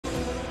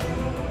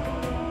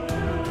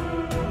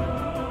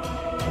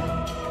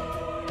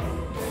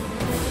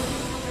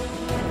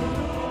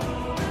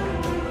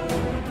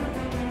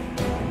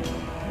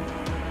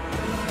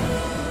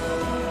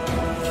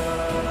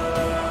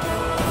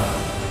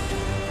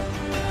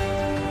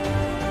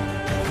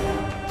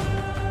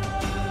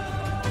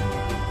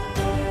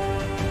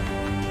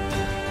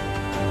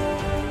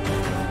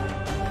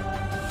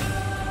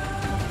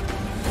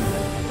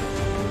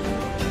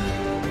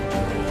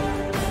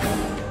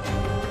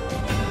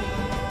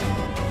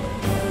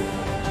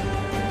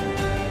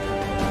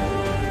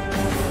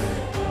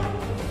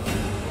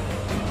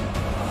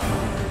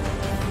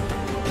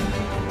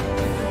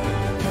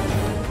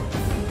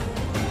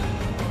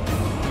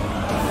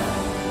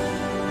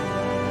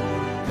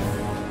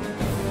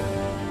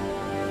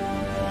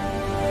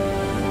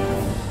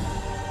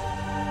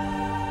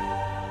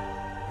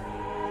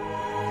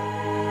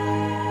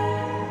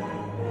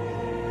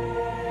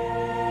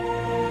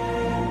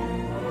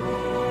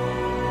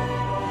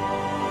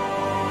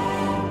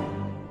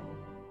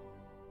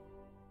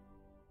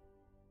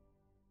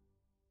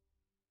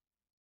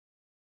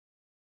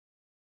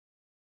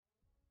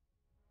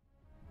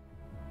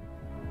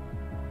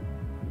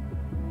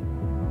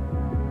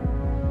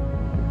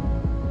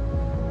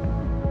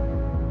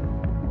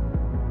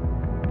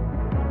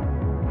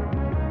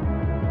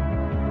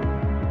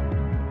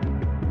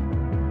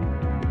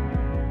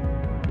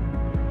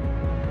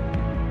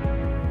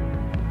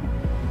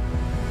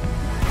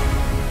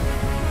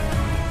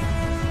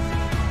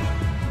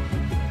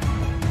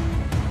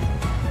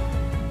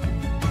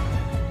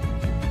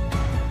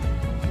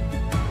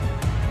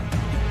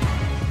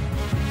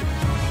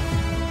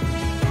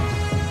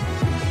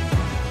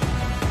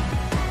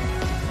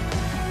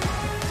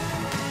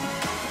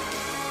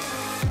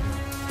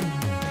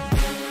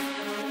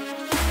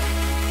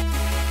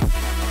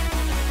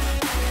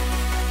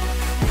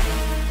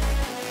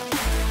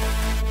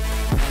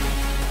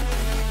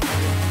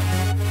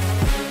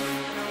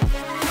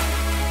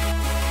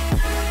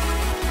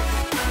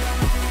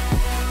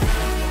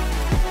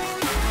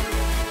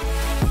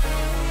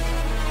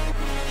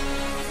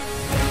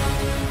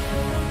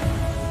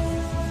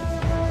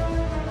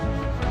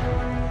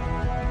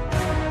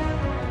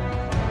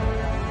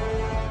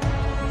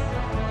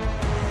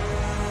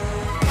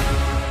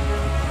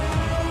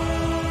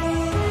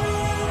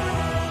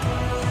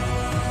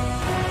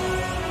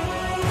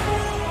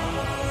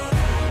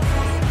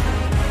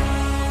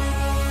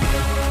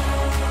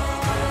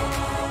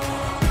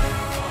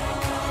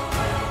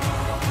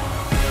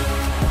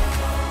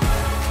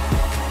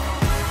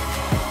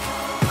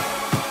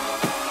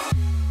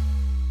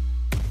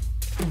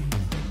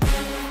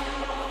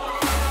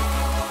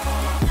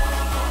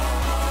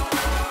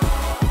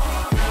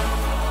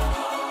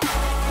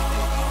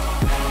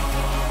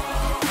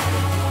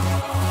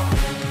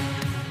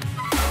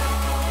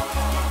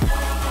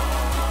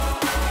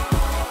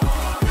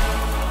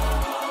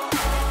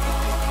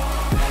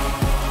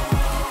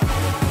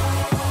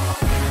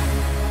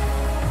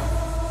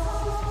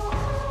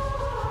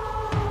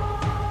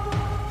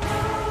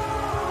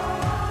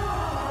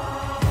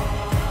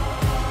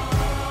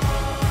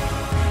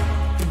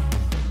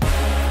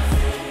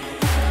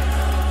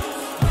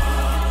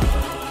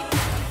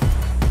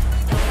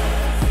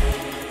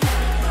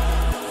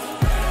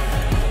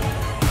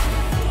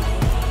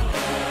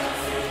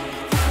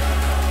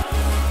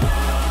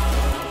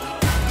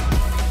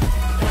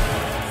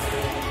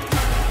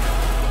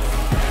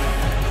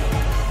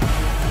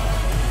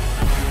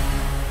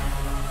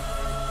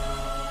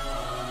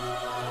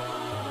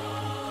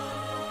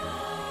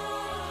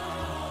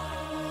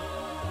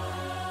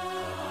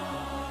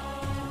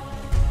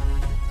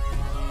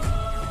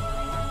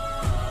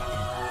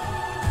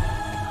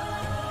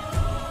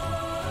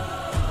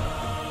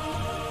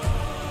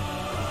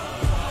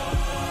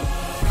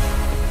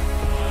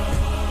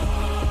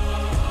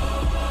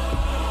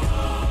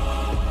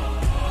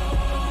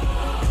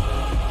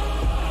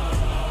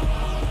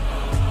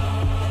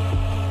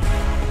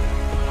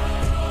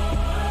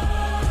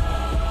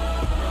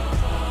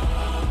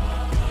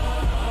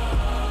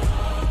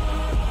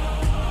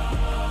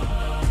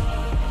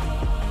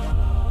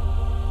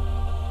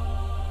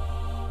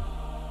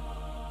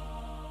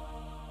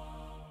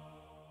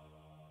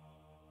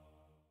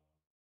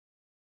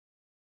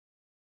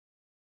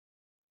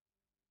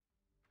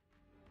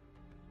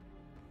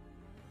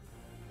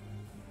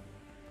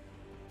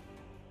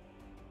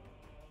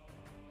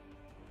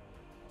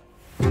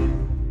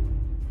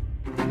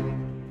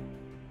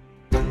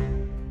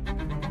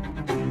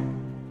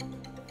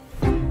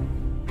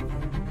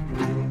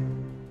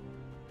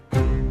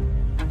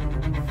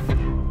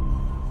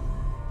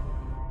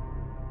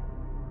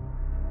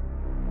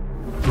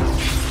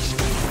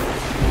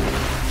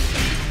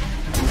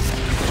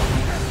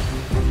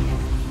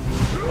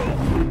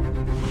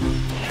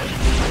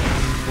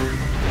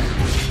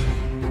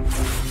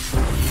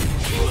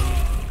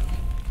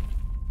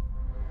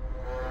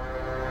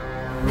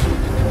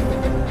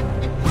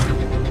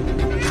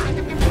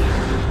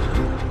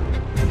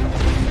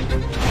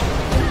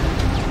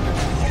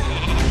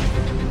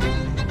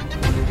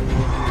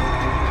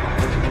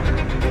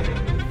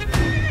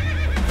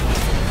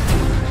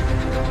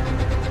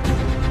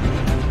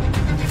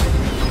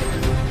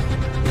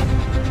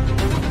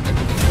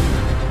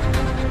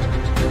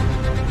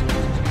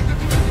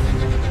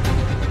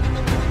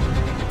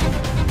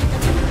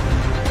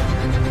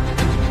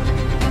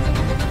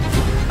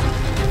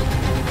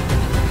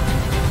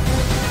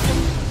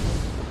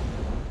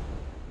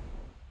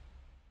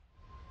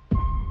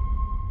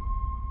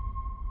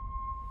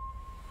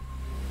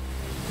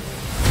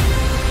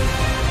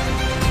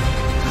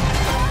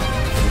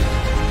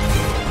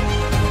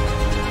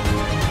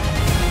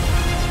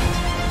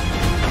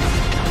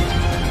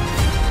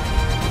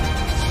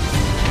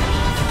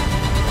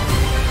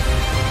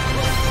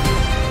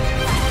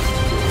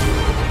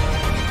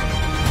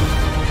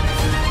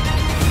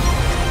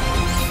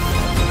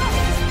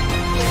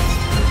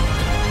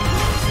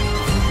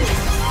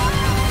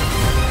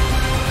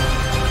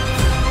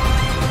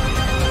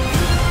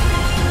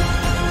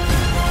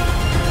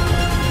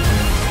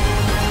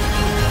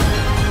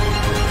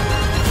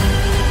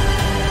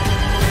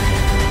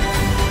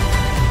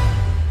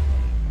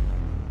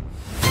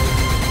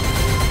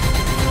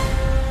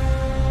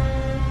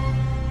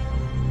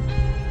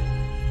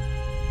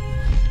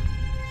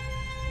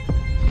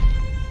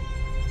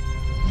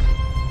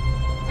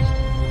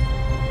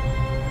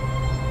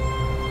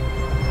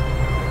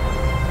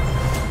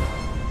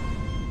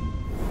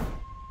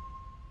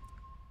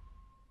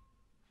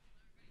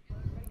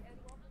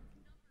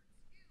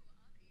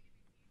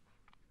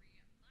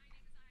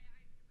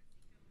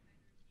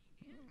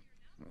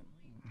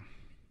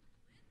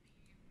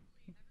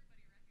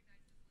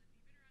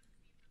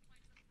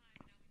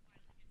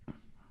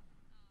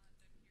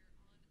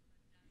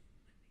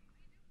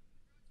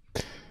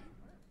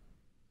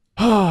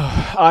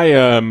I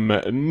am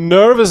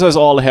nervous as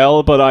all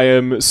hell, but I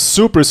am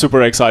super,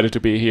 super excited to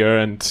be here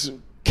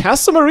and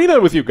cast some arena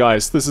with you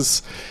guys.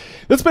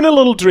 It's been a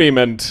little dream,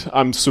 and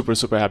I'm super,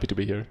 super happy to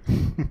be here.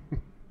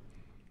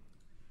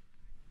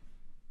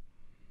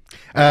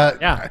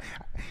 Yeah.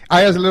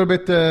 I has a little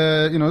bit,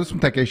 there's some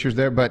tech issues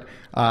there, but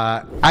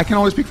I can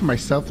only speak for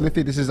myself,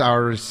 Lithy. This is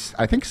our,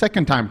 I think,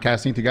 second time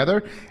casting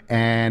together,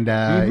 and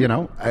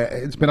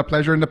it's been a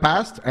pleasure in the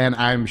past, and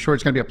I'm sure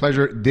it's going to be a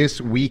pleasure this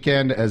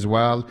weekend as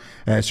well.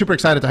 Super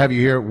excited to have you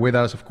here with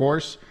us, of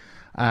course.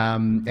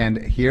 And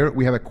here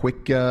we have a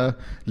quick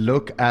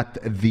look at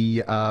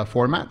the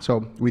format.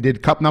 So we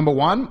did Cup number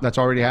 1, that's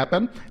already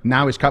happened.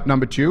 Now is Cup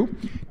number 2.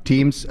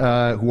 Teams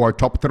who are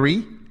top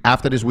 3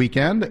 after this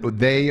weekend,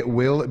 they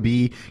will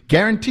be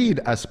guaranteed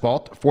a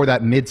spot for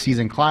that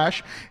mid-season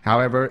clash.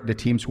 However, the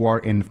teams who are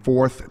in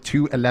 4th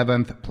to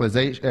 8th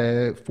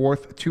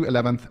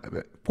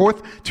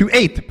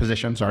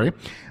position,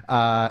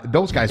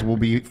 those guys will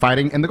be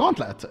fighting in the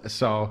gauntlet.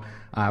 So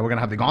we're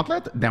gonna have the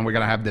gauntlet, then we're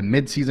gonna have the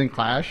mid-season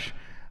clash,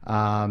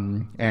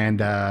 and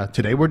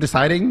today we're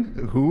deciding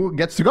who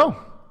gets to go.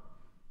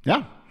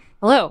 Yeah.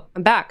 Hello,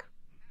 I'm back.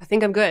 I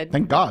think I'm good.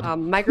 Thank God.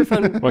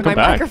 Microphone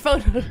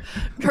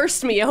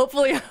cursed me.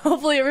 Hopefully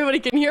everybody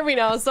can hear me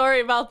now.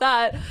 Sorry about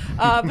that.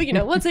 But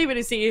let's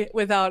AWC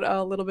without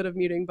a little bit of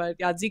muting. But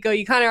yeah, Zico,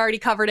 you kind of already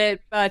covered it.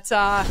 But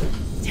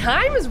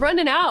time is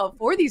running out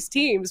for these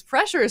teams.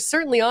 Pressure is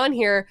certainly on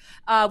here.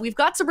 We've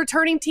got some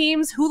returning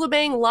teams,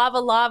 HOOLIBANG,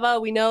 Lava.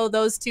 We know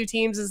those two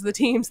teams as the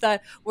teams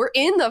that were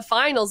in the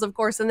finals, of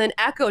course, and then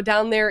Echo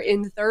down there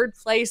in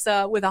 3rd place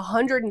with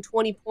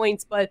 120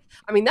 points. But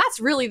I mean, that's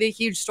really the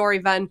huge story,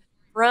 Ven,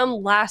 from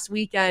last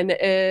weekend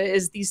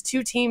is these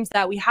two teams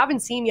that we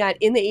haven't seen yet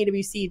in the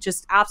AWC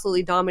just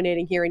absolutely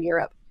dominating here in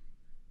Europe.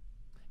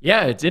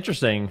 Yeah, it's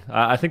interesting.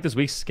 I think this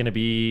week's going to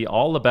be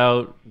all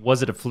about,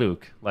 was it a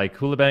fluke? Like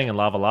HOOLIBANG and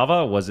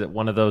Lava, was it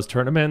one of those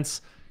tournaments,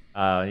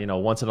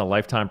 once in a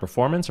lifetime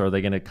performance, or are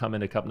they going to come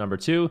into Cup number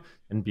 2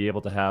 and be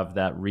able to have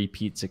that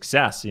repeat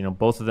success?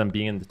 Both of them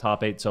being in the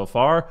top 8 so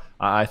far,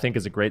 I think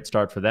is a great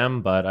start for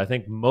them. But I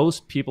think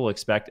most people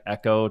expect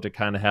Echo to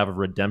kind of have a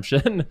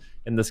redemption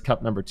in this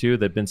Cup number 2.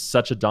 They've been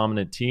such a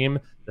dominant team.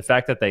 The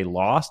fact that they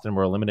lost and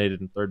were eliminated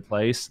in 3rd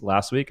place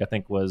last week, I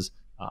think was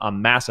a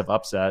massive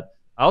upset.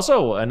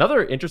 Also,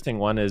 another interesting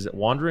one is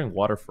Wandering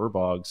Water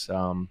Furbogs.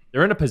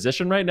 They're in a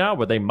position right now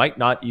where they might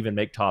not even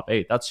make top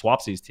 8. That's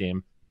Swapsy's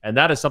team. And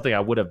that is something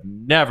I would have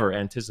never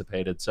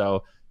anticipated.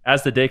 So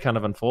as the day kind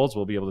of unfolds,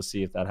 we'll be able to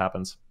see if that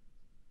happens.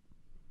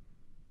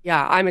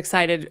 Yeah, I'm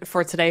excited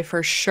for today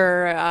for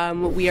sure.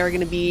 We are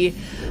going to be,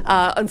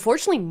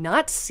 unfortunately,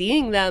 not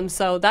seeing them.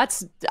 So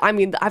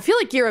I feel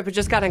like Europe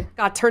just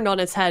got turned on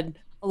its head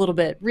a little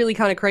bit. Really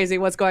kind of crazy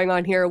what's going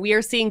on here. We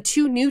are seeing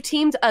 2 new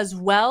teams as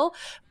well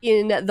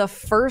in the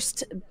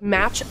first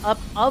match up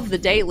of the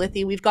day,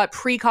 Lithy. We've got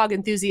PRECOG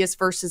Enthusiasts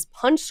versus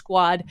Punch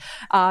Squad.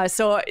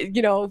 So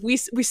we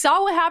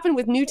saw what happened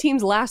with new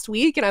teams last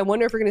week, and I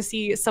wonder if we're going to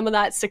see some of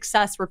that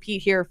success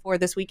repeat here for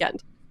this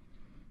weekend.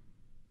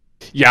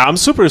 Yeah, I'm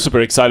super, super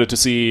excited to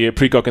see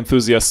PRECOG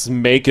Enthusiasts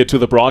make it to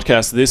the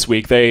broadcast this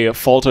week. They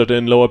faltered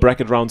in lower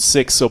bracket round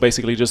 6, so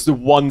basically just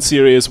one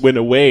serious win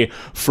away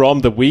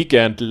from the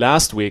weekend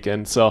last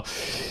weekend. So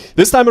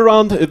this time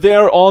around,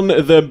 they're on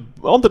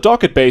the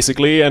docket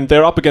basically, and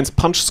they're up against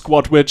Punch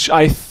Squad, which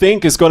I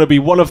think is going to be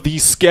one of the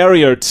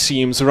scarier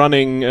teams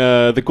running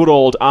the good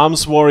old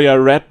Arms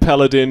Warrior, Red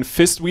Paladin,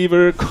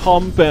 Fistweaver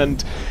comp.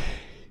 And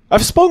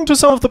I've spoken to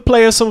some of the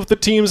players, some of the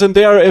teams, and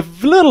they are a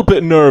little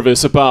bit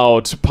nervous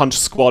about Punch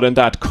Squad and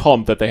that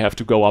comp that they have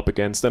to go up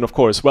against. And of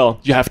course, well,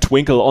 you have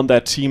Twinkle on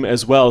that team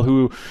as well,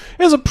 who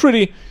is a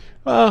pretty,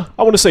 I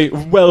want to say,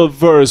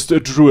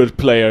 well-versed druid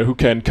player who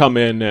can come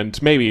in and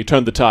maybe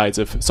turn the tides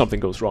if something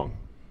goes wrong.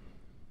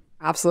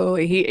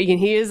 Absolutely.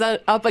 He is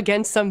up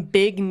against some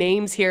big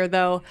names here,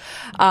 though.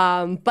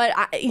 But,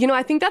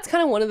 I think that's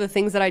kind of one of the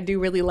things that I do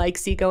really like,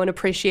 Zico, and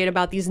appreciate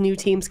about these new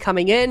teams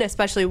coming in,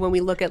 especially when we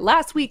look at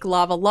last week,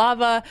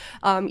 Lava,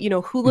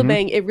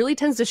 HOOLIBANG. It really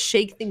tends to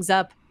shake things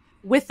up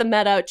with the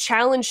meta,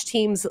 challenge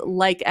teams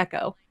like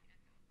Echo.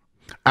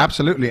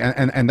 Absolutely,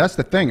 and that's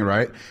the thing,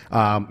 right?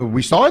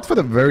 We saw it for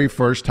the very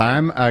first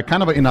time,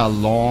 kind of in a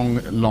long,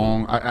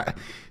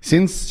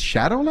 since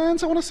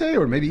Shadowlands, I want to say,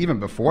 or maybe even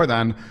before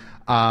then,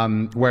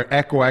 where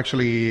Echo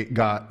actually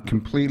got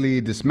completely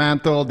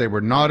dismantled. They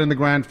were not in the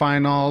grand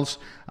finals,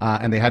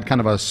 and they had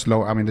kind of a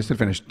slow, I mean, they still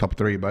finished top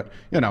 3, but,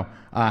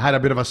 had a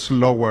bit of a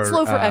slower...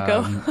 Slow for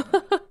Echo.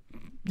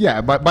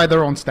 Yeah, by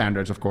their own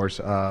standards, of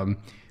course.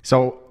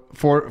 So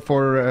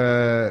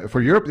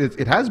for Europe,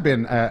 it has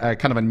been a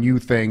kind of a new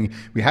thing.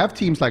 We have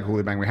teams like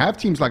HOOLIBANG, we have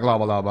teams like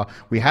Lava,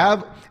 we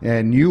have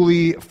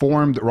newly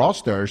formed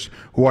rosters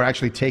who are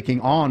actually taking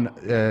on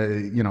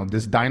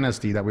this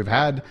dynasty that we've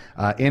had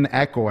in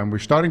Echo, and we're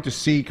starting to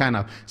see kind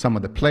of some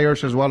of the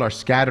players as well are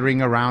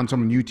scattering around.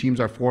 Some new teams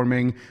are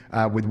forming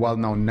with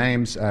well-known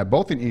names,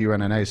 both in EU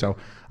and NA. So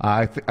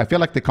I feel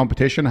like the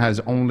competition has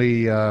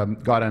only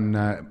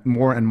gotten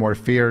more and more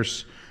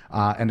fierce.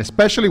 And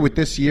especially with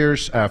this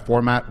year's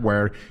format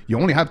where you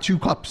only have 2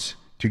 cups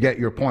to get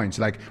your points.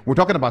 Like, we're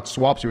talking about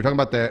Swapsy, we're talking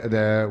about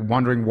the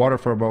Wandering Water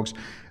Furbolgs.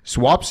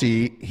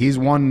 Swapsy, he's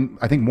won,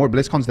 I think, more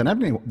BlizzCons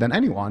than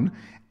anyone.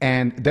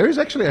 And there is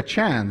actually a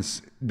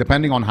chance,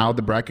 depending on how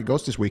the bracket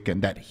goes this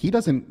weekend, that he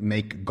doesn't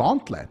make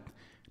Gauntlet.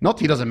 Not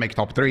he doesn't make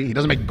top 3, he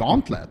doesn't make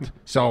Gauntlet.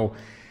 So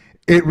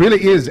it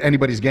really is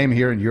anybody's game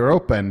here in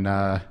Europe, and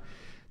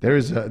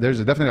there's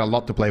definitely a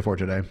lot to play for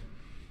today.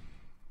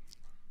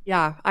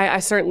 Yeah, I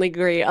certainly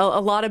agree. A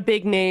lot of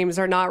big names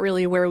are not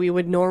really where we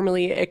would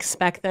normally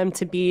expect them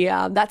to be.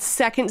 That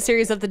second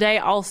series of the day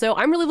also,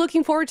 I'm really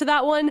looking forward to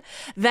that one.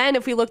 Then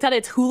if we looked at it,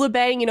 it's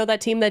HOOLIBANG, you know,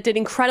 that team that did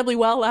incredibly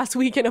well last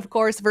weekend, of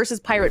course, versus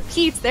Pirate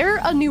Pete's.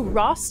 They're a new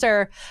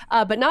roster,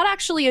 but not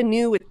actually a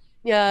new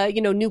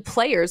new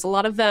players. A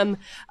lot of them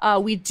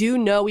we do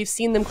know. We've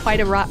seen them quite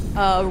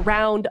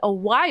around a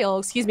while,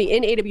 in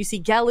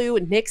AWC.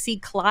 Gelu, Nixie,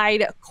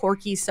 Clyde,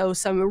 Corky, so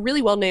some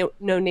really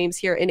well-known names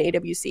here in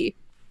AWC.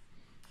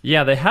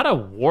 Yeah, they had a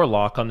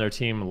Warlock on their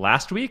team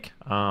last week,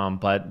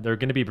 but they're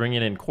going to be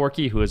bringing in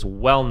Corky, who is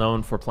well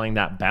known for playing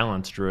that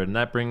balance druid, and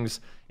that brings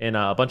in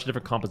a bunch of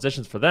different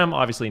compositions for them.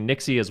 Obviously,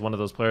 Nixie is one of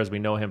those players. We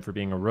know him for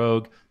being a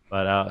rogue,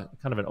 but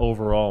kind of an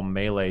overall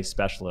melee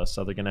specialist.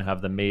 So they're going to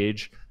have the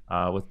mage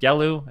with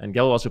Gelu, and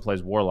Gelu also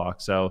plays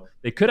Warlock. So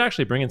they could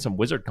actually bring in some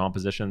wizard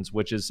compositions,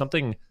 which is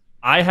something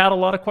I had a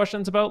lot of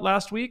questions about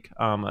last week,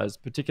 as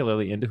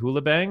particularly into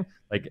HOOLIBANG.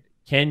 Like,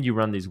 can you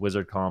run these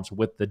wizard comps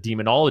with the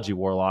Demonology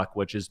Warlock,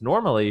 which is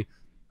normally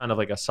kind of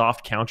like a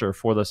soft counter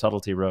for the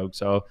Subtlety Rogue?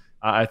 So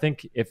I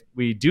think if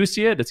we do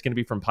see it, it's going to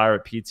be from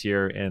Pirate Pete's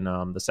here in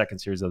the second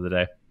series of the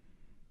day.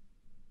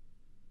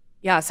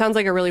 Yeah, sounds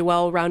like a really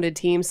well-rounded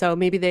team, so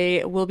maybe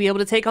they will be able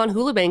to take on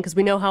HOOLIBANG because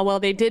we know how well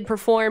they did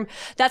perform.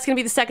 That's going to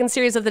be the second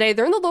series of the day.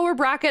 They're in the lower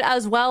bracket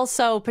as well,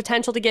 so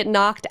potential to get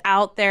knocked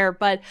out there.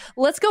 But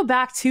let's go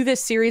back to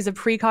this series of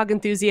PRECOG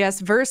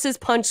enthusiasts versus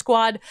Punch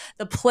Squad.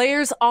 The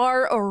players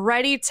are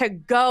ready to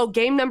go.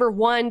 Game number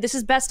 1. This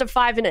is best of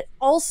 5, and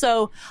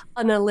also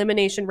an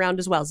elimination round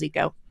as well,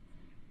 Zico.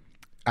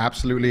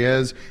 Absolutely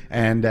is.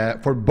 And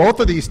for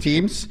both of these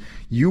teams,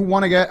 you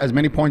want to get as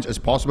many points as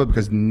possible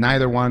because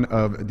neither one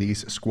of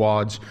these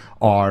squads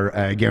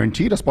are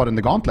guaranteed a spot in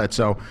the Gauntlet.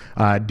 So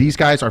these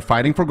guys are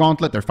fighting for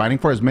Gauntlet. They're fighting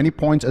for as many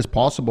points as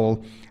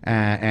possible.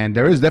 And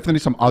there is definitely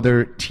some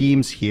other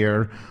teams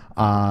here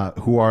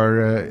who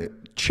are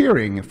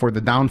cheering for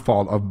the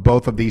downfall of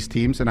both of these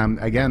teams. And I'm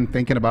again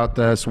thinking about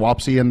the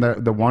Swapsy and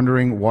the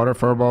Wandering Water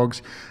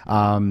Furbolgs.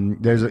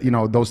 There's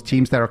those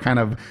teams that are kind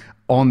of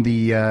on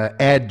the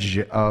edge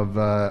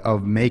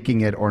of making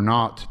it or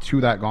not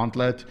to that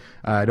Gauntlet.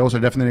 Those guys are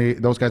definitely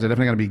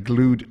going to be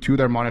glued to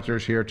their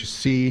monitors here to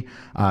see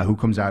who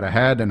comes out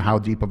ahead and how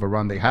deep of a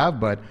run they have.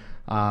 But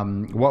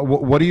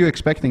what are you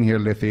expecting here,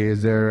 Lithy?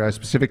 Is there a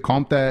specific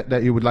comp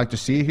that you would like to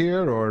see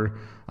here, or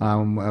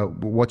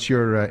what's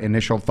your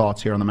initial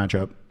thoughts here on the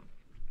matchup?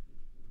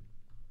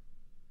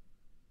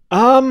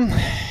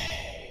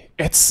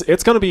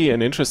 It's going to be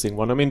an interesting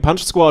one. I mean,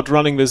 Punch Squad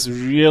running this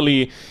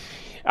really,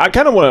 I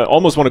kind of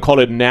almost want to call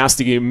it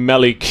nasty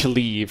melee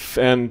cleave,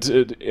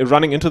 and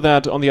running into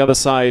that on the other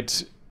side.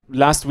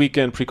 Last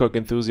weekend, PRECOG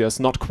enthusiasts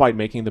not quite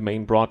making the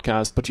main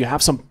broadcast, but you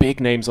have some big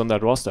names on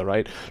that roster,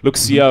 right?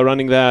 Luxia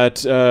running that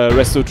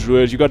Resto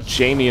Druid. You got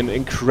Jamie, an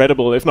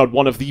incredible, if not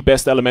one of the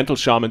best elemental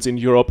shamans in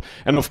Europe,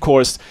 and of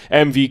course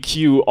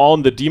MVQ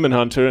on the Demon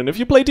Hunter. And if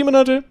you play Demon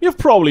Hunter, you've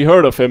probably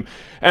heard of him.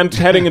 And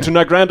heading into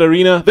Nagrand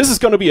Arena, this is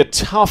going to be a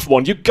tough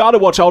one. You gotta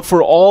watch out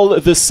for all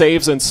the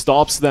saves and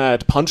stops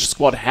that Punch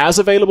Squad has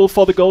available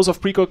for the goals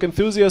of PRECOG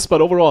enthusiasts,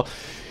 but overall,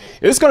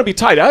 it's going to be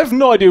tight. I have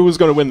no idea who's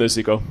going to win this,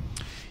 Zico.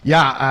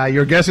 Yeah,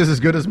 your guess is as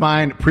good as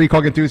mine.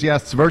 PRECOG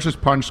enthusiasts versus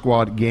Punch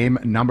Squad, game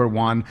number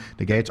 1.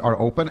 The gates are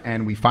open,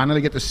 and we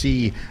finally get to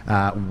see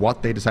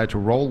what they decide to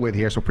roll with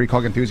here. So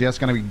PRECOG enthusiasts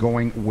going to be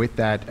going with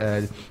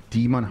that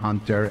Demon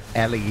Hunter,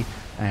 Ellie,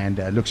 and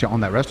Luxia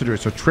on that Resto Druid.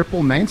 So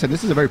triple mains, and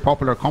this is a very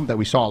popular comp that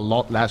we saw a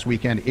lot last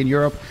weekend in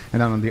Europe.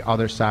 And then on the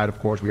other side, of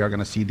course, we are going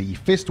to see the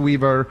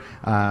Fistweaver,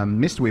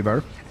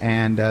 Mistweaver,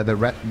 and the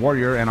Red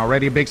Warrior, and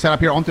already a big setup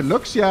here onto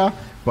Luxia.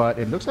 But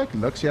it looks like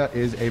Luxia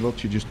is able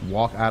to just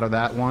walk out of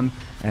that one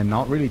and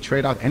not really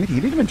trade out anything.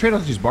 He didn't even trade out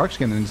his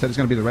Barkskin, and instead it's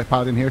going to be the Red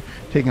Paladin here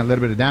taking a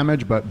little bit of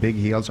damage, but big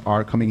heals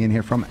are coming in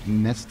here from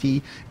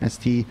Nesty.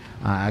 Nesty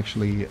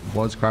actually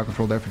was crowd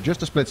control there for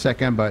just a split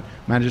second, but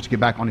manages to get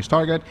back on his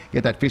target,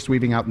 get that Fist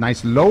Weaving out.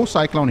 Nice low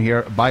Cyclone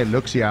here by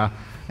Luxia.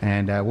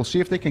 And we'll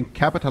see if they can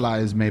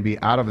capitalize maybe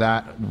out of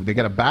that. They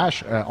get a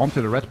bash onto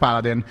the Red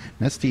Paladin.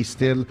 Nesty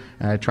still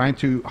trying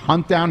to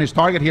hunt down his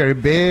target here. A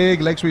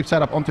big leg sweep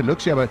setup onto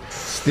Luxia, but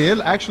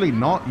still actually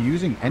not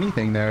using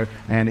anything there.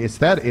 And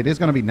instead, it is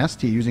going to be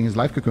Nesty using his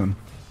Life Cocoon.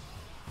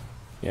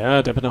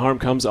 Yeah, Dampen Harm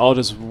comes out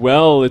as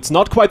well. It's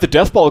not quite the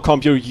death ball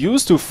comp you're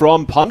used to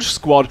from Punch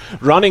Squad,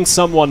 running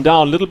someone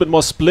down. A little bit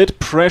more split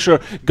pressure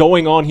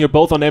going on here,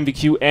 both on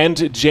MVQ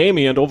and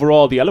Jamie. And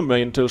overall, the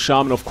Elemental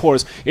Shaman, of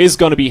course, is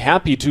going to be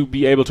happy to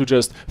be able to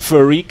just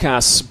Furika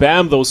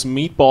spam those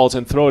meatballs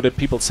and throw it at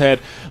people's head.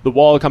 The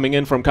wall coming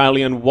in from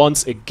Kylian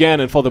once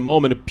again. And for the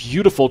moment, a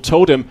beautiful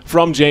totem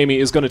from Jamie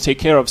is going to take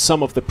care of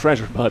some of the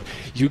pressure. But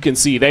you can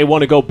see they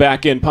want to go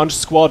back in. Punch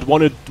Squad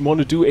want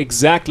to do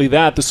exactly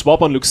that. The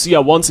swap on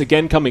Luxia once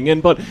again coming in,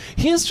 but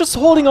he's just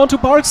holding on to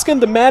Barkskin.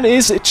 The man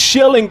is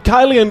chilling.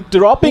 Kylian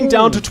dropping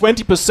down to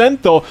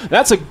 20% though.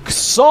 That's a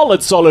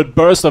solid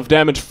burst of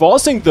damage,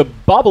 forcing the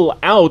bubble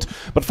out.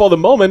 But for the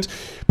moment,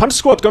 Punch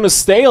Squad gonna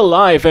stay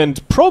alive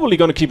and probably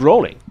gonna keep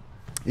rolling.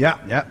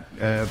 Yeah.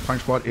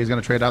 Punch Squad is going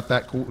to trade out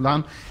that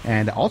cooldown.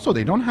 And also,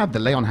 they don't have the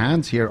lay on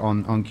hands here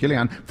on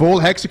Killian. Full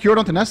Hex secured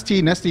onto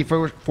Nesty. Nesty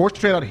forced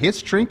to trade out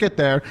his trinket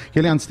there.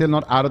 Killian's still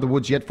not out of the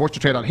woods yet. Forced to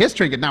trade out his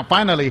trinket. Now,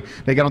 finally,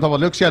 they get on top of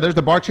Luxia. There's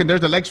the Barkskin.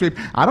 There's the leg sweep.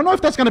 I don't know if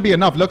that's going to be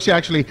enough. Luxia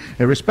actually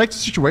respects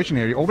the situation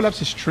here. He overlaps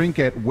his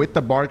trinket with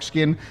the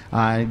Barkskin.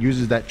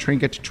 Uses that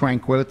trinket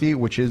Tranquility,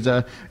 which is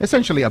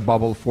essentially a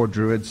bubble for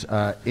druids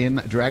in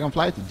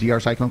Dragonflight.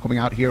 DR Cyclone coming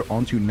out here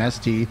onto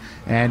Nesty.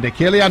 And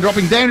Killian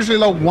dropping dangerously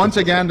low once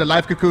again. The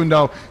Life Cocoon,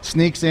 though,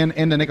 sneaks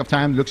in the nick of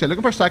time.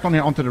 Looking for a Cyclone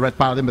here onto the Red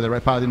Paladin, but the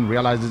Red Paladin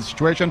realizes the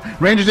situation,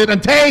 ranges it,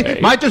 and Tay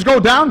might just go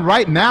down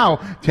right now.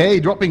 Tay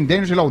dropping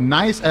dangerously low.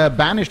 Nice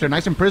banish there,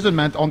 nice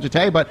imprisonment onto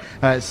Tay, but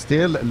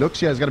still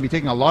Luxia is going to be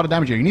taking a lot of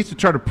damage here. He needs to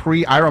try to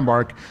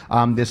pre-Ironbark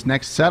this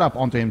next setup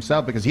onto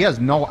himself because he has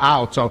no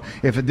out. So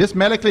if this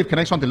melee cleave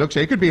connects onto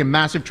Luxia, he could be in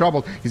massive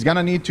trouble. He's going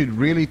to need to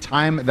really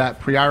time that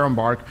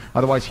pre-Ironbark,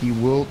 otherwise he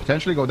will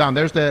potentially go down.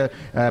 There's the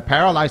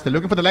Paralyzed. They're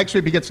looking for the leg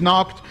sweep. He gets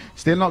knocked.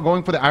 Still not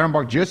going for the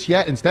Ironbark just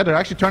yet. Instead, they're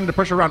actually turning the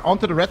pressure around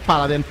onto the Red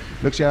Paladin.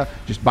 Luxia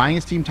just buying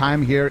his team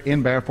time here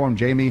in bear form.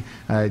 Jamie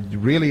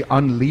really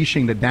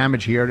unleashing the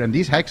damage here. And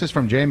these hexes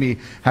from Jamie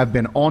have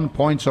been on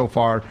point so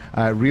far,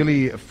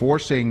 really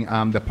forcing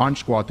the Punch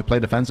Squad to play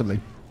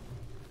defensively.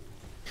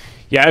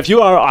 Yeah, if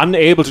you are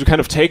unable to kind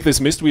of take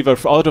this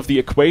Mistweaver out of the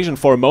equation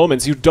for a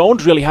moment, you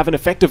don't really have an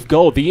effective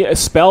go. The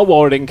spell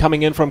warding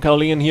coming in from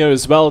Kylian here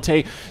as well,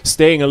 Tay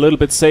staying a little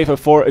bit safer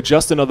for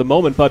just another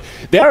moment, but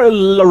they're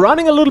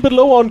running a little bit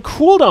low on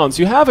cooldowns.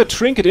 You have a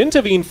Trinket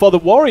intervene for the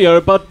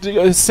warrior, but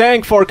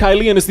Sang for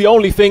Kylian is the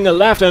only thing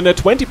left, and at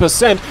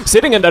 20%,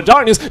 sitting in the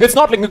darkness, it's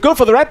not looking good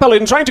for the Red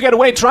Paladin, trying to get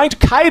away, trying to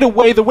kite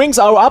away. The wings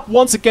are up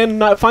once again,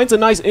 finds a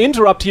nice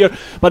interrupt here,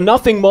 but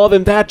nothing more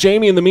than that.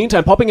 Jamie, in the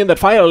meantime, popping in that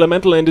Fire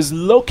Elemental and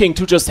is looking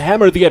to just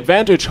hammer the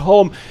advantage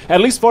home, at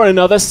least for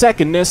another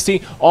second.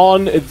 Nesty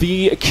on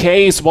the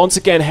case once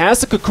again, has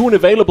the cocoon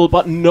available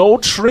but no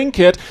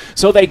trinket,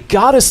 so they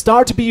gotta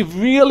start to be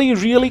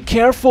really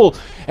careful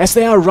as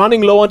they are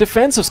running low on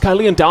defensives.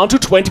 Kylian down to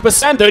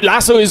 20%. The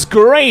lasso is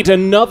great.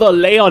 Another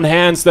lay on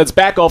hands that's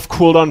back off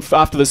cooldown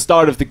after the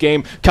start of the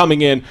game coming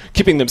in,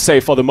 keeping them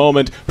safe for the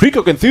moment.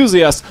 PRECOG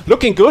Enthusiast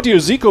looking good here,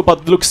 Zico,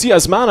 but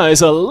Luxia's mana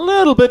is a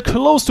little bit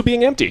close to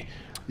being empty.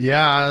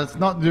 Yeah, it's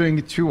not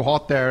doing too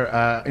hot there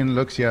in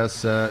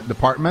Luxia's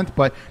department,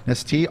 but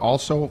Nesty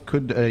also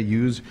could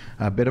use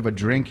a bit of a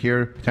drink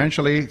here.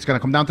 Potentially, it's going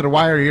to come down to the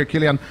wire here.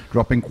 Killian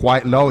dropping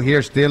quite low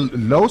here. Still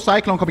low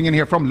Cyclone coming in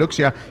here from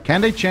Luxia. Can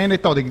they chain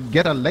it though? They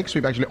get a leg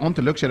sweep actually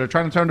onto Luxia. They're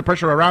trying to turn the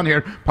pressure around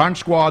here. Punch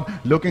Squad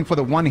looking for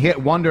the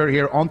one-hit wonder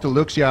here onto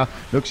Luxia.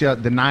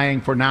 Luxia denying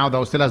for now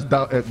though. Still has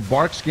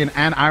Barkskin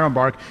and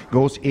Ironbark.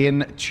 Goes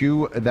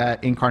into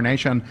that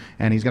Incarnation,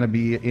 and he's going to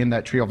be in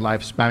that Tree of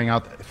Life, spamming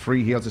out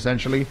free heals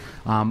essentially,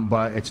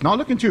 but it's not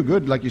looking too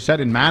good. Like you said,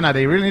 in mana,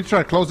 they really need to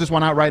try to close this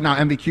one out right now.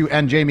 MVQ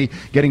and Jamie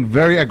getting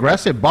very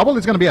aggressive. Bubble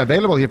is going to be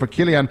available here for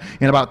Killian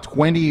in about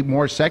 20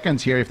 more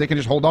seconds here. If they can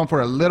just hold on for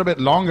a little bit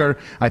longer,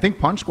 I think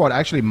Punch Squad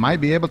actually might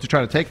be able to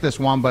try to take this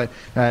one, but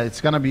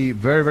it's going to be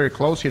very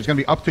close here. It's going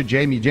to be up to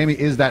Jamie. Jamie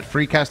is that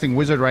free casting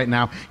wizard right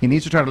now. He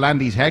needs to try to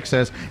land these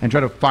hexes and try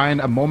to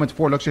find a moment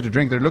for Luxia to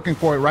drink. They're looking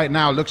for it right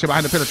now. Luxia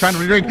behind the pillar trying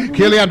to drink.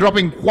 Killian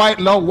dropping quite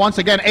low once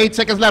again. 8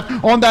 seconds left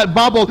on that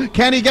bubble.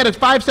 Can he get it?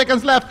 5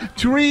 seconds left,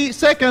 3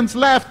 seconds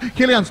left.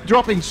 Killian's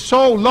dropping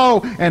so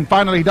low, and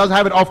finally he does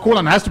have it off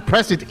cooldown. Has to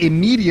press it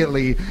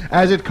immediately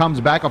as it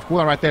comes back off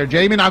cooldown right there.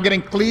 Jamie now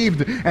getting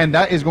cleaved, and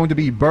that is going to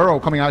be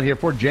Burrow coming out here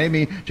for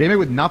Jamie. Jamie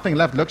with nothing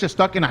left. Luxia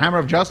stuck in a Hammer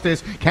of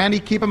Justice. Can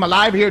he keep him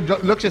alive here?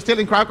 Luxia still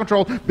in crowd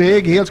control.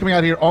 Big heals coming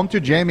out here onto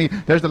Jamie.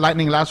 There's the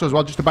Lightning Lasso as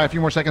well, just to buy a few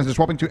more seconds. They're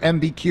swapping to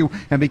MVQ.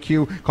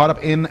 MVQ caught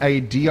up in a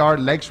DR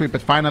leg sweep,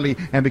 but finally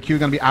MVQ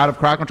going to be out of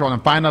crowd control,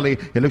 and finally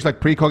it looks like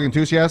PRECOG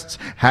Enthusiasts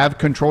have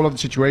control of the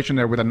situation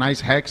there with a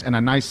nice Hex and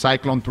a nice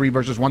Cyclone 3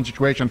 versus 1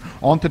 situation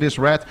onto this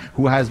Ret,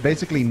 who has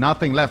basically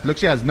nothing left.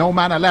 Luxia has no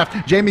mana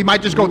left. Jamie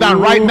might just go down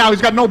right now.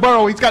 He's got no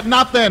Burrow. He's got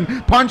nothing.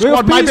 Punch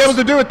Squad might be able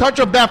to do a touch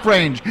of death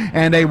range,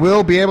 and they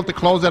will be able to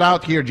close it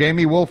out here.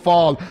 Jamie will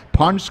fall.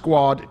 Punch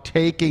Squad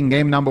taking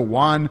game number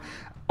 1.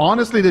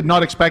 Honestly, did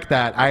not expect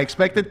that. I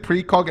expected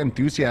PRECOG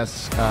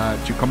Enthusiasts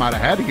to come out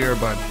ahead here,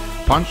 but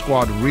Punch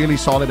Squad really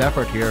solid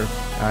effort here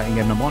in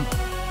game number 1.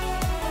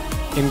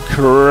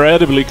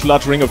 Incredibly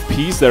clutch Ring of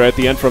Peace there at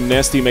the end from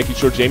Nesty, making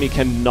sure Jamie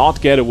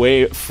cannot get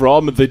away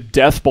from the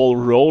Death Ball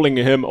rolling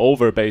him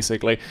over,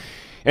 basically.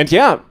 And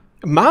yeah,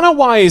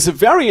 mana-wise, a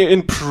very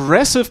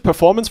impressive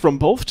performance from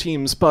both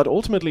teams, but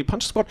ultimately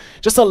Punch Squad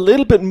just a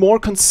little bit more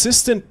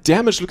consistent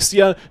damage.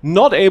 Luxia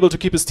not able to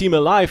keep his team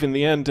alive in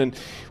the end. And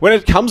when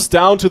it comes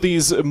down to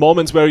these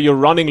moments where you're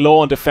running low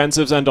on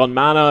defensives and on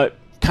mana,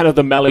 kind of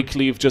the melee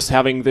cleave just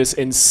having this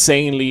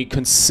insanely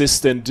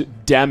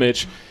consistent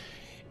damage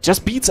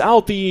just beats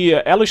out the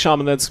Alley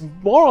Shaman that's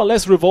more or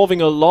less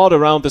revolving a lot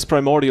around this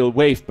Primordial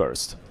Wave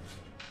Burst.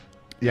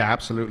 Yeah,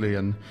 absolutely.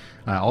 And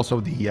also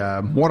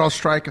the Mortal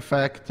Strike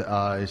effect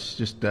is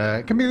just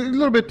can be a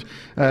little bit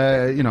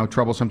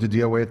troublesome to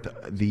deal with.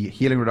 The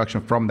healing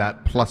reduction from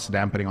that plus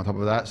dampening on top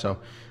of that. So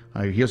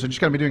you're also just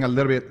going to be doing a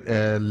little bit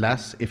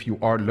less if you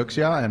are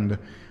Luxia. And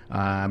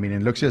I mean,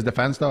 in Luxia's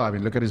defense, though, I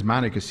mean, look at his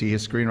mana. You can see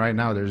his screen right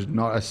now. There's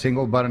not a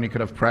single button he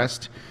could have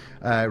pressed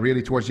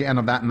really towards the end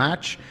of that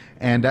match.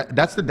 And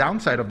that's the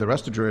downside of the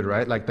Resto Druid,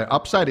 right? Like, the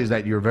upside is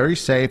that you're very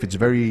safe. It's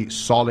very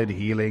solid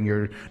healing.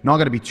 You're not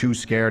going to be too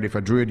scared. If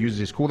a Druid uses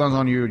his cooldowns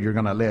on you, you're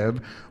going to live.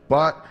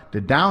 But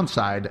the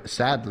downside,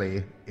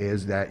 sadly,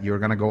 is that you're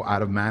going to go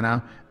out of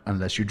mana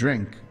unless you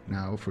drink.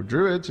 Now, for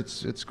Druids,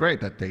 it's great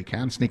that they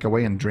can sneak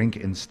away and drink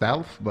in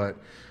stealth, but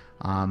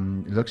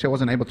Luxia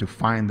wasn't able to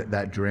find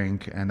that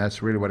drink, and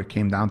that's really what it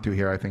came down to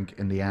here, I think,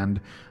 in the end.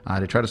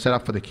 They tried to set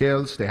up for the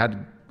kills. They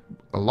had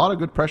a lot of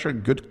good pressure,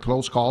 good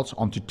close calls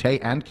onto Tay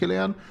and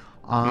Killian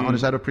on the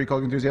side of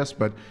PRECOG enthusiasts,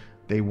 but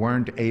they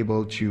weren't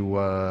able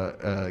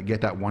to get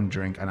that one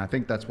drink, and I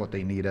think that's what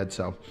they needed.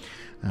 So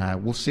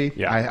we'll see.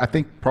 Yeah. I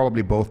think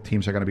probably both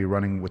teams are going to be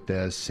running with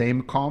the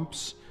same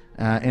comps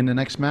in the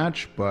next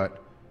match,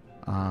 but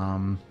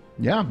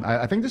yeah,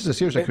 I think this is a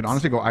series that could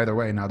honestly go either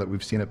way now that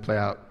we've seen it play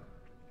out.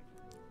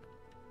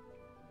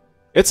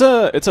 It's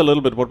a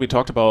little bit what we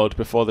talked about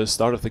before the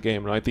start of the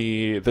game, right?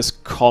 This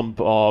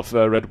comp of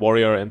Red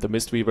Warrior and the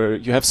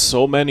Mistweaver. You have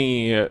so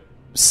many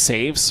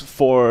saves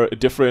for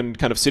different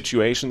kind of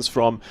situations,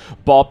 from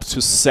Bob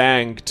to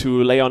Sank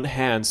to Lay on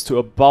Hands to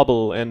a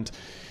Bubble, and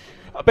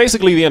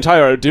basically the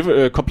entire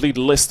complete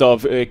list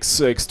of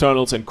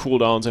externals and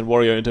cooldowns and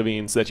Warrior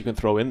intervenes that you can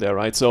throw in there,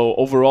 right? So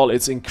overall,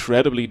 it's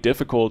incredibly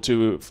difficult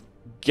to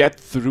get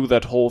through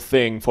that whole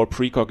thing for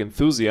PRECOG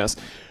enthusiasts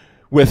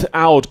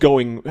without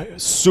going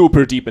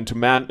super deep into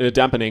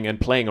dampening and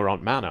playing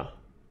around mana.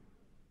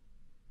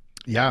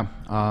 Yeah,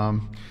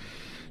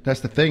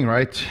 that's the thing,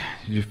 right?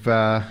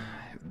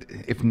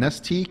 If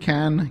Nesty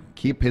can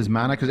keep his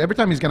mana, because every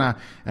time he's gonna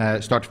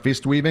start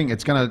fist weaving,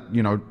 it's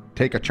gonna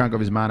take a chunk of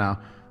his mana.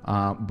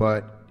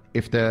 But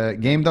if the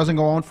game doesn't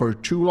go on for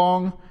too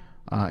long,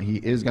 he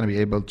is gonna be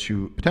able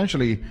to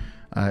potentially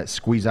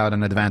squeeze out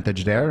an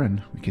advantage there,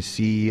 and we can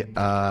see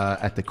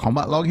at the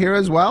combat log here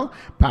as well,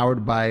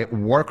 powered by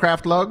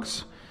Warcraft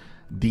logs,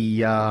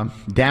 the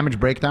damage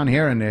breakdown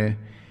here, and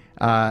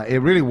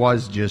it really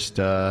was just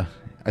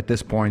at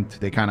this point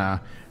they kind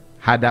of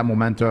had that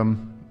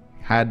momentum,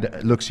 had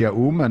Luxia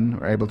and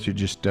were able to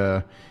just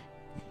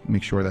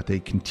make sure that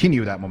they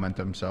continue that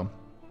momentum. So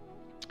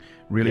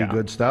really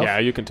good stuff. Yeah,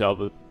 you can tell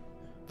the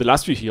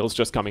last few heals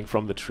just coming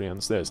from the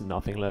Treants. There's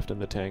nothing left in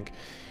the tank.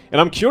 And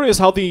I'm curious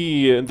how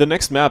the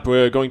next map,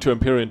 we're going to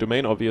Empyrean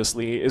Domain,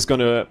 obviously, is going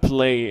to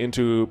play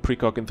into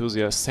PRECOG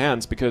enthusiasts'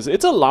 hands, because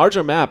it's a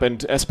larger map,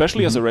 and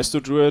especially as a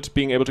Resto Druid,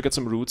 being able to get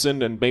some roots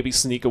in and maybe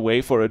sneak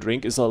away for a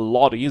drink is a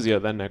lot easier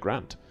than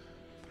Nagrand.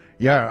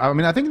 Yeah, I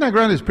mean, I think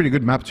Nagrand is a pretty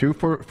good map too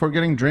for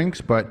getting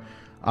drinks, but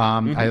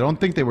I don't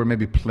think they were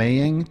maybe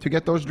playing to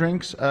get those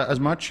drinks as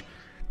much.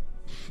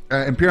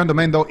 Empyrean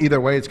Domain, though, either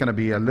way, it's going to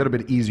be a little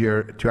bit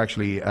easier to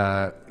actually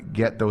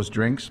get those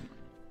drinks.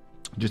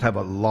 Just have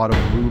a lot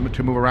of room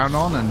to move around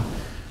on, and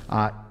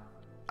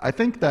I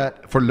think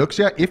that for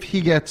Luxia, if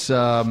he gets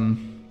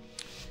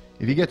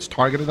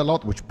targeted a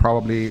lot, which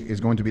probably is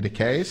going to be the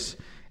case,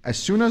 as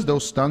soon as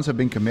those stuns have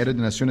been committed,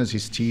 and as soon as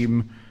his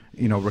team,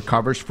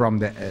 recovers from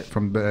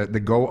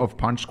the go of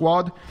Punch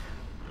Squad,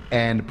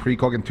 and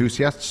PRECOG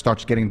enthusiasts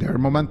starts getting their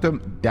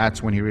momentum,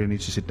 that's when he really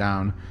needs to sit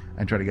down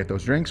and try to get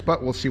those drinks.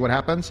 But we'll see what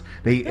happens.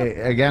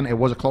 Again, it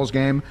was a close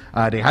game.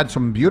 They had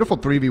some beautiful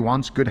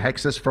 3v1s, good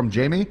hexes from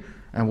Jamie.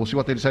 And we'll see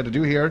what they decide to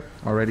do here.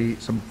 Already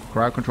some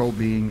crowd control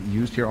being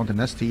used here onto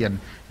Nesty, and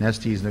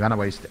Nesty is gonna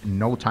waste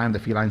no time. The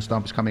Feline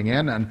Stomp is coming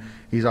in, and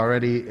he's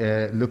already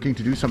looking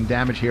to do some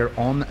damage here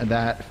on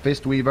that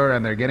Fist Weaver,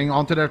 and they're getting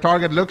onto their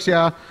target.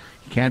 Luxia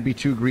can't be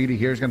too greedy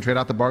here. He's gonna trade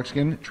out the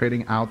Barkskin,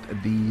 trading out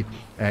the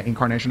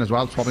Incarnation as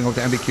well, swapping over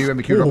to MBQ.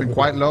 MBQ dropping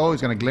quite low.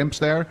 He's gonna glimpse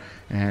there,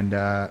 and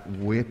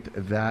with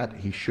that,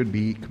 he should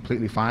be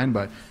completely fine,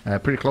 but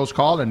pretty close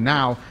call. And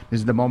now this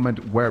is the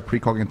moment where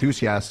PRECOG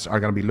enthusiasts are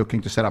gonna be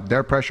looking to set up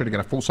their pressure to get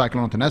a full cycle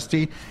onto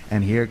Nesty,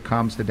 and here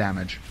comes the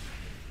damage.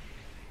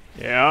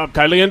 Yeah,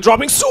 Kylian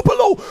dropping super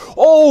low,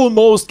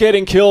 almost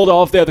getting killed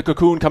off there. The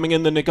cocoon coming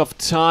in the nick of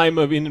time.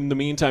 In the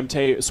meantime,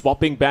 Tay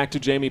swapping back to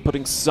Jamie,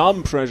 putting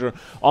some pressure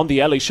on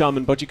the Ellie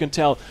Shaman, but you can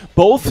tell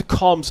both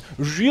comps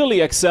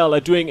really excel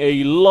at doing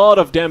a lot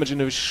of damage in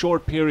a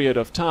short period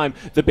of time.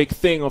 The big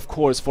thing, of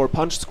course, for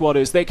Punch Squad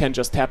is they can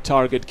just tap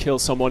target, kill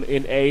someone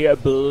in a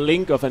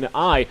blink of an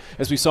eye,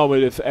 as we saw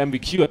with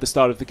MVQ at the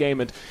start of the game,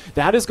 and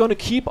that is going to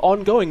keep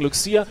on going.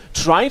 Luxia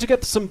trying to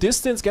get some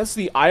distance, gets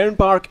the Iron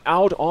Bark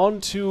out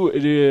onto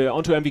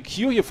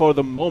MVQ here for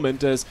the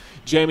moment, as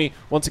Jamie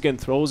once again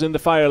throws in the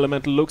Fire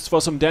Elemental, looks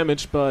for some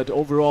damage, but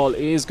overall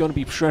is going to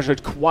be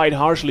pressured quite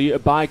harshly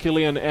by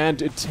Kylian and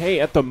Tay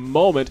at the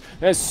moment.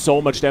 There's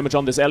so much damage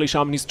on this Ellie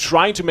Shaman. He's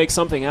trying to make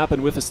something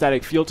happen with the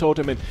Static Field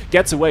Totem and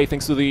gets away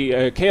thanks to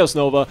the Chaos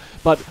Nova,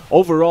 but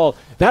overall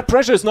that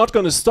pressure is not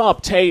going to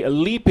stop. Tay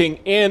leaping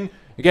in,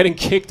 getting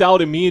kicked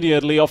out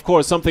immediately. Of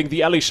course, something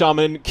the Ellie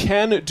Shaman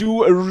can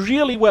do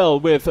really well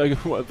with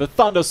the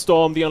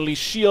Thunderstorm, the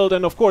Unleashed Shield,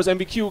 and of course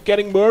MVQ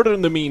getting murdered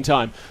in the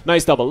meantime.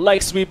 Nice double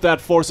leg sweep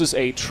that forces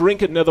a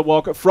Trinket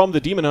Netherwalk from the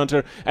Demon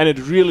Hunter, and it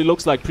really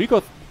looks like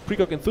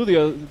PRECOG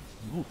Enthusiast,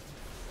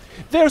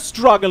 they're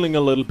struggling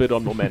a little bit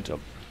on momentum.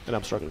 And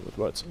I'm struggling with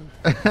words.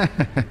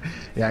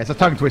 Yeah, it's a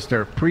tongue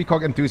twister.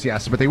 PRECOG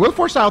Enthusiasts, but they will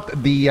force out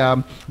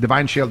the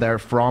Divine Shield there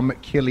from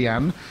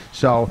Kylian.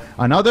 So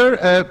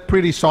another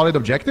pretty solid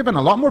objective, and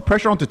a lot more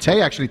pressure onto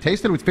Tay. Actually, Tay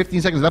still with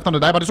 15 seconds left on the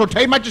die, but so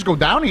Tay might just go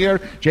down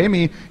here.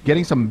 Jamie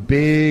getting some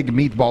big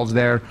meatballs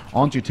there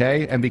onto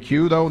Tay.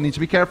 MVQ though needs to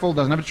be careful.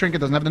 Doesn't have a Trinket,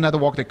 doesn't have the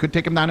Netherwalk. They could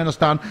take him down in a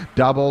stun.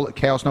 Double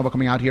Chaos Nova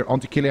coming out here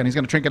onto Kylian. He's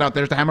going to Trinket out.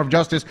 There's the Hammer of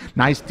Justice.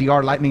 Nice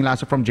DR Lightning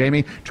Lasso from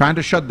Jamie, trying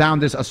to shut down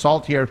this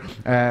assault here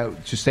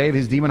to save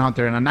his Demon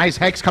Hunter, and a nice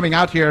Hex coming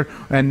out here,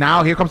 and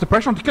now here comes the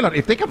pressure on the killer.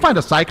 If they can find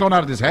a Cyclone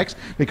out of this Hex,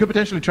 they could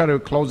potentially try to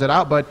close it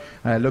out, but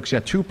looks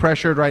too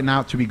pressured right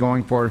now to be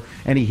going for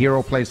any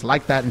hero plays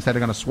like that. Instead, they're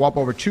going to swap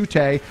over to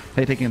Tay.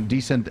 Tay taking a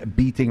decent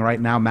beating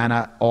right now.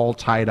 Mana all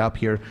tied up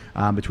here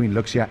between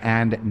Luxia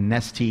and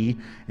Nesty,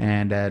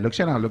 and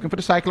Luxia now looking for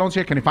the Cyclones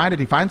here. Can he find it?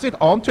 He finds it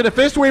onto the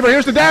Fistweaver.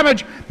 Here's the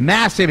damage.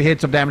 Massive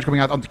hits of damage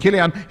coming out onto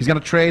Kylian. He's going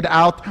to trade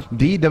out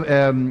the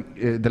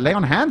Lay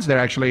on Hands there,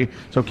 actually.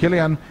 So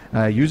Kylian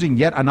using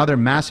yet another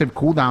massive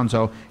cooldown,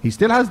 so he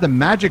still has the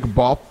magic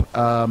bop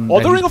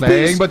the Ring of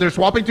Peace, but they're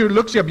swapping to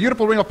Luxia.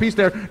 Beautiful Ring of Peace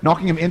there,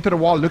 knocking him into the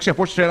wall. Luxia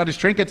forced to trade out his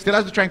Trinket, still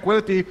has the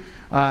Tranquility,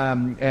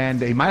 and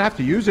he might have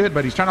to use it,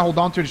 but he's trying to hold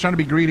on to it. He's trying to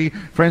be greedy.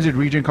 Frenzied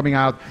Region coming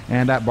out,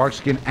 and that Bark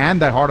Skin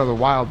and that Heart of the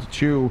Wild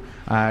too.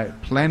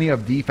 Plenty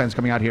of defense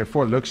coming out here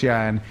for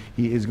Luxia, and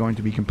he is going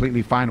to be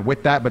completely fine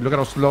with that. But look at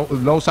those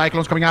low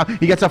Cyclones coming out.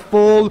 He gets a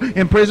full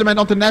imprisonment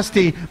onto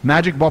Nesty.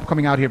 Magic Bop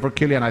coming out here for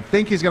Kylian. I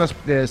think he's going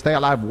to stay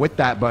alive with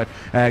that, but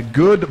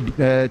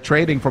good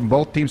trading from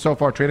both teams so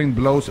far, trading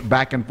blows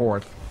back and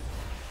forth.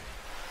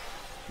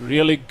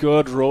 Really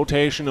good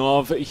rotation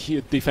of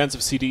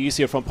defensive CDEs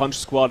here from Punch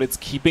Squad. It's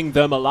keeping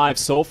them alive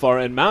so far.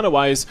 And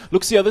mana-wise,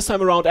 Luxia this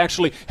time around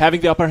actually having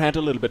the upper hand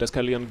a little bit as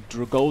Kylian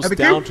goes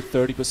down to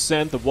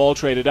 30%. The wall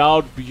traded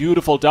out.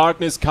 Beautiful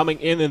Darkness coming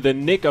in the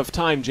nick of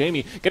time.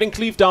 Jamie getting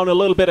cleaved down a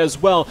little bit as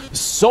well.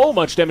 So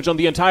much damage on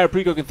the entire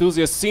PRECOG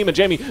Enthusiast team. And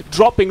Jamie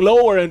dropping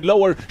lower and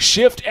lower.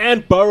 Shift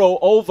and Burrow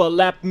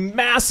overlap.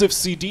 Massive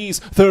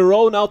CDs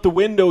thrown out the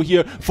window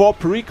here for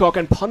PRECOG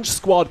and Punch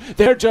Squad.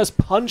 They're just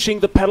punching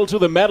the pedal to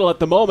the metal at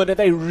the moment, and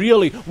they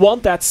really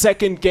want that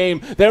second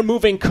game. They're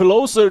moving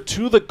closer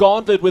to the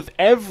gauntlet with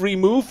every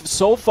move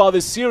so far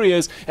this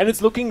series, and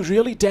it's looking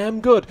really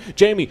damn good.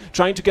 Jamie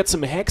trying to get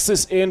some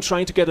hexes in,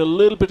 trying to get a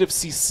little bit of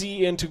CC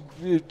in to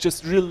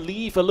just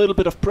relieve a little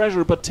bit of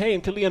pressure, but Tay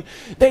and Kylian,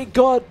 they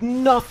got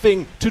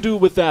nothing to do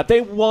with that.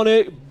 They want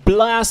to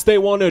blast, they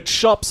want to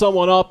chop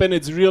someone up, and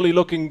it's really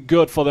looking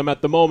good for them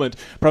at the moment.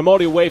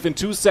 Primordial Wave in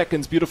 2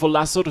 seconds. Beautiful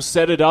lasso to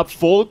set it up.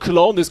 Full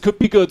clone. This could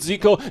be good.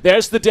 Zico,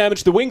 there's the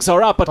damage. The wings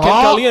are up, but can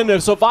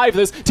Kylian survive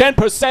this?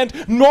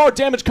 10% more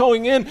damage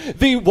going in.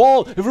 The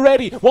wall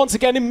ready. Once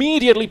again,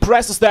 immediately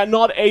presses that.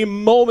 Not a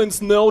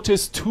moment's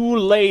notice too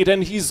late,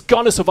 and he's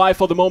gonna survive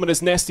for the moment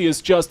as Nesty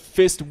is just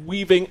fist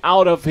weaving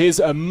out of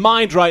his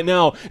mind right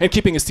now and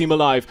keeping his team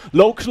alive.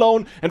 Low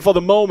clone, and for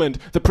the moment,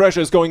 the pressure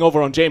is going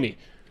over on Jamie.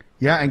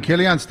 Yeah, and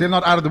Kylian still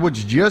not out of the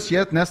woods just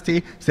yet.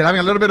 Nesty still having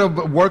a little bit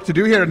of work to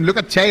do here. And look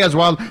at Tay as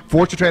well.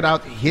 Forced to trade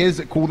out his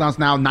cooldowns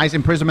now. Nice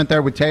imprisonment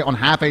there with Tay on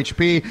half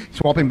HP.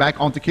 Swapping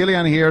back onto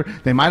Kylian here.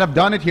 They might have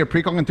done it here.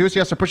 PRECOG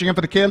Enthusiasts are pushing in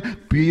for the kill.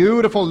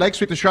 Beautiful leg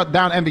sweep to shut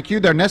down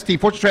MVQ there. Nesty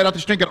forced to trade out the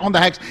Trinket on the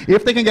Hex.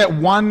 If they can get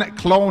one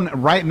clone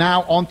right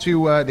now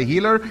onto the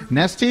healer,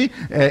 Nesty,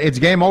 it's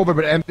game over.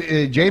 But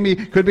Jamie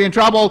could be in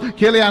trouble.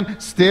 Kylian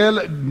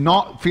still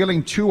not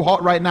feeling too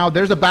hot right now.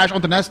 There's a bash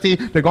onto Nesty.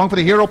 They're going for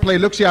the hero play.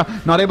 Luxia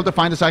not able to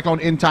find the Cyclone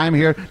in time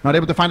here, not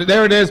able to find it.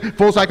 There it is,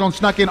 full Cyclone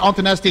snuck in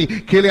onto Nesty.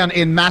 Killian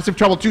in massive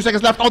trouble, 2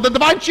 seconds left. Oh, the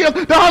Divine Shield,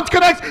 the Hunt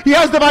connects, he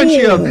has Divine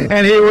Shield,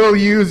 and he will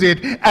use it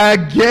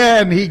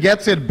again. He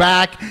gets it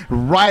back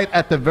right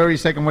at the very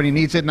second when he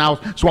needs it. Now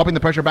swapping the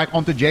pressure back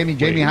onto Jamie.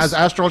 Jamie has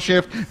Astral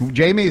Shift.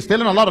 Jamie is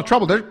still in a lot of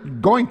trouble. They're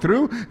going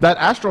through that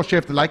Astral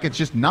Shift like it's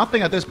just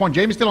nothing at this point.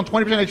 Jamie's still on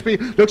 20%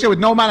 HP. Looks with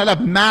no mana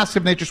left.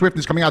 Massive Nature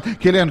Swiftness coming out.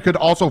 Killian could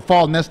also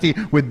fall. Nesty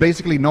with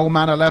basically no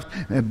mana left.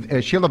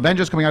 Shield of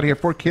Vengeance coming out here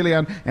for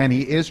Killian, and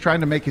he is trying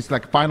to make his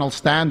like final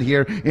stand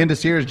here in the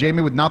series.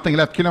 Jamie with nothing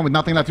left. Killian with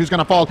nothing left. Who's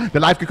gonna fall? The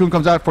Life Cocoon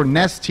comes out for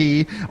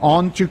Nesty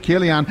onto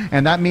Killian,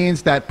 and that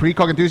means that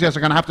Precog enthusiasts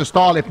are gonna have to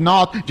stall. If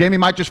not, Jamie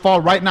might just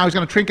fall right now. He's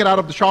gonna trinket out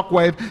of the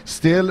shockwave.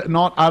 Still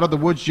not out of the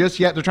woods just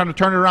yet. They're trying to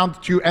turn it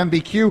around to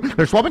MVQ.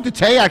 They're swapping to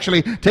Tay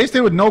actually. Tay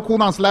still with no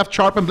cooldowns left.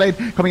 Sharpened Blade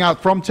coming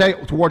out from Tay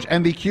towards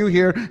MVQ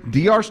here.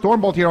 DR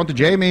Stormbolt here onto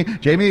Jamie.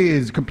 Jamie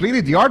is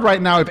completely DR'd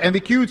right now. If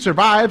MVQ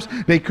survives,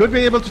 they could be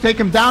able to take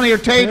him down here.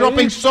 Tay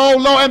dropping so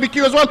low.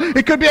 MVQ as well.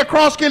 It could be a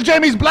cross kill.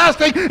 Jamie's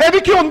blasting.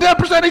 MVQ on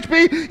 10%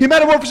 HP. He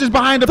metamorphoses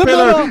behind the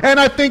pillar, and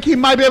I think he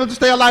might be able to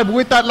stay alive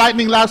with that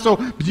lightning lasso.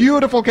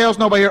 Beautiful Chaos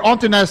Nova here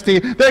onto Nesty.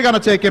 They're gonna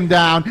take him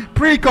down.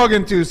 Precog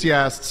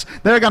enthusiasts,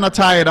 they're gonna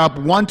tie it up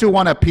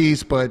 1-1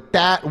 apiece, but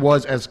that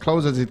was as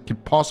close as it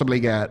could possibly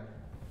get.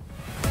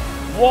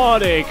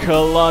 What a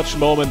clutch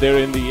moment there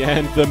in the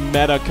end. The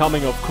meta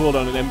coming off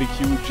cooldown and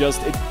MBQ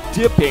just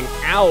dipping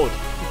out.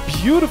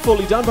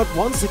 Beautifully done, but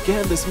once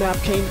again this map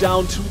came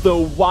down to the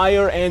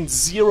wire and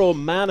 0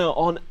 mana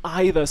on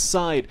either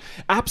side.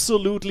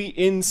 Absolutely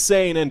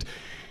insane. And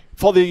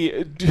for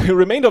the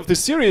remainder of the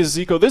series,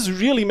 Zico, this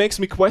really makes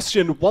me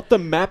question what the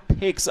map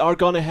picks are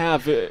gonna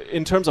have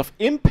in terms of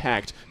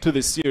impact to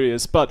this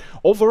series. But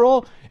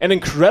overall, an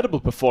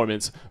incredible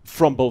performance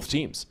from both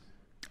teams.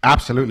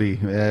 Absolutely.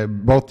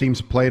 Both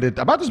teams played it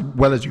about as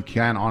well as you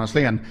can,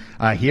 honestly. And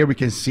here we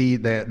can see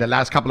the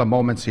last couple of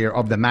moments here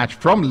of the match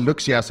from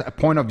Luxia's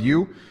point of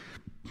view.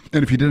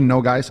 And if you didn't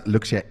know, guys,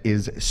 Luxia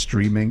is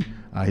streaming.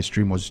 His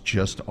stream was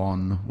just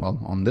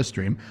on this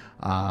stream.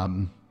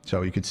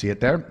 So you could see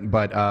it there.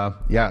 But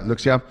yeah,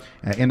 Luxia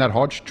in that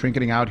Hodge,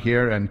 trinketing out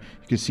here, and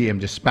you can see him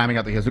just spamming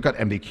out the heals. Look at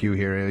MVQ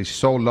here. He's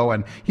so low,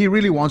 and he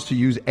really wants to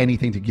use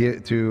anything to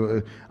get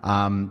to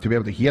be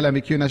able to heal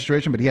MVQ in that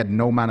situation, but he had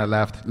no mana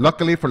left.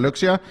 Luckily for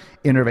Luxia,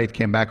 Innervate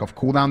came back off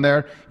cooldown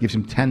there, gives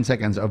him 10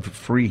 seconds of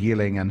free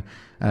healing, and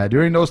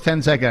during those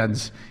 10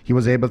 seconds, he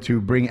was able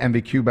to bring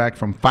MVQ back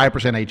from 5%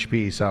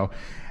 HP. So,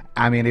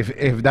 I mean,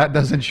 if that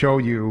doesn't show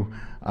you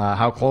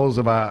how close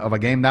of a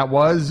game that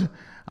was,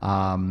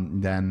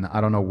 then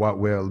I don't know what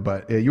will.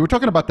 But you were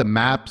talking about the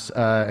maps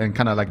and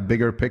kind of like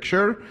bigger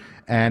picture,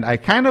 and I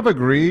kind of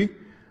agree.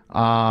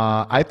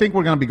 I think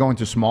we're going to be going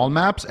to small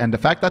maps, and the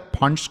fact that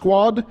Punch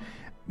Squad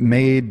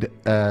made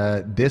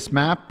this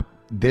map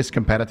this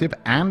competitive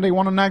and they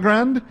won a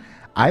Nagrand,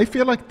 I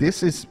feel like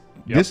this is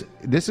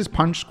this is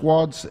Punch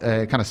Squad's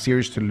kind of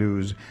series to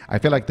lose. I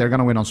feel like they're going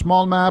to win on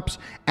small maps,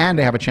 and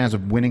they have a chance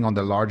of winning on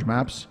the large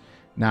maps.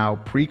 Now,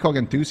 Precog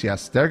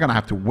enthusiasts, they're going to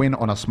have to win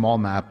on a small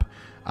map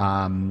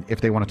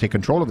if they want to take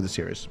control of the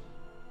series.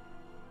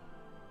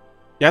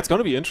 Yeah, it's going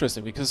to be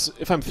interesting, because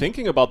if I'm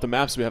thinking about the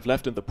maps we have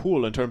left in the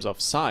pool in terms of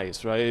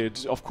size,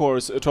 right? Of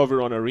course,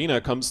 Torviron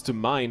Arena comes to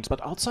mind,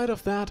 but outside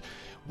of that,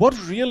 what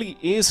really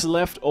is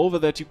left over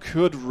that you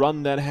could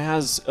run that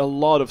has a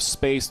lot of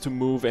space to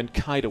move and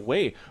kite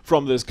away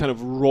from this kind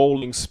of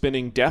rolling,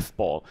 spinning death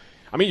ball?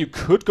 I mean, you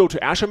could go to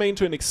Ashermain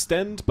to an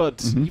extent,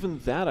 but even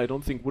that I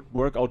don't think would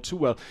work out too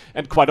well.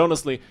 And quite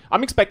honestly,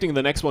 I'm expecting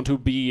the next one to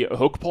be a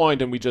hook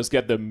point and we just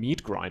get the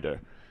meat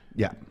grinder.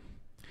 Yeah.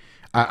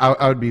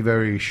 I would be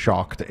very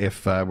shocked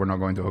if we're not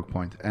going to hook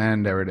point.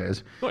 And there it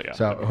is. Oh, yeah.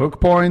 So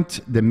hook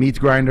point, the meat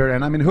grinder,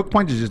 and I mean, hook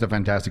point is just a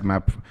fantastic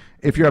map.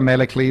 If you're a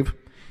melee cleave,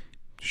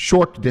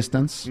 short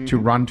distance to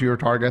run to your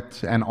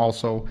target, and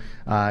also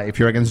if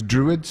you're against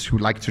druids who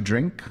like to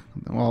drink,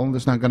 well,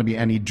 there's not going to be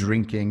any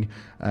drinking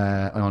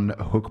on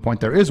hook point.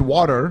 There is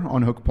water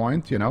on hook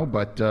point, you know,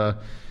 but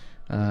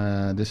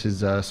this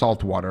is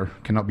salt water,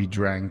 cannot be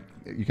drank.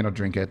 You cannot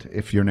drink it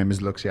if your name is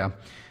Luxia.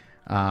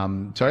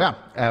 So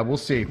yeah, we'll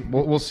see.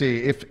 We'll see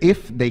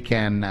if they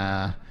can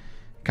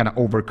kind of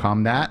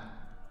overcome that.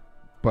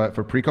 But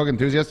for Precog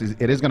enthusiasts,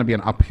 it is going to be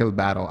an uphill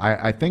battle.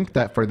 I think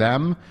that for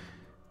them,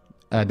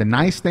 the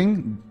nice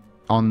thing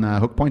on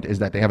hook point is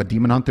that they have a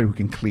demon hunter who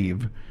can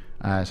cleave.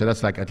 So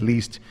that's like at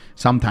least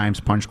sometimes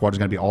Punch Squad is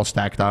going to be all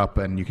stacked up,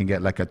 and you can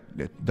get like a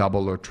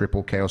double or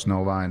triple Chaos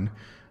Nova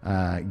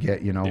and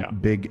get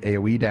big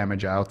AoE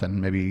damage out,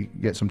 and maybe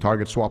get some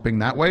target swapping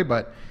that way.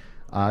 But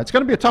it's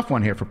going to be a tough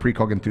one here for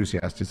Precog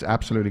enthusiasts. It's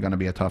absolutely going to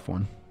be a tough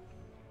one.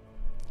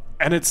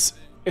 And it's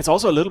it's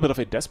also a little bit of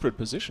a desperate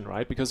position,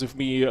 right? Because if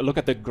we look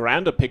at the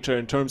grander picture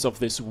in terms of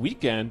this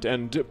weekend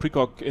and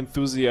PRECOG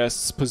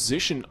Enthusiasts'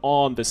 position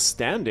on the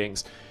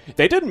standings,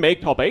 they didn't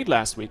make top 8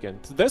 last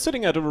weekend. They're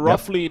sitting at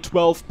roughly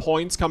 12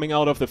 points coming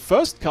out of the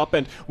first cup,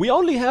 and we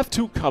only have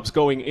 2 cups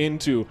going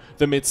into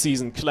the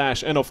mid-season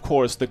clash, and of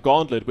course the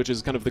gauntlet, which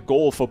is kind of the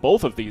goal for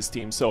both of these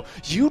teams. So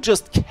you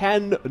just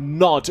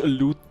cannot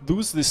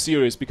lose this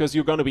series, because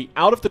you're going to be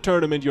out of the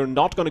tournament, you're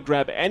not going to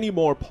grab any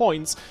more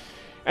points,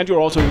 and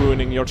you're also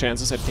ruining your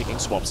chances at taking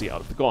Swapsy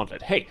out of the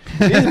gauntlet. Hey,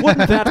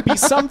 wouldn't that be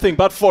something?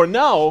 But for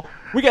now,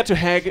 we get to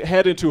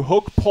head into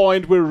Hook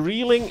Point. We're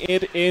reeling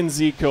it in,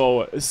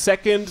 Zico.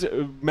 Second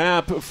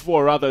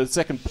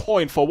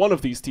point for one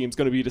of these teams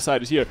going to be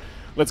decided here.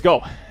 Let's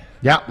go.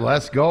 Yeah,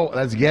 let's go.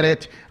 Let's get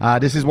it.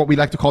 This is what we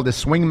like to call the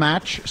swing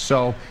match.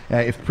 So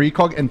if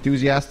PRECOG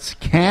Enthusiasts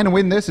can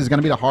win this, it's going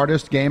to be the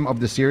hardest game of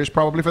the series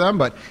probably for them.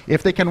 But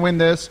if they can win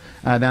this,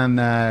 then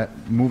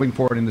moving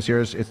forward in the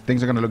series,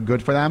 things are going to look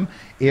good for them.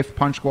 If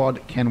Punch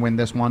Squad can win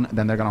this one,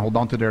 then they're going to hold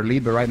on to their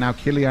lead. But right now,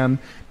 Killian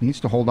needs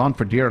to hold on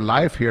for dear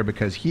life here,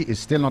 because he is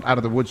still not out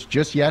of the woods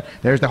just yet.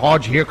 There's the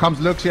Hodge. Here comes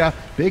Luxia.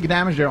 Big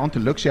damage there onto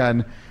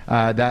Luxia.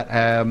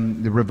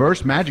 And the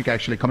reverse magic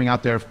actually coming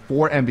out there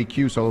for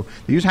MVQ. So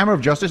they use Hammer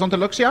of Justice onto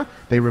Luxia.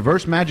 They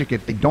reverse magic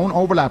it. They don't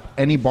overlap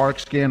any Bark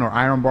Skin or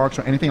Iron Barks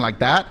or anything like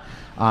that.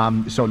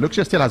 So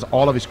Luxia still has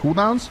all of his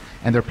cooldowns,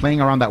 and they're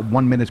playing around that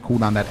 1 minute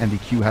cooldown that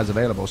MVQ has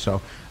available.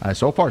 So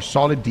so far,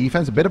 solid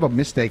defense. A bit of a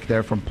mistake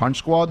there from Punch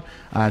Squad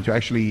to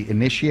actually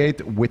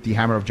initiate with the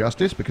Hammer of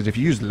Justice, because if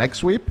you use Leg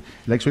Sweep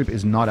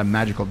is not a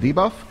magical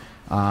debuff.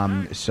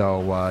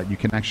 So you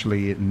can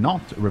actually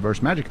not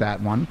reverse magic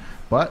that one.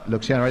 But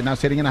Luxia right now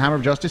sitting in a Hammer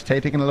of Justice,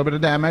 taking a little bit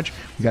of damage.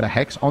 We got a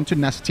Hex onto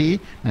Nestea.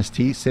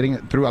 Nestea sitting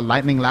through a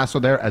Lightning Lasso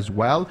there as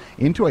well,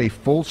 into a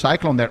full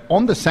Cyclone there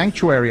on the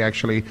Sanctuary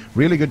actually.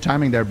 Really good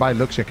timing there by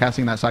Luxia,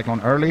 casting that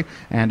Cyclone early.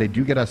 And they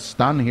do get a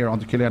stun here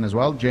onto Killian as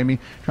well. Jamie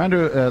trying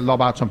to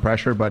lob out some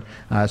pressure, but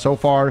so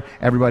far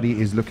everybody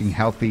is looking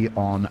healthy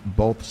on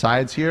both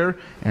sides here.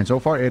 And so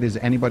far it is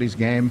anybody's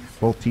game.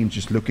 Both teams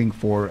just looking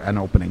for an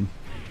opening.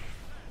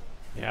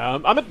 Yeah,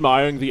 I'm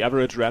admiring the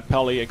average Red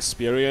Pally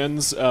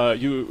experience.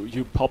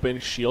 You pop in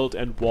Shield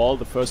and Wall,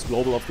 the first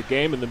global of the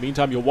game. In the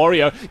meantime, your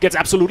Warrior gets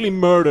absolutely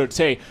murdered.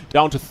 Tay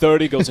down to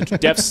 30, goes into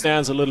Death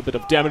Stance, a little bit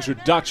of damage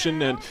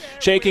reduction, and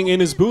shaking in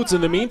his boots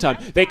in the meantime.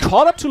 They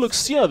caught up to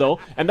Luxia, though,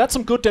 and that's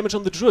some good damage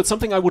on the Druid.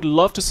 Something I would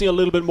love to see a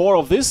little bit more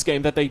of this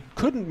game, that they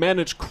couldn't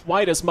manage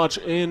quite as much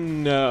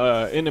in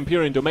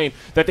Empyrean Domain,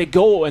 that they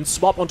go and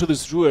swap onto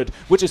this Druid,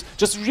 which is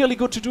just really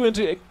good to do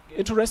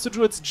into Rested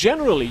Druids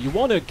generally. You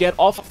want to get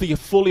off of the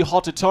fully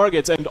hotted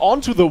targets and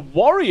onto the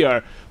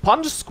Warrior.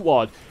 Punch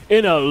Squad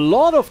in a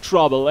lot of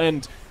trouble,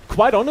 and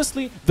quite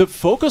honestly, the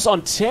focus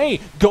on Tay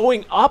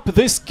going up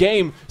this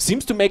game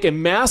seems to make a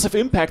massive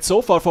impact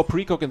so far for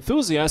PRECOG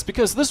Enthusiasts,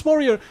 because this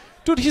Warrior,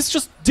 dude, he's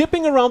just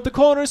dipping around the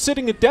corner,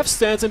 sitting in Death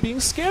Stance and being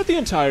scared the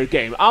entire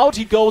game. Out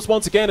he goes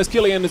once again as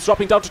Killian is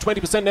dropping down to 20%.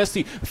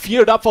 Nestea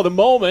feared up for the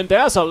moment.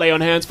 There's a lay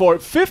on hands for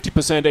 50%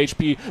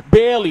 HP,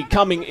 barely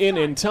coming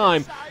in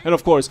time. And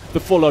of course,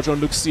 the full lodge on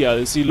Luxia.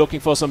 Is he looking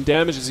for some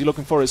damage? Is he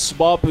looking for a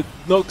swap? It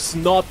looks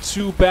not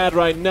too bad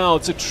right now.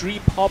 It's a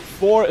tree pop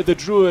for the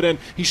Druid, and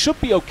he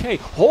should be okay.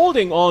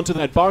 Holding on to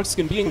that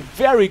Barkskin, being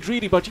very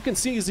greedy, but you can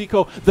see,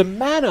 Zico, the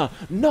mana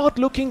not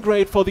looking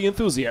great for the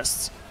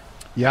Enthusiasts.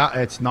 Yeah,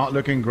 it's not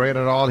looking great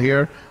at all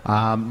here.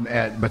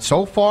 But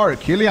so far,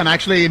 Killian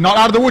actually not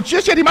out of the woods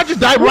just yet. He might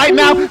just die right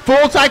now.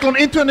 Full Cyclone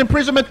into an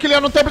imprisonment.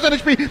 Killian on 10%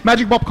 HP.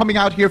 Magic Bop coming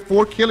out here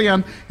for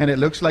Killian. And it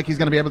looks like he's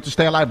going to be able to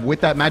stay alive with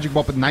that Magic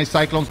Bop with nice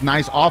Cyclones,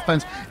 nice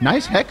offense.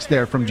 Nice Hex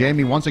there from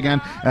Jamie once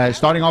again.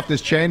 Starting off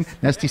this chain.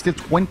 Nestea still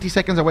 20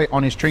 seconds away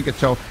on his Trinket.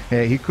 So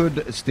he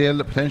could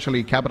still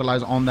potentially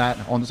capitalize on that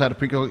on the side of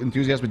PRECOG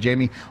Enthusiast. But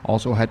Jamie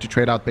also had to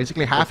trade out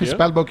basically half his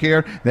spellbook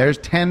here. There's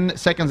 10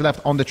 seconds left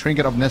on the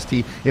Trinket of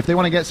Nestea. If they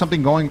want to get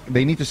something going,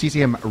 they need to CC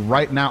him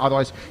right now.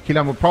 Otherwise,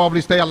 Killian will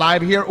probably stay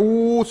alive here.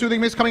 Ooh,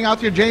 Soothing Mist coming out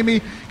here.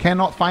 Jamie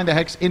cannot find the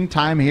Hex in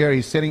time here.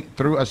 He's sitting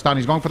through a stun.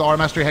 He's going for the Aura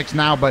Mastery Hex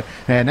now, but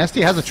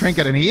Nestea has a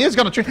Trinket, and he is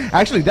going to...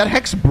 Actually, that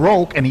Hex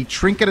broke, and he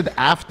Trinketed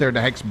after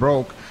the Hex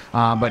broke.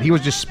 But he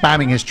was just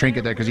spamming his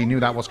Trinket there because he knew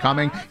that was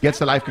coming. Gets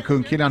the Life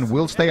Cocoon. Killian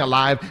will stay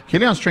alive.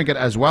 Killian's Trinket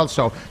as well.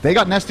 So they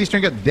got Nestea's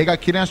Trinket, they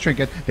got Killian's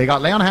Trinket, they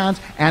got Lay on Hands,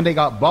 and they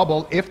got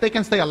Bubble. If they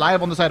can stay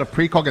alive on the side of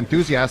PRECOG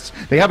Enthusiasts,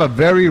 they have a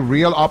very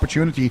real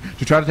opportunity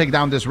to try to take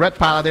down this Red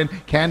Paladin.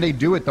 Can they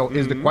do it, though,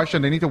 is the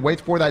question. They need to wait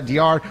for that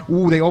DR.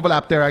 Ooh, they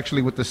overlap there,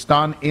 actually, with the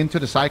stun into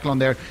the Cyclone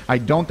there. I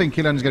don't think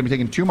Killian is going to be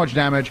taking too much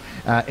damage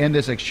in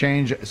this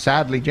exchange,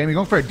 sadly. Jamie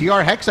going for a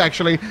DR Hex,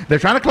 actually. They're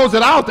trying to close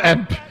it out,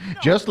 and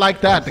just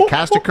like that, the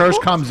Caster Curse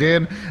comes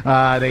in.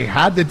 They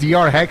had the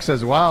DR Hex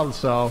as well,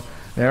 so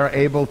they're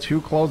able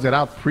to close it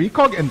out.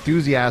 PRECOG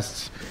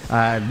Enthusiasts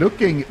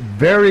looking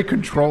very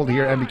controlled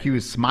here. MVQ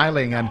is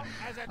smiling, and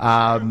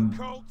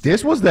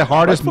this was the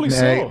hardest.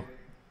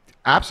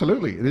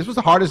 Absolutely. This was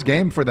the hardest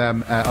game for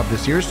them of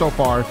this year so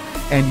far.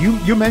 And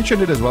you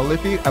mentioned it as well,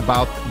 Liffy,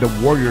 about the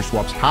warrior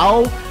swaps.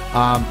 How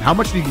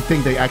much do you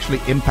think they actually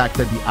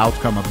impacted the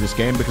outcome of this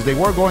game? Because they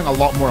were going a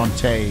lot more on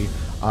Tay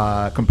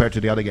compared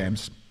to the other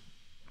games.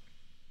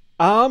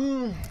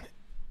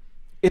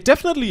 It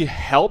definitely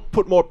helped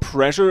put more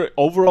pressure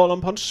overall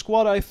on Punch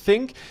Squad, I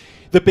think.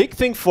 The big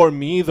thing for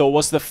me, though,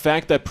 was the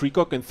fact that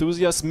PRECOG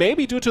Enthusiasts,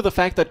 maybe due to the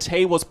fact that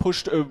Tay was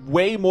pushed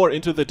way more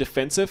into the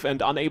defensive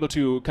and unable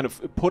to kind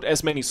of put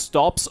as many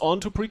stops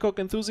onto PRECOG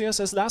Enthusiasts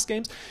as last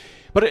games,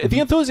 but the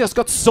Enthusiasts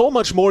got so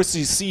much more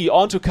CC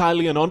onto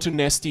Kylie and onto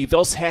Nesty,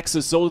 those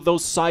hexes,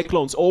 those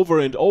cyclones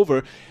over and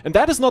over, and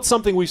that is not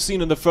something we've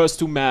seen in the first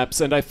two maps,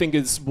 and I think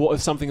it's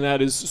something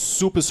that is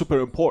super, super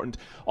important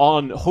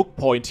on Hook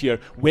Point here.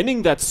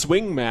 Winning that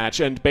swing match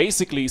and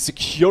basically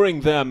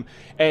securing them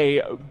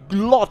a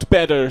lot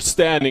better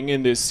standing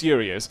in this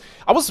series.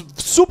 I was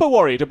super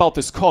worried about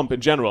this comp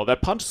in general,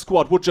 that Punch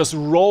Squad would just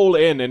roll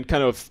in and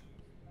kind of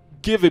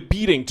give a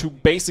beating to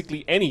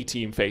basically any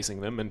team facing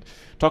them, and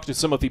talk to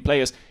some of the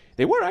players.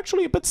 They were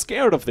actually a bit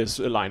scared of this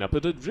lineup,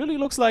 but it really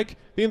looks like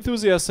the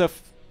Enthusiasts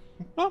have,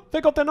 well,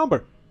 they got their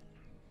number.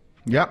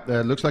 Yeah,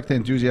 looks like the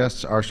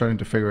Enthusiasts are starting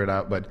to figure it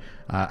out, but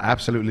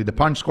absolutely the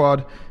Punch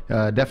Squad,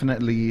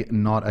 definitely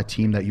not a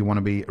team that you want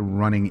to be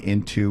running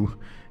into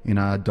in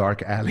a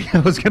dark alley, I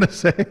was going to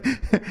say,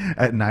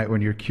 at night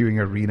when you're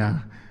queuing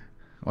Arena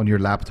on your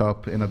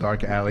laptop in a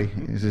dark alley.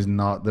 This is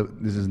not the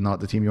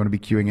team you want to be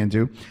queuing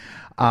into.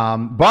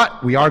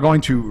 But we are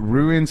going to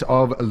Ruins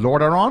of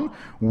Lordaeron,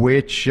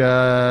 which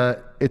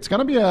it's going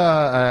to be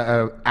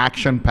a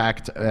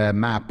action-packed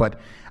map, but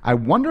I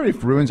wonder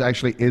if Ruins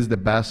actually is the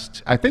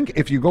best. I think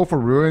if you go for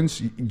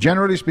Ruins,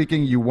 generally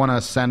speaking, you want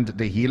to send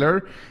the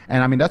healer.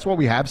 And I mean, that's what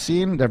we have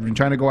seen. They've been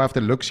trying to go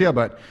after Luxia,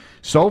 but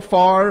so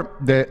far,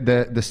 the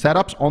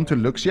setups onto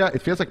Luxia,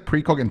 it feels like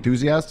PRECOG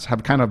Enthusiasts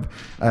have kind of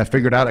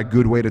figured out a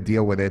good way to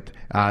deal with it.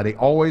 They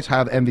always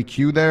have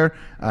MVQ there,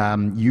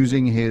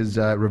 using his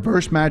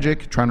reverse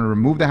magic, trying to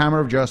remove the Hammer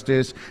of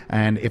Justice.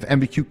 And if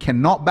MVQ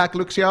cannot back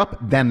Luxia up,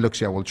 then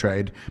Luxia will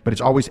trade. But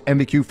it's always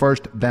MVQ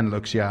first, then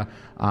Luxia.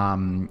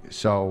 And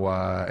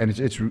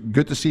it's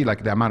good to see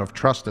like the amount of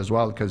trust as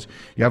well, because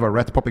you have a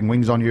Wrath Popping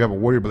Wings on you have a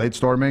Warrior Blade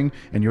Storming,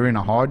 and you're in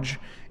a Hodge.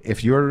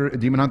 If your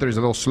Demon Hunter is a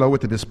little slow with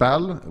the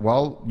Dispel,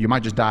 well, you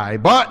might just die.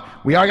 But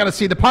we are going to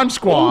see the Punch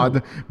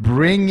Squad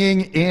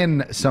bringing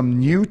in some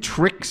new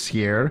tricks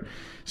here.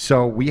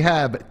 So we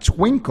have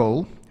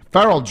Twinkle,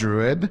 Feral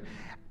Druid,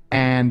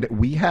 and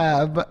we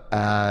have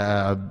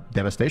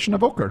Devastation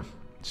Evoker.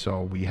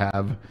 So we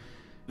have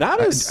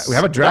we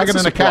have a dragon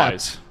and a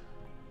cat.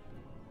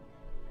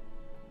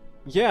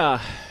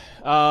 Yeah.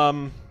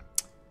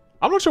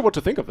 I'm not sure what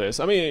to think of this.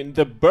 I mean,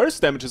 the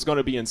burst damage is going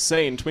to be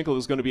insane. Twinkle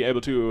is going to be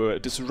able to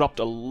disrupt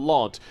a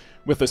lot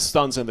with the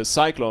stuns and the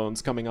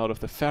cyclones coming out of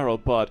the Feral,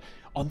 but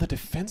on the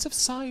defensive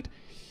side,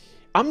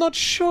 I'm not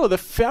sure. The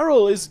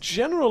Feral is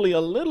generally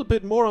a little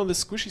bit more on the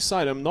squishy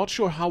side. I'm not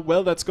sure how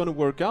well that's going to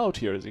work out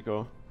here,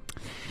 Zico.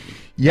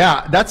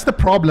 Yeah, that's the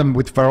problem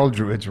with Feral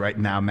Druids right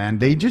now, man.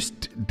 They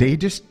take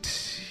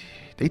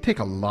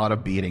a lot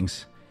of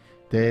beatings.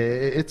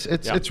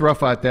 It's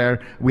rough out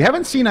there. We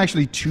haven't seen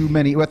actually too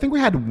many. I think we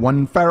had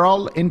one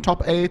Feral in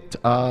top 8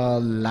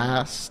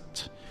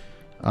 last.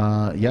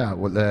 Yeah,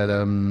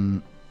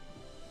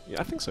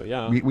 I think so.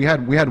 Yeah, we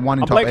had one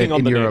in top 8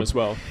 in Europe as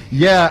well.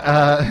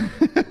 Yeah,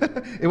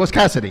 it was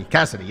Cassidy.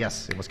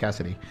 Yes, it was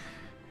Cassidy.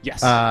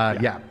 Yes.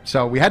 Yeah.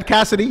 So we had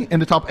Cassidy in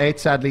the top 8.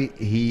 Sadly,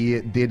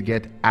 he did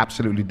get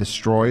absolutely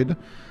destroyed.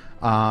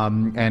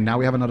 And now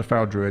we have another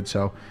Feral Druid.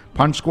 So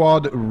Punch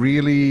Squad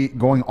really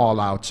going all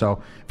out. So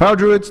Feral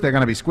Druids, they're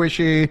going to be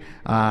squishy.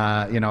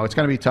 It's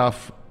going to be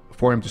tough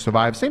for him to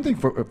survive. Same thing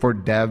for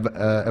Dev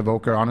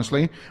Evoker,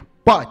 honestly.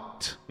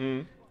 But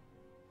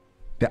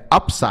the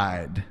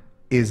upside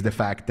is the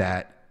fact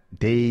that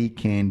they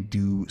can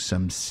do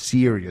some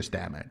serious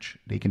damage.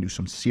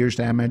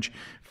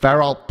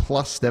 Feral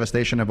plus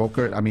Devastation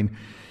Evoker. I mean,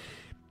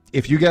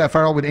 if you get a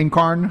Feral with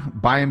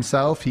Incarn by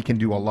himself, he can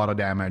do a lot of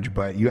damage.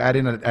 But you add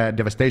in a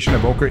Devastation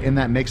Evoker in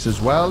that mix as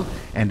well,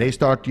 and they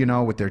start,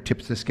 with their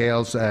tips to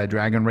scales,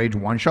 Dragon Rage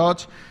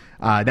one-shots.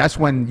 That's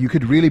when you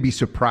could really be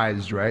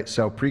surprised, right?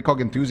 So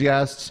PRECOG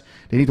Enthusiasts,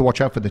 they need to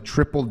watch out for the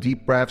triple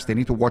deep breaths. They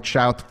need to watch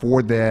out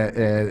for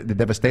the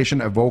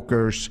Devastation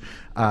Evoker's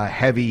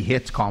heavy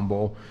hit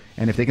combo.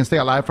 And if they can stay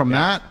alive from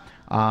that,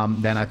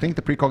 then I think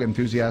the PRECOG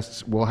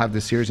Enthusiasts will have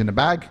this series in the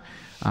bag.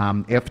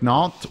 If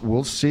not,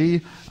 we'll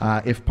see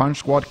if Punch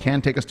Squad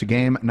can take us to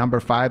game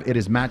number 5. It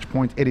is match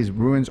point. It is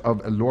Ruins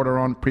of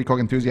Lordaeron, PRECOG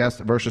Enthusiasts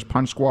versus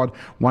Punch Squad.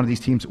 One of these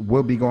teams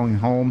will be going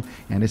home,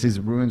 and this is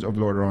Ruins of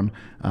Lordaeron,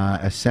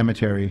 a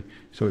cemetery,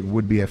 so it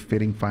would be a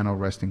fitting final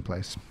resting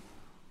place.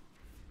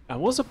 I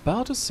was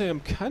about to say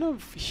I'm kind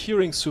of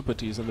hearing Super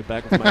T's in the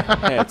back of my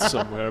head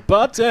somewhere,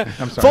 but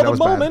for the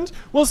moment,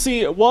 we'll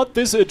see what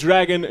this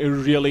dragon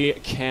really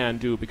can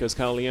do, because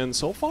Kalian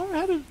so far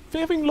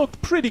having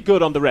looked pretty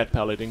good on the red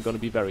palette, and going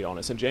to be very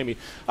honest. And Jamie,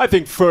 I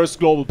think first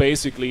global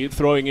basically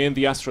throwing in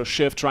the Astral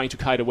Shift, trying to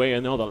kite away,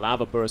 and now the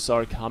lava bursts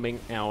are coming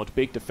out.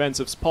 Big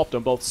defensives popped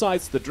on both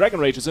sides, the Dragon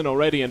Rage is in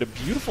already, and a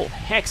beautiful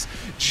Hex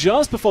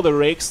just before the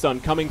Rake Stun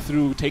coming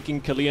through, taking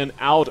Kalian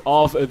out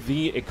of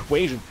the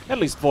equation, at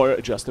least for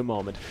just a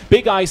moment.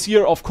 Big eyes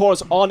here, of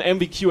course, on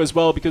MVQ as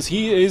well, because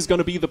he is going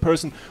to be the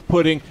person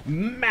putting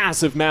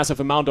massive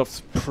amount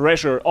of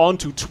pressure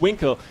onto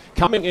Twinkle,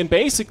 coming in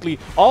basically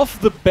off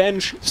the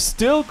bench,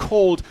 still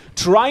cold,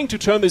 trying to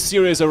turn this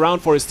series around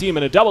for his team,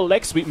 and a double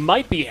leg sweep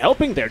might be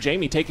helping there.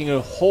 Jamie taking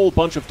a whole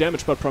bunch of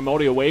damage, but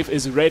Primordial Wave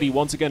is ready.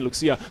 Once again,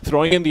 Luxia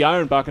throwing in the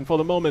Iron Bark, and for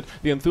the moment,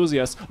 the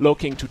Enthusiast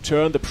looking to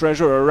turn the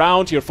pressure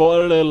around here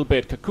for a little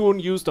bit. Cocoon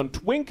used on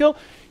Twinkle.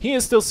 He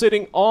is still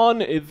sitting on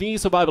the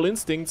Survival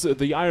Instincts,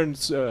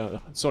 the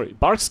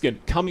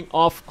Barkskin coming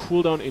off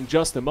cooldown in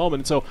just a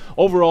moment. So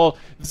overall,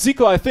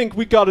 Zico, I think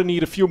we gotta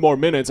need a few more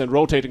minutes and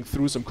rotating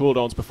through some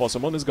cooldowns before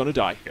someone is gonna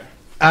die here.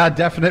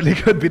 Definitely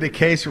could be the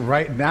case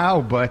right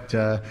now, but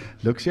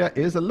Luxia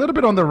is a little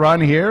bit on the run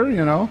here,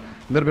 you know,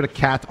 a little bit of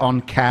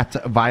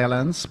cat-on-cat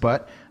violence,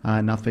 but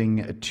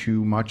nothing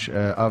too much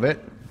of it.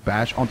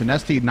 Bash onto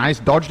Nesty. Nice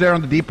dodge there on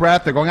the deep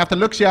breath. They're going after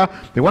Luxia.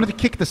 They wanted to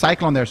kick the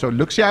Cyclone there, so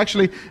Luxia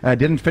actually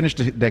didn't finish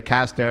the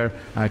cast there,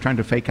 trying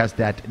to fake cast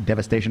that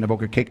Devastation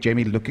Evoker kick.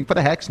 Jamie looking for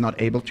the Hex, not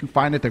able to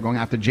find it. They're going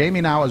after Jamie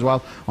now as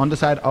well on the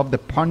side of the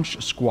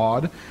Punch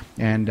Squad.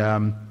 And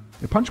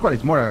the Punch Squad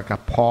is more like a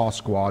paw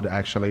squad,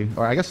 actually.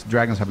 Or I guess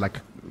dragons have like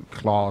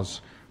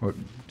claws or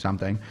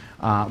something.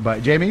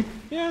 But Jamie,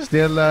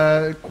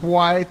 still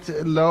quite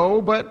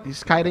low, but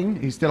he's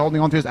kiting. He's still holding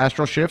on to his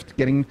Astral Shift,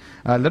 getting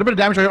a little bit of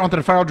damage right onto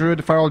the Feral Druid.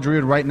 The Feral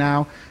Druid right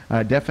now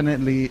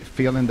definitely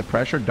feeling the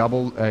pressure.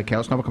 Double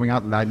Chaos Nova coming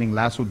out, Lightning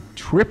Lasso,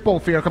 triple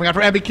Fear coming out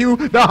for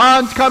MBQ. The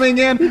Hunt coming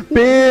in,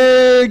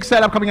 big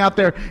setup coming out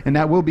there, and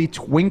that will be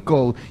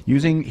Twinkle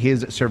using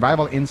his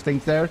Survival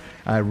Instinct there.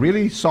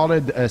 Really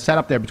solid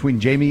setup there between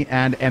Jamie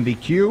and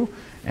MVQ.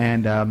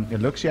 And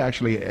Luxia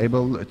actually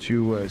able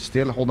to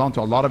still hold on to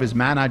a lot of his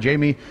mana.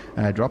 Jamie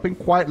dropping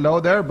quite low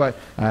there, but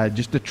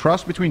just the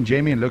trust between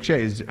Jamie and Luxia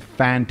is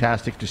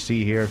fantastic to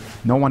see here.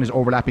 No one is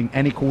overlapping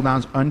any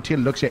cooldowns until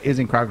Luxia is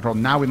in crowd control.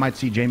 Now we might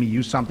see Jamie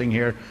use something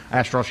here.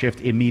 Astral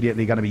Shift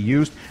immediately going to be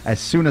used as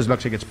soon as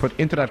Luxia gets put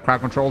into that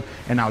crowd control.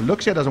 And now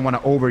Luxia doesn't want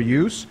to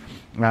overuse,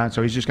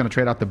 so he's just going to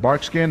trade out the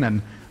Barkskin,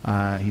 and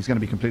he's going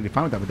to be completely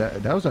fine with that.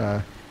 But that was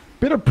a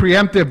bit of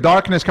preemptive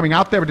darkness coming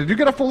out there, but they do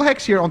get a full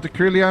Hex here onto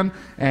Krillyan,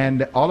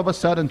 and all of a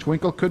sudden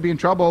Twinkle could be in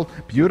trouble.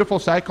 Beautiful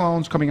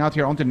Cyclones coming out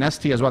here onto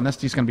Nesty as well.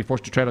 Nesty's going to be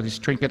forced to trade out his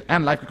Trinket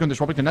and Life Cocoon,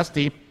 disrupting to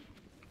Nesty.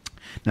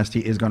 Nesty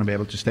is going to be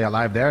able to stay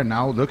alive there.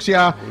 Now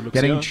Luxia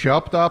getting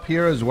chopped up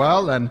here as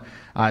well, and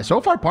so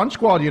far Punch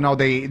Squad, you know,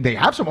 they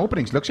have some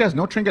openings. Luxia has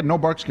no Trinket, no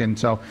Barkskin,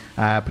 so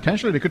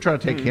potentially they could try to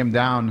take him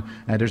down.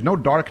 There's no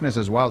darkness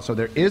as well, so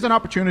there is an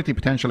opportunity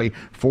potentially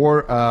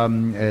for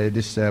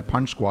this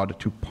Punch Squad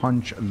to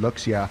punch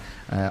Luxia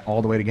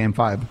all the way to Game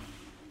 5.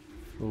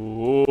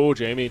 Oh,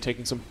 Jamie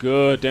taking some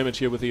good damage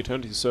here with the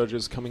Eternity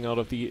Surges coming out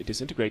of the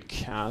Disintegrate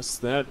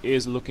cast. That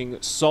is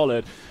looking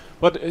solid.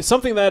 But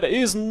something that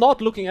is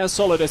not looking as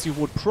solid as you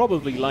would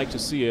probably like to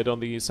see it on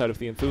the side of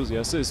the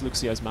Enthusiast is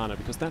Luxia's mana,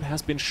 because that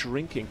has been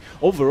shrinking.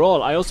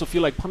 Overall, I also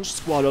feel like Punch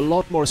Squad a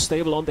lot more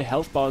stable on the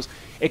health bars.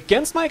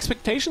 Against my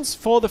expectations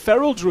for the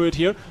Feral Druid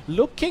here,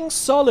 looking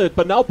solid,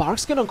 but now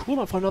Barkskin on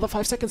cooldown for another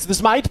 5 seconds.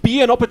 This might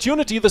be an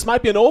opportunity, this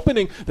might be an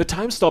opening. The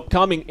time stop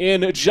coming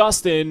in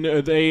just in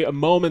a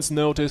moment's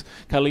notice.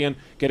 Kalian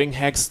getting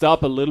hexed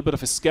up, a little bit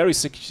of a scary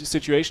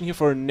situation here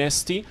for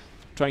Nesty.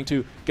 Trying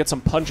to get some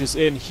punches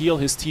in, heal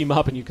his team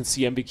up, and you can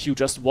see MVQ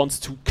just wants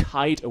to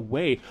kite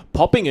away.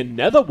 Popping a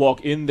Nether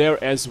Walk in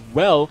there as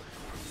well.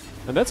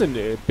 And that's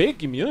a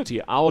big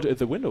immunity out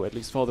the window, at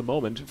least for the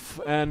moment.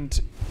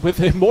 And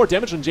with more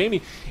damage on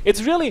Jamie,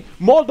 it's really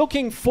more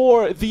looking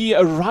for the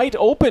right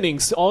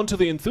openings onto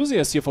the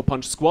Enthusiast here for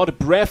Punch Squad.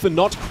 Breath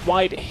not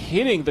quite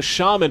hitting the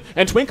Shaman.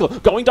 And Twinkle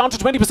going down to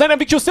 20%.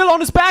 MVQ still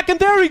on his back, and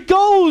there he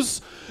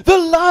goes! The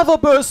lava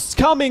bursts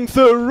coming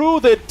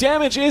through. The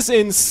damage is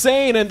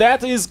insane, and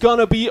that is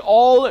gonna be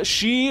all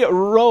she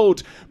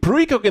wrote.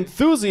 PRECOG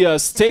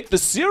Enthusiasts take the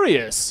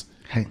serious.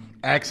 Hey.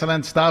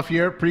 Excellent stuff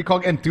here,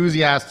 PRECOG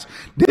Enthusiasts.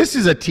 This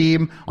is a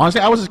team,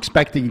 honestly, I was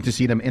expecting to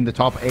see them in the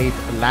top 8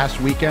 last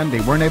weekend.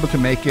 They weren't able to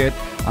make it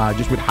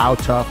just with how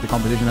tough the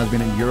competition has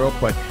been in Europe,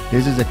 but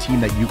this is a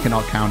team that you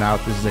cannot count out.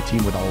 This is a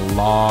team with a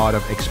lot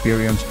of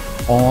experience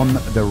on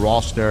the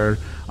roster.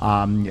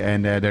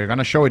 And they're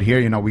gonna show it here.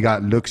 You know, we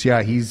got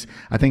Luxia.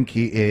 I think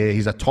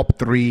he's a top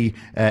 3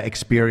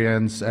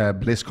 experience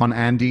BlizzCon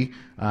Andy.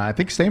 I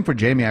think same for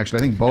Jamie, actually.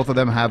 I think both of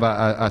them have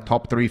a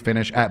top 3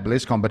 finish at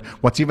BlizzCon. But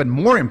what's even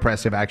more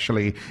impressive,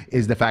 actually,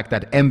 is the fact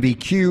that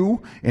MVQ,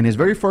 in his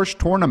very first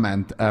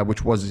tournament,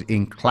 which was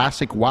in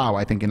Classic WoW,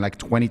 I think in like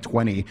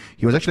 2020,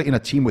 he was actually in a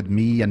team with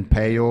me and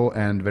Peyo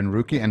and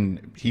Venruki,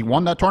 and he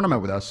won that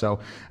tournament with us. So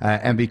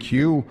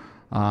MVQ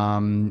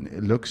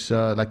looks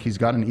like he's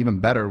gotten even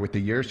better with the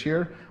years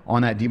here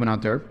on that Demon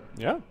Hunter.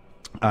 Yeah.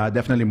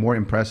 Definitely more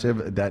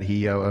impressive that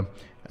he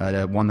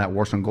won that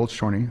Warzone Gold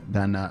tourney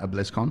than a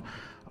BlizzCon.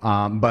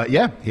 But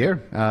yeah,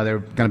 here they're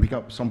going to pick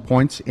up some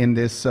points in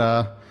this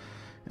lower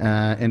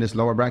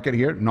bracket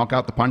here, knock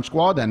out the Punch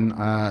Squad, and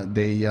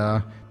they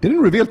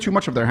didn't reveal too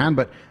much of their hand.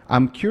 But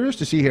I'm curious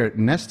to see here,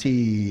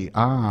 Nesty,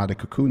 the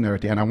Cocoon there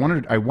at the end.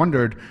 I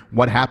wondered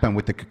what happened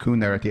with the Cocoon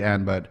there at the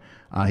end, but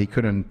he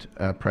couldn't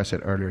press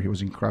it earlier. He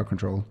was in crowd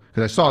control,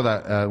 because I saw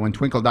that when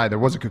Twinkle died, there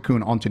was a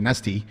Cocoon onto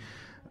Nesty.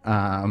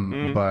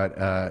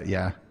 But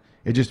yeah,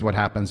 it's just what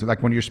happens.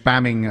 Like when you're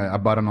spamming a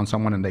button on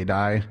someone and they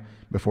die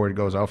before it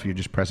goes off, you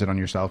just press it on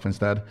yourself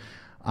instead.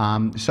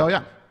 So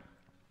yeah,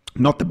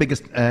 not the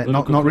biggest,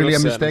 not really a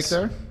mistake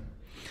there.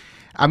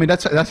 I mean,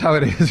 that's how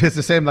it is. It's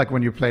the same like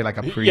when you play like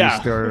a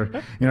priest or,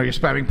 you know, you're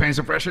spamming Pain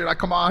Suppressor, you're like,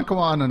 come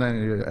on, and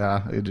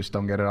then you just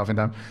don't get it off in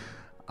time.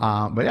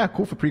 But yeah,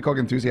 cool for PRECOG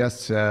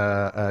enthusiasts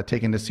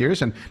taking this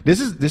serious. And this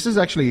is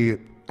actually,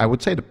 I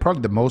would say,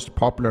 probably the most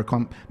popular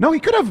No, he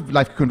could have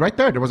Life Cocoon right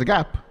there. There was a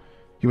gap.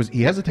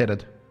 He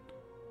hesitated.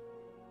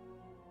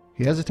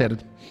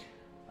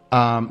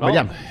 But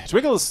yeah,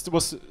 Twinkle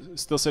was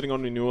still sitting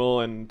on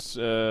renewal and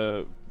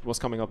was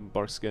coming up in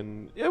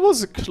Barkskin. It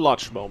was a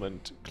clutch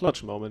moment.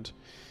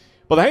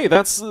 But hey,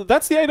 that's the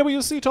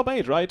AWC top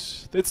 8, right?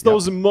 It's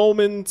those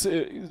moment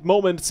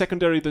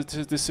secondary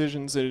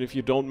decisions, and if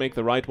you don't make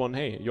the right one,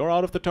 hey, you're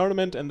out of the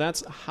tournament, and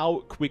that's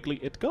how quickly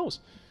it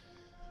goes.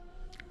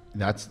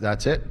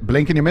 That's it.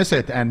 Blink and you miss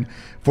it. And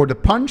for the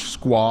Punch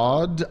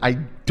Squad, I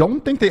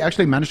don't think they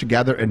actually managed to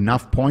gather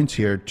enough points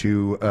here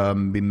to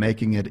be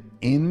making it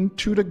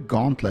into the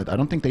Gauntlet. I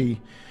don't think they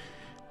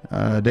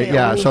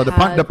yeah. So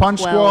the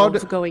Punch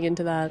Squad going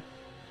into that.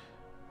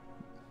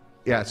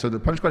 Yeah. So the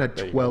Punch Squad had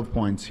 12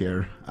 points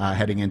here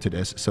heading into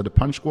this. So the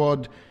Punch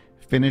Squad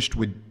finished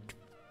with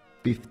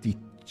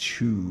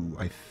 52,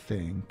 I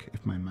think,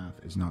 if my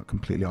math is not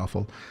completely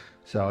awful.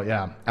 So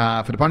yeah,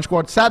 for the Punch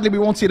Squad, sadly we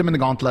won't see them in the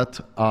Gauntlet,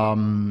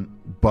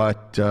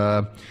 but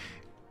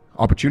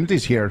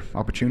opportunities here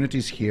for the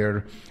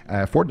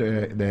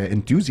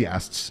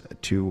enthusiasts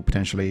to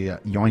potentially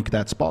yoink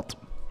that spot.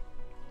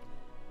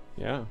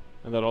 Yeah,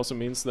 and that also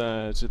means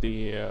that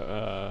the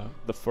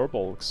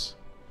Furbolgs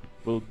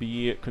will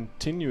be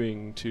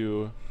continuing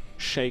to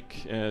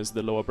shake as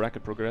the lower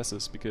bracket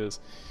progresses, because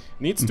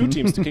it needs 2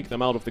 teams to kick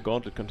them out of the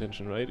Gauntlet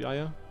contention, right,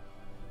 Aya?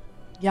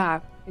 Yeah,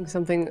 I think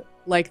something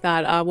like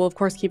that. We'll, of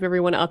course, keep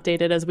everyone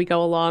updated as we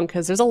go along,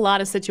 because there's a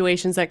lot of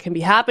situations that can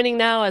be happening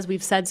now, as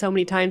we've said so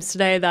many times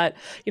today, that,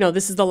 you know,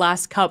 this is the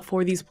last cup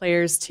for these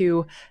players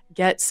to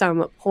get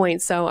some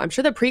points. So I'm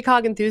sure the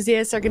PRECOG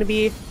enthusiasts are going to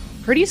be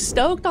pretty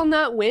stoked on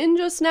that win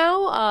just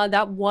now.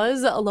 That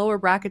was a lower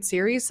bracket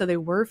series, so they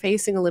were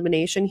facing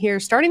elimination here.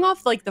 Starting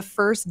off like the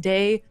first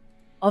day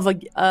of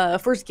a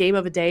first game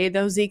of a day,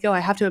 though, Zico, I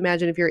have to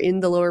imagine if you're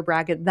in the lower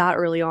bracket that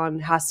early on,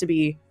 has to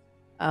be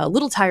a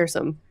little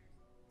tiresome.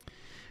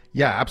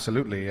 Yeah,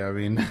 absolutely. I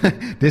mean,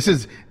 this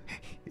is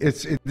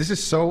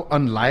so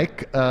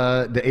unlike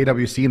the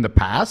AWC in the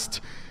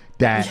past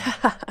that,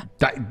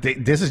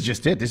 this is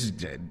just it. This is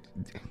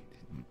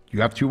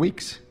you have 2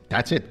 weeks.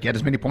 That's it. Get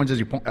as many points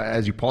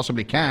as you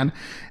possibly can.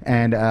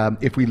 And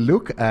if we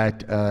look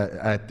at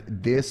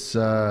this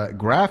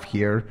graph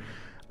here,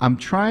 I'm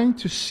trying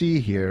to see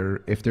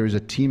here if there is a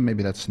team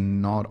maybe that's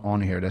not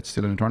on here that's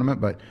still in the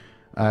tournament, but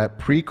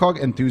PRECOG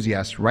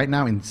enthusiasts right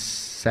now in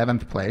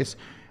 7th place.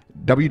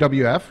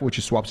 WWF, which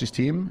is Swapsy's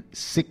team,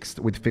 6th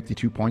with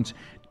 52 points.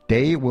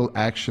 They will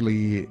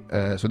actually,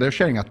 so they're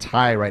sharing a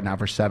tie right now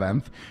for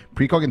 7th.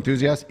 PRECOG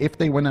enthusiasts, if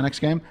they win the next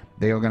game,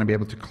 they are going to be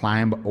able to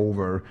climb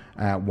over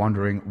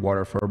Wandering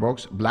Water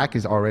Furbolgs. Black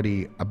is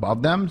already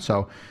above them,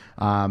 so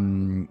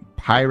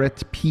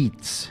Pirate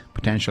Pete's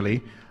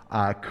potentially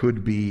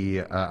could be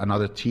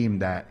another team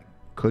that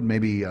could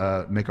maybe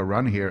make a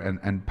run here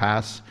and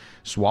pass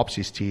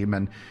Swapsy's team.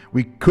 And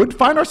we could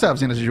find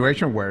ourselves in a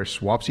situation where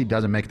Swapsy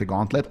doesn't make the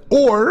Gauntlet,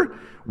 or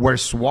where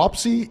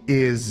Swapsy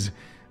is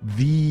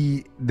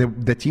the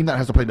team that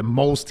has to play the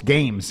most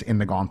games in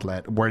the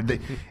Gauntlet, where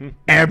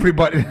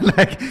everybody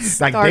like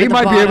they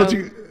might be able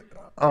to.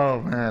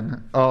 Oh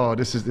man! Oh,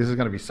 this is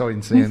going to be so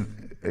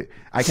insane.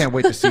 I can't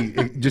wait to see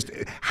just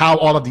how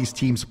all of these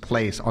teams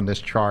place on this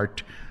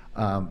chart,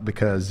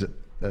 because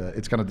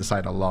it's going to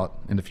decide a lot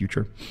in the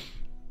future.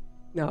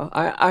 No,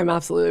 I'm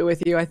absolutely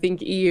with you. I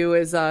think EU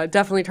is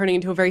definitely turning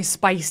into a very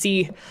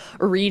spicy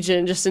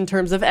region just in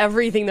terms of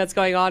everything that's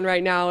going on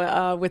right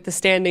now with the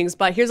standings.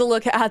 But here's a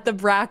look at the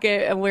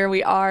bracket and where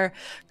we are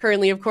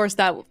currently. Of course,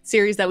 that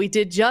series that we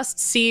did just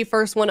see,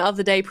 first one of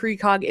the day,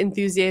 PRECOG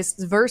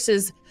Enthusiasts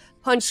versus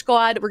Punch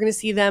Squad. We're going to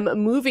see them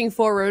moving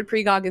forward,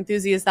 PRECOG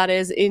Enthusiasts, that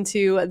is,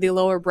 into the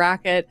lower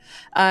bracket.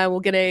 We'll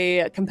get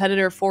a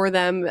competitor for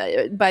them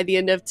by the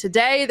end of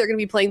today. They're going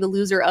to be playing the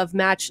loser of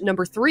match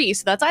number 3.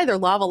 So that's either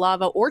Lava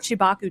Lava or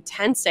CHIBAKU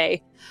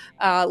Tensei,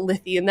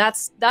 Lithi. And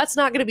that's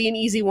not going to be an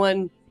easy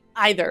one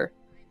either,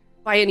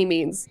 by any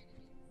means.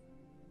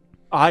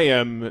 I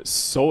am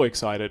so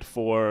excited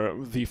for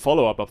the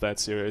follow-up of that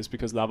series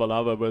because Lava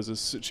Lava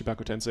versus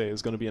CHIBAKU Tensei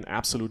is going to be an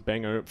absolute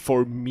banger.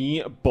 For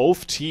me,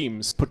 both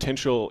teams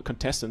potential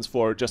contestants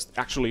for just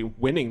actually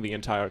winning the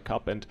entire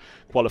cup and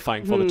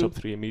qualifying for the top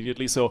 3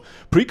 immediately. So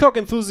PRECOG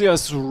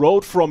Enthusiasts'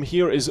 road from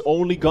here is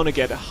only going to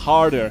get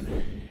harder,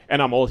 and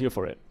I'm all here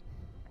for it.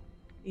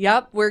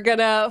 Yep, we're going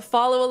to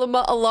follow them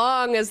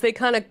along as they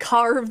kind of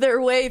carve their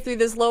way through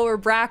this lower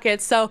bracket.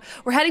 So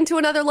we're heading to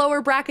another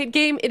lower bracket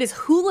game. It is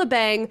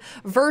HOOLIBANG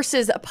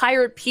versus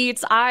Pirate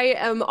Pete's. I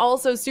am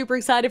also super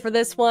excited for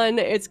this one.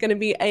 It's going to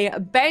be a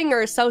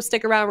banger, so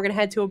stick around. We're going to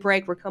head to a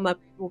break. We'll come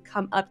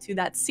up to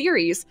that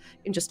series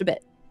in just a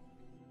bit.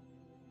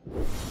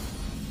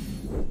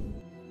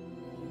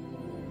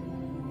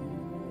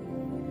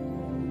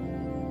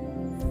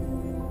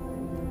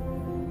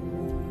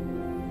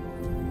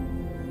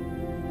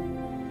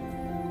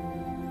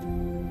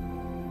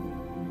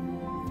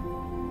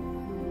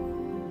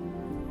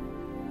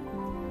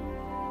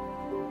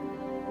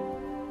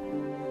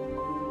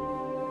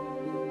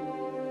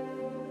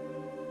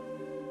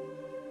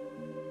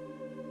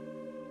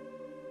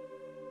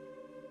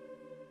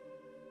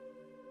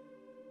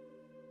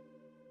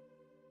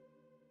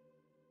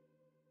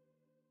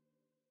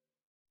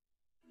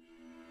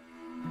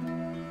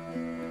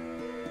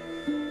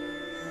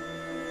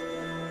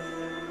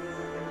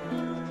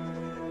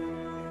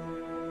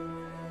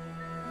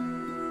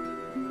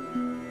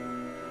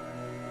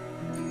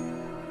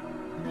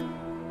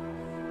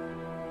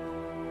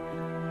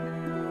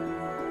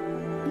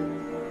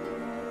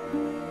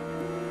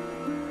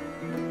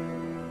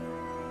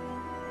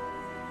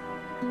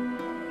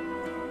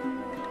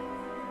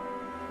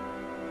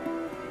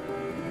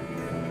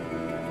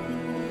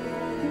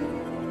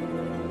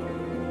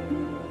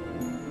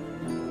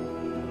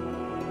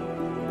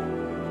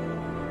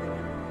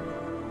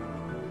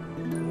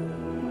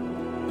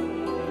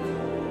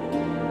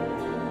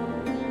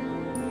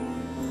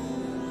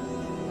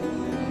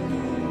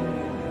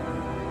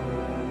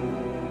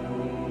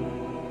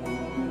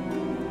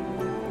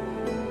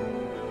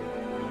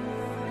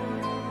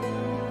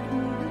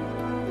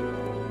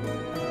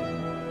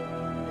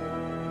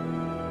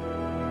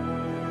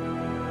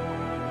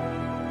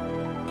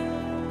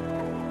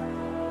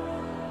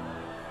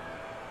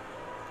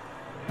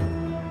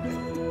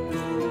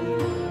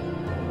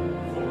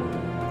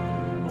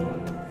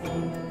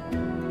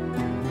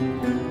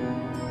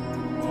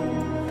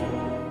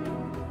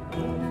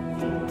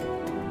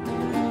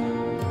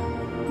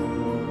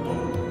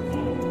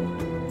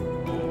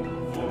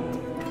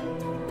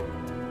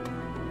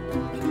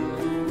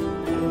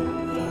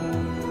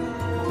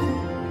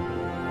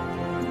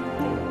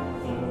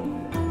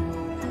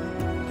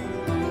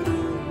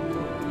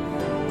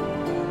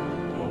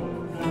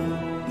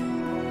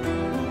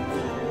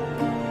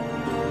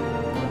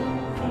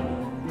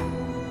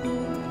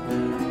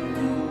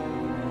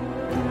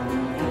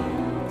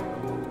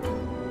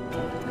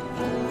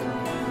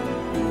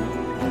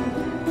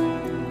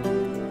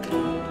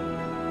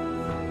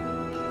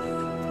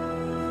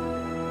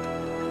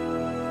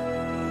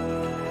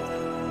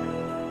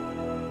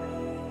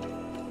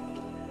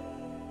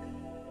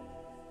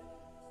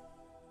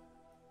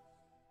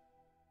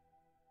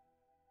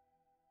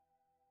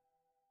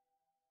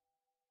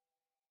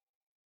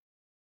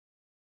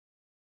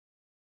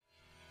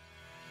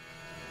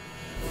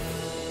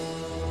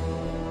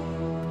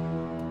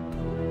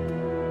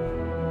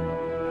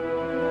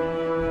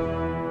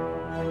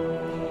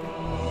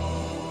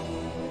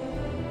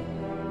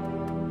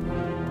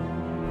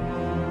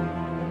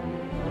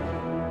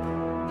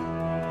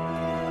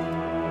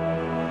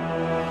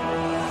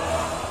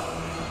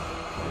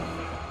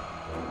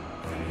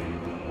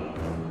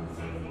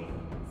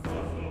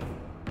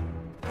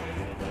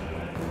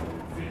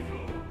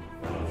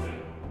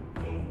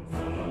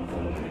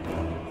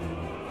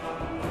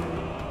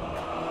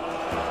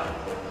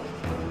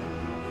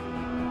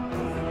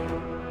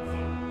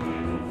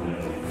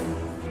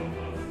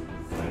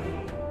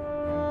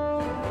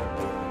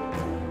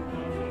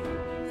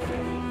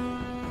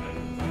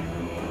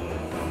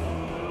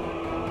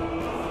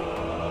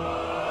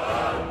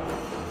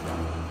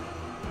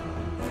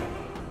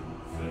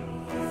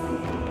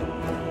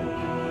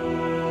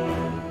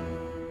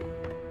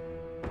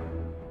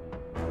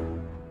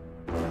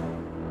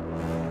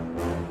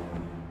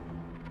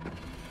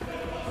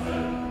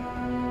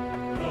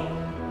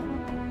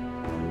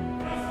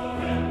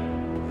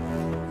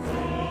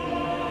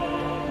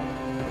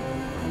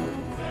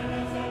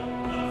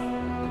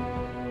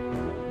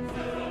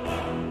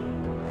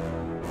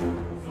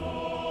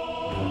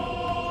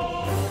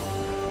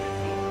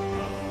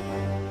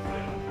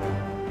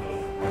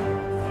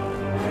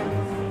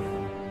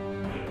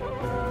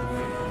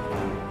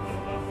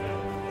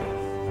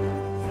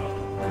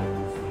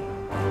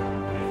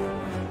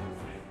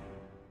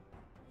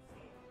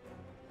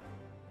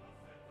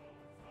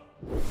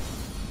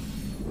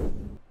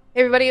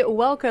 Hey everybody,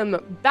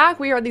 welcome back.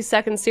 We are the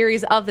second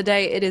series of the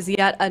day. It is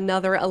yet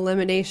another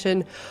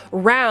elimination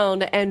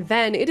round, and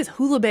then it is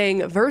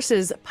HOOLIBANG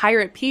versus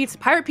Pirate Pete's.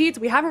 Pirate Pete's,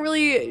 they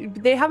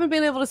haven't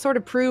been able to sort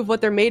of prove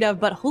what they're made of,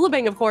 but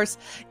HOOLIBANG, of course,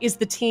 is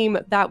the team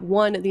that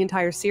won the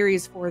entire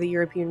series for the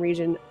European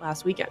region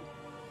last weekend.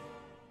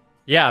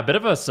 Yeah, a bit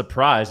of a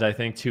surprise, I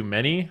think, to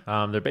many.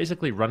 They're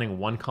basically running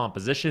one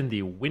composition,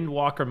 the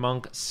Windwalker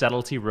Monk,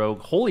 Subtlety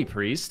Rogue, Holy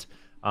Priest.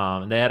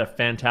 They had a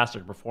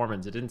fantastic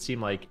performance. It didn't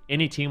seem like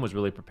any team was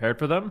really prepared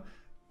for them.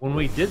 When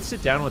we did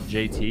sit down with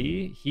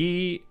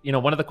JT,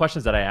 one of the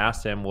questions that I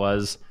asked him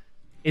was,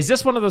 is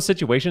this one of those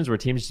situations where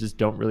teams just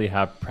don't really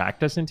have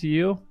practice into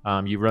you?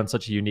 You run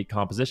such a unique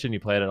composition. You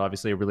play it at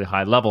obviously a really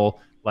high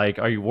level. Like,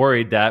 are you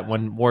worried that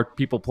when more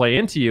people play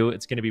into you,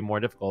 it's going to be more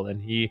difficult?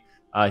 And he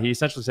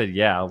essentially said,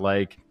 yeah,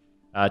 like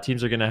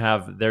teams are going to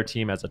have their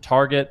team as a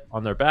target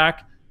on their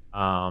back.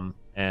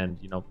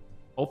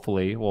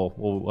 Hopefully,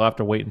 we'll have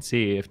to wait and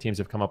see if teams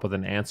have come up with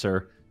an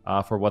answer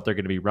for what they're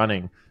going to be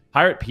running.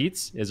 Pirate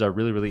Pete's is a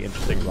really, really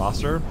interesting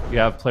roster. You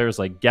have players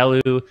like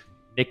Gelu,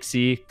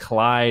 Nixie,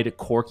 Clyde,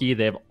 Corky.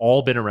 They've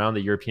all been around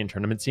the European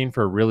tournament scene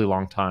for a really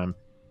long time.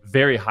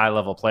 Very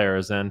high-level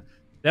players. And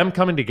them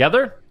coming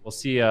together, we'll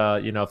see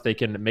if they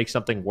can make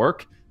something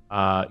work.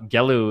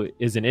 Gelu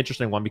is an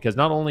interesting one because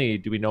not only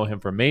do we know him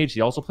for Mage,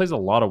 he also plays a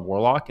lot of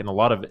Warlock and a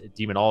lot of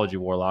Demonology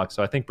Warlock.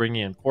 So I think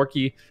bringing in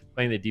Corky,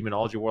 playing the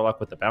Demonology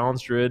Warlock with the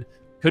Balance Druid,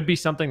 could be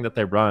something that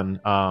they run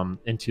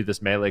into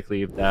this melee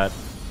cleave that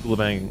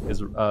HOOLIBANG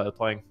is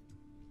playing.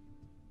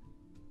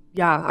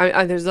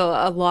 Yeah, there's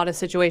a lot of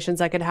situations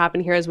that could happen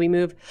here as we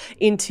move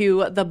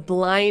into the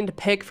blind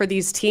pick for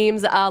these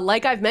teams.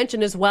 Like I've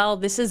mentioned as well,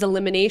 this is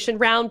elimination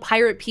round.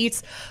 Pirate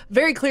Pete's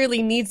very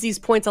clearly needs these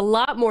points a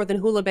lot more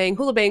than HOOLIBANG.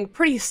 HOOLIBANG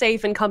pretty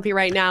safe and comfy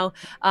right now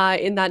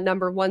in that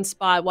 #1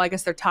 spot. Well, I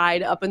guess they're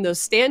tied up in those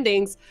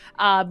standings.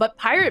 But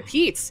Pirate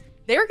Pete's,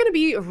 they're going to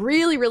be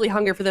really, really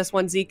hungry for this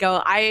one,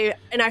 Zico. I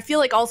feel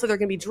like also they're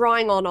going to be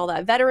drawing on all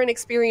that veteran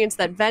experience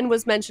that Ven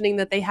was mentioning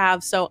that they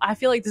have. So I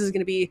feel like this is going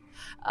to be,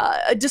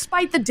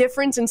 despite the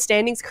difference in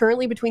standings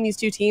currently between these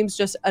two teams,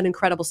 just an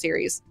incredible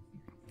series.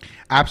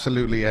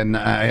 Absolutely, and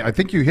I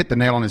think you hit the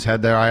nail on his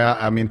head there.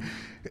 I mean,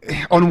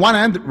 on one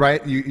end,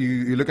 right,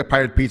 you look at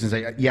Pirate Pete's and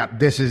say, yeah,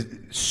 this is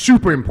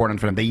super important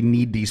for them. They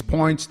need these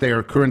points. They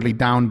are currently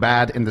down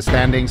bad in the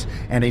standings,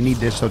 and they need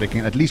this so they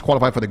can at least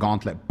qualify for the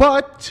gauntlet.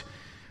 But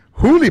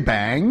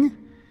HOOLIBANG,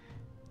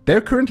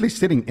 they're currently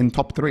sitting in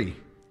top 3,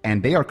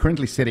 and they are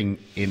currently sitting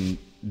in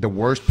the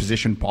worst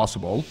position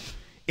possible.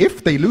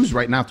 If they lose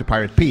right now to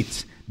Pirate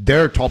Pete's,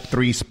 their top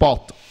 3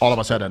 spot all of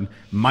a sudden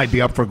might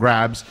be up for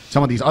grabs.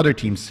 Some of these other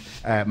teams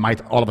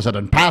might all of a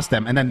sudden pass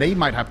them, and then they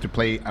might have to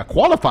play a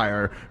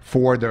qualifier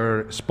for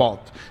their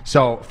spot.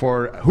 So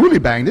for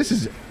HOOLIBANG, this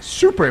is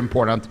super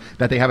important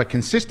that they have a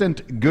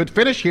consistent good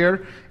finish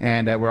here,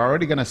 and we're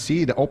already going to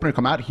see the opener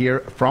come out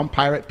here from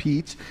Pirate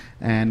Pete's,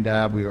 and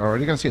we're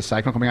already going to see a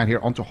Cyclone coming out here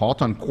onto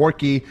Houghton.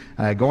 Corky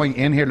going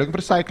in here looking for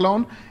the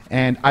Cyclone.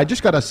 And I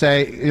just got to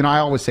say, I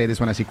always say this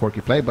when I see Corky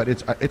play, but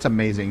it's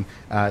amazing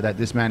that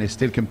this man is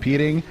still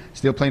competing,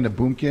 still playing the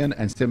Boomkin,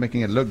 and still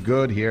making it look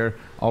good here.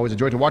 Always a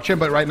joy to watch him,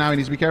 but right now he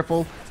needs to be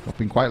careful.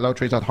 Dropping quite low,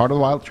 trades out Heart of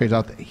the Wild, trades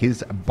out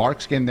his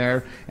Bark Skin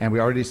there, and we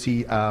already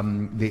see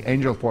the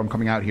Angel form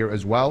coming out here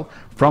as well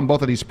from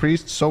both of these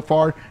priests. So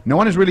far, no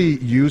one has really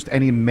used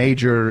any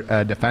major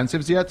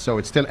defensives yet, so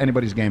it's still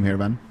anybody's game here,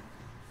 man.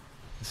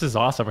 This is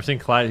awesome. We're seeing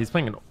Clyde. He's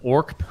playing an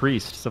Orc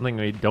Priest, something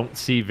we don't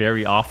see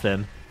very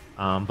often.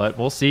 But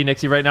we'll see.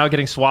 Nixie right now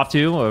getting swapped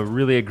to a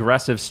really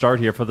aggressive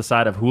start here for the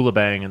side of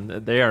HOOLIBANG,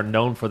 and they are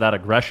known for that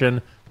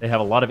aggression. They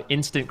have a lot of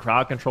instant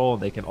crowd control,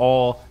 and they can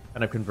all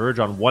kind of converge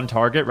on one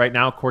target. Right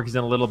now, Corky's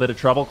in a little bit of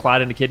trouble.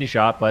 Clyde in a kidney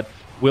shot, but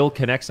will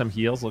connect some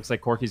heals. Looks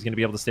like Corky's going to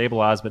be able to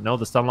stabilize, but no,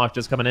 the Stunlock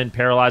just coming in,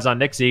 paralyzed on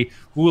Nixie.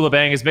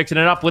 HOOLIBANG is mixing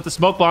it up with the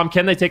Smoke Bomb.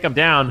 Can they take him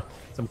down?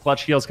 Some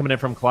clutch heals coming in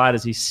from Clyde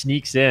as he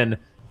sneaks in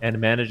and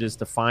manages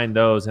to find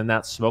those in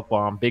that Smoke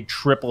Bomb. Big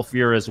triple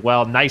fear as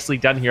well. Nicely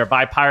done here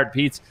by Pirate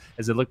Pete's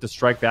as they look to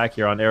strike back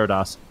here on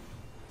Eridos.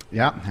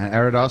 Yeah,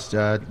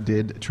 Eridos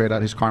did trade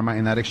out his Karma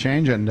in that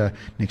exchange, and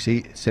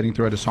Nixie sitting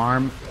through a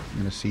disarm. You're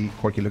going to see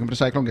Corky looking for the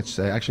Cyclone. Gets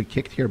actually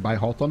kicked here by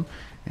Houghton,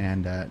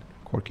 and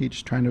Corky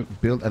just trying to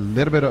build a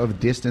little bit of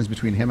distance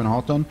between him and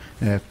Houghton.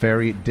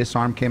 Fairy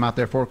disarm came out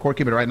there for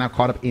Corky, but right now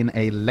caught up in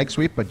a leg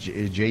sweep, but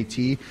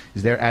JT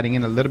is there adding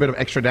in a little bit of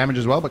extra damage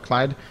as well, but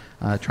Clyde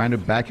trying to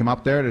back him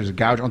up there. There's a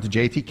gouge onto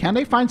JT. Can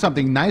they find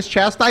something? Nice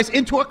chastise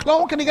into a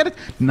clone. Can he get it?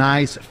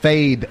 Nice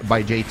fade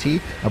by JT,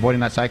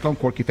 avoiding that Cyclone.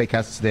 Corky fake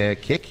casts the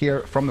kick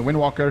here from the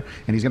Windwalker,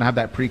 and he's going to have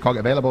that precog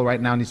available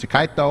right now. Needs to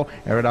kite though.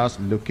 Eridos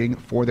looking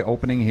for the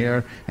opening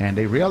here, and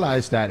they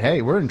realize that,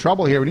 hey, we're in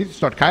trouble here. We need to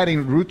start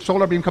kiting. Root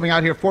Solar Beam coming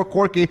out here for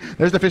Corky.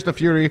 There's the Fist of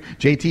Fury.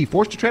 JT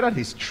forced to trade out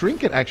his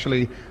trinket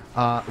actually.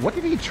 What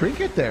did he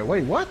trinket there?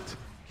 Wait, what?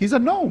 He's a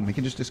gnome. He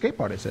can just escape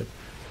part, I said.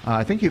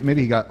 I think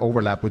maybe he got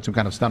overlap with some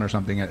kind of stun or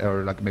something,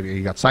 or like maybe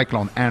he got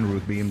Cyclone and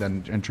Root Beamed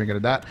and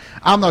trinketed that.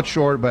 I'm not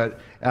sure, but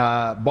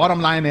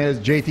bottom line is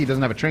JT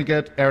doesn't have a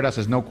trinket. Eradas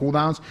has no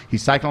cooldowns.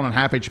 He's Cyclone on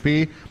half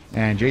HP,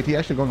 and JT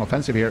actually going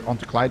offensive here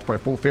onto Clyde for a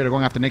full fear. They're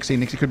going after Nixie.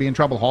 Nixie could be in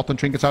trouble. Halton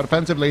trinkets out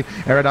offensively.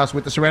 Eradas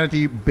with the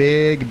Serenity.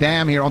 Big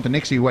damn here onto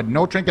Nixie, who had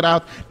no trinket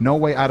out. No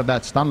way out of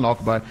that stun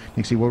lock, but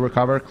Nixie will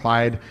recover.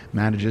 Clyde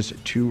manages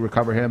to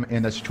recover him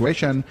in that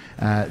situation,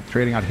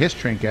 trading out his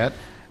trinket.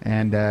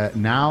 And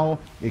now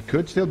it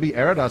could still be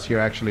Eradas here,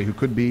 actually, who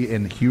could be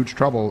in huge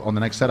trouble on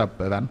the next setup,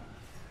 Van.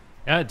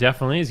 Yeah,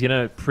 definitely. He's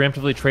going to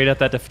preemptively trade out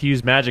that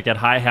Diffuse Magic at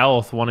high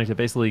health, wanting to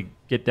basically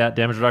get that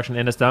damage reduction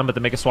in his stun, but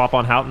they make a swap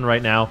on Houghton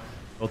right now.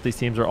 Both these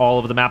teams are all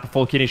over the map. A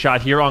full kidney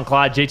shot here on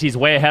Clyde. JT's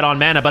way ahead on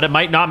mana, but it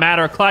might not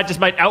matter. Clyde just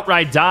might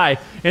outright die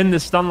in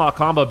this stun lock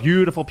combo.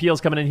 Beautiful peels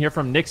coming in here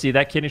from Nixie.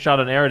 That kidney shot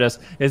on Eradas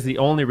is the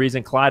only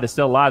reason Clyde is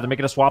still alive. They're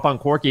making a swap on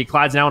Corki.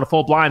 Clyde's now in a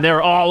full blind.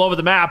 They're all over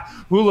the map.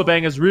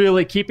 HOOLIBANG is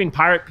really keeping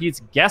Pirate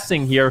Pete's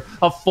guessing here.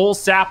 A full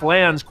sap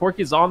lands.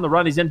 Corki's on the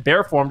run. He's in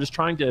bear form, just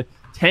trying to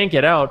tank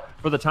it out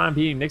for the time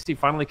being. Nixie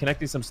finally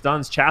connecting some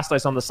stuns.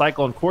 Chastise on the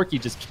Cyclone. Corki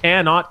just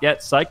cannot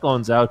get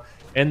Cyclones out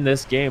in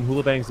this game.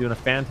 HOOLIBANG's doing a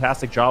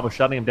fantastic job of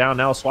shutting him down.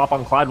 Now a swap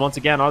on Clyde once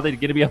again. Are they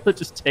going to be able to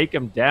just take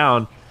him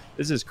down?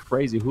 This is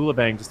crazy.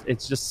 HOOLIBANG,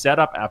 it's just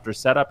setup after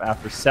setup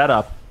after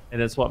setup,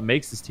 and it's what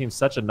makes this team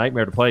such a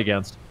nightmare to play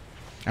against.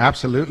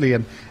 Absolutely,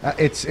 and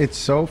it's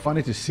so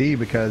funny to see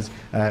because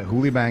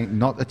HOOLIBANG,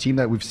 not a team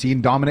that we've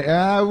seen dominate.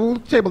 We'll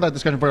table that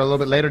discussion for a little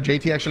bit later.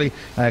 JT actually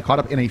caught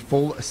up in a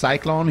full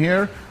Cyclone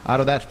here. Out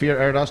of that fear,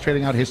 Eradas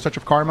trading out his Touch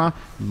of Karma.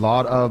 A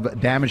lot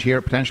of damage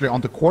here, potentially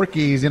onto Corki.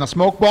 He's in a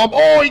smoke bomb.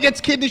 Oh, he gets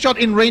kidney shot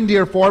in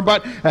reindeer form,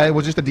 but it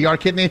was just a DR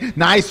kidney.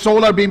 Nice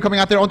solar beam coming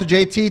out there onto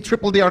JT.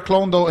 Triple DR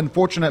clone though,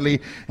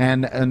 unfortunately.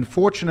 And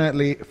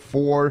unfortunately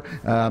for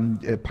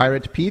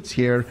Pirate Pete's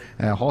here,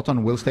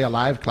 Halton will stay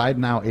alive. Clyde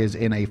now is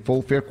in a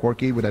full fear.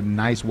 Corki with a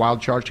nice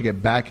wild charge to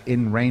get back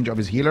in range of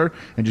his healer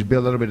and just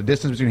build a little bit of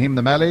distance between him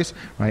and the melees.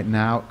 Right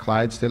now,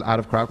 Clyde still out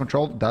of crowd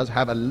control. Does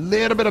have a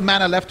little bit of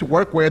mana left to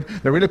work with.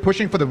 They're really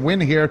pushing for the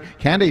win here.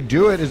 Can they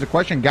do it is the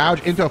question.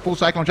 Gouge into a full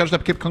Cyclone charge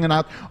step, keep coming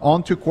out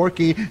onto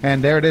Corki,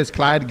 and there it is.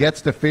 Clyde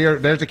gets the fear.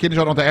 There's the kidney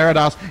shot onto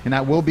Eradas, and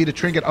that will be the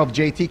trinket of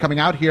JT coming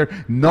out here.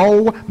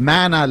 No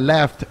mana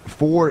left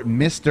for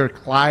Mr.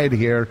 Clyde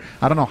here.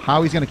 I don't know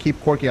how he's going to keep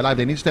Corki alive.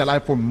 They need to stay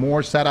alive for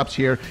more setups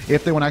here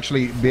if they want to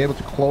actually be able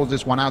to close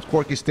this one out.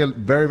 Corki's still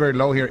very, very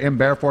low here in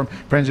bear form.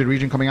 Frenzied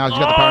Region coming out. He's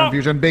got the Power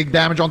Infusion. Big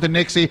damage onto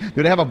Nixie.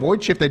 Do they have a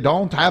Void Shift? They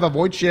don't have a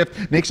Void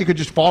Shift. Nixie could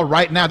just fall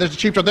right now. There's the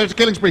cheap shot. There's the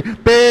killing spree.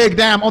 Big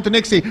damn onto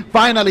Nixie.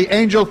 Finally,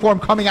 Angel form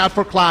coming out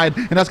for Clyde,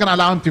 and that's going to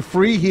allow him to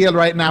free heal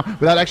right now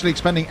without actually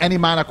expending any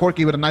mana.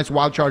 Corki with a nice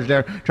wild charge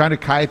there, trying to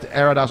kite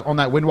Eradas on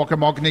that Windwalker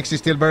Monk. Nixie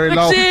still very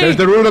low. There's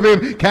the Ruler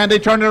Beam. Can they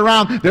turn it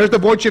around? There's the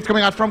Void Shift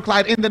coming out from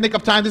Clyde in the nick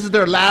of time. This is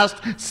their last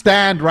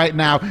stand right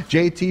now.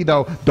 JT,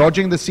 though,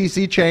 dodging the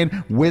CC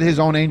chain with his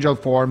own Angel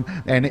form,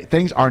 and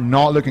things are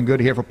not looking good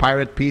here for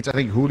Pirate Pete's. I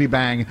think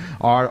HOOLIBANG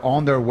are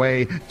on their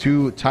way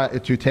to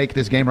take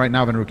this game right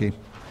now, Venruki.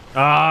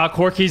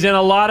 Corki's in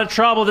a lot of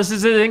trouble. This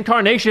is an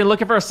incarnation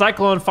looking for a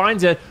Cyclone,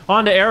 finds it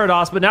onto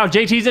Eradas, but now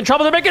JT's in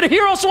trouble. They're making a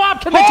hero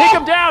swap. Can they take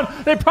him down?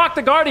 They proc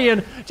the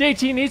Guardian.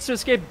 JT needs to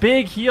escape.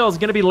 Big heals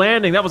going to be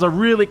landing. That was a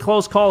really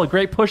close call. A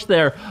great push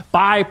there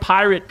by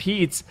Pirate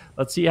Pete's.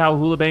 Let's see how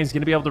HOOLIBANG is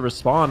going to be able to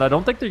respond. I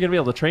don't think they're going to be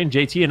able to train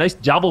JT. A nice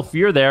double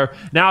fear there.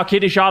 Now a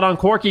kidney shot on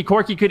Corki.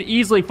 Corki could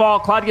easily fall.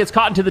 Clyde gets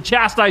caught into the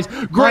Chastise.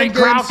 Great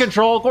crowd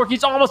control.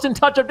 Corki's almost in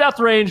touch of death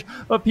range,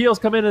 but peels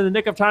come in the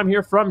nick of time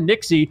here from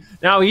Nixie.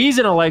 Now he's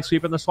in a leg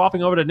sweep, and they're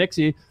swapping over to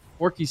Nixie.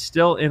 Corki's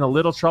still in a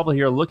little trouble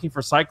here, looking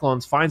for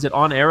Cyclones. Finds it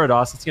on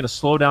Eradas. It's going to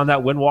slow down that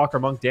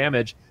Windwalker Monk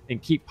damage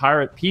and keep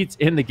Pirate Pete's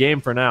in the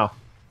game for now.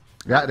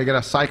 Yeah, they get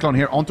a Cyclone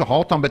here onto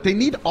Halton, but they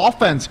need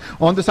offense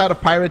on the side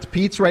of Pirate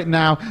Pete's right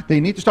now. They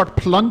need to start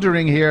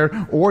plundering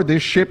here, or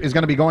this ship is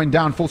going to be going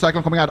down. Full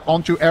Cyclone coming out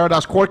onto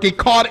Eradas. Corki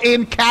caught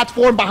in cat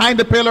form behind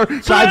the pillar.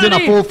 Slides in a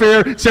full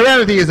fear.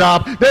 Serenity is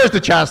up. There's the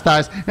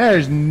Chastise.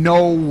 There's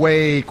no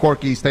way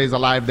Corki stays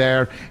alive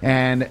there.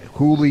 And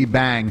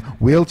HOOLIBANG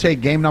will take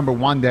game number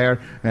 1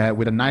 there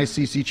with a nice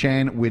CC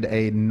chain, with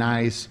a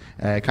nice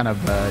kind of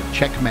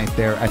checkmate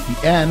there at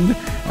the end,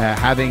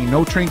 having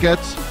no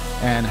trinkets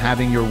and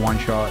having your one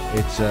shot.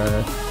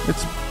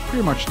 It's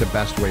pretty much the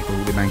best way for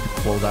HOOLIBANG to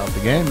close out the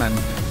game. And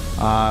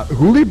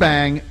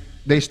HOOLIBANG,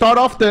 they start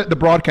off the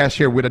broadcast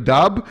here with a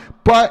dub,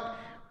 but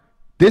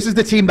this is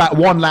the team that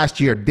won last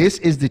year. This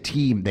is the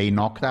team. They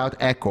knocked out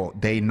Echo.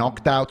 They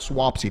knocked out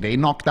Swapsy. They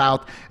knocked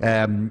out,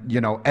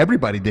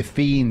 everybody, the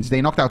Fiends.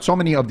 They knocked out so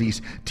many of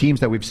these teams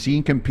that we've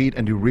seen compete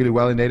and do really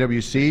well in the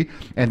AWC,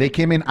 and they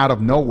came in out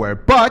of nowhere.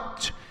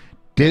 But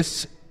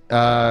this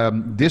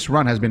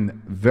run has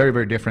been very,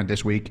 very different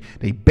this week.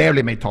 They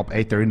barely made top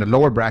 8. They're in the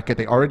lower bracket.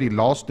 They already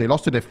lost. They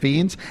lost to the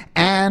Fiends,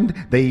 and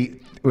they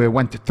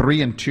went to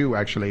 3-2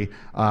 actually,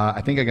 I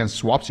think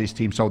against Swapsy's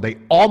team. So they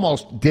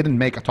almost didn't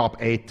make a top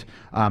 8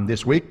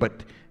 this week,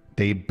 but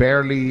They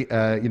barely,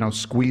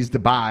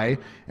 squeezed by,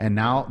 and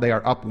now they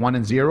are up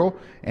 1-0.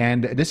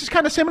 And this is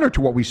kind of similar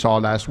to what we saw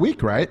last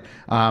week, right?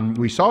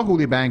 We saw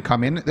HOOLIBANG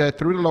come in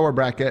through the lower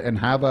bracket and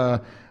have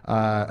a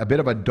bit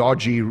of a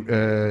dodgy,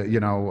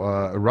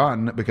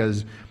 run,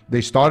 because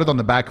they started on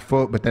the back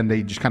foot, but then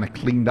they just kind of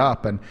cleaned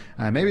up. And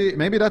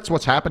maybe that's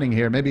what's happening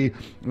here. Maybe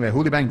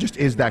HOOLIBANG just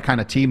is that kind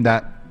of team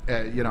that,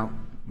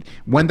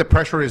 when the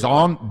pressure is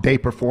on, they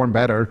perform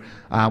better.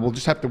 We'll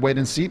just have to wait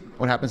and see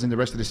what happens in the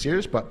rest of the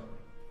series, but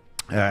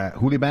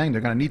HOOLIBANG,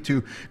 they're going to need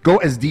to go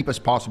as deep as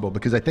possible,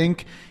 because I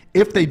think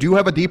if they do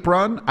have a deep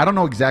run, I don't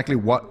know exactly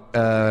what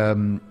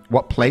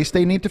place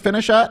they need to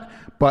finish at,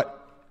 but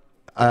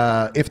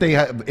if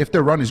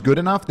their run is good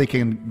enough, they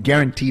can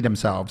guarantee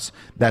themselves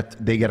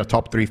that they get a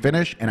top 3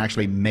 finish and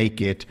actually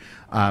make it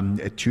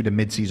to the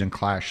mid-season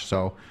clash.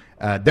 So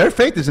their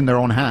fate is in their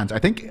own hands. I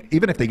think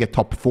even if they get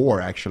top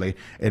 4, actually,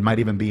 it might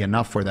even be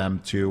enough for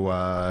them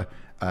to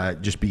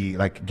just be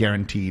like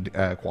guaranteed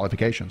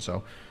qualification.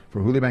 So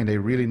for HOOLIBANG, they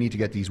really need to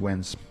get these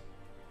wins.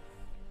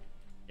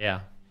 Yeah,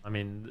 I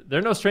mean, they're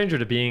no stranger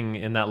to being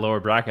in that lower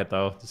bracket,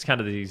 though. It's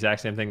kind of the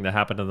exact same thing that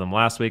happened to them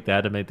last week. They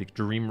had to make the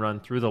dream run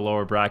through the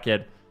lower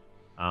bracket.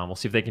 We'll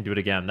see if they can do it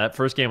again. That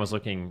first game was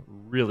looking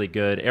really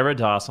good.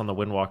 Eridos on the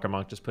Windwalker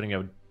Monk just putting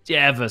out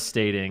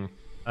devastating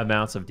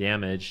amounts of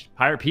damage.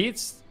 Pirate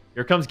Pete's,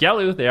 here comes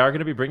Gelu. They are going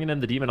to be bringing in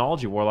the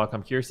Demonology Warlock.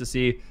 I'm curious to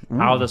see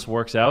how this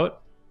works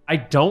out. I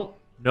don't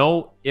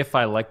know if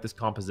I like this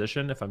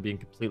composition, if I'm being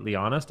completely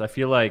honest. I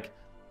feel like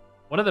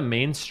one of the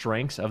main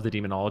strengths of the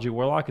Demonology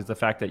Warlock is the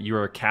fact that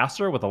you're a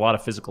caster with a lot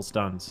of physical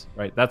stuns,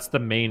 right? That's the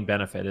main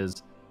benefit,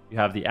 is you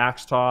have the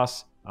Axe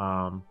Toss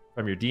from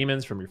your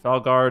demons, from your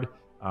Felguard,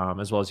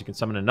 as well as you can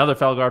summon another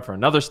Felguard for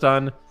another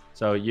stun.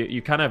 So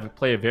you kind of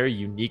play a very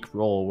unique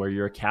role where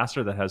you're a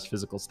caster that has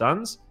physical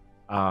stuns.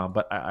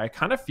 But I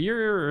kind of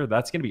fear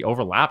that's going to be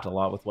overlapped a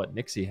lot with what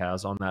Nixie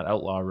has on that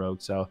Outlaw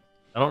Rogue. So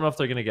I don't know if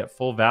they're going to get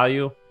full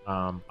value.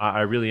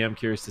 I really am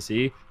curious to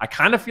see. I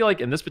kind of feel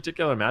like in this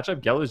particular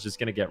matchup, Gelu is just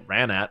going to get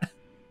ran at,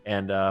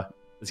 and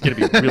it's going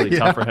to be really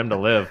tough for him to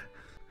live.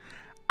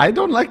 I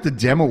don't like the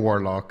Demo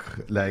Warlock.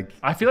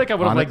 I feel like I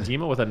would have liked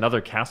Demo with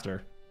another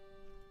caster.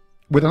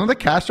 With another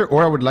caster,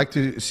 or I would like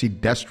to see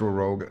Destro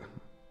Rogue.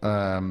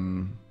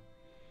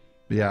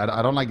 Yeah,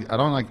 I don't like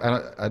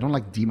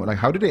Demo. Like,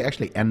 how did they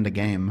actually end the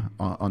game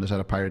on the side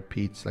of Pirate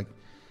Pete's? Like,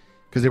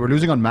 because they were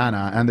losing on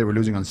mana and they were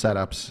losing on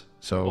setups.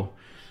 So,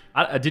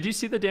 did you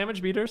see the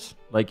damage meters?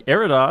 Like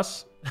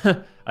Eridos,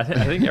 I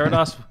think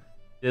Eridos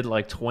did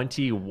like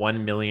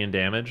 21 million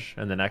damage,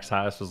 and the next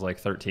highest was like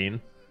 13.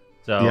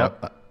 So,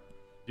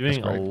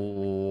 doing a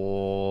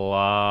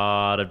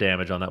lot of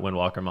damage on that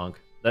Windwalker Monk.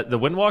 The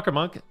Windwalker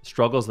Monk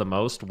struggles the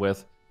most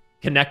with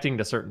connecting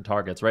to certain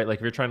targets, right? Like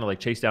if you're trying to like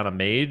chase down a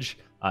mage,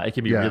 it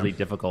can be really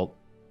difficult.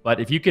 But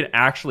if you can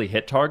actually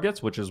hit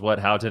targets, which is what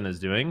Houghton is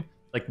doing,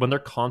 like when they're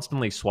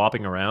constantly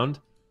swapping around,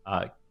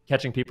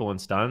 catching people in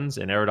stuns,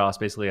 and Eridos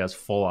basically has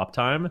full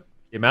uptime,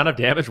 the amount of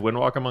damage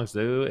Windwalker Monks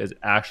do is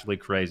actually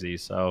crazy.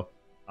 So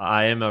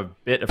I am a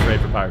bit afraid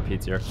for Pirate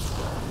Pete's here.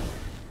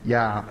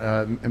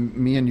 Yeah,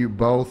 me and you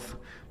both.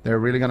 They're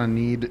really gonna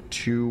need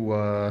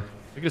to.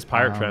 Look at his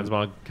Pirate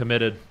Transmog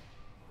committed.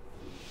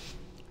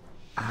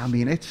 I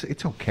mean, it's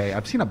okay.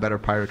 I've seen a better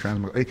Pirate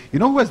Transmog. You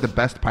know who has the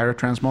best Pirate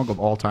Transmog of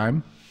all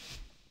time?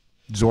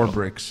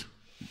 Zorbrix.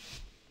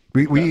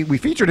 We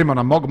featured him on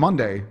a Mog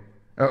Monday.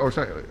 Or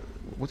sorry,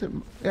 was it?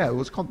 Yeah, it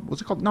was called.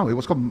 What's it called? No, it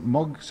was called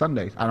Mog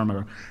Sunday. I don't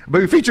remember.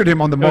 But we featured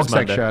him on the Mog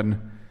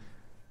section.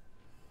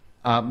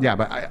 Yeah,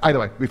 but either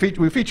way, we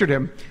featured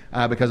him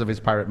because of his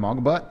Pirate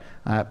Mog. But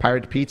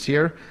Pirate Pete's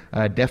here,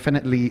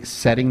 definitely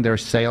setting their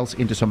sails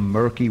into some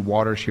murky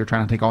waters here,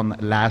 trying to take on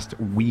last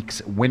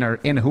week's winner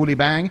in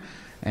HOOLIBANG.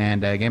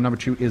 And game number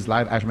 2 is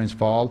live, Asherman's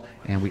Fall,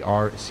 and we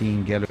are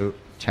seeing Gelu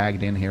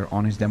tagged in here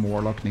on his Demo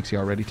Warlock. Nixie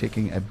already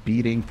taking a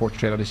beating for to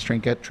trade out his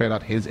Trinket, trade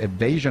out his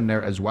Evasion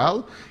there as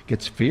well.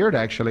 Gets feared,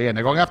 actually, and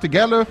they're going after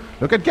Gelu.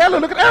 Look at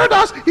Gelu, look at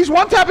Eridos! He's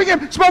one-tapping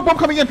him! Smoke bomb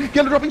coming in!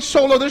 Gelu dropping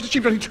solo, there's the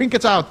cheap shot. He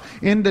Trinkets out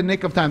in the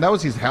nick of time. That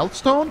was his Health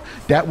Stone.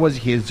 That was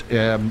his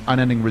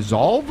Unending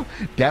Resolve.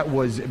 That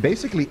was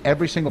basically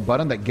every single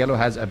button that Gelu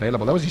has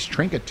available. That was his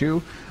Trinket,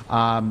 too.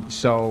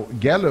 So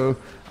Gelu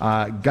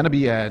gonna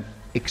be an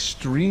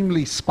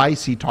extremely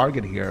spicy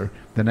target here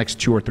the next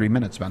 2 or 3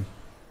 minutes, man.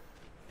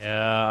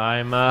 Yeah,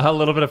 I'm a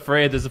little bit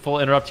afraid. There's a full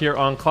interrupt here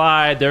on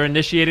Clyde. They're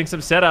initiating some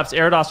setups.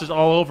 Eridos is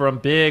all over him.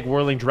 Big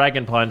whirling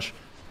Dragon Punch.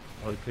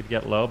 Well, it could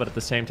get low, but at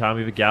the same time,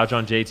 we have a gouge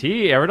on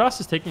JT. Eridos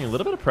is taking a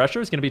little bit of pressure.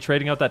 He's going to be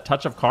trading out that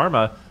Touch of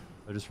Karma.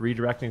 They're just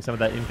redirecting some of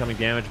that incoming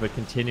damage, but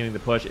continuing the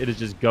push. It is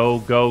just go,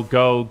 go,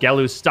 go.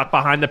 Gelu's stuck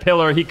behind the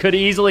pillar. He could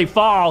easily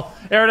fall.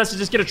 Eridos is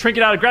just going to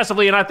Trinket out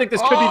aggressively, and I think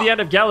this could be the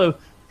end of Gelu.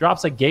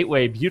 Drops a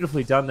gateway.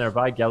 Beautifully done there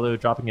by Gelu,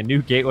 dropping a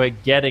new gateway,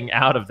 getting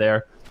out of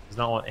there. Does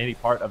not want any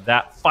part of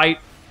that fight.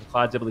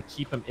 Clyde's able to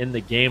keep him in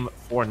the game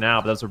for now.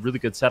 But that was a really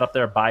good setup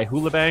there by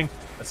HOOLIBANG.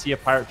 Let's see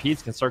if Pirate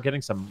Pete's can start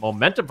getting some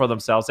momentum for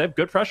themselves. They have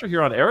good pressure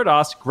here on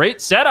Eridos. Great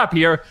setup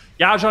here.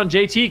 Gouge on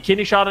JT,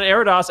 kidney shot on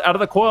Eridos out of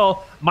the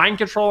coil. Mind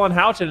control on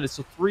Houghton. It's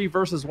a 3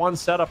 versus 1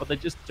 setup, but they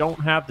just don't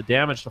have the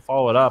damage to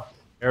follow it up.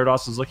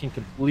 Eridos is looking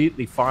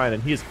completely fine,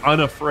 and he is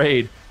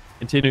unafraid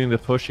continuing the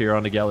push here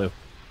on Gelu.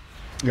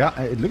 Yeah,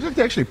 it looks like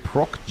they actually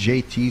proc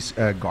JT's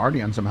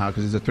Guardian somehow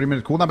because it's a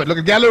 3-minute cooldown. But look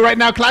at Gelu right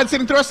now. Clyde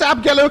sitting through a sap.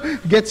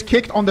 Gelu gets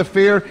kicked on the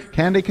fear.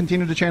 Can they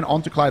continue to chain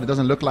onto Clyde? It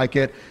doesn't look like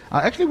it.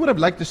 I actually would have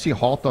liked to see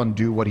Hawthorne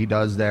do what he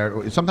does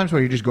there. Sometimes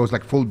where he just goes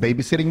like full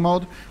babysitting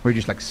mode, where he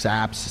just like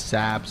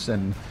saps,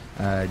 and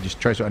just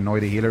tries to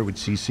annoy the healer with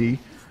CC.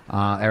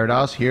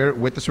 Eridos here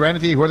with the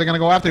Serenity. Who are they going to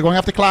go after? They're going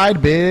after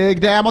Clyde. Big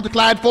damn onto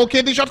Clyde. Full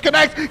kidney shot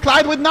connects.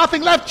 Clyde with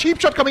nothing left. Cheap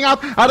shot coming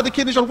out of the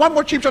kidney shot. One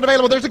more cheap shot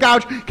available. There's a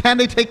gouge. Can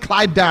they take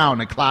Clyde down?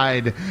 And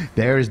Clyde,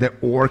 there's the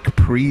Orc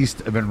Priest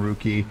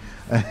Venruki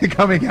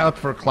coming out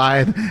for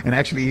Clyde and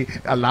actually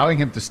allowing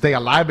him to stay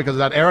alive because of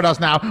that. Eridos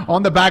now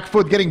on the back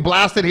foot getting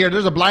blasted here.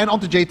 There's a blind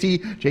onto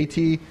JT.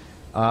 JT,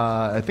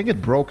 I think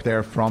it broke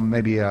there from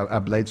maybe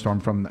a Blade Storm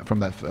from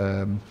that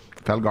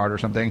Felguard or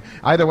something.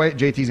 Either way,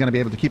 JT's going to be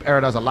able to keep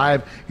Eridos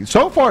alive.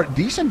 So far,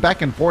 decent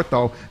back and forth,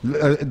 though.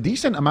 A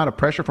decent amount of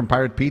pressure from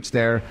Pirate Pete's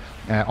there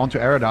onto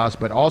Eridos,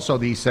 but also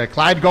these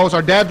Clyde goes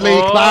are deadly.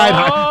 Oh!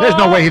 Clyde, there's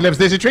no way he lives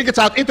this. He trinkets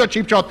out into a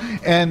cheap shot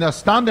and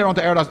stun there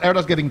onto Eridos.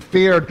 Eridos getting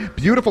feared.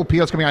 Beautiful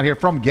peels coming out here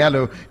from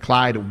Gelu.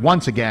 Clyde,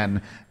 once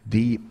again,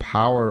 the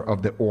power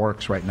of the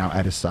orcs right now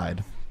at his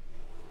side.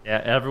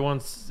 Yeah,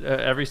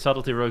 every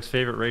Subtlety Rogue's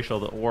favorite racial,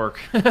 the orc.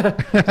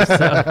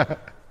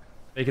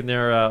 Making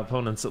their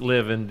opponents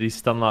live in these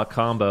stunlock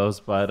combos.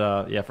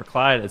 But yeah, for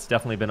Clyde, it's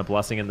definitely been a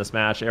blessing in this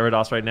match.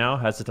 Eridos right now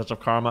has the Touch of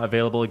Karma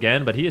available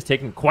again, but he is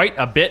taking quite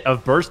a bit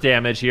of burst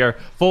damage here.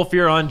 Full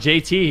fear on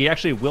JT. He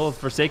actually will have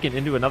Forsaken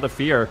into another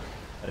fear.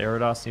 But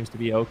Eridos seems to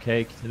be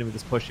okay. Continuing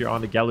this push here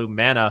on the Gelu.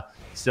 Mana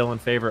still in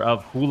favor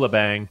of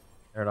HOOLIBANG.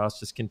 Eridos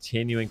just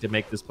continuing to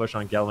make this push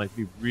on Gelu. It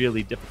can be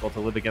really difficult to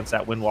live against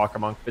that Windwalker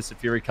Monk. Fist of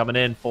Fury coming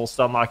in. Full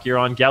stun lock here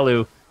on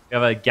Gelu. We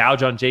have a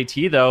gouge on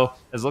JT, though,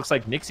 as it looks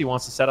like Nixie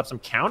wants to set up some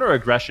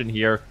counter-aggression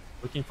here,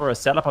 looking for a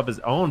setup of his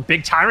own.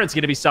 Big Tyrant's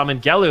going to be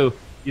summoned. Gelu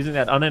using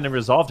that unending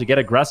resolve to get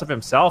aggressive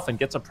himself and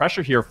get some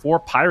pressure here for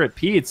Pirate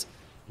Pete's.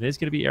 It is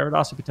going to be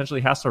Eridos who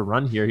potentially has to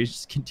run here. He's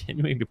just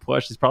continuing to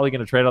push. He's probably going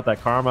to trade out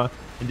that Karma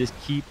and just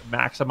keep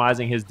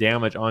maximizing his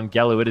damage on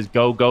Gelu. It is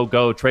go, go,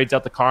 go. Trades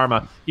out the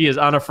Karma. He is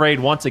unafraid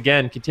once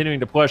again, continuing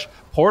to push.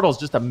 Portal's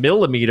just a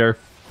millimeter.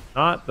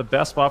 Not the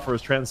best spot for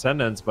his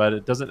Transcendence, but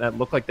it doesn't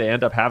look like they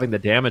end up having the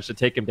damage to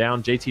take him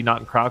down. JT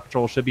not in crowd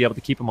control should be able to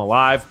keep him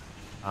alive.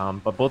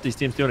 But both these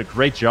teams doing a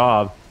great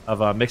job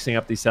of mixing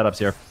up these setups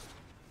here.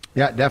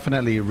 Yeah,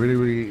 definitely. Really,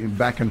 really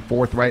back and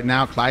forth right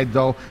now. Clyde,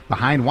 though,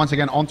 behind once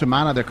again onto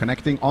Mana. They're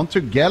connecting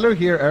onto Geller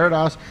here.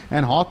 Eridos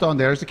and Hawthorne.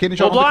 There's the kidney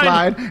shot onto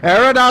Clyde.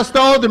 Eridos,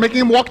 though, they're making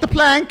him walk the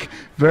plank.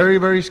 Very,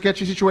 very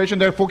sketchy situation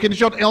there. Full kidney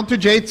shot onto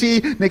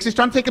JT. Nixie's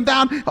trying to take him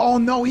down. Oh,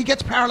 no, he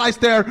gets paralyzed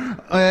there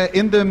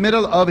in the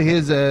middle of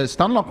his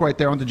stun lock right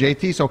there onto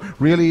JT. So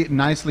really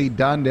nicely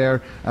done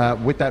there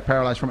with that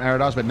paralyze from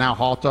Eridos. But now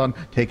Hawthorne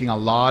taking a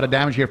lot of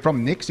damage here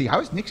from Nixie. How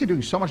is Nixie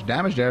doing so much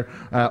damage there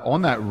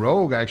on that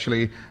rogue,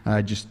 actually?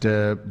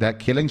 That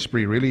killing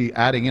spree really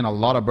adding in a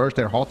lot of burst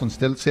there. Hawthorne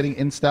still sitting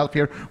in stealth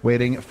here,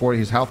 waiting for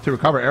his health to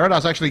recover.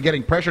 Eridos actually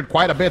getting pressured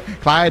quite a bit.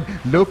 Clyde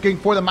looking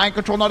for the mind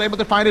control, not able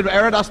to find it.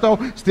 Eridos,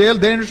 though, still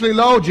dangerously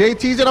low.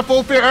 JT's in a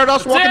full fear.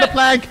 Eridos walking the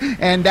plank,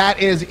 and that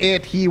is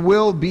it. He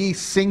will be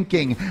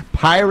sinking.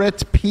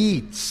 Pirate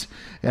Pete's.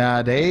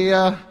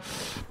 They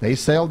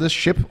sailed this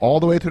ship all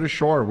the way to the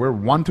shore. We're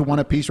 1-1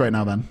 apiece right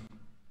now, then.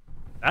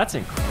 That's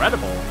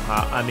incredible.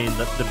 I mean,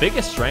 the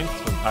biggest strength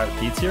from Pirate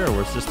Pete's here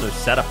was just their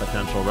setup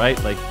potential,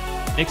 right? Like,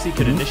 Nixie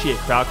could initiate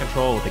crowd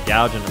control with a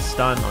gouge and a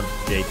stun on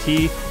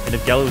JT, and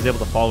if Gelu was able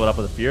to follow it up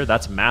with a fear,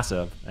 that's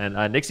massive. And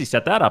Nixie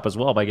set that up as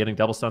well by getting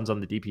double stuns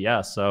on the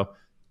DPS, so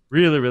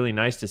really, really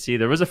nice to see.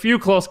 There was a few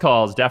close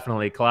calls,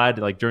 definitely. Clyde,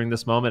 like, during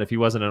this moment, if he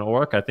wasn't an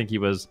orc, I think he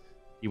was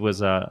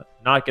not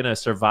going to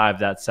survive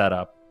that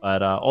setup.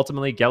 But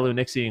ultimately, Gelu,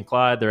 Nixie, and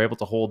Clyde, they're able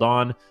to hold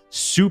on.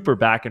 Super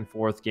back and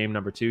forth game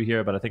number 2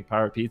 here. But I think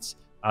Pirate Pete's,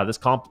 this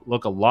comp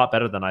look a lot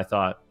better than I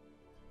thought.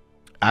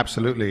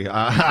 Absolutely.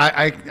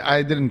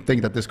 I didn't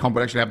think that this comp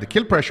would actually have the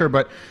kill pressure,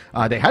 but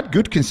they had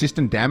good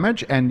consistent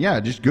damage and, yeah,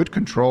 just good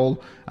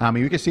control.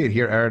 You can see it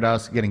here,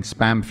 Eridos getting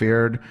spam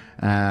feared,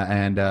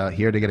 and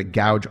here they get a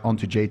gouge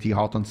onto JT.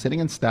 Hawthorne sitting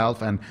in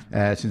stealth, and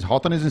since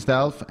Hawthorne is in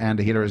stealth and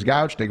the healer is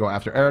gouged, they go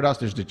after Eridos.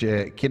 There's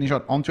the kidney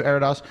shot onto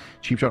Eridos,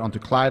 cheap shot onto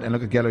Clyde, and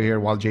look at Geller here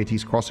while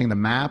JT's crossing the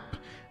map.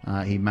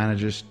 He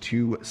manages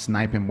to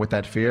snipe him with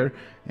that fear,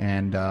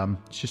 and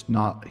it's just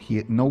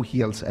no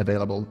heals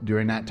available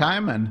during that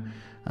time, and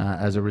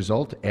as a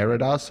result,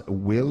 Eridos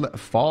will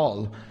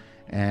fall.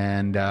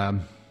 And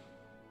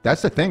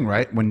that's the thing,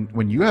 right?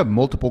 When you have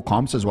multiple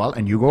comps as well,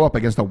 and you go up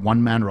against a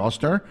one-man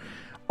roster,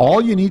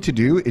 all you need to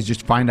do is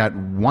just find out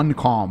one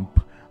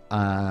comp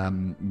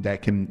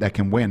that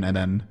can win, and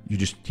then you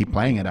just keep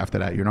playing it after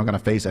that. You're not going to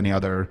face any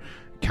other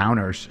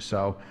counters.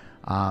 So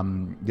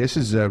this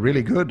is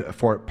really good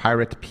for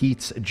Pirate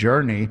Pete's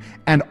journey,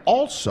 and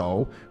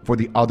also for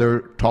the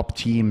other top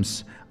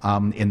teams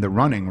in the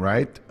running,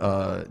 right?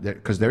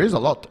 Because there is a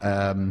lot.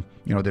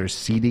 There's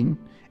seeding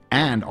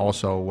and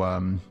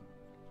also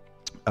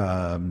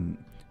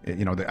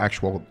the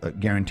actual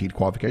guaranteed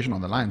qualification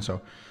on the line.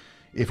 So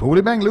if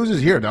HOOLIBANG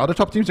loses here, the other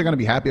top teams are going to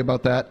be happy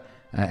about that.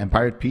 And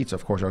Pirate Pete's,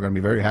 of course, are going to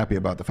be very happy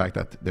about the fact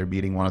that they're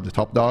beating one of the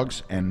top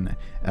dogs and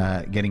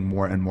getting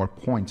more and more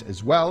points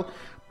as well.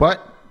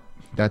 But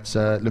that's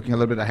looking a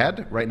little bit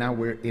ahead. Right now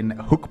we're in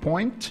hook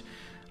point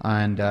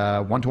and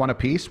 1-1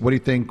 apiece. What do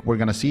you think we're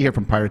going to see here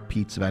from Pirate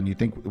Pete's, Sven? You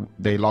think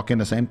they lock in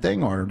the same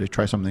thing or they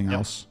try something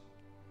else?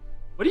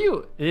 What do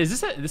you...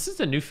 This is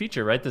a new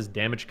feature, right? This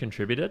damage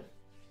contributed?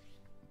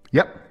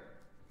 Yep.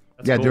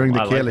 That's yeah, cool. during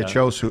the I kill, like it that.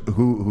 shows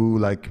who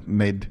like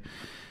made...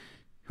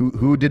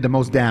 Who did the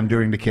most damn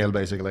during the kill,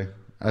 basically.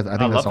 I think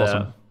that's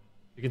awesome. That.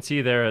 You can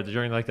see there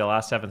during like the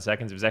last 7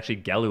 seconds, it was actually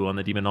Gelu on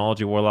the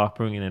Demonology Warlock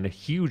bringing in a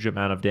huge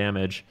amount of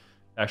damage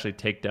to actually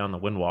take down the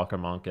Windwalker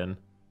Monk. And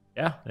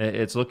yeah,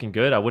 it's looking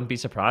good. I wouldn't be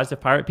surprised if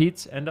Pirate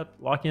Pete's end up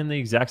locking in the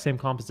exact same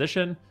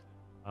composition.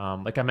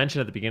 Like I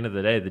mentioned at the beginning of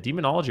the day, the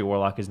Demonology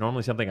Warlock is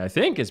normally something I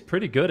think is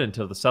pretty good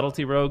until the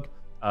Subtlety Rogue.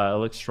 It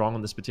looks strong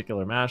in this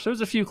particular match. There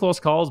was a few close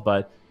calls,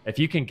 but if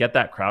you can get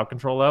that crowd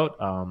control out,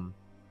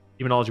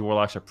 Demonology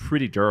Warlocks are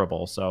pretty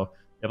durable. So,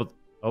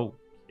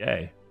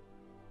 okay.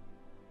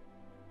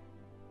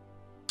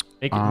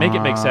 Make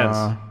it make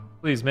sense.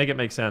 Please make it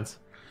make sense.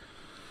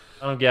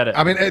 I don't get it.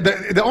 I mean,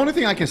 the only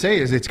thing I can say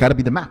is it's got to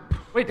be the map.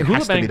 Wait, it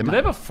has to be HOOLIBANG, the do map. they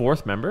have a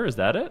fourth member? Is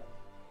that it?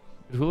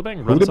 Did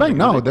HOOLIBANG run something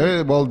No,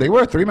 really they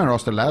were a 3-man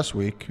roster last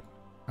week.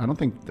 I don't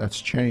think that's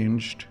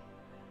changed.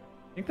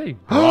 I think they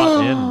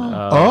brought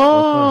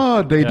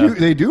in.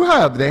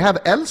 They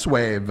have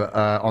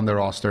Elsewave on their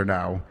roster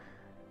now.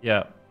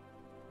 Yeah.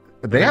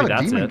 They have a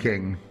that's Demon it.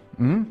 King.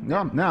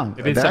 No.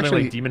 Maybe something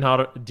like Demon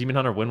Hunter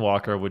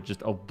Windwalker would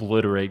just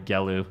obliterate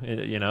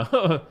Gelu, you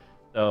know.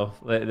 So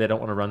they don't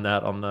want to run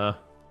that on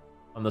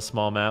the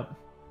small map.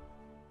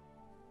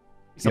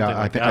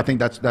 Something I think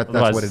that's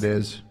what it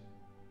is.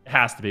 It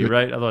has to be,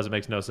 right? Otherwise, it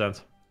makes no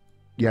sense.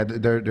 Yeah,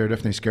 they're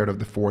definitely scared of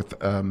the fourth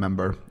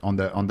member on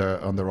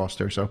the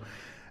roster. So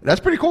that's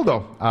pretty cool,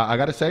 though. I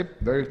gotta say,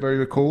 very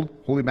very cool.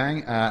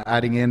 HOOLIBANG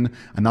adding in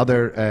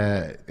another,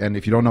 and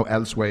if you don't know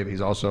Elsewave,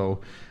 he's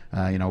also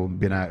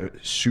been a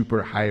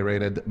super high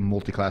rated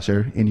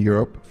multiclasser in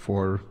Europe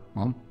for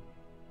I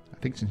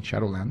think it's in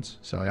Shadowlands.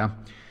 So yeah,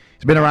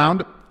 he's been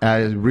around.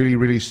 Really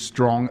really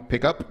strong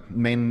pickup.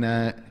 Main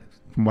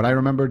from what I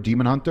remember,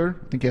 Demon Hunter.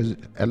 I think he has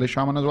Elish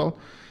Shaman as well.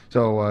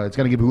 So it's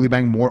gonna give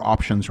HOOLIBANG more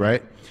options,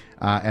 right?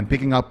 And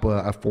picking up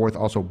a fourth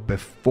also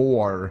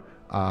before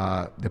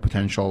the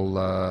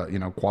potential,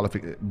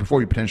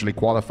 before you potentially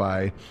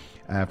qualify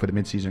for the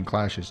mid-season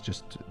clash is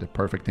just the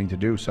perfect thing to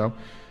do. So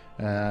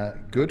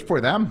good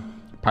for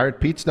them. Pirate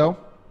Pete's, though,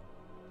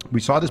 we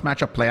saw this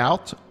matchup play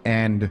out,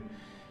 and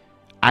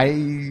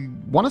I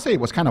want to say it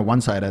was kind of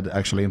one-sided,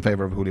 actually, in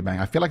favor of HOOLIBANG.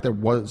 I feel like there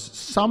was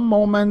some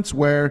moments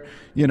where,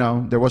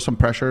 there was some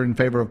pressure in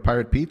favor of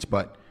Pirate Pete's,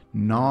 but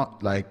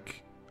not like...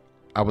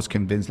 I was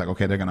convinced, like,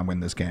 okay, they're going to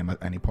win this game at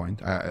any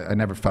point. I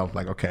never felt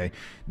like, okay,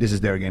 this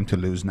is their game to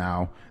lose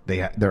now.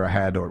 They're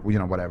ahead or,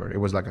 whatever. It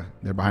was like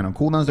they're behind on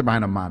cooldowns, they're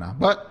behind on mana.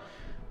 But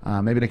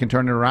maybe they can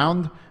turn it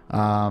around.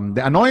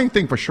 The annoying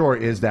thing for sure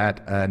is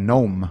that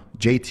Gnome,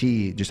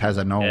 JT, just has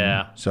a Gnome.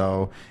 Yeah.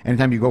 So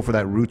anytime you go for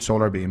that Root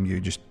Solar Beam, you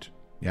just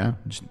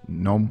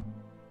Gnome.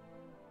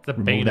 The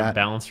bane of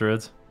balanced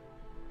druids.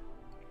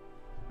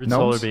 Root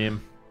Gnomes? Solar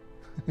Beam.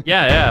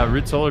 Yeah,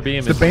 Root Solar Beam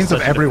It's is the banes of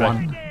such an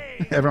everyone. effect.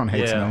 Everyone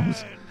hates Yeah.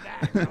 Gnomes.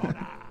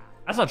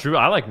 That's not true.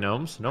 I like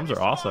gnomes. Gnomes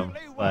are awesome.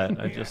 But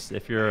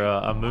if you're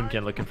a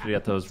Moonkin looking to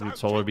get those Root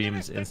Solar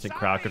Beams, instant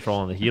crowd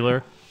control, and the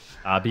healer,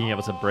 being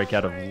able to break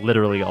out of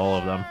literally all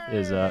of them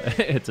is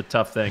it's a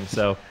tough thing.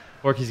 So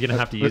Orky's going to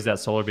have to use that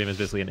Solar Beam as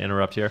basically an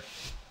interrupt here.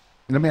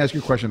 Let me ask you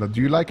a question, though. Do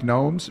you like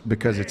gnomes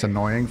because it's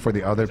annoying for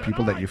the other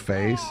people that you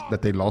face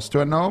that they lost to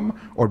a gnome,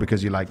 or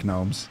because you like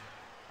gnomes?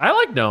 I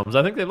like gnomes.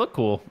 I think they look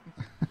cool.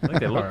 I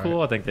think they look All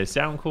cool. I think they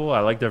sound cool. I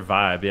like their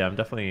vibe. Yeah, I'm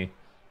definitely...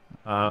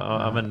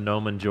 I'm a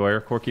gnome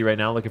enjoyer. Corky right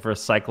now looking for a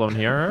Cyclone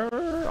here.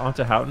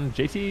 Onto Houghton.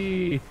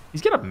 JT,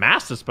 he's going to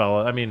Master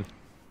Spell. I mean,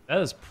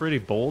 that is pretty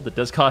bold. It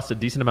does cost a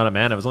decent amount of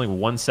mana. It was only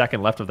 1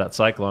 second left of that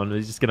Cyclone.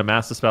 He's just going to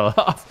Master Spell it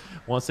off.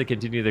 Wants to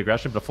continue the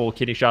aggression, but a full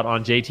kidney shot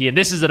on JT. And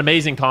this is an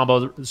amazing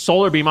combo.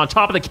 Solar Beam on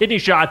top of the kidney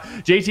shot.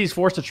 JT's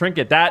forced to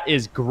trinket. That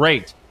is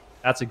great.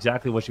 That's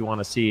exactly what you want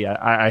to see.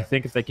 I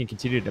think if they can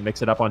continue to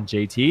mix it up on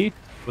JT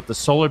with the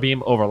Solar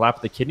Beam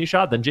overlap the kidney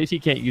shot, then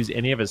JT can't use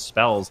any of his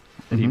spells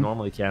that he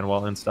normally can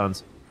while in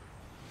stuns.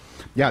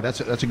 Yeah,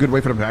 that's a good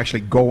way for them to actually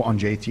go on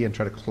JT and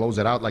try to close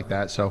it out like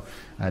that. So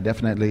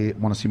definitely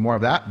want to see more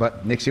of that.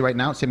 But Nixie right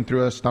now sitting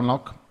through a stun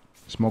lock.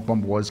 Smoke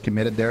bomb was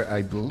committed there,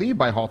 I believe,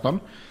 by Houghton.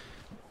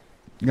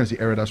 You're going to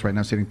see Eridas right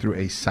now sitting through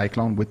a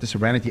Cyclone with the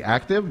Serenity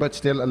active, but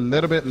still a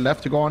little bit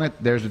left to go on it.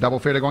 There's the double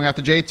fear. They're going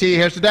after JT.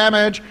 Here's the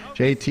damage.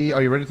 JT,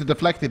 are you ready to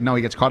deflect it? No,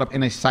 he gets caught up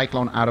in a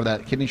Cyclone out of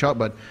that kidney shot,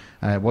 but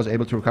was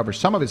able to recover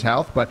some of his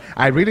health. But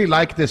I really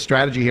like this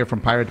strategy here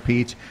from Pirate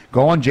Pete.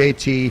 Go on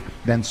JT,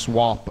 then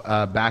swap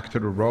back to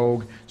the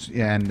Rogue,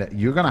 and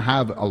you're going to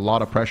have a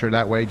lot of pressure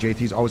that way.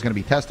 JT's always going to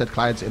be tested.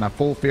 Clyde's in a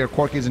full fear.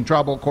 Corky's in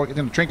trouble. Corky's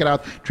going to trinket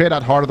out, trade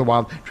out Heart of the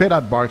Wild, trade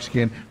out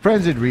Barkskin,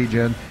 Frenzied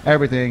Region,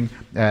 everything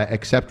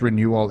except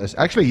Renewal.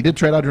 Actually, he did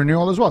trade out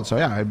Renewal as well. So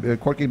yeah,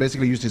 Corky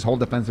basically used his whole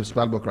defensive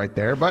spellbook right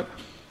there. But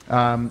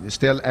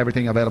still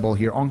everything available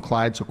here on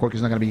Clyde, so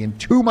Corky's not going to be in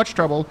too much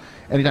trouble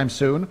anytime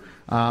soon.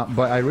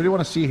 But I really want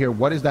to see here,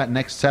 what is that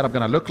next setup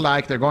going to look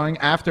like? They're going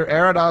after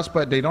Erados,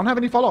 but they don't have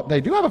any follow-up. They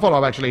do have a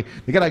follow-up, actually.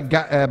 They get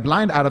a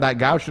blind out of that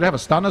gouge. Should they have a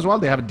stun as well?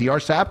 They have a DR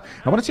sap.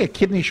 I want to see a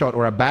kidney shot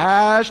or a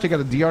bash to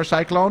get a DR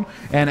cyclone,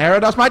 and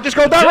Erados might just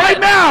go down right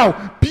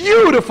now.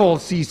 Beautiful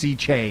CC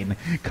chain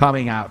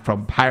coming out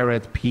from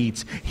Pirate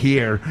Pete's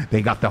here.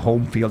 They got the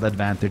home field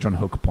advantage on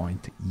hook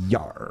point.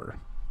 Yar.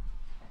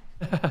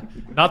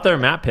 Not their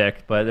map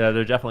pick, but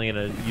they're definitely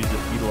going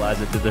to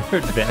utilize it to their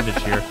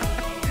advantage here.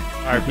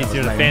 Pirate Pete's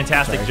doing a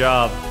fantastic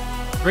job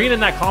bringing in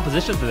that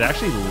composition that they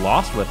actually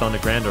lost with on the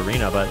Grand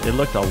Arena, but it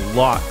looked a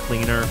lot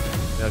cleaner.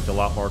 It looked a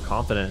lot more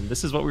confident. And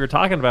this is what we were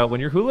talking about. When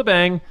you're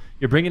Hoolibang,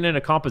 you're bringing in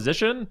a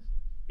composition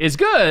is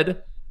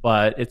good,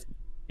 but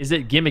is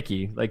it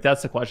gimmicky? Like,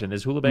 that's the question.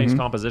 Is Hoolibang's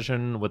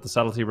composition with the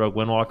Subtlety Rogue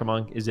Windwalker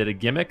Monk, is it a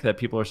gimmick that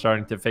people are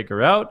starting to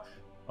figure out?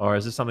 Or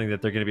is this something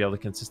that they're going to be able to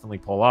consistently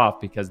pull off?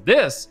 Because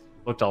this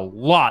looked a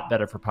lot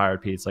better for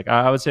Pirate Pete's. Like,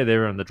 I would say they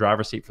were in the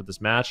driver's seat for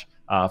this match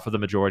for the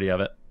majority of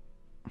it.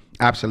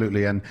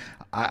 Absolutely. And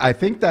I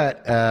think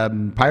that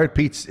Pirate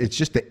Pete's, it's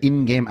just the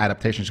in-game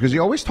adaptations, because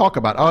you always talk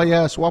about, oh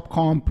yeah, swap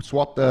comp,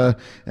 swap the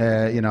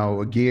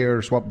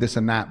gear, swap this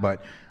and that,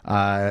 but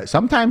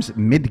sometimes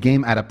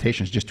mid-game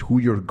adaptations, just who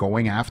you're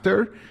going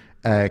after,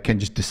 can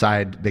just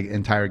decide the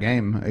entire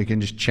game. It can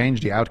just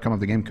change the outcome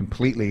of the game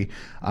completely.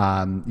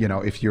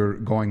 If you're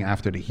going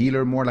after the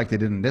healer more like they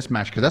did in this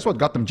match, because that's what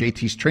got them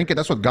JT's trinket.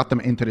 That's what got them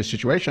into this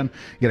situation.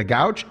 Get a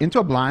gouge into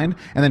a blind,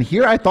 and then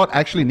here I thought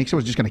actually Nixie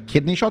was just going to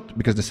kidney shot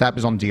because the sap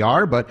is on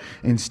DR, but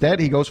instead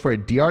he goes for a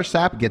DR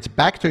sap, gets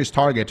back to his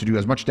target to do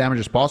as much damage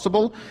as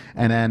possible,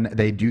 and then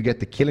they do get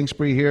the killing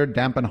spree here.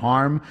 Dampen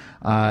Harm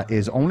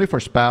is only for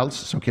spells,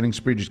 so killing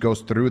spree just goes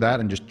through that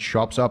and just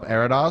chops up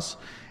Erados.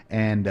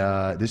 And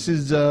this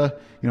is,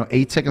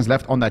 8 seconds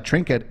left on that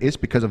trinket is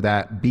because of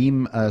that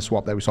beam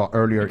swap that we saw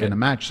earlier in the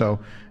match. So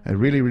a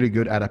really, really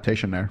good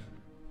adaptation there.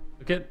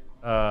 Look at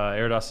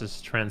Erados's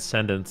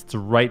Transcendence. It's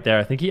right there.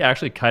 I think he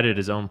actually kited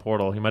his own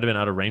portal. He might have been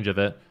out of range of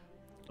it.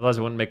 Otherwise,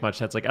 it wouldn't make much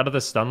sense. Like, out of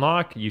the stun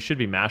lock, you should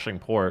be mashing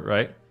port,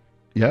 right?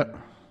 Yeah.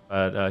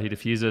 But he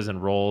diffuses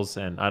and rolls,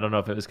 and I don't know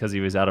if it was because he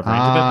was out of range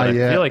of it,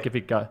 but I feel like if he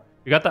got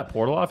that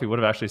portal off, he would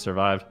have actually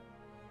survived.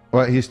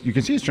 Well, you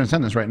can see his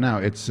Transcendence right now.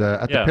 It's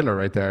at the pillar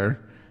right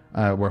there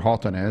where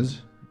Houghton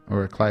is, or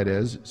where Clyde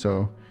is.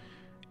 So,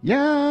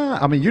 yeah,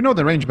 I mean, you know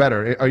the range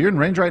better. Are you in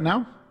range right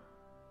now?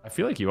 I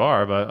feel like you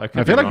are, but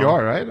I feel like you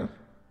are, right?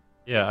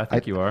 Yeah, I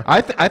think you are. I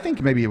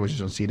think maybe it was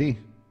just on CD,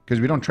 because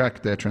we don't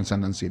track the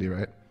Transcendence CD,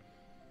 right?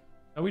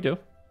 Oh, we do.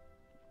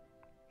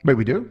 Wait,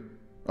 we do?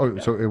 Oh,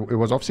 yeah. So it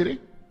was off CD?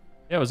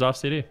 Yeah, it was off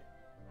CD.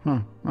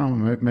 Huh. Oh,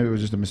 maybe it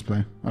was just a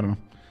misplay. I don't know.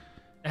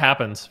 It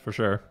happens, for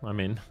sure. I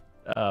mean,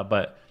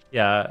 but...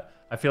 yeah,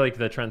 I feel like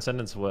the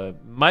Transcendence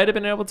might have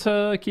been able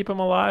to keep him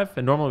alive.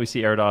 And normally we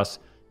see Erados,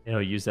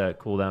 use that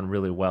cooldown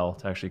really well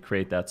to actually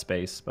create that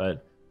space.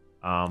 But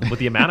with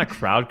the amount of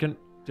crowd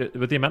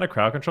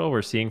control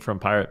we're seeing from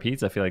Pirate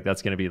Pete's, I feel like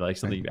that's going to be like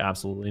something you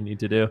absolutely need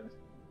to do.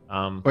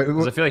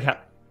 Because I feel like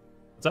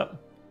what's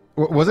up?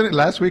 Wasn't it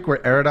last week where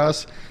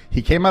Erados,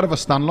 he came out of a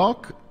stun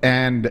lock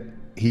and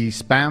he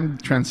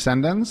spammed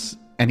Transcendence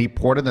and he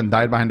ported and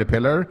died behind the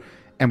pillar,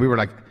 and we were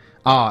like,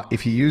 if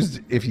he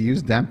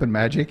used Dampen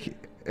Magic,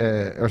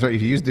 if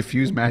he used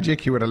Diffuse Magic,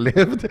 he would have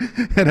lived.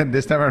 And then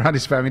this time around,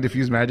 he's spamming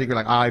Diffuse Magic. We're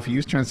like, if he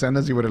used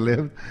Transcendence, he would have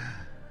lived.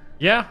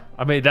 Yeah,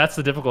 I mean, that's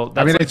the difficult.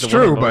 That's it's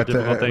true, but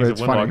it's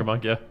funny.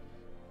 Monk, yeah.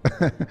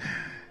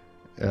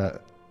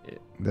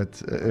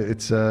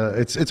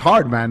 It's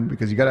hard, man,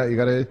 because you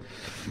gotta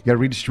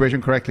read the situation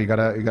correctly. You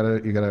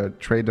gotta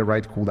trade the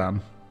right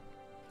cooldown.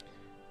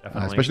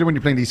 Especially when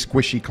you're playing these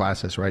squishy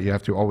classes, right? You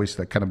have to always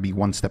kind of be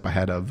one step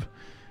ahead of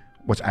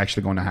what's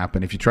actually going to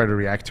happen. If you try to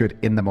react to it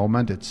in the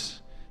moment,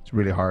 it's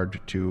really hard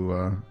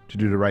to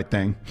do the right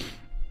thing.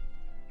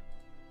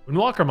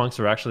 Windwalker Monks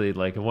are actually,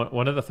 like,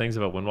 one of the things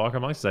about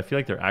Windwalker Monks is I feel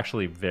like they're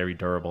actually very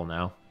durable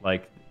now.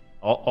 Like,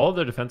 all of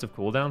their defensive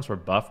cooldowns were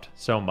buffed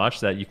so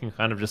much that you can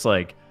kind of just,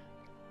 like,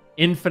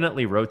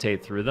 infinitely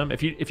rotate through them.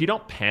 If you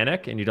don't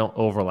panic and you don't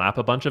overlap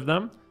a bunch of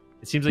them,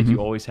 it seems like you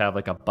always have,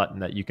 like, a button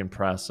that you can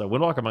press. So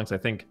Windwalker Monks, I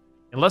think,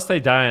 unless they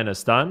die in a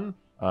stun,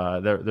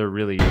 they're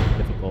really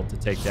difficult to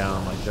take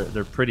down. Like,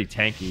 they're pretty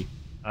tanky.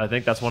 I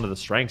think that's one of the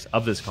strengths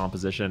of this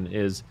composition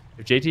is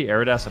if JT,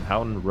 Erados, and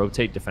Houghton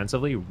rotate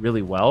defensively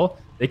really well,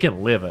 they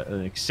can live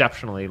an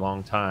exceptionally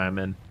long time.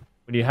 And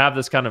when you have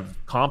this kind of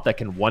comp that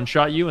can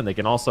one-shot you, and they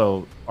can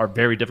also are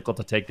very difficult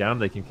to take down,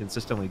 they can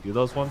consistently do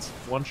those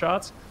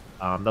one-shots.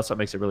 That's what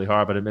makes it really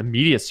hard. But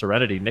immediate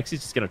Serenity,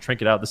 Nixie's just going to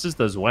trinket out. This is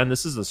the Zwen.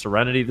 This is the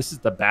Serenity. This is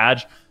the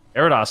badge.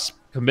 Eridos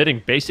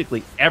committing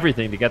basically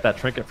everything to get that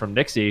trinket from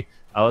Nixie.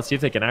 Let's see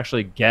if they can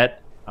actually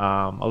get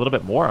a little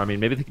bit more. I mean,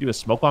 maybe they could do a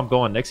smoke bomb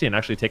go on Nixie and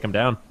actually take him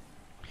down.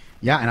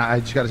 Yeah, and I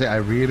just got to say, I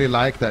really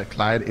like that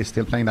Clyde is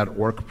still playing that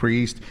Orc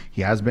Priest.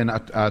 He has been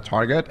a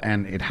target,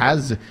 and it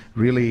has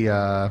really,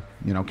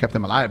 kept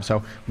him alive. So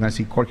we're going to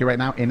see Corki right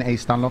now in a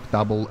stun lock,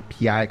 double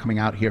PI coming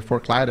out here for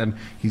Clyde, and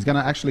he's going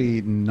to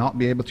actually not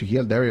be able to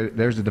heal.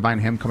 There's the Divine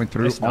Hymn coming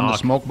through on the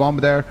smoke bomb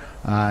there.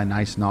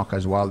 Nice knock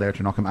as well there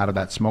to knock him out of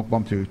that smoke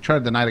bomb to try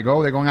to deny the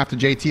go. They're going after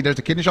JT. There's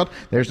the kidney shot.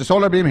 There's the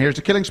solar beam. Here's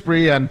the killing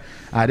spree, and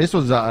this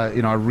was a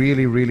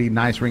really, really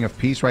nice ring of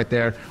peace right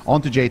there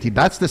onto JT.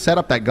 That's the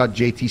setup that got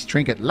JT's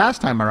trinket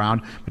last time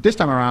around, but this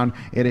time around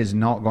it is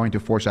not going to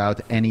force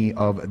out any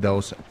of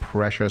those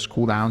precious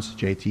cooldowns.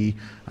 JT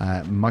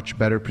much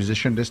better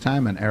position this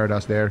time, and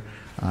Eridos there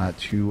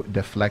to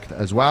deflect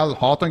as well.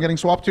 Hawthorne getting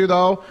swapped to,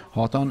 though.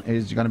 Hawthorne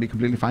is going to be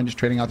completely fine, just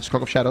trading out this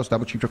Cloak of Shadows.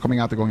 Double Chiefs are coming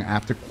out. They're going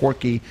after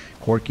Corki.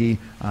 Corki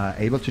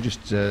able to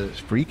just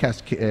free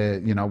cast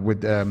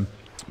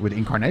with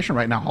Incarnation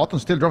right now.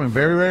 Hawthorne's still dropping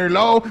very, very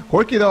low.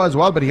 Corki, though, as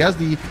well, but he has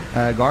the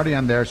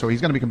Guardian there, so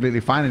he's going to be completely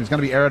fine, and it's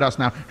going to be Eridos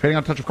now, trading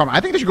out Touch of Karma. I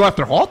think they should go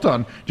after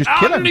Hawthorne. Just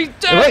kill him. Wait,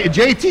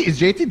 JT, is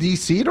JT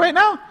DC'd right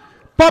now?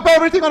 Pop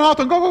everything on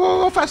Hawthorne. Go, go,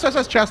 go, go, fast, fast,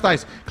 fast.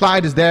 Chastise.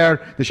 Clyde is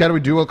there. The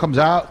Shadowy Duel comes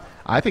out.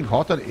 I think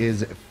Hawthorne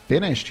is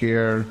finished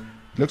here.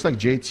 Looks like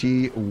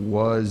JT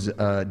was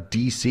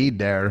DC'd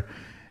there,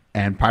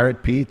 and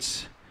Pirate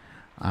Pete's,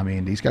 I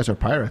mean, these guys are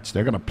pirates.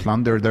 They're going to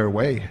plunder their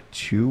way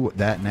to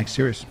that next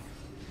series.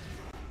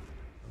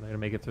 They're going to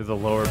make it through the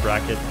lower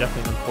bracket.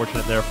 Definitely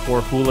unfortunate there for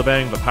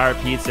HOOLIBANG, but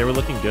Pirate Pete's, they were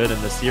looking good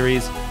in the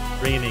series.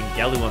 Bringing in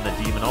Gelu on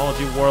the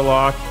Demonology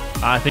Warlock.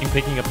 I think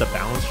picking up the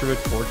Balance Druid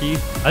Corki.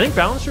 I think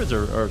Balance Druids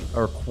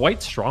are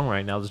quite strong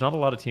right now. There's not a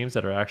lot of teams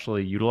that are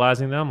actually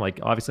utilizing them. Like,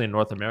 obviously in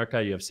North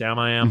America, you have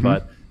Samayam,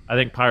 but I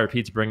think Pirate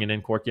Pete's bringing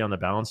in Corki on the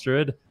Balance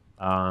Druid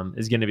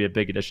is going to be a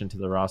big addition to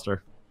the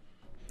roster.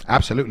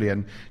 Absolutely,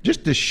 and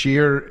just the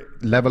sheer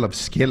level of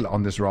skill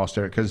on this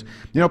roster, because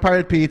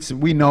Pirate Pete's,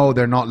 we know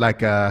they're not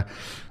like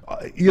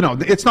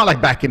it's not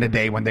like back in the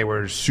day when they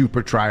were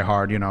super try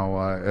hard,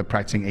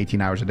 practicing 18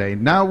 hours a day.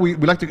 Now we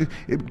like to.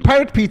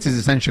 Pirate Pete's is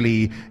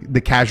essentially the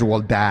casual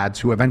dads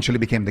who eventually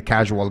became the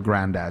casual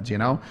granddads.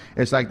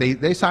 It's like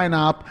they sign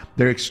up.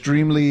 They're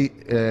extremely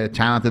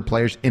talented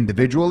players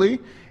individually,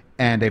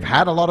 and they've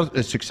had a lot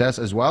of success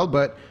as well.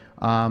 But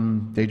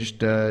they just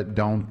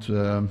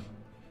don't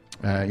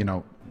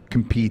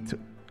compete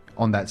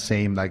on that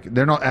same, like,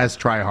 they're not as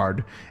try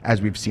hard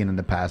as we've seen in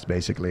the past,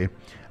 basically,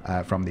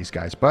 from these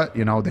guys. But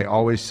they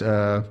always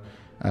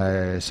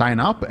sign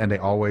up, and they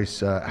always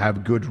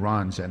have good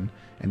runs, and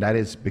that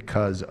is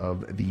because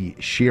of the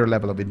sheer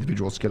level of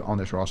individual skill on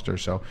this roster.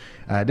 So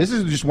this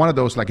is just one of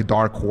those like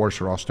dark horse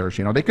rosters.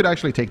 They could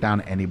actually take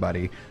down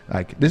anybody.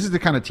 Like, this is the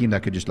kind of team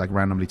that could just like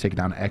randomly take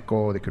down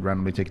Echo. They could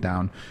randomly take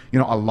down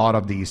a lot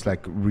of these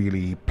like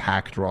really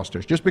packed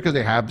rosters, just because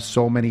they have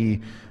so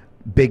many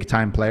big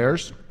time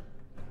players.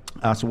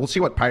 So we'll see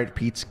what Pirate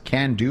Pete's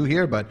can do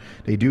here, but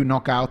they do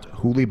knock out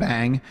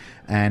HOOLIBANG,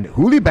 and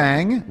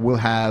HOOLIBANG will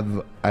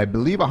have, I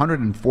believe,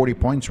 140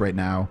 points right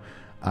now,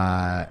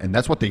 and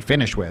that's what they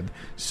finish with.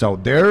 So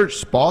their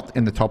spot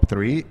in the top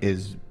 3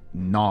 is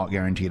not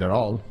guaranteed at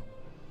all.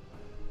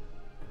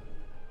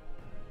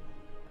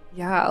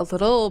 Yeah, a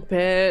little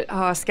bit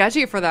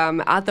sketchy for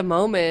them at the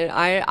moment.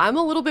 I'm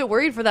a little bit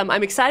worried for them.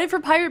 I'm excited for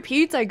Pirate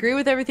Pete's. I agree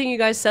with everything you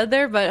guys said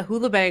there, but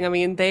HOOLIBANG, I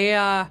mean,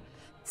 they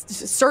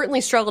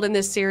certainly struggled in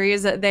this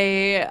series.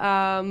 They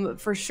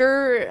for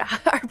sure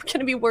are going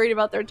to be worried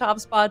about their top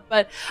spot.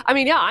 But I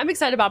mean, yeah, I'm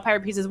excited about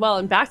Pirate Pete's as well.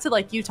 And back to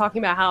like you talking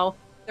about how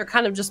they're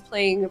kind of just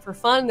playing for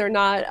fun. They're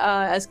not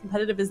as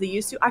competitive as they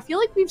used to. I feel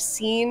like we've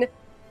seen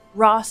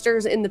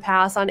rosters in the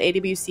past on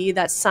AWC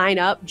that sign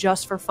up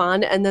just for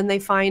fun, and then they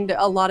find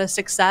a lot of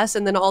success,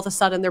 and then all of a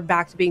sudden they're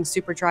back to being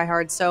super try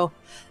hard. So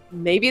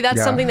maybe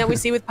that's something that we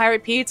see with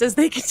Pirate Pete's as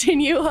they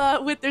continue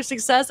with their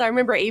success. I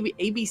remember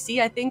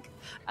ABC, I think,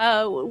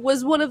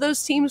 was one of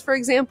those teams, for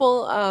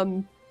example.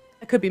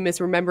 I could be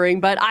misremembering,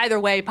 but either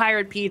way,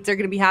 Pirate Pete's, they're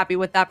going to be happy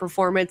with that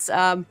performance.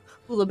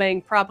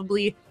 HOOLIBANG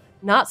probably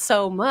not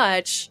so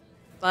much.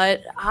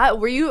 But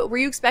were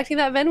you expecting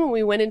that, Ven, when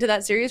we went into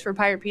that series for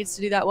Pirate Pete's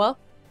to do that well?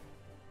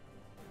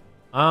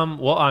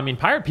 Well, I mean,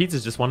 Pirate Pete's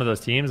is just one of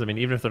those teams. I mean,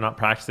 even if they're not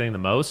practicing the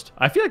most,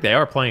 I feel like they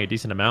are playing a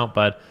decent amount,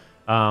 but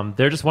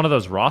they're just one of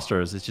those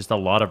rosters. It's just a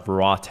lot of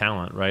raw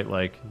talent, right?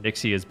 Like,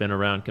 Nixie has been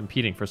around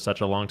competing for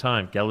such a long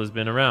time. Gelu's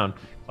been around.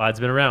 Clyde's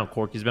been around.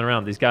 Corki's been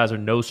around. These guys are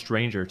no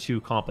stranger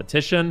to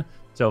competition.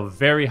 So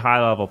very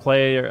high-level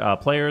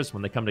players,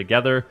 when they come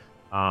together,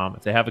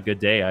 if they have a good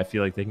day, I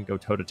feel like they can go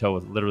toe-to-toe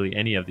with literally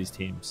any of these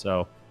teams.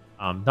 So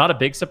not a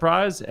big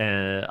surprise,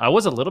 and I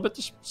was a little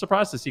bit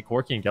surprised to see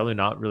Corki and Gelu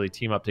not really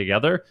team up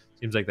together.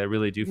 Seems like they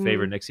really do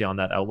favor Nixie on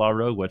that Outlaw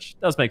rogue, which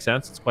does make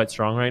sense. It's quite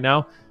strong right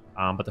now.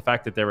 But the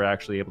fact that they were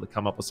actually able to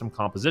come up with some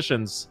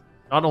compositions,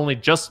 not only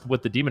just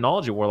with the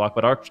Demonology Warlock,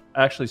 but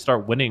actually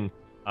start winning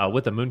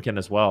with the Moonkin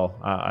as well,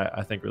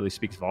 I think really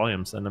speaks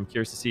volumes. And I'm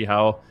curious to see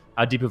how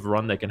deep of a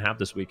run they can have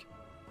this week.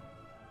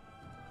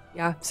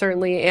 Yeah,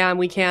 certainly. And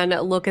we can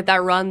look at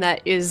that run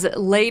that is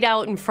laid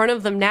out in front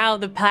of them now.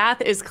 The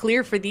path is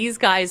clear for these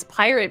guys.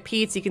 Pirate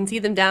Pete's, you can see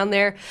them down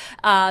there.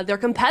 Their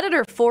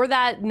competitor for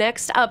that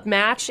next up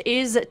match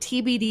is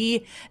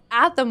TBD.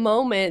 At the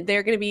moment,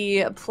 they're going to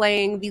be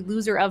playing the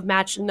loser of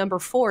match number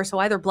 4, so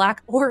either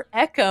Black or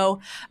Echo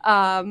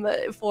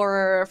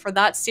for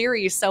that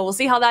series. So we'll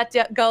see how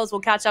that goes.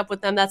 We'll catch up with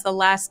them. That's the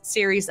last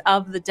series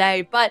of the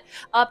day. But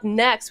up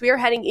next, we are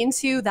heading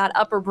into that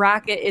upper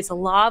bracket. It's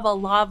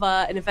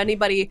Lava, and if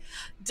anybody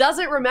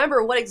doesn't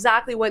remember what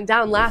exactly went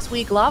down last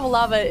week,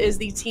 Lava is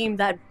the team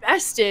that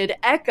bested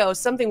Echo,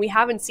 something we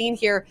haven't seen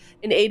here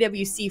in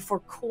AWC for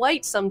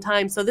quite some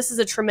time. So this is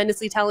a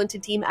tremendously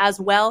talented team as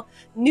well,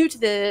 new to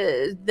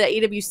the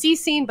AWC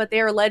scene, but they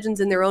are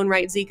legends in their own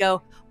right,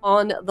 Zico,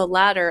 on the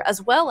ladder,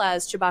 as well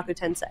as CHIBAKU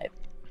TENSEI.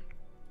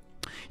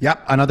 Yeah,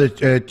 another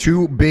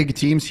 2 big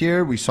teams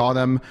here. We saw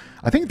them,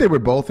 I think they were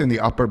both in the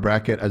upper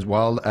bracket as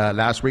well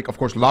last week. Of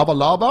course,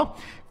 Lava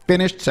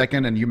finished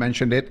second, and you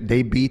mentioned it.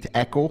 They beat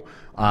Echo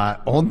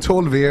on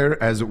Tolvir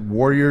as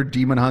Warrior,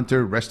 Demon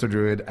Hunter, Resto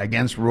Druid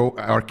against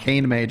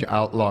Arcane Mage,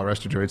 Outlaw,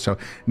 Resto Druid. So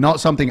not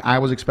something I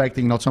was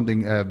expecting, not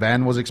something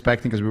Van was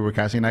expecting, because we were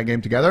casting that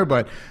game together.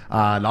 But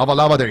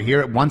Lava, they're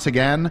here once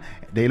again.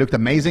 They looked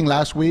amazing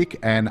last week,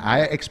 and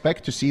I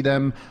expect to see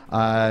them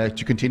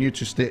to continue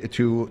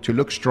to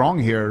look strong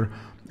here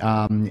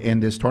in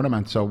this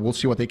tournament. So we'll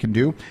see what they can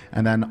do.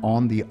 And then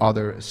on the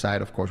other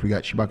side, of course, we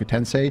got CHIBAKU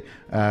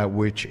TENSEI,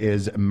 which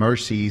is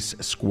Mercy's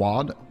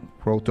squad,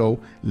 Proto,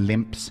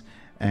 Limps,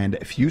 and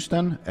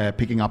Fuston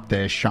picking up the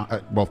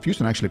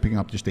Fuston actually picking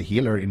up just the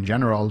healer in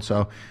general.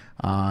 So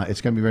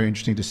it's going to be very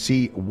interesting to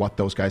see what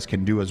those guys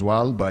can do as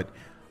well. But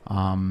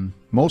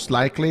most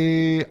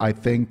likely, I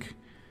think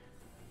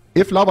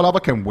if Lava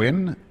can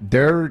win,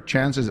 their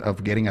chances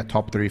of getting a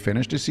top 3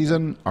 finish this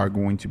season are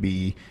going to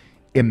be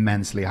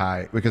immensely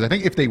high, because I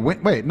think if they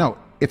win,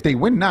 if they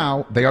win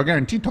now, they are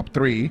guaranteed top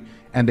 3,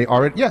 and they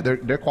already,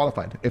 they're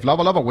qualified. If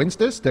Lava wins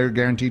this, they're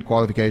guaranteed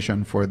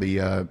qualification for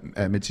the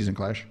mid-season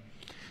clash.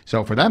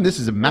 So for them, this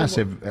is a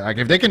massive, like,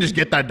 if they can just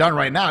get that done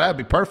right now, that'd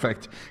be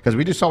perfect, because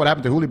we just saw what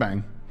happened to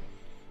HOOLIBANG.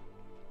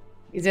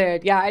 You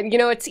did, yeah. And,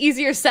 it's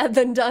easier said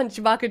than done.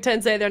 CHIBAKU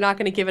TENSEI, they're not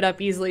going to give it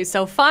up easily.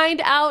 So find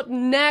out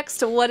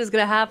next what is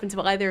going to happen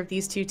to either of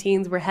these 2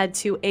 teams. We're head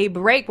to a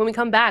break. When we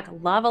come back,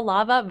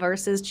 Lava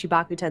versus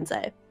CHIBAKU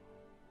TENSEI.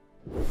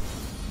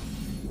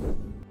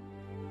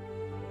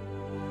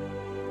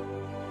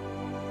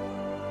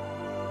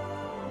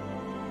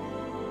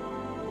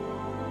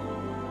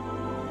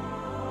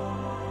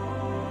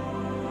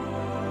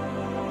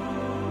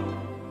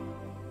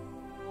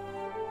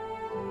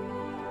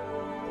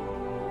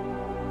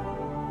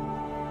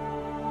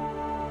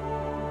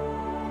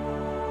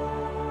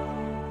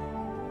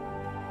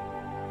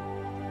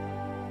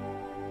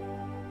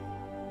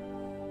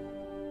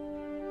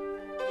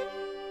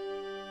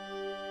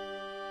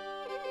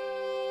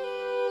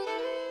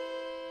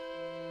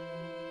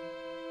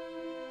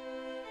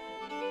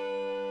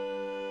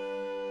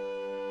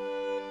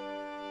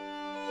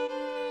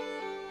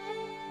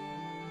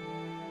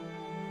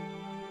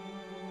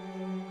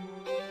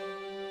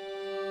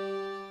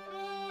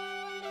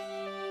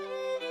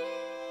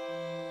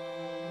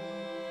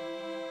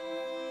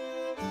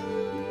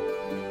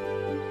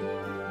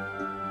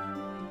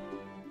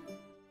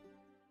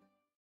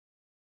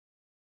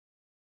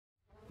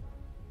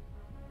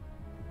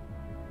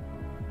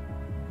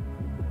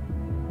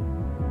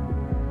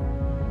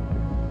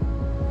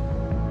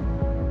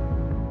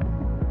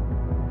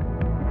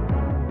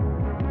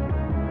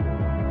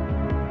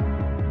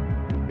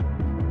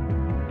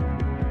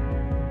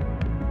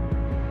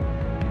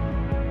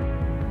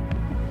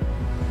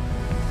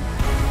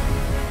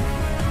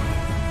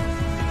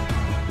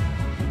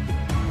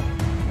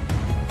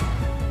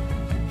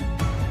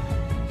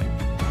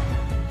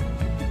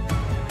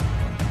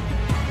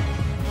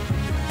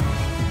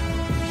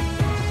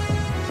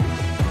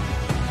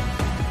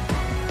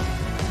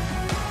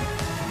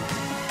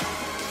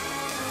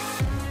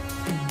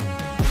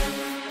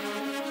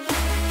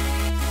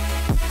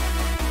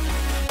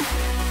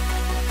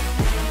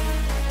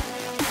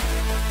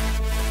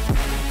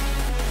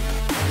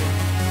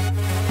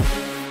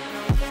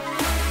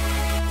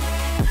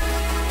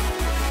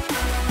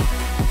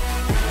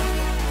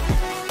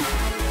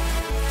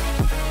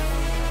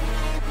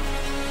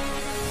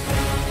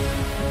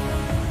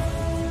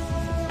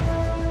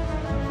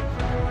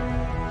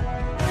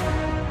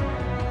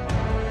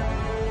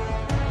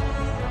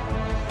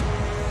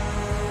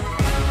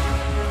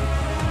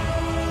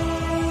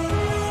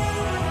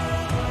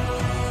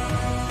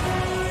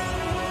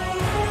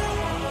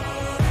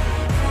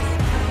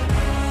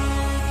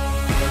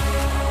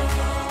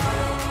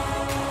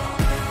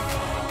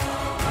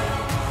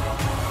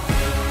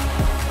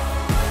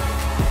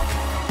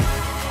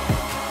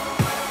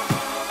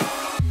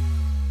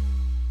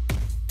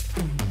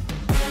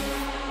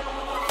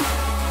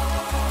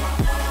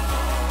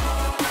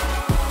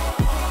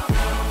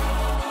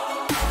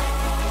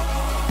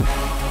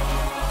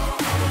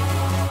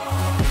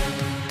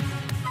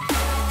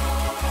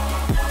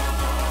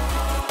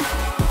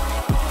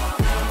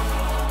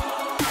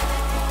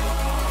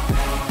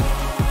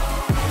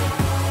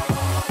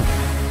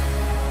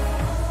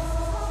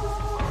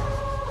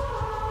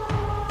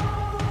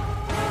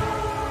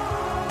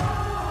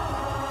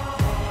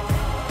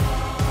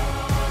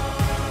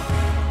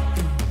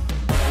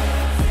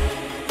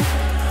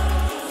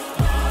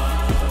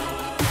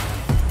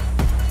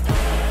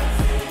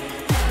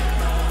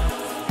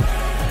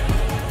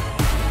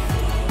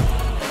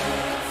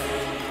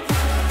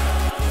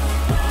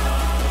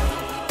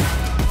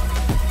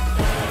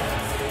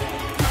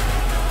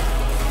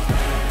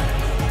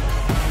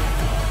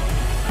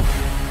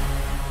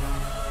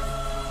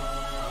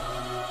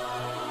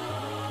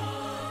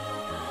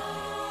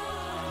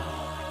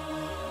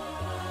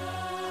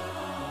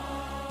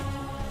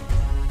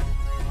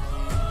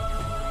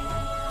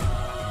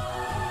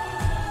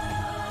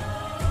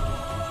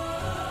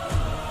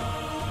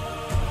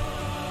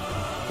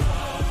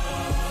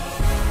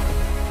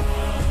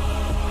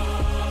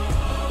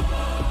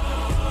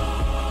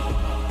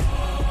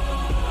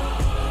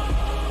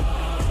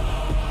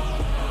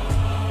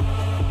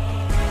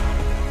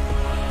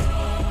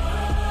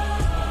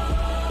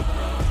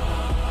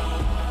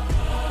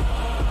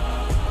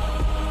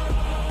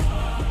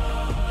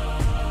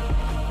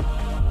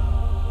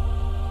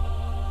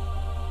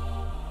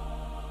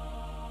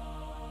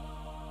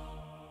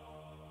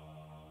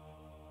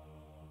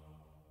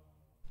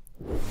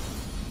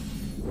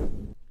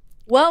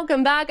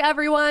 Welcome back,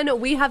 everyone.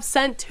 We have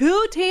sent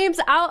 2 teams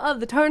out of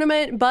the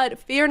tournament, but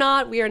fear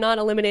not, we are not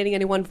eliminating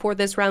anyone for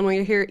this round.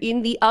 We're here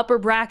in the upper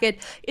bracket.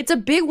 It's a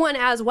big one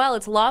as well.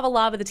 It's Lava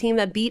Lava, the team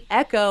that beat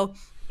Echo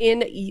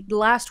in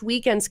last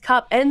weekend's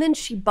cup, and then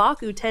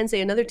CHIBAKU Tensei,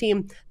 another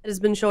team that has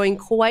been showing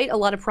quite a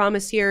lot of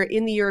promise here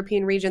in the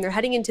European region. They're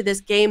heading into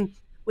this game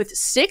with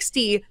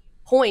 60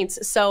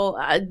 points, so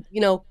you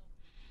know,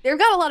 they've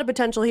got a lot of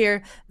potential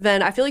here.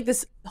 Then I feel like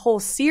this whole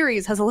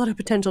series has a lot of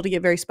potential to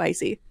get very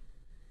spicy.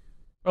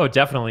 Oh,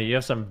 definitely. You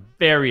have some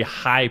very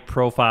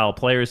high-profile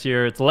players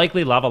here. It's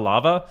likely Lava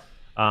Lava.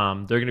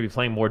 They're going to be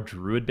playing more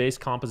Druid-based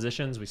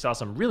compositions. We saw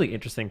some really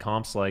interesting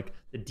comps like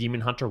the Demon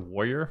Hunter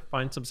Warrior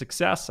find some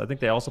success. I think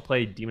they also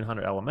play Demon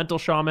Hunter Elemental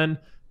Shaman.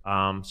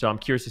 So I'm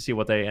curious to see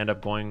what they end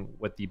up going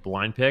with the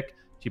blind pick.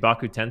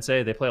 CHIBAKU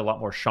Tensei, they play a lot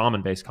more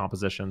Shaman-based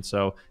compositions.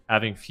 So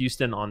having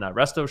Fuston on that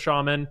Resto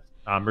Shaman,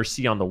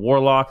 Mercy on the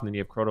Warlock, and then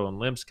you have Croto and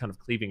Limps kind of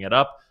cleaving it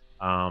up.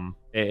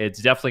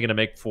 It's definitely going to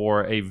make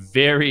for a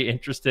very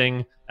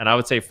interesting and I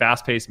would say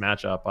fast-paced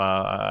matchup.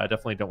 I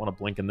definitely don't want to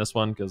blink in this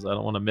one because I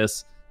don't want to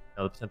miss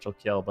the potential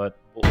kill, but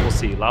we'll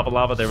see. Lava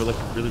Lava, they were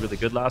looking really, really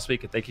good last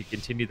week. If they could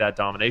continue that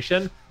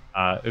domination,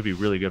 it would be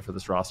really good for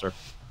this roster.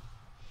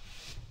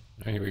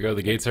 Here we go.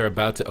 The gates are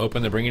about to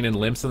open. They're bringing in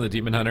Limps on the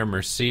Demon Hunter,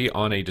 Mercy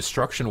on a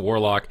Destruction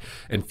Warlock,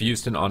 and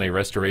Fuston on a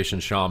Restoration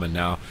Shaman.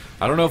 Now,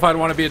 I don't know if I'd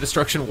want to be a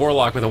Destruction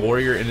Warlock with a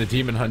Warrior and a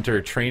Demon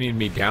Hunter training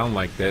me down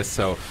like this,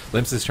 so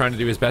Limps is trying to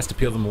do his best to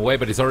peel them away,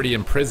 but he's already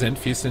imprisoned.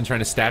 Fuston trying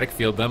to static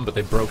field them, but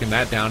they've broken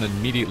that down and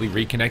immediately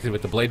reconnected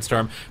with the Blade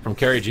Storm from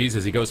KarryG's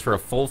as he goes for a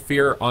full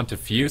fear onto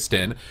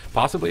Fuston.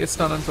 Possibly a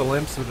stun onto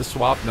Limps with the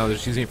swap. No, they're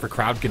just using it for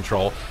crowd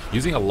control.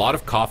 Using a lot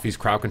of Coffee's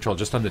crowd control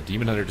just on the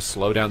Demon Hunter to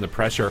slow down the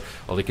pressure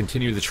while they continue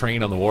the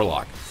train on the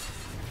Warlock.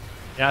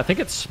 Yeah, I think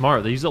it's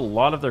smart. They use a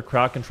lot of their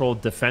crowd control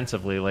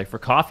defensively. Like for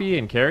Coffee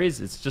and carries,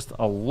 it's just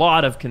a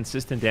lot of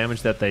consistent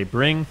damage that they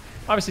bring.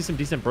 Obviously some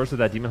decent burst with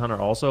that Demon Hunter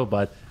also,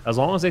 but as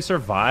long as they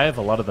survive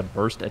a lot of the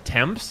burst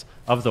attempts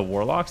of the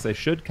Warlocks, they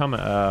should come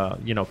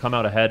come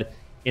out ahead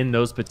in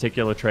those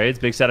particular trades.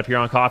 Big setup here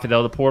on Coffee,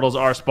 though. The portals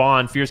are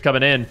spawned. Fear's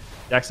coming in.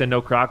 Dex and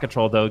no crowd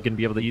control, though. Going to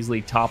be able to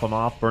easily top him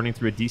off, burning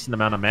through a decent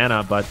amount of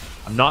mana, but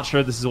I'm not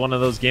sure this is one of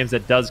those games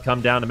that does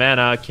come down to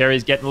mana.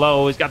 Carry's getting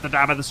low. He's got the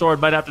dab of the sword.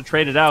 Might have to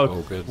trade it out.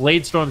 Oh, good.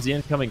 Blade Storm's the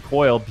incoming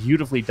coil.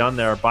 Beautifully done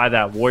there by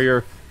that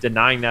Warrior,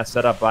 denying that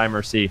setup by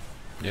Mercy.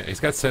 Yeah,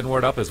 he's got Send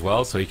Ward up as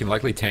well, so he can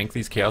likely tank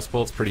these Chaos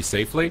Bolts pretty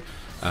safely.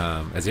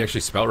 As he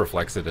actually spell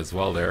reflects it as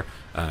well there.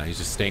 He's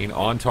just staying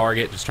on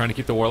target, just trying to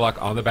keep the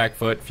Warlock on the back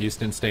foot.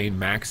 Fuston staying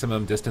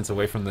maximum distance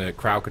away from the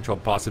crowd control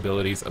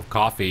possibilities of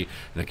Coffee. And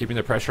they're keeping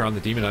the pressure on the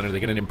Demon Hunter. They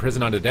get an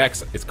imprison onto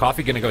Dex. Is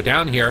Coffee going to go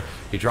down here?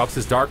 He drops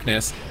his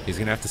Darkness. He's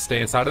going to have to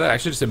stay inside of that.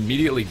 Actually just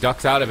immediately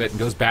ducks out of it and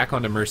goes back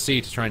onto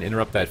Mercy to try and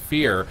interrupt that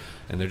fear.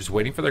 And they're just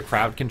waiting for their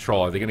crowd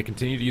control. Are they going to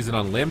continue to use it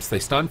on Limps? They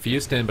stun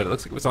Fuston, but it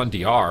looks like it was on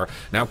DR.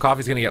 Now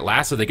Coffee's going to get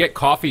lassoed. They get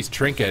Coffee's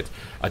Trinket.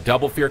 A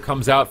double fear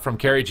comes out from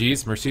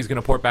KarryG's. Mercy's going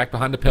to port back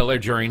behind the pillar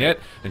during it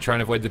and trying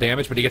to avoid the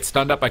damage, but he gets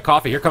stunned up by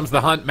Coffee. Here comes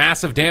the hunt.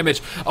 Massive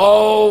damage.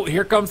 Oh,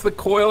 here comes the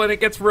coil, and it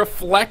gets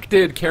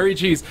reflected.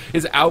 KarryG's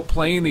is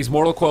outplaying these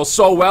Mortal Coils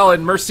so well,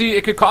 and Mercy,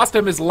 it could cost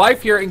him his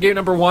life here in game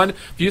number 1.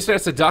 Fuston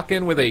has to duck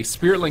in with a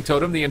Spirit Link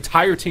Totem. The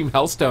entire team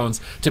Hellstones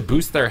to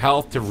boost their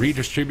health, to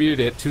redistribute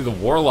it to the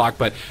Warlock,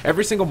 but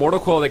every single Mortal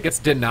Coil that gets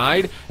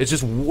denied is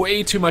just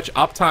way too much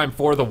uptime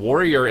for the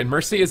Warrior, and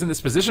Mercy is in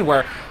this position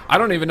where I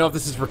don't even know if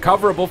this is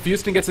recoverable.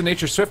 Fuston gets a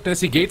Nature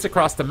Swiftness. He gates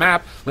across the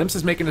map. Limps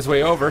is making his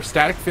way over.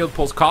 Static Field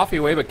pulls Coffee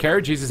away, but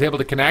KarryG's is able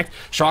to connect.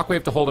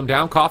 Shockwave to hold him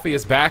down. Coffee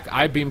is back.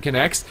 I-Beam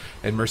connects,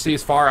 and Mercy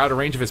is far out of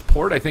range of his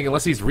port. I think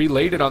unless he's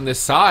relayed it on this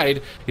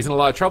side, he's in a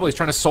lot of trouble. He's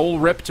trying to Soul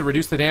Rip to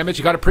reduce the damage.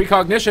 He got a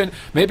Precognition.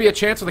 Maybe a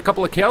chance with a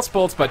couple of Chaos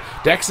Bolts, but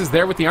Dex is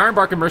there with the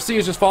Ironbark, and Mercy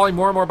is just falling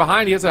more and more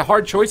behind. He has a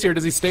hard choice here.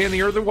 Does he stay in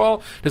the Earthen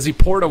Wall? Does he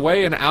port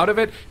away and out of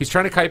it? He's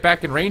trying to kite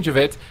back in range of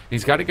it.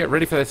 He's got to get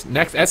ready for this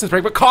next Essence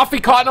Break, but Coffee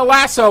caught in a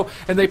lasso,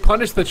 and they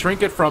punished the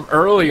Trinket from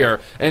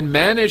earlier and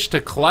managed to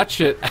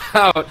clutch it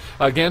out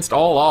against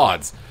all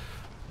odds.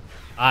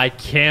 I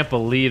can't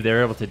believe they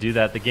were able to do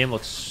that. The game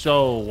looks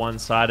so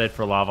one-sided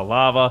for Lava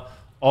Lava.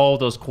 All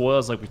those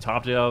coils, like we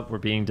talked about, were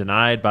being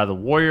denied by the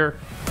Warrior.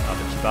 The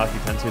CHIBAKU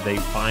Tensei, they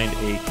find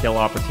a kill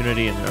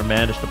opportunity and they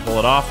managed to pull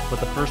it off. But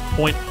the first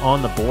point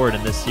on the board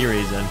in this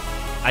series, and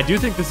I do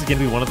think this is going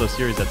to be one of those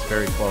series that's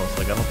very close.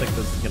 Like, I don't think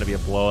this is going to be a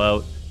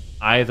blowout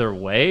either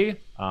way.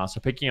 So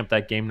picking up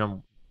that game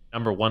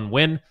number 1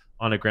 win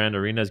on a Grand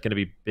Arena is going to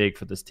be big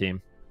for this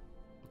team.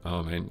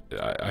 Oh, man.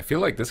 I feel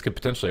like this could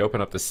potentially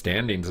open up the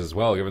standings as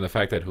well, given the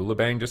fact that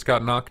HOOLIBANG just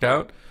got knocked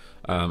out.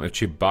 If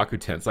CHIBAKU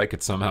Tensei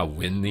could somehow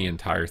win the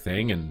entire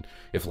thing, and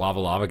if Lava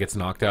Lava gets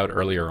knocked out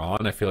earlier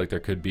on, I feel like there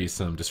could be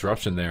some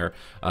disruption there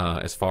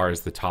as far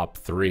as the top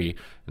 3.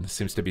 And this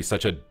seems to be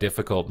such a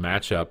difficult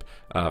matchup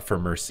for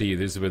Mercy.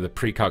 This is with a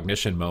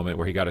precognition moment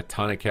where he got a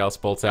ton of Chaos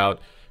Bolts out,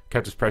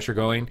 kept his pressure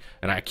going,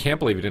 and I can't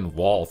believe he didn't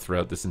wall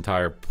throughout this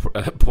entire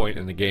point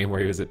in the game where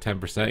he was at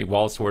 10%. He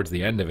walls towards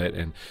the end of it,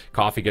 and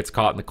Coffee gets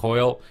caught in the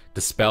coil,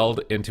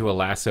 dispelled into a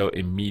lasso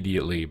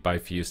immediately by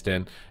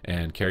Houston,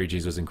 and Carry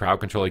G's was in crowd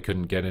control. He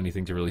couldn't get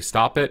anything to really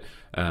stop it,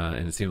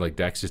 and it seemed like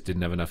Dex just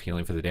didn't have enough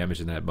healing for the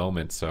damage in that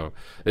moment. So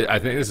I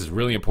think this is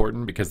really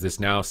important because this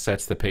now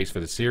sets the pace for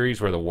the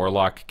series where the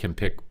Warlock can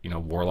pick,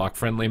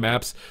 Warlock-friendly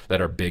maps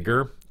that are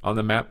bigger on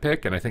the map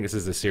pick, and I think this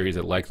is a series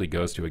that likely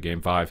goes to a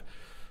Game 5.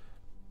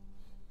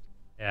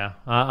 Yeah,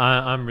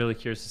 I'm really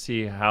curious to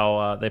see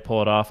how they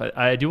pull it off.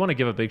 I do want to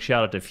give a big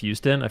shout out to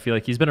Houston. I feel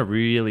like he's been a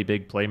really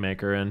big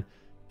playmaker, and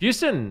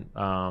Houston,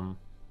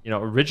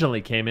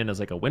 originally came in as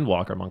like a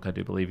Windwalker monk, I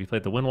do believe. He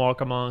played the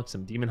Windwalker monk,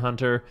 some Demon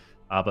Hunter,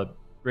 but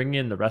bringing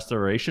in the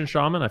Restoration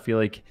Shaman, I feel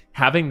like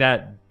having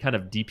that kind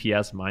of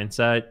DPS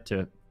mindset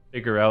to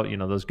figure out,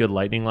 those good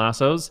lightning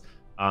lassos.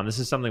 This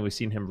is something we've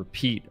seen him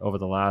repeat over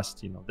the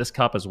last, this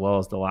cup as well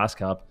as the last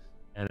cup,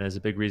 and is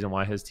a big reason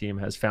why his team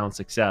has found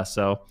success.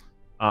 So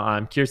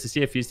I'm curious to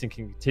see if Houston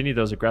can continue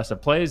those aggressive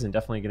plays, and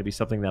definitely going to be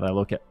something that I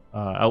look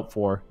out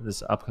for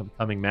this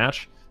upcoming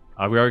match.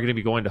 We are going to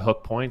be going to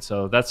Hook Point,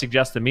 so that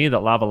suggests to me that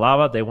Lava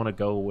Lava, they want to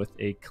go with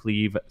a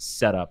cleave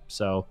setup.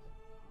 So,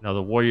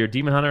 the Warrior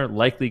Demon Hunter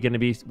likely going to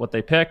be what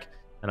they pick,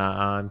 and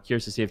I'm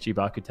curious to see if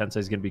CHIBAKU TENSEI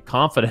is going to be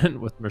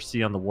confident with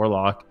Mercy on the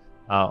Warlock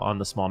on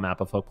the small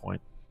map of Hook Point.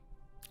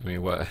 I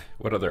mean,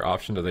 what other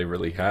option do they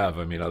really have?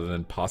 I mean, other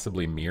than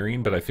possibly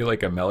mirroring, but I feel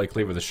like a melee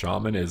cleave with a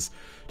shaman is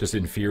just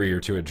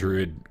inferior to a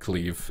druid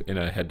cleave in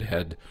a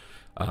head-to-head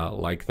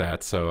like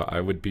that. So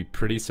I would be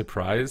pretty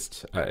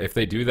surprised. If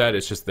they do that,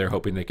 it's just they're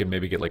hoping they can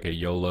maybe get like a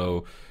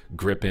YOLO,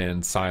 grip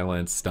in,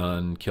 silence,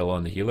 stun, kill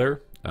on the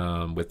healer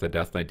with the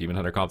Death Knight Demon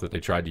Hunter comp that they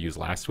tried to use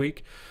last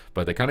week.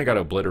 But they kind of got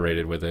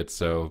obliterated with it,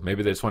 so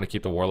maybe they just want to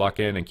keep the Warlock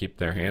in and keep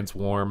their hands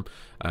warm,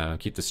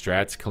 keep the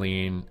strats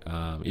clean,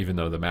 even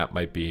though the map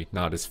might be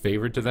not as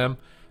favored to them,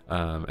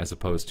 as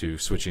opposed to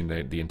switching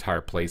the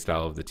entire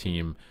playstyle of the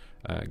team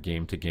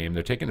game to game.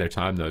 They're taking their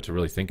time, though, to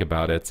really think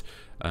about it,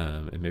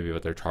 and maybe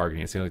what they're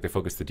targeting. It seems like they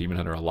focused the Demon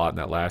Hunter a lot in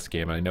that last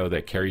game. And I know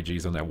that Carry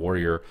G's on that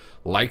Warrior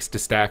likes to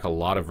stack a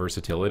lot of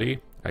versatility.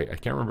 I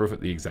can't remember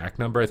the exact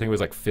number. I think it was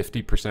like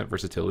 50%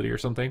 versatility or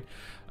something.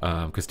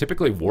 Because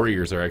typically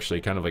Warriors are actually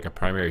kind of like a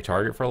primary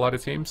target for a lot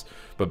of teams.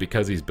 But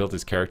because he's built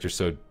his character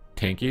so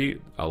tanky,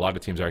 a lot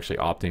of teams are actually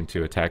opting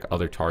to attack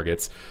other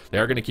targets. They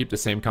are going to keep the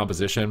same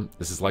composition.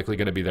 This is likely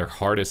going to be their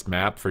hardest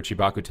map for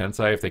CHIBAKU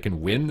TENSEI. If they can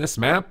win this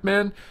map,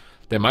 man,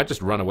 they might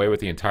just run away with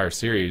the entire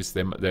series.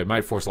 They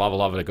might force Lava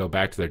Lava to go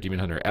back to their Demon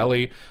Hunter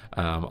Ellie.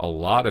 A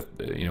lot of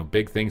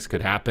big things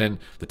could happen.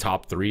 The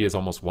top 3 is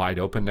almost wide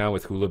open now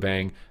with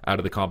HOOLIBANG out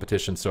of the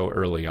competition so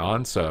early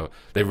on. So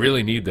they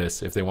really need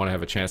this if they want to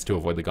have a chance to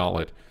avoid the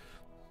gauntlet.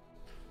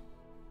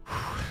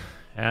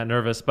 Yeah,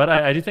 nervous, but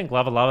I do think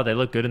Lava Lava, they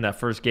look good in that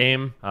first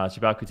game.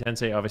 CHIBAKU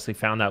TENSEI obviously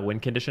found that win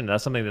condition.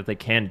 That's something that they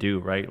can do,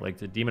 right? Like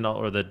the Demon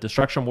or the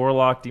Destruction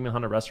Warlock, Demon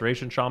Hunter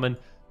Restoration Shaman,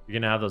 you're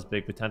going to have those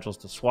big potentials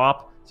to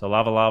swap. So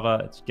Lava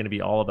Lava, it's going to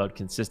be all about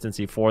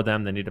consistency for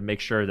them. They need to make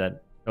sure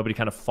that nobody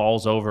kind of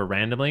falls over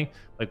randomly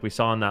like we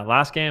saw in that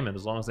last game. And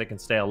as long as they can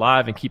stay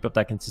alive and keep up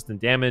that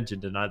consistent damage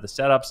and deny the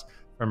setups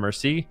from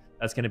Mercy,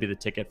 that's going to be the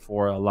ticket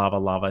for Lava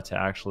Lava to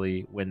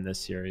actually win this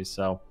series.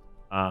 So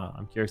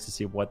I'm curious to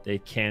see what they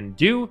can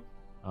do.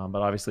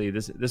 But obviously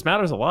this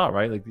matters a lot,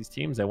 right? Like these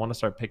teams, they want to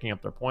start picking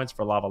up their points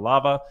for Lava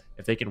Lava.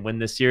 If they can win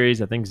this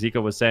series, I think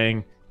Zico was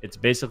saying it's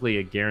basically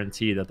a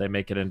guarantee that they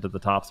make it into the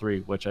top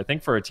 3, which I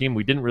think for a team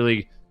we didn't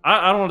really,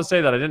 I don't want to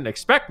say that I didn't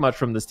expect much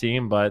from this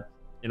team, but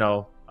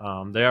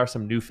there are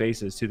some new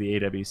faces to the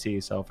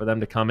AWC. So for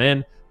them to come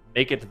in,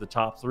 make it to the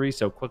top 3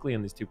 so quickly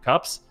in these 2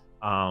 cups,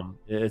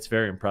 it's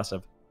very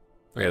impressive.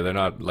 Yeah, they're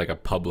not like a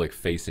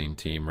public-facing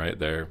team, right?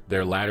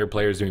 They're ladder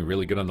players doing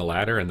really good on the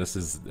ladder, and this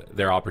is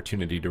their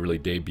opportunity to really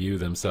debut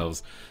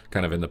themselves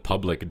kind of in the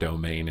public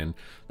domain. And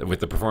with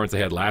the performance they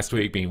had last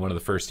week, being one of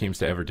the first teams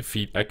to ever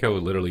defeat Echo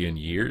literally in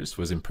years,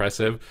 was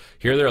impressive.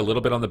 Here they're a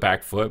little bit on the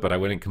back foot, but I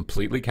wouldn't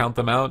completely count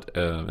them out,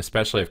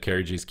 especially if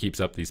Carry G's keeps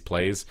up these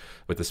plays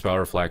with the Spell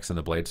Reflex and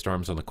the Blade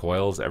Storms on the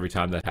coils. Every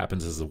time that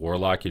happens as a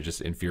Warlock, you're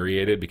just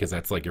infuriated because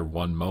that's like your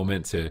one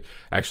moment to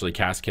actually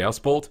cast Chaos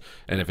Bolt,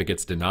 and if it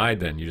gets denied,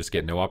 then you just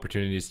get no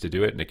opportunities to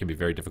do it, and it can be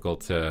very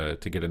difficult to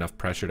get enough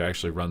pressure to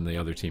actually run the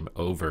other team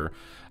over.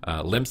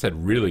 Limps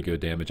had really good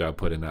damage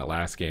output in that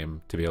last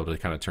game to be able to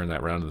kind of turn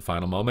that around in the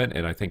final moment,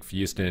 and I think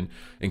Houston,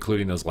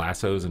 including those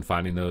lassos and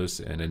finding those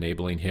and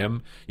enabling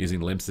him, using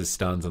Limps'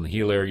 stuns on the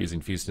healer,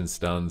 using Houston's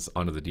stuns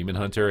onto the Demon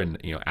Hunter,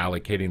 and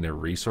allocating their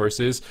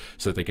resources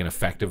so that they can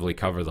effectively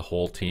cover the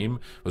whole team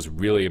was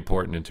really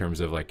important in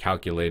terms of like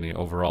calculating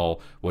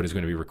overall what is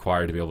going to be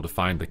required to be able to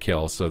find the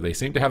kill. So they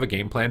seem to have a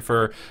game plan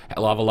for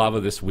Lava Lava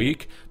this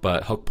week,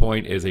 but Hook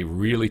Point is a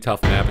really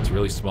tough map. It's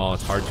really small.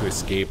 It's hard to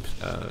escape,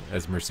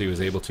 as Mercy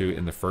was able to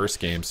in the first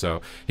game.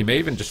 So he may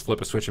even just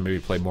flip a switch and maybe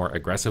play more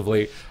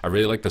aggressively. I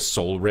really like the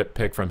soul rip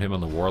pick from him on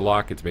the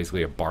Warlock. It's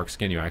basically a bark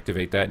skin. You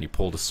activate that and you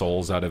pull the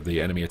souls out of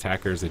the enemy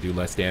attackers. They do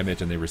less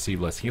damage and they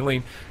receive less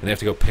healing, and they have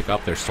to go pick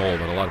up their soul,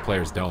 but a lot of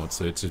players don't.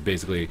 So it's just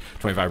basically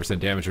 25%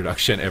 damage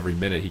reduction every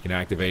minute he can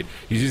activate.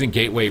 He's using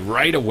Gateway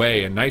right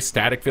away, a nice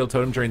static field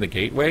totem during the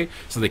Gateway,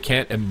 so they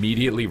can't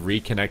immediately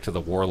reconnect to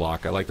the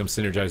Warlock. I like them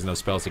synergizing those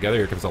spells together.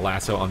 Here comes the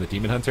lasso on the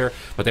Demon Hunter,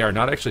 but they are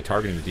not actually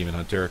targeting the Demon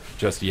Hunter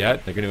just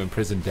yet. They're going to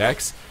imprison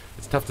Dex.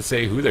 It's tough to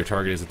say who their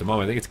target is at the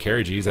moment. I think it's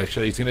KRG's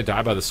actually. He's going to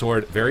die by the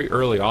sword very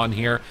early on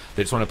here.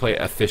 They just want to play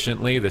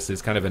efficiently. This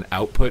is kind of an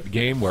output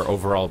game where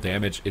overall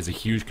damage is a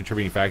huge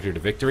contributing factor to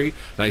victory.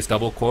 Nice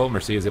double coil.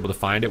 Mercy is able to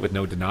find it with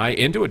no deny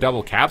into a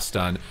double cap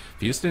stun.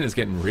 Houston is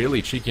getting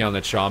really cheeky on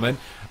that Shaman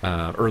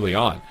early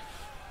on.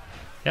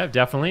 Yeah,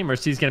 definitely.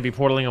 Mercy's going to be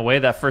portaling away.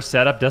 That first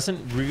setup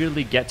doesn't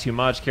really get too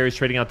much. Carry's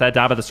trading out that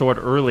die by the sword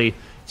early.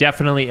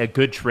 Definitely a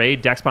good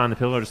trade. Dex behind the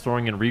pillar just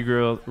throwing in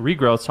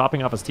regrowth,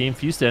 topping off his team.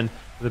 Houston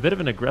with a bit of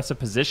an aggressive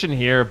position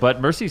here,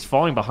 but Mercy's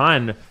falling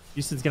behind.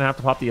 Houston's going to have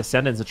to pop the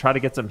Ascendants to try to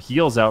get some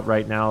heals out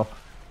right now.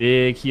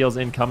 Big heals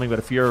incoming, but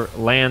a Fear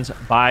lands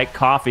by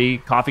Coffee.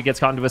 Coffee gets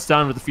caught into a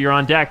stun with the Fear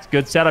on deck.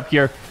 Good setup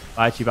here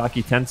by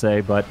CHIBAKU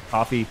TENSEI, but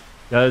Coffee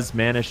does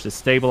manage to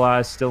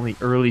stabilize. Still in the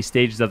early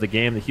stages of the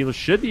game. The healers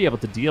should be able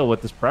to deal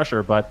with this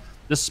pressure, but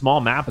this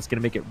small map is going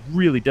to make it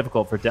really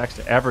difficult for Dex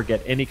to ever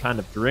get any kind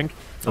of drink.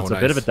 So it's a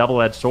bit of a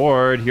double-edged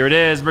sword. Here it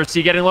is.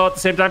 Mercy getting low at the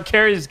same time.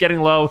 Carries is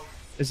getting low.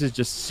 This is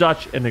just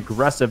such an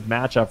aggressive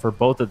matchup for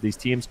both of these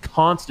teams.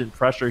 Constant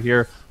pressure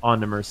here on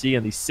the Mercy,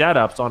 and these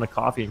setups on a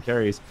Coffee and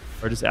Carries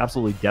are just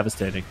absolutely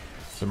devastating.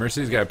 So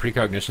Mercy's got a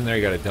precognition there.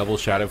 He got a double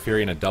Shadow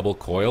Fury and a double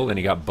Coil, and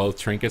he got both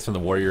trinkets from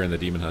the Warrior and the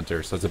Demon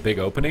Hunter. So it's a big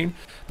opening,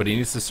 but he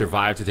needs to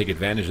survive to take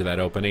advantage of that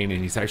opening,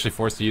 and he's actually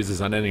forced to use his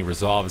Unending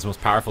Resolve, his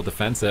most powerful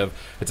defensive.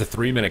 It's a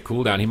 3-minute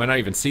cooldown. He might not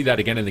even see that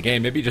again in the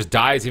game. Maybe he just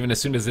dies even as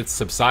soon as it's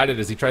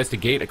subsided as he tries to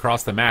gate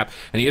across the map,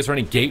 and he is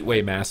running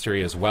Gateway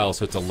Mastery as well,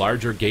 so it's a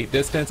larger gate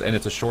distance, and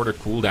it's a shorter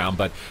cooldown.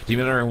 But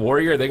Demon Hunter and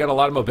Warrior, they got a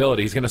lot of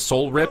mobility. He's going to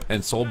Soul Rip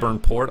and Soul Burn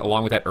Port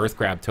along with that Earth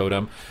Grab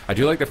Totem. I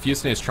do like that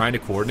Houston is trying to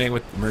coordinate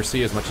with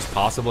Mercy as much as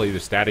possible, either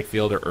static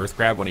field or earth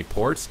grab when he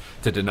ports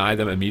to deny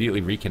them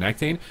immediately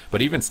reconnecting,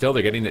 but even still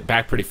they're getting it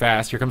back pretty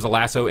fast. Here comes a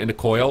lasso into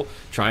Coil,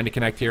 trying to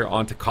connect here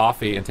onto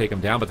Coffee and take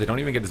him down, but they don't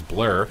even get his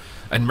blur,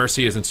 and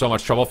Mercy is in so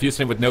much trouble.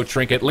 Houston with no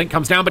trinket. Link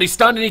comes down, but he's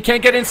stunned and he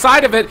can't get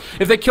inside of it.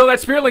 If they kill that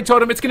Spirit Link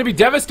totem, it's going to be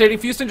devastating.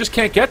 Houston just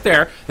can't get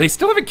there. They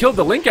still haven't killed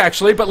the Link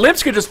actually, but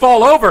Limps could just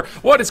fall over.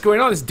 What is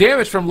going on? This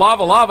damage from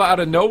Lava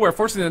out of nowhere,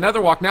 forcing the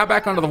Netherwalk now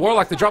back onto the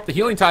Warlock to drop the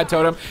Healing Tide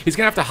totem. He's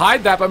going to have to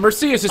hide that, but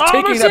Mercy is just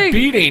taking a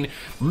beating.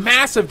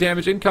 Massive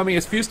damage incoming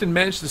as Houston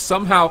managed to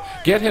somehow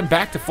get him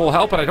back to full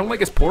health, but I don't like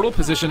his portal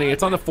positioning.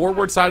 It's on the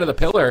forward side of the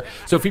pillar,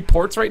 so if he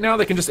ports right now,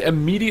 they can just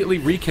immediately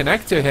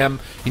reconnect to him.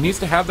 He needs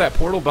to have that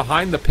portal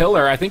behind the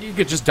pillar. I think he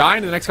could just die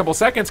in the next couple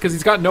seconds because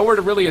he's got nowhere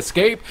to really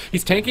escape.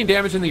 He's tanking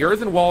damage in the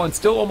earthen wall and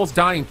still almost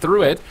dying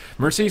through it.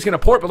 Mercy's going to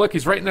port, but look,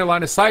 he's right in their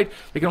line of sight.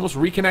 They can almost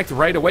reconnect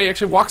right away. He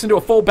actually walks into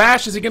a full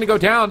bash. Is he going to go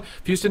down?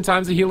 Houston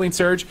times the Healing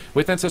Surge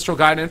with Ancestral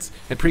Guidance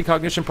and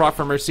Precognition proc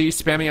for Mercy,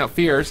 spamming out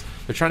Fears.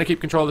 They're trying to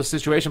keep control of the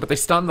situation, but they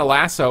stun the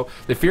lasso.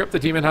 They fear up the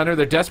Demon Hunter.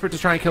 They're desperate to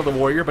try and kill the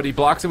Warrior, but he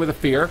blocks it with a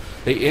Fear.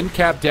 They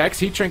in-cap Dex.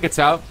 He trinkets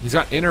out. He's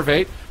got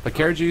Innervate, but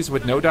KRG's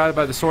with no doubt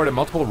by the sword and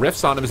multiple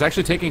rifts on him is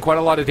actually taking quite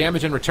a lot of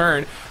damage in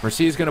return.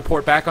 Mercy is going to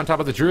port back on top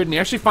of the Druid, and he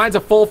actually finds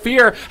a full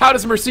Fear. How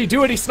does Mercy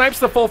do it? He snipes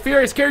the full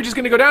Fear. His KRG's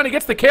going to go down. He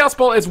gets the Chaos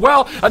Bolt as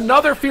well.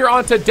 Another Fear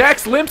onto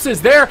Dex. Limps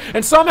is there,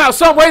 and somehow,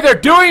 some way, they're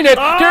doing it.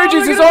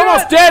 KRG's is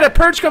almost dead. A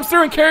Purge comes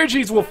through, and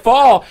KRG's will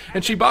fall.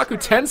 And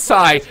CHIBAKU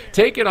TENSEI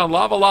take it on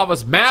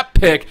Lava's map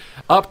pick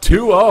up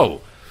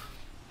 2-0.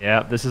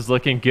 Yeah, this is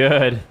looking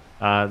good.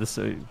 This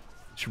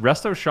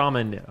Resto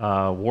Shaman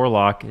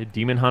Warlock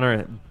Demon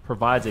Hunter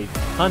provides a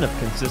ton of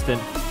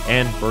consistent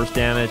and burst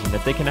damage, and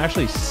if they can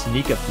actually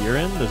sneak a Fear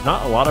in, there's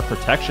not a lot of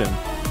protection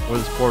for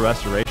this poor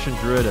Restoration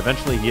Druid.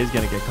 Eventually he is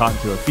going to get caught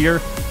into a Fear,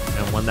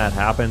 and when that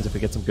happens, if we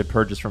get some good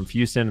purges from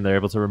Houston and they're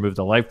able to remove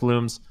the life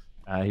blooms,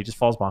 he just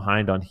falls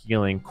behind on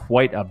healing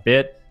quite a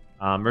bit.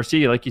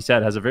 Mercy, like you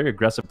said, has a very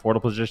aggressive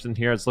portal position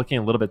here. It's looking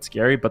a little bit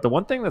scary, but the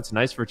one thing that's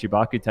nice for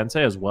CHIBAKU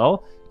TENSEI as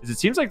well is it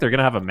seems like they're going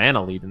to have a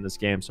mana lead in this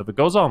game. So if it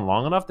goes on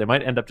long enough, they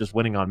might end up just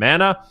winning on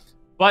mana,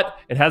 but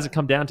it hasn't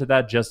come down to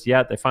that just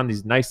yet. They find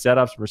these nice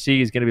setups.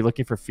 Mercy is going to be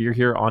looking for Fear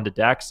here onto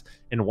Dex,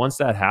 and once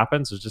that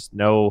happens, there's just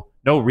no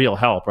real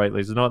help, right?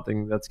 There's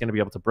nothing that's going to be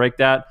able to break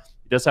that.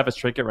 He does have his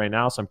trinket right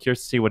now, so I'm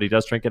curious to see what he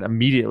does trinket.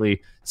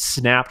 Immediately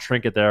snap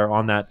trinket there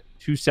on that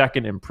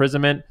 2-second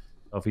imprisonment.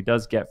 So if he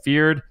does get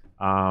feared,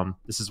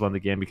 this is when the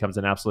game becomes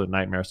an absolute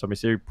nightmare. So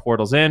Mercy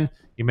portals in.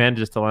 He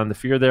manages to land the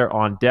Fear there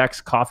on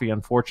Dex. Coffee,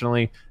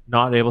 unfortunately,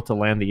 not able to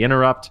land the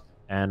Interrupt,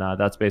 and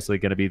that's basically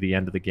going to be the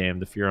end of the game.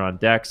 The Fear on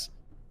Dex.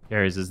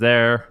 Carries is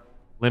there.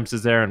 Limps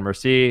is there, and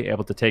Mercy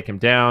able to take him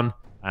down.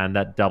 And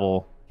that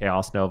double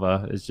Chaos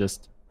Nova is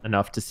just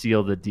enough to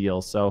seal the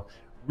deal. So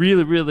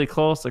really, really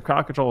close. The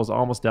crowd control was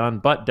almost done,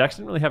 but Dex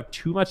didn't really have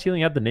too much healing.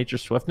 He had the Nature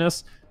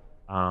Swiftness.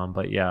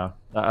 But yeah,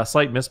 a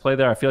slight misplay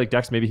there. I feel like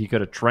Dex, maybe he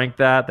could have tranked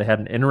that. They had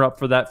an Interrupt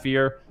for that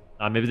Fear.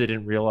 Maybe they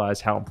didn't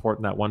realize how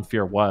important that one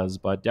fear was,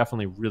 but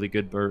definitely really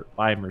good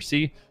by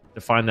Mercy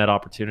to find that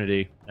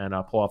opportunity and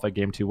pull off a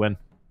Game 2 win.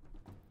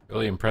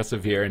 Really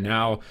impressive here. And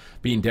now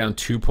being down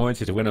 2 points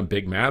to win on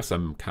big maps,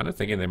 I'm kind of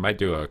thinking they might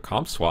do a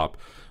comp swap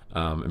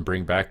and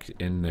bring back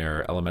in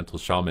their Elemental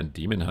Shaman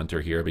Demon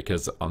Hunter here,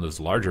 because on those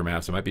larger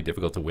maps it might be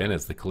difficult to win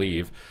as the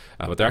Cleave.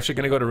 But they're actually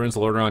going to go to Runes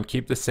of Lordaeron,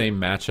 keep the same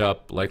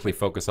matchup, likely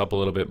focus up a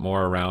little bit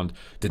more around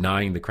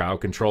denying the crowd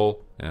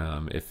control.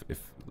 If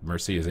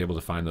Mercy is able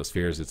to find those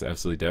fears, it's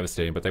absolutely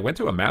devastating. But they went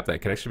to a map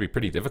that could actually be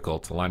pretty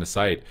difficult to line of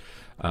sight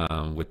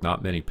with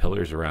not many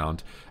pillars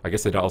around. I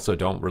guess they also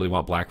don't really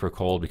want Black for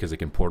Cold because it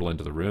can portal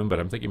into the room, but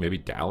I'm thinking maybe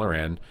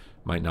Dalaran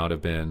might not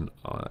have been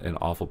an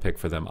awful pick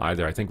for them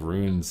either. I think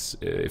Runes,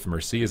 if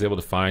Mercy is able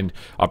to find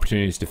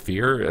opportunities to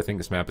fear, I think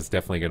this map is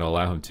definitely going to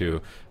allow him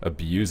to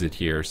abuse it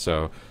here.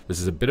 So this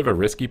is a bit of a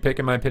risky pick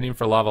in my opinion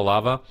for Lava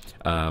Lava.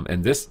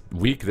 And this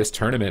week, this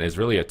tournament is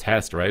really a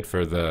test, right,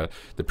 for the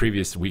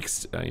previous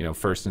week's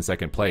first and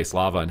second place,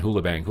 Lava and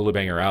HOOLIBANG.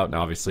 HOOLIBANG are out, and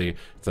obviously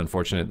it's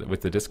unfortunate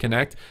with the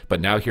disconnect. But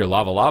now here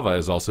Lava Lava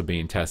is also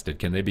being tested.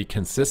 Can they be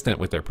consistent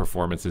with their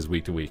performances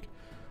week to week?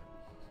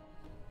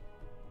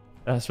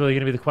 That's really going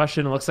to be the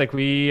question. It looks like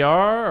we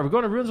are we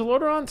going to Runes of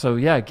Lordaeron? So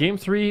yeah, Game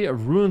 3,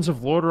 Runes of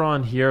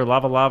Lordaeron here.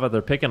 Lava Lava,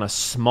 they're picking a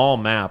small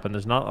map, and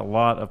there's not a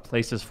lot of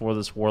places for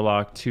this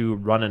Warlock to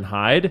run and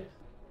hide.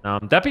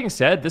 That being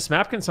said, this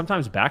map can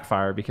sometimes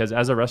backfire, because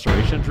as a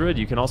Restoration Druid,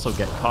 you can also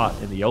get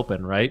caught in the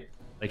open, right?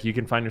 Like, you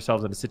can find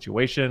yourselves in a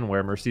situation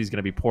where Mercy's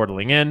going to be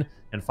portaling in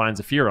and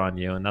finds a fear on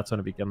you, and that's when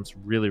it becomes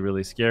really,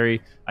 really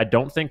scary. I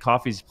don't think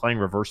Coffee's playing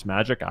Reverse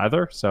Magic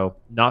either, so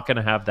not going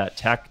to have that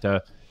tech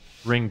to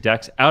bring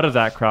Dex out of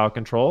that crowd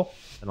control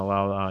and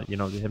allow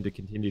him to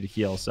continue to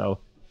heal. So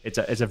it's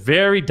a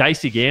very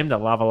dicey game that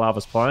Lava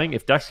Lava's playing.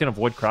 If Dex can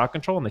avoid crowd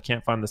control and they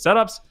can't find the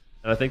setups,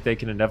 then I think they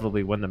can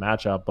inevitably win the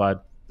matchup,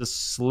 but the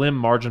slim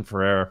margin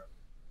for error.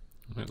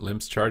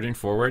 Limp's charging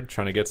forward,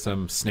 trying to get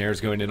some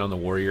snares going in on the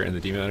Warrior and the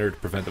Demon Hunter to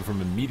prevent them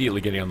from immediately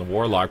getting on the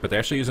Warlock, but they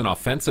actually use an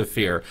offensive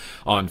fear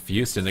on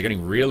Houston. They're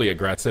getting really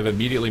aggressive.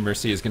 Immediately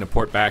Mercy is going to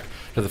port back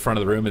to the front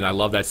of the room, and I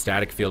love that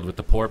static field with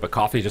the port, but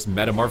Coffee just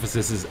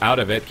metamorphoses out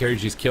of it.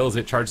 Carriages kills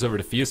it, charges over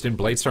to Houston,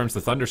 Bladestorms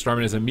the Thunderstorm,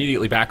 and is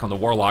immediately back on the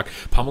Warlock,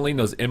 pummeling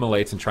those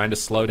immolates and trying to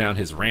slow down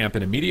his ramp,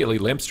 and immediately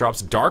Limps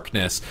drops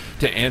Darkness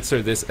to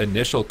answer this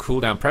initial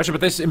cooldown pressure,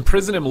 but they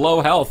imprison him low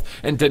health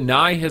and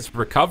deny his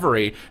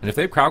recovery, and if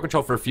they have crowd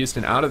control for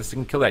Houston out of this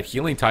and kill that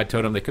Healing Tide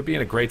totem, they could be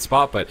in a great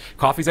spot, but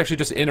Coffee's actually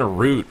just in a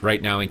root right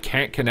now and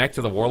can't connect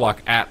to the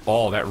Warlock at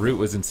all. That root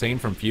was insane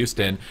from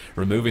Houston,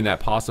 removing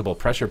that possible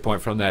pressure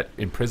point from that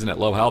imprison at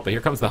low health. But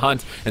here comes the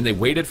hunt, and they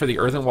waited for the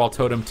Earthen Wall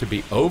totem to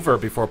be over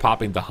before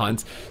popping the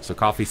hunt, so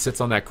Coffee sits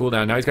on that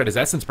cooldown. Now he's got his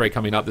Essence Break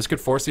coming up. This could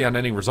force the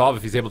Unending Resolve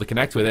if he's able to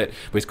connect with it,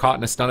 but he's caught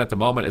in a stun at the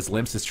moment as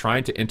Limps is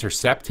trying to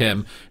intercept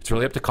him. It's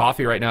really up to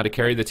Coffee right now to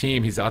carry the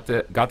team. He's got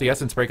the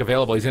Essence Break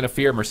available. He's in a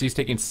fear. Mercy's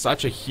taking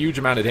such a huge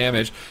amount of damage.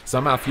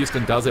 Somehow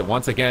Houston does it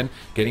once again,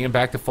 getting him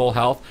back to full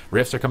health.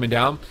 Rifts are coming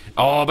down.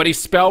 Oh, but he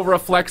spell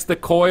reflects the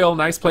coil.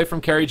 Nice play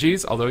from Carry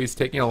G's, although he's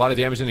taking a lot of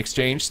damage in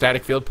exchange.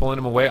 Static Field pulling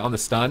him away on the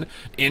stun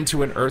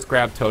into an Earth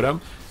Grab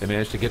totem. They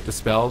managed to get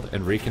dispelled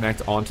and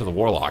reconnect onto the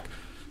Warlock.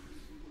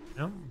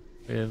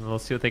 And we'll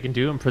see what they can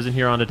do. Imprison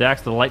here onto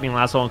Dex. The Lightning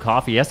Lasso on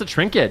Coffee. He has the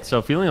Trinket,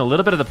 so feeling a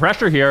little bit of the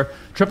pressure here.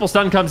 Triple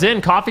stun comes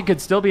in. Coffee could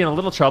still be in a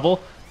little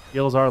trouble.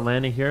 Heals are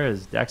landing here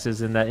as Dex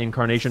is in that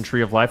Incarnation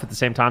Tree of Life at the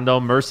same time, though.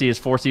 Mercy is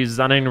forced to use his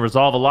Unending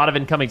Resolve. A lot of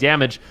incoming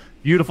damage.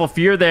 Beautiful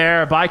fear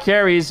there by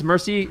Carries.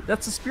 Mercy,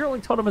 that's a Spirit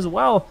Link totem as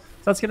well. So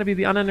that's going to be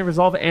the Unending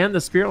Resolve and the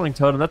Spirit Link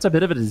totem. That's a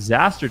bit of a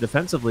disaster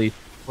defensively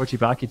for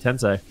CHIBAKU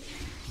TENSEI.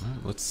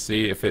 Let's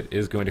see if it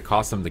is going to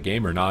cost them the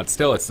game or not.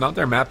 Still, it's not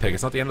their map pick.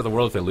 It's not the end of the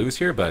world if they lose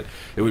here, but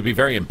it would be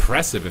very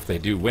impressive if they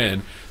do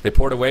win. They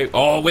port away.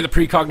 Oh, with a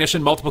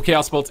precognition, multiple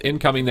Chaos Bolts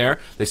incoming there.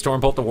 They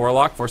Storm Bolt the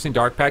Warlock, forcing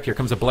Dark Pact. Here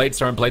comes a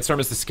Bladestorm. Bladestorm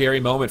is the scary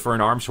moment for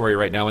an Arms Warrior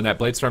right now. When that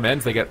Bladestorm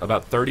ends, they get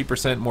about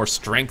 30% more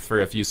strength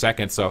for a few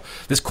seconds. So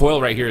this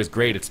coil right here is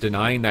great. It's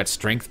denying that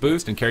strength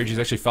boost, and Carriages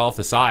actually fell off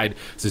the side,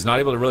 so he's not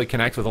able to really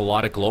connect with a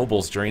lot of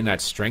globals during that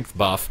strength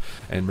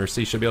buff. And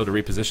Mercy should be able to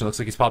reposition. Looks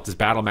like he's popped his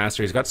Battle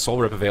Master. He's got Soul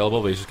Rip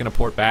available, but he's just going to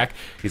port back.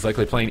 He's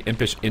likely playing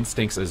Impish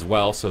Instincts as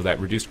well, so that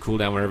reduced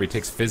cooldown whenever he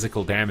takes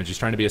physical damage. He's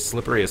trying to be as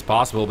slippery as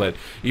possible, but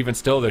even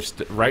still, they're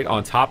right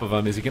on top of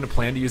him. Is he going to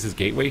plan to use his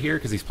Gateway here?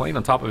 Because he's playing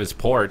on top of his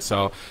port,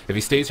 so if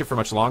he stays here for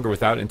much longer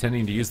without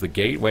intending to use the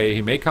Gateway,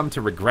 he may come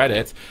to regret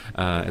it.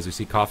 As we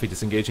see Coffee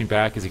disengaging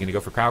back, is he going to go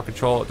for crowd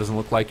control? It doesn't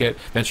look like it.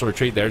 Vengeful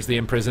Retreat, there's the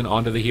Imprison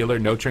onto the healer.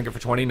 No Trinket for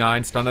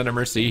 29. Stun under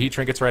Mercy. He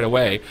trinkets right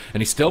away, and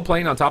he's still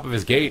playing on top of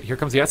his gate. Here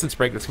comes the Essence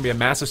Break. That's going to be a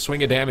massive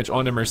swing of damage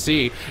onto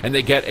Mercy, and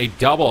they get a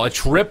double, a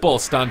triple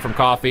stun from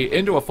Coffee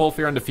into a full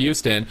fear onto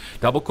Houston.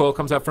 Double coil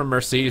comes out from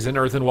Mercy. He's in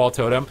Earthen Wall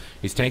Totem.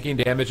 He's tanking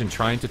damage and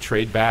trying to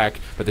trade back,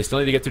 but they still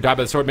need to get through Die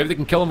by the Sword. Maybe they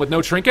can kill him with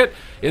no trinket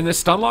in this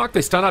stun lock.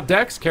 They stun up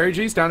Dex. Carry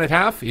G's down at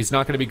half. He's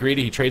not going to be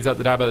greedy. He trades out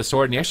the Die by the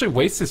Sword, and he actually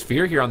wastes his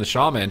fear here on the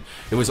Shaman.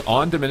 It was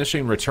on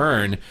diminishing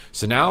return,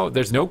 so now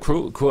there's no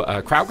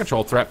crowd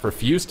control threat for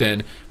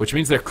Houston, which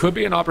means there could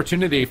be an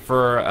opportunity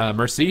for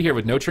Mercy here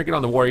with no trinket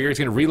on the Warrior. He's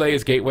going to relay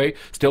his Gateway,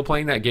 still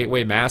playing that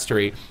Gateway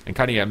mastery, and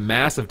cutting a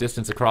massive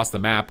distance across the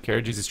map.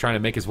 Carry G's is trying to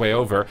make his way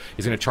over.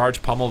 He's going to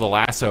charge Pummel the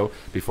Lasso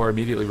before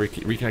immediately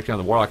reconnecting on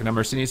the Warlock. And now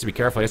Mercy needs to be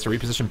careful. He has to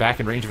reposition back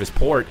in range of his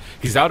port.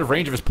 He's out of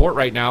range of his port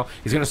right now.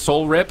 He's going to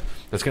Soul Rip.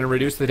 That's going to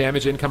reduce the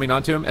damage incoming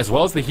onto him, as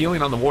well as the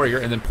healing on the Warrior,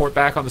 and then port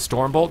back on the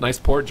Stormbolt. Nice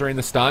port during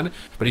the stun,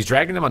 but he's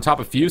dragging them on top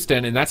of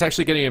Houston, and that's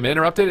actually getting him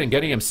interrupted and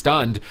getting him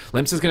stunned.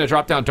 Limps is going to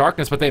drop down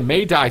Darkness, but they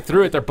may die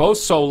through it. They're both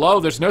so low.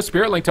 There's no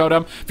Spirit Link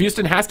Totem.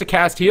 Houston has to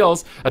cast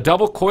heals. A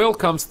double coil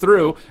comes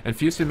through, and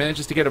Houston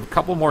manages to get a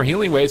couple more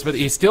healing waves, but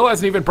he still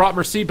hasn't even brought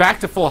Mercy back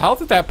to full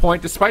health at that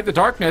point, despite the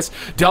darkness.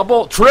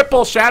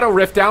 Triple Shadow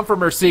Rift down for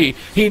Mercy.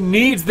 He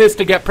needs this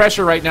to get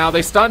pressure right now.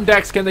 They stun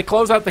Dex. Can they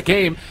close out the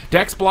game?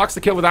 Dex blocks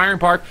the kill with Iron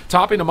Park,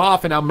 topping him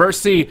off, and now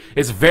Mercy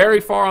is very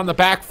far on the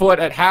back foot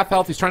at half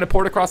health. He's trying to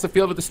port across the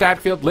field with the stat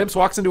field. Limps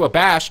walks into a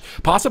bash,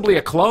 possibly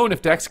a clone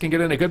if Dex can get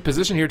in a good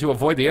position here to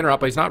avoid the interrupt,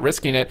 but he's not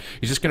risking it.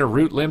 He's just going to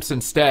root Limps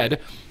instead.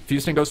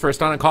 Houston goes for a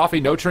stun on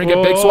Coffee. No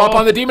trinket. Big swap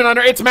on the Demon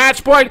Hunter. It's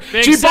match point.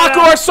 CHIBAKU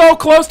are so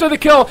close to the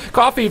kill.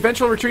 Coffee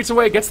eventually retreats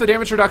away, gets the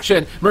damage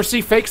reduction. Mercy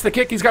fakes the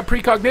kick. He's got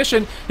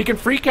precognition. He can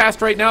free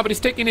cast right now, but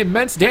he's taking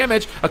immense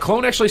damage. A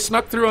clone actually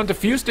snuck through onto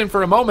Houston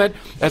for a moment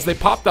as they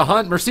pop the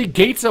hunt. Mercy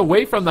gates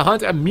away from the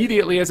hunt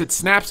immediately as it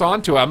snaps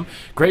onto him.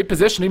 Great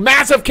positioning.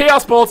 Massive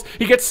Chaos Bolts.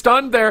 He gets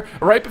stunned there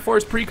right before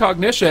his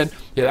precognition.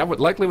 Yeah, that would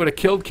likely would have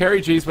killed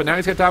Carry G's, but now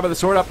he's got Die by the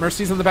Sword up.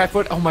 Mercy's on the back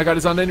foot. Oh my god,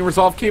 his Unending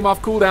Resolve came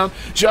off cooldown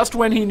just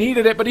when he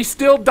needed it, but he's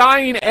still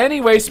dying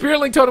anyway. Spirit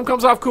Link Totem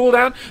comes off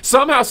cooldown.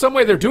 Somehow,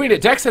 someway they're doing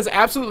it. Dex has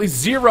absolutely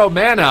zero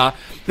mana.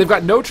 They've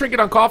got no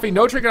trinket on Coffee,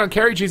 no trinket on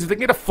Carry G's. If they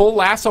can get a full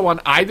lasso on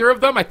either of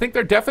them, I think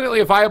they're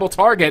definitely a viable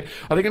target.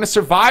 Are they going to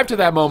survive to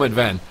that moment,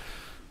 Ven?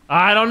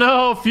 I don't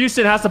know.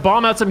 Houston has to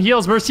bomb out some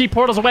heals. Mercy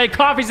portals away.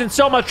 Coffee's in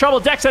so much trouble.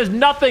 Dex has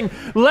nothing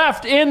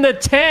left in the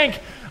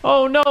tank.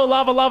 Oh no,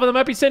 Lava. They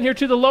might be sent here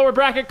to the lower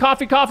bracket.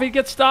 Coffee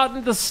gets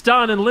started to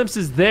stun, and Limps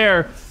is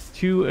there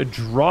to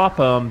drop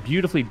him.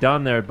 Beautifully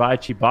done there by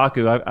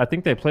CHIBAKU. I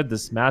think they played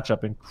this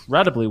matchup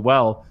incredibly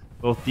well,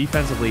 both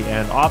defensively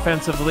and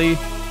offensively,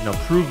 you know,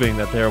 proving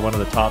that they're one of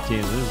the top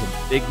teams. These are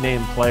some big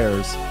name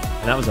players,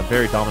 and that was a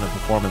very dominant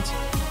performance.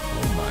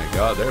 Oh my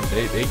god,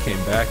 they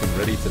came back and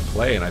ready to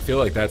play, and I feel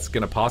like that's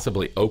going to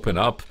possibly open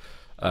up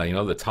you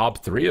know, the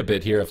top three a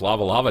bit here if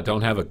Lava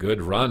don't have a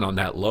good run on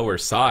that lower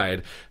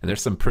side, and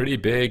there's some pretty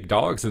big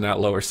dogs in that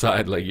lower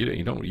side. Like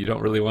you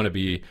don't really want to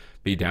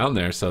be down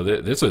there. So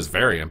this was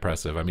very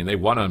impressive. I mean, they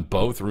won on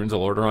both Runes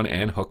of Lordaeron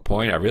and Hook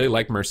Point. I really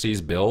like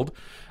Mercy's build.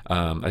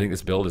 I think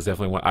this build is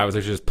definitely one. I was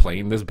actually just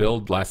playing this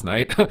build last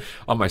night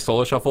on my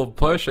solo shuffle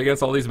push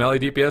against all these melee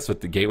DPS with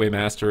the Gateway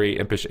Mastery,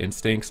 Impish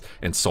Instincts,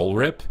 and Soul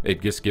Rip.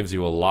 It just gives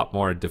you a lot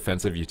more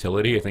defensive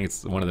utility. I think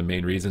it's one of the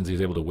main reasons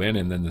he's able to win,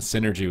 and then the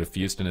synergy with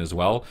Houston as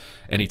well.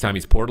 Anytime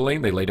he's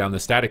portaling, they lay down the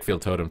Static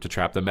Field Totem to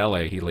trap the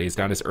melee. He lays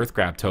down his Earth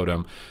Grab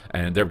Totem,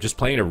 and they're just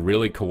playing a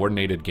really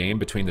coordinated game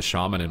between the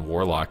Shaman and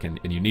Warlock, and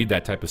you need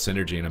that type of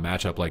synergy in a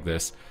matchup like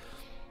this.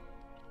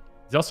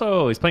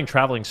 He's playing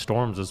Traveling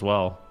Storms as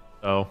well.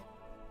 So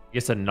he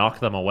gets to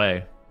knock them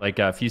away. Like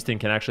Houston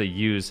can actually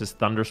use his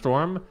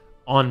Thunderstorm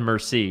on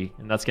Mercy,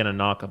 and that's going to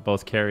knock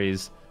both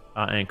carries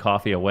and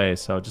Coffee away.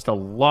 So just a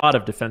lot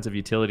of defensive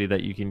utility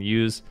that you can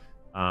use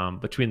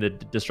between the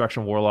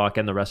Destruction Warlock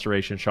and the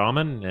Restoration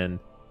Shaman. And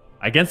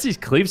against these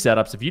cleave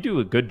setups, if you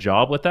do a good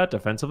job with that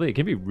defensively, it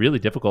can be really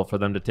difficult for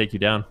them to take you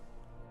down.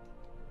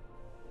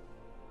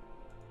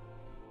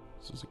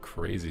 This is a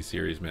crazy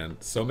series, man.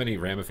 So many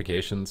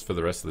ramifications for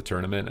the rest of the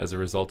tournament as a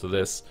result of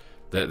this.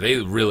 They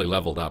really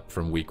leveled up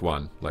from week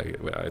one. Like,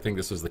 I think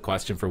this was the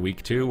question for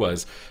week two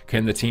was,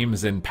 can the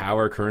teams in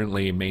power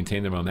currently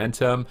maintain their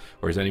momentum,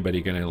 or is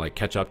anybody going to like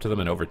catch up to them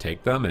and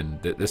overtake them?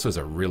 And this was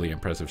a really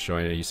impressive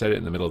showing. And you said it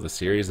in the middle of the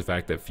series, the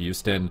fact that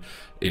Houston,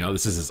 you know,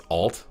 this is his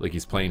alt. Like,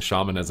 he's playing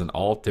Shaman as an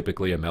alt,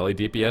 typically a melee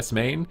DPS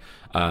main,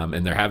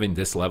 and they're having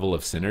this level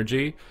of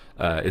synergy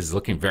is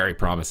looking very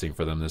promising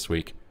for them this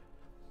week.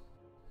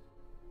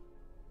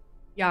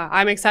 Yeah,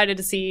 I'm excited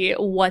to see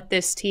what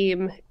this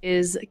team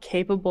is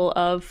capable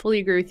of. Fully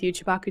agree with you,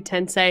 CHIBAKU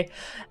Tensei.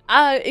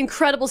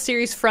 Incredible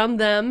series from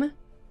them,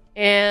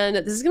 and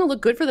this is going to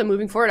look good for them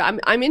moving forward.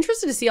 I'm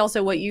interested to see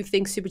also what you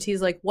think, Super T,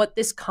 is like what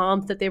this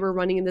comp that they were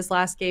running in this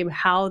last game,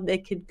 how they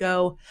could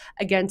go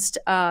against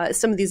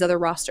some of these other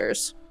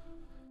rosters.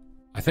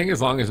 I think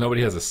as long as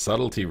nobody has a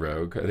subtlety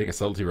rogue, I think a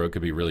subtlety rogue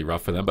could be really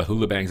rough for them, but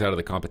HOOLIBANG's out of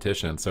the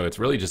competition, so it's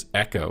really just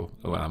Echo,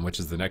 which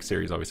is the next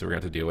series obviously we're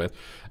going to have to deal with.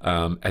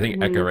 I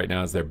think Echo right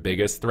now is their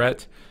biggest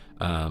threat.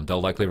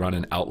 They'll likely run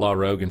an Outlaw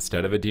Rogue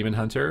instead of a Demon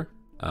Hunter.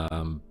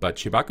 But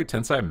Chibaku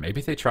Tensei,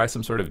 maybe they try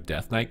some sort of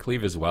Death Knight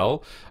cleave as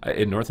well.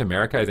 In North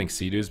America, I think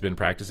Sidu's been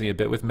practicing a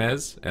bit with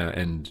Mez,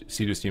 and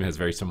Sidu's team has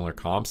very similar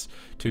comps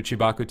to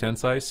Chibaku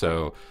Tensei,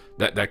 so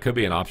that could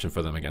be an option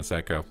for them against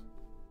Echo.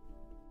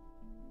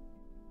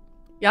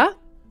 Yeah,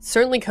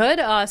 certainly could.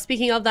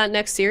 Speaking of that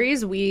next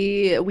series,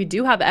 we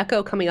do have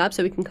Echo coming up,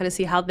 so we can kind of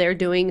see how they're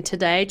doing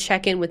today.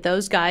 Check in with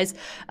those guys.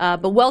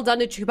 But well done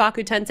to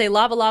Chibaku Tensei.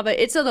 Lava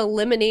Lava, it's an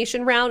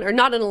elimination round, or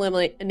not an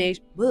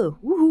elimination.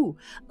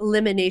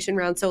 Elimination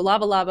round. So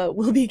Lava Lava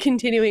will be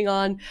continuing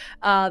on.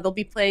 They'll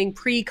be playing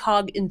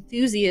PRECOG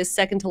Enthusiast,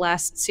 second to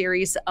last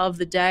series of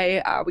the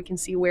day. We can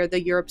see where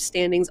the Europe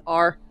standings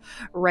are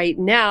right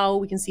now.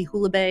 We can see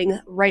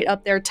HOOLIBANG right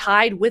up there,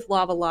 tied with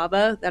Lava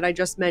Lava that I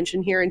just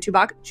mentioned here. And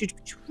Chibaku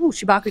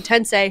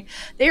Tensei,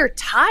 they are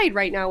tied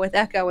right now with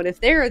Echo. And if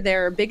they're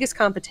their biggest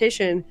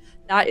competition,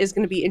 that is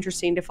going to be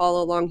interesting to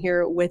follow along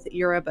here with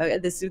Europe.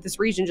 This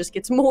region just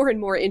gets more and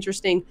more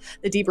interesting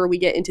the deeper we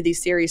get into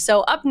these series.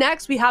 So up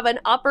next, we have an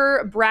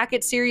upper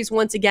bracket series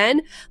once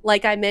again.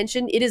 Like I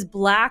mentioned, it is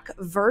Black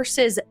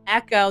versus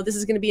Echo. This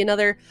is going to be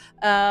another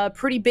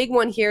pretty big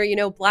one here. You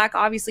know, Black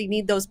obviously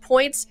need those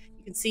points.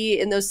 You can see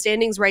in those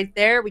standings right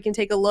there. We can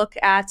take a look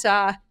at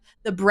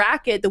the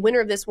bracket. The winner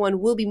of this one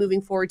will be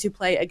moving forward to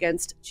play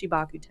against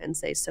Chibaku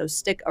Tensei. So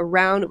stick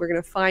around. We're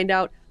going to find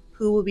out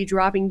who will be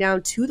dropping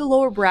down to the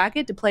lower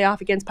bracket to play off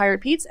against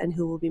Pirate Pete's and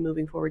who will be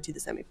moving forward to the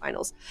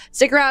semifinals.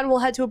 Stick around. We'll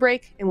head to a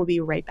break and we'll be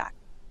right back.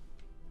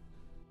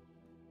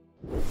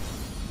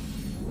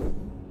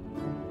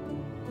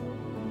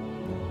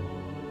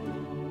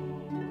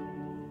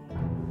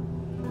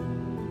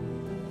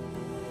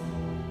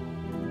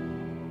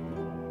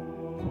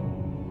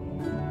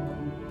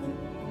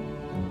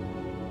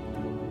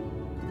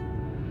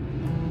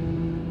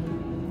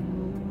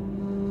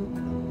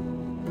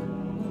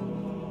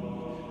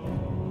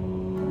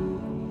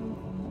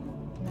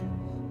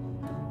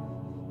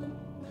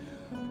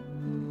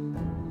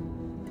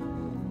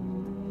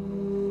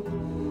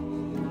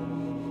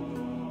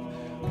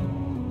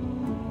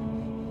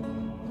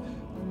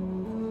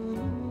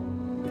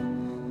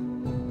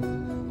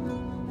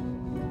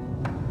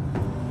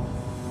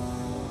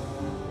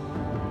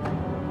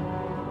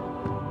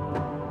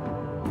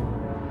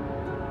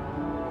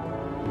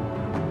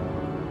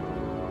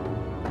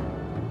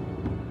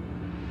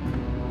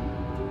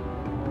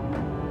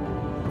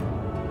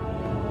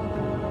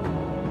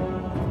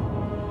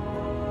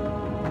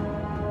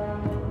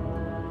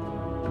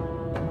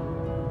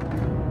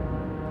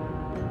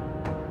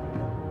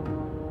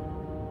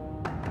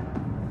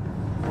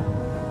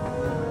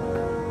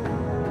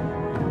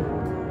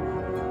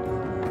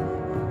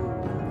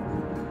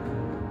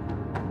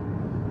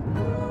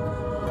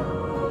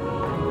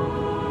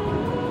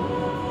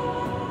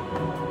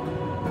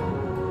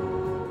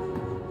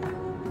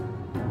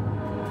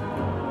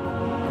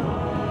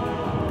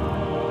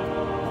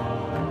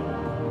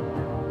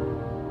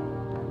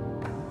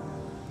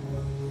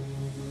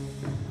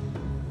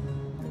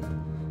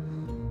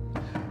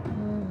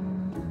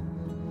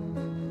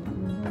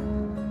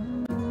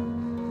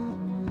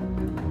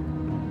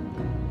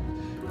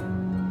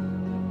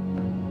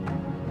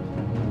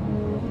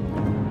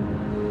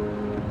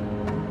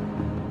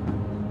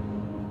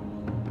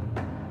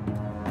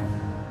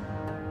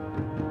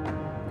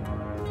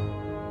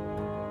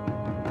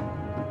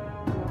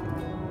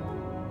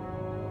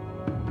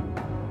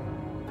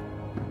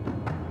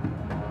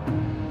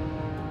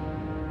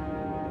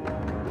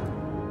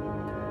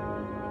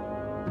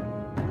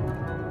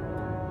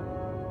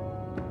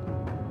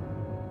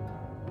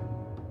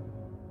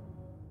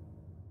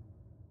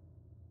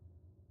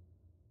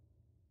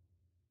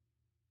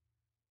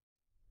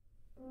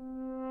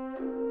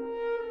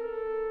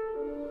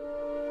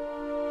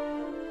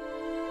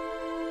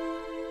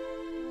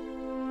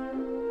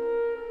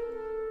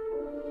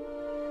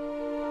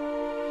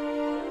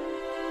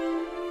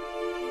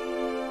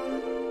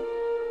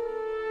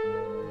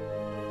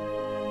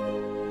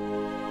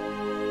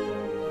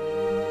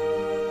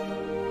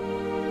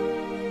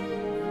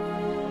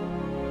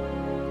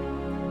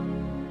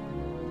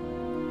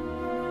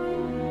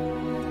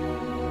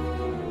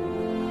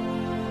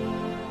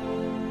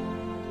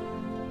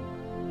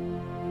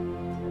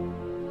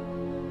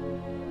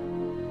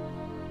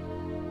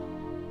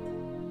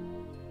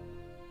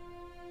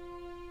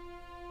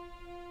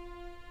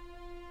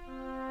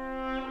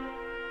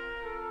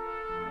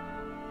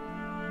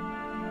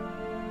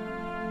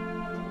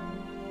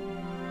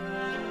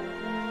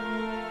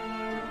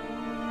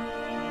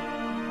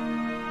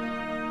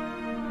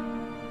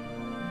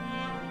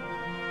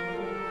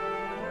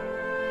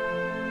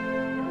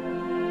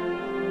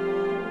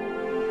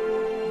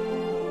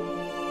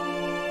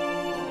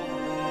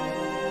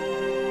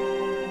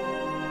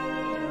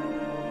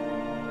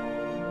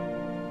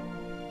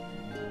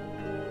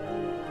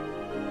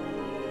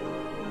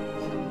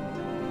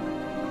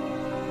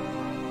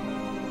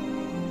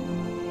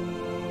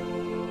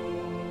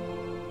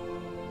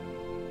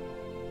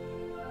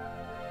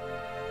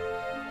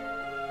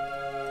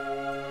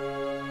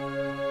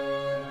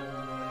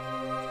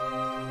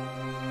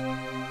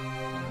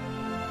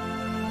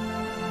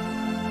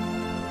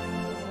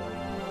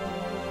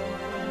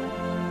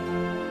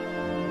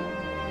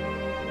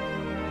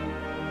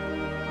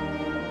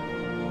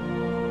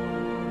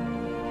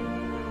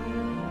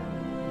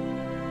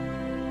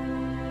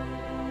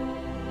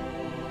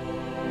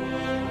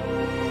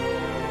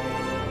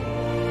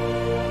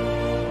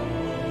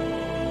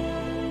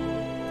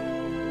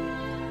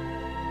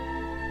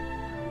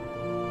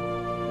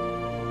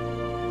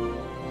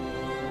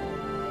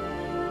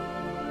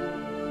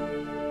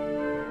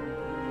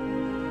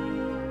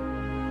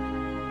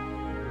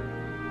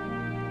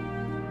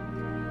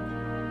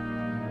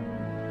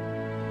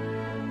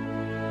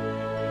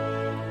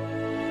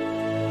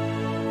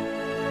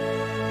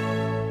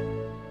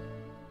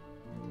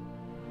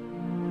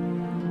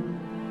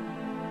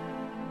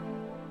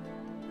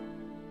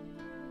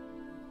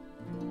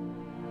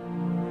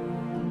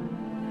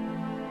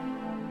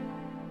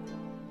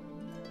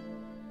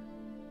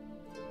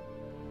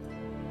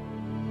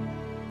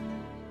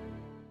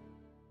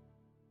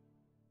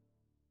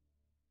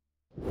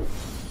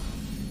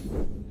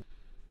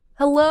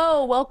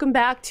 Hello, welcome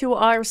back to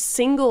our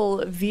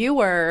single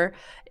viewer.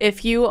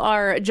 If you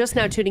are just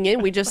now tuning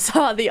in, we just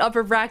saw the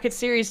upper bracket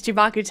series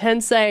CHIBAKU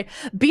TENSEI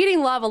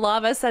beating Lava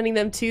Lava, sending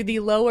them to the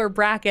lower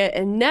bracket.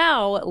 And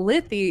now,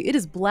 Lithy, it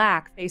is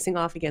Black facing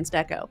off against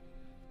Echo.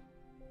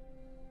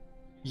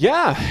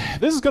 Yeah,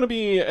 this is going to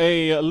be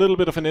a little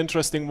bit of an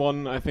interesting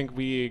one. I think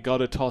we got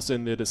to toss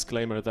in the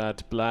disclaimer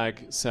that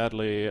Black,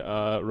 sadly,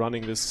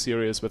 running this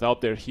series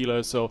without their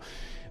healer, so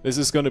this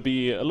is going to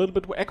be a little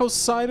bit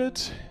Echo-sided,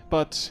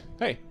 but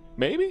hey,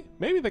 maybe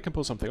they can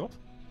pull something off.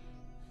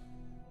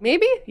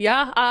 Maybe,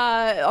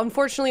 yeah.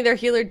 Unfortunately, their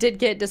healer did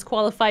get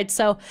disqualified,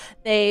 so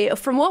they,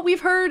 from what we've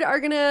heard, are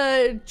going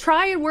to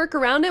try and work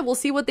around it. We'll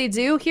see what they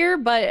do here,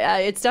 but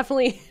it's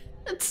definitely...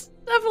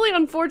 definitely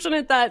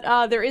unfortunate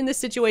that they're in this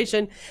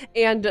situation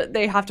and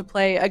they have to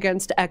play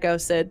against Echo,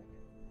 Sid.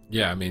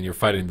 Yeah, I mean, you're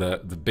fighting the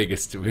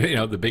biggest,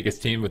 the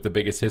biggest team with the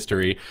biggest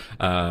history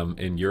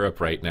in Europe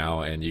right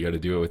now, and you got to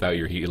do it without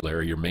your healer,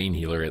 or your main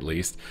healer at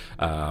least.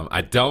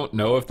 I don't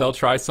know if they'll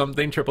try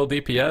something triple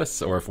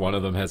DPS, or if one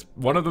of them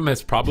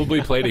has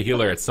probably played a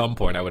healer at some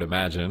point, I would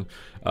imagine.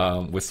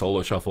 With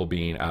Solo Shuffle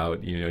being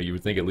out, you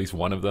would think at least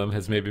one of them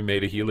has maybe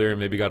made a healer and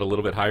maybe got a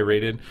little bit high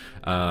rated,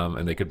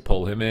 and they could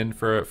pull him in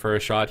for a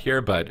shot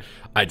here. But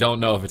I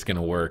don't know if it's going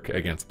to work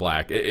against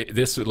Black.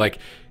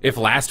 If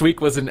last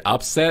week was an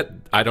upset,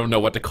 I don't know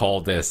what to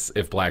call this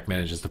if Black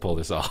manages to pull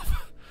this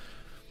off.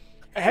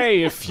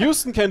 Hey, if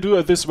Houston can do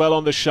it this well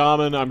on the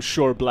Shaman, I'm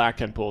sure Black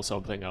can pull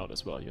something out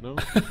as well,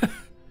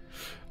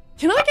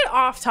 Can I get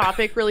off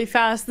topic really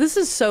fast? This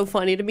is so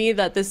funny to me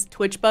that this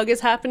Twitch bug is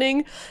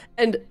happening,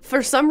 and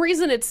for some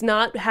reason it's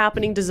not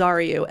happening to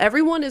Zaryu.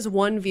 Everyone is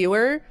one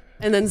viewer,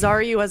 and then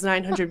Zaryu has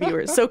 900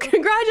 viewers. So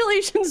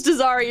congratulations to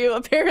Zaryu.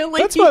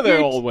 Apparently, that's why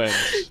they all win.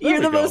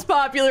 You're the most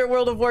popular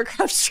World of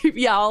Warcraft stream.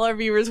 Yeah, all our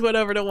viewers went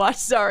over to watch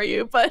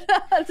Zaryu, but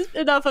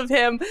enough of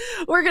him.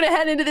 We're gonna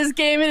head into this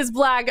game. It is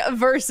Black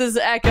versus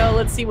Echo.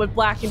 Let's see what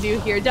Black can do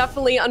here.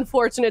 Definitely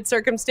unfortunate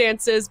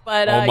circumstances,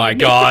 but oh my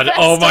god!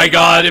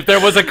 If there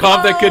was a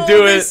comp that could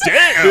do it,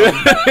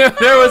 damn! If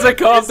there was a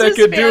comp that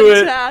could do it,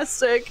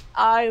 fantastic.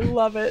 I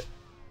love it.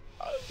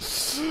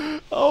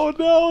 Oh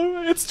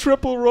no, it's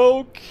triple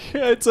rogue,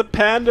 it's a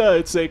panda,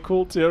 it's a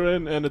cool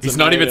Tyrann, and it's he's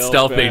not even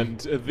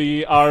stealthing. And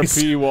the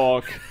RP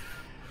walk.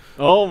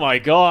 Oh my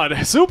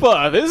god,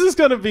 super! This is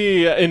gonna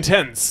be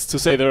intense, to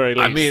say the very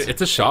least. I mean,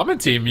 it's a Shaman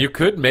team. You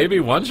could maybe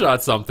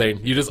one-shot something.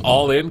 You just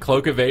all in,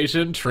 cloak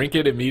evasion,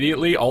 trinket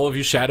immediately, all of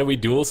you shadowy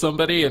duel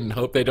somebody and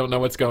hope they don't know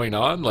what's going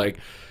on. Like,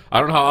 I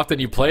don't know how often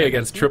you play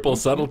against triple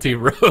subtlety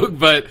rogue,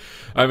 but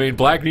I mean,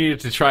 Black needed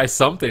to try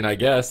something, I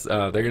guess.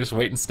 They're gonna just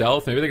wait in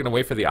stealth. Maybe they're gonna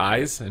wait for the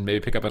eyes and maybe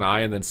pick up an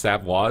eye and then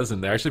stab Waz,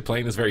 and they're actually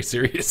playing this very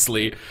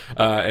seriously.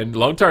 And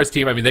Lontar's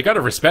team, I mean, they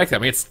gotta respect it. I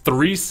mean, it's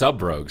 3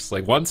 sub-rogues.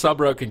 Like, 1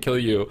 sub-rogue can kill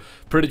you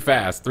pretty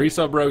fast. 3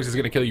 sub-rogues is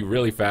gonna kill you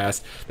really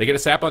fast. They get a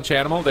sap on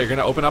Chanimal. They're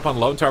gonna open up on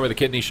Lontar with a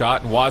kidney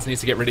shot, and Waz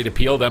needs to get ready to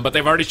peel them, but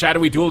they've already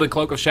shadowy dueled in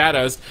Cloak of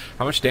Shadows.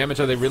 How much damage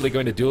are they really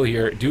going to do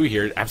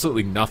here?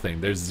 Absolutely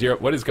nothing. There's zero.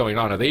 What is going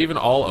on? Are they even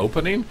all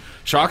opening?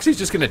 Shoxy's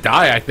just gonna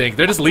die, I think.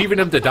 They're just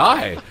leaving him to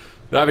die.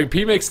 I mean,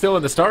 PMake's still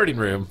in the starting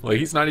room. Like,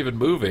 he's not even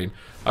moving.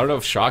 I don't know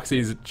if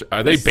Shoxy's...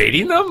 Are they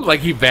baiting them? Like,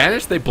 he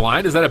vanished? They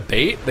blind? Is that a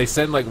bait? They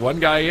send, like, one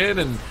guy in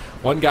and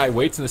one guy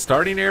waits in the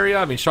starting area?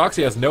 I mean,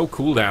 Shoxy has no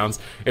cooldowns.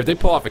 If they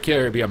pull off a kill,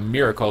 it'd be a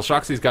miracle.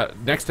 Shoxy's got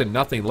next to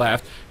nothing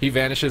left. He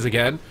vanishes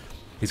again.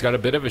 He's got a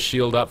bit of a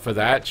shield up for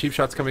that. Cheap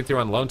shot's coming through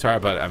on Lontar,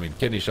 but, I mean,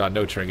 kidney shot,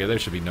 no trinket. There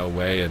should be no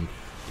way, and...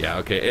 Yeah,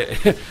 okay.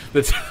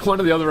 One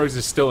of the other rogues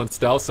is still in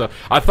stealth, so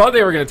I thought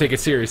they were going to take it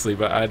seriously,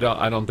 but I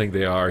don't think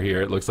they are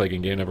here. It looks like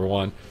in game number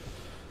 1.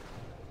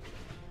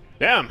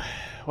 Damn.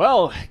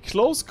 Well,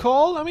 close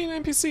call. I mean,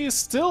 NPC is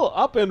still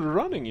up and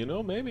running,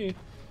 Maybe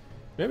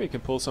he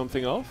can pull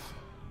something off.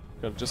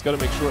 Just got to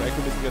make sure Echo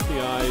doesn't get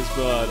the eyes,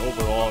 but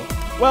overall,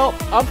 well,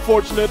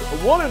 unfortunate.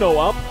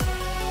 1-0 up.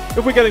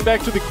 If we're getting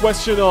back to the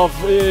question of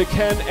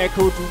can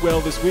Echo do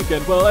well this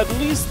weekend, well, at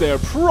least they're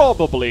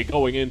probably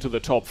going into the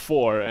top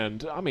 4,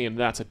 and I mean,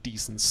 that's a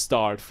decent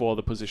start for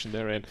the position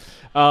they're in.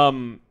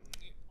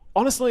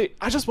 Honestly,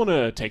 I just want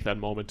to take that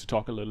moment to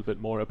talk a little bit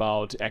more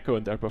about Echo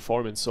and their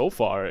performance so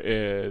far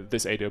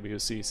this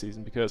AWC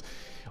season, because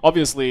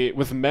obviously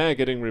with Meh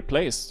getting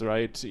replaced,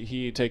 right,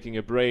 he taking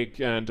a break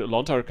and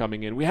Lontar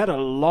coming in, we had a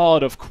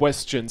lot of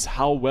questions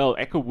how well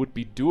Echo would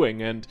be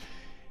doing, and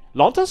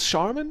Lontar's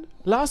Shaman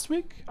last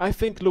week, I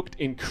think, looked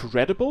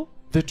incredible.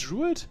 The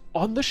Druid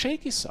on the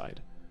shaky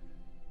side.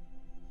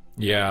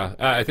 Yeah,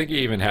 I think he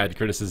even had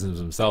criticisms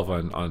himself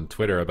on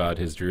Twitter about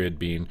his Druid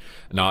being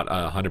not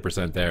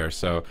 100% there.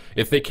 So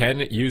if they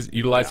can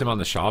utilize him on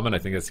the Shaman, I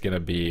think that's going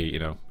to be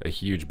a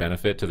huge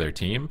benefit to their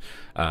team,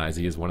 as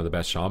he is one of the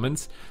best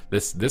Shamans.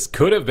 This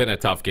could have been a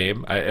tough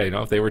game.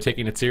 If they were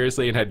taking it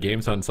seriously and had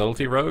games on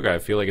Subtlety Rogue, I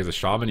feel like as a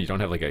Shaman you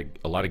don't have like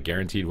a lot of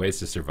guaranteed ways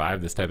to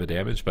survive this type of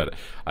damage. But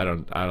I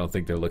don't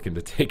think they're looking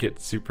to take it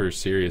super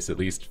serious, at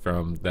least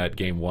from that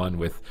game 1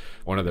 with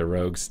one of their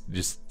rogues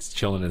just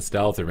chilling in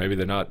stealth, or maybe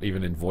they're not even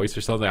even in voice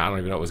or something. I don't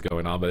even know what was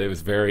going on, but it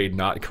was very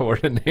not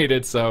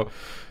coordinated. So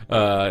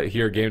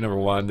here, game number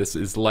 1, this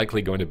is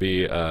likely going to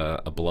be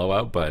a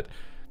blowout, but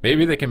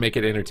maybe they can make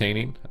it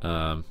entertaining.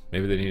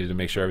 Maybe they needed to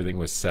make sure everything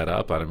was set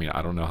up. I mean,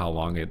 I don't know how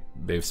long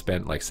they've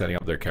spent like setting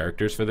up their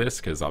characters for this,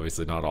 because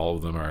obviously not all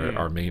of them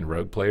are main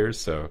rogue players.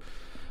 So,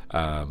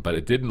 but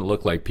it didn't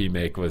look like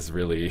PMake was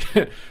really,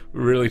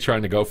 really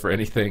trying to go for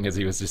anything, as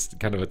he was just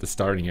kind of at the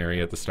starting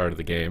area at the start of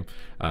the game.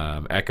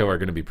 Echo are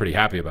going to be pretty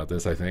happy about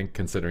this, I think,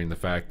 considering the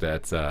fact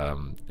that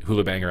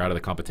HOOLIBANG are out of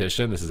the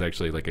competition. This is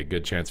actually like a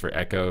good chance for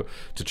Echo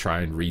to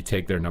try and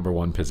retake their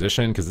 #1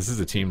 position, because this is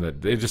a team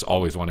that they just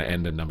always want to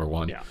end in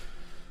 #1. Yeah.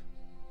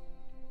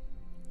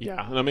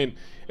 Yeah, and I mean,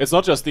 it's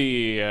not just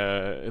the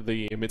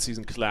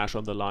mid-season clash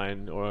on the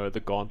line or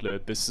the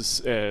gauntlet. This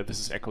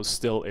is Echo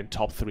still in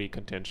top 3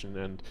 contention,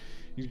 and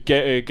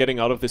getting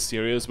out of this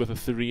series with a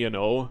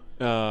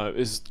 3-0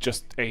 is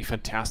just a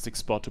fantastic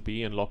spot to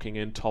be in. Locking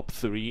in top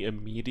 3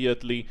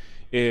 immediately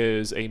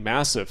is a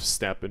massive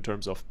step in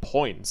terms of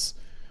points.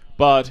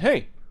 But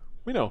hey,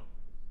 we know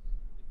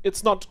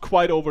it's not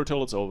quite over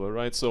till it's over,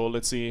 right? So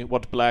let's see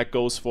what Black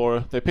goes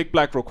for. They pick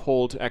Blackrock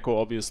Hold. Echo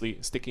obviously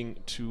sticking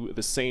to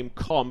the same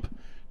comp.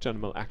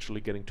 General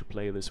actually getting to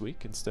play this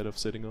week instead of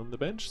sitting on the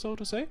bench, so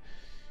to say.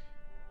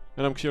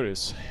 And I'm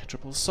curious,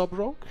 triple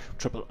Sub-Rogue?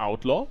 Triple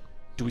Outlaw?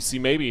 Do we see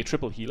maybe a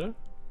triple Healer?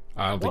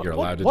 I don't think you're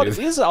allowed to do What that.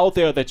 is out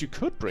there that you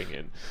could bring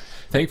in?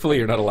 Thankfully,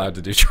 you're not allowed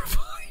to do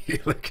triple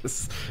Healer,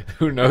 because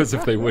who knows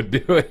if they would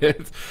do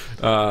it.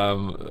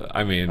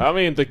 I mean,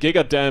 the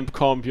Giga Damp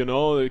comp, you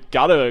know,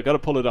 gotta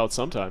pull it out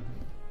sometime.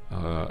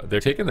 They're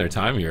taking their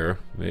time here.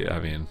 I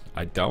mean,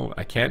 I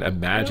can't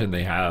imagine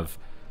they have,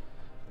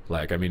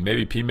 like, I mean,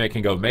 maybe PMake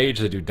can go Mage,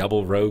 they do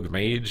double Rogue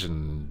Mage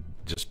and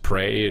just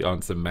prey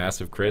on some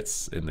massive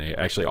crits, and they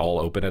actually all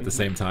open at the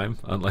same time,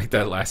 unlike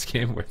that last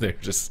game where they're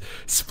just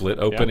split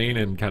opening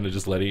and kind of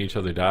just letting each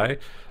other die.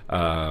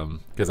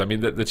 Because I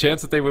mean, the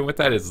chance that they win with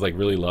that is like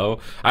really low.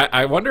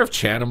 I wonder if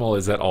Chanimal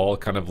is at all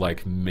kind of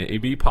like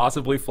maybe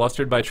possibly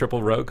flustered by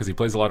triple Rogue, because he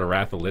plays a lot of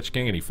Wrath of Lich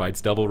King and he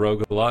fights double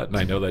Rogue a lot, and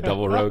I know that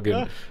double Rogue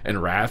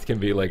and Wrath can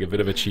be like a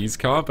bit of a cheese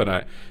comp,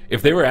 and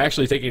if they were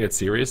actually taking it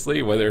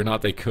seriously, whether or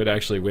not they could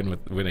actually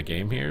win a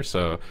game here.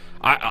 So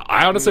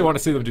I honestly want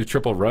to see them do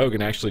triple Rogue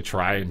and actually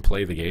try and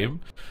play the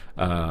game,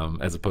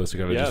 as opposed to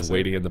kind of just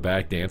waiting in the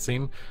back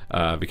dancing,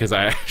 because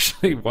I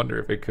actually wonder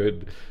if it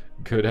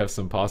could have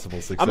some possible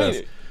success. I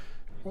mean,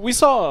 we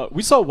saw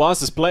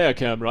Waz's player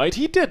cam, right?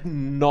 He did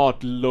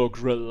not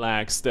look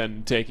relaxed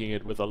and taking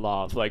it with a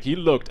laugh. Like, he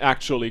looked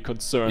actually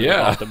concerned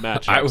about the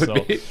match. I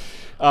would be.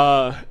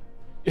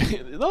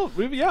 No,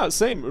 yeah,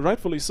 same,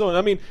 rightfully so.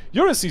 I mean,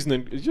 you're a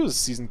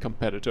seasoned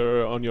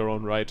competitor on your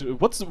own right.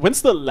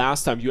 When's the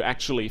last time you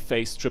actually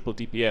faced triple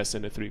DPS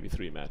in a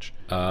 3v3 match?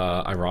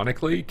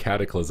 Ironically,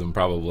 Cataclysm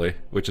probably,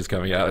 which is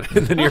coming out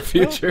in the near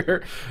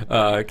future.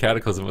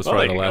 Cataclysm was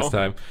probably the last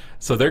time.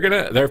 So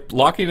they're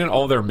locking in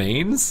all their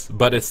mains,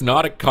 but it's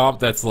not a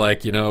comp that's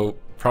like, you know,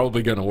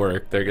 probably gonna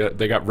work.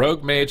 They got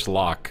Rogue Mage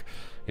Lock.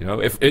 You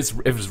know,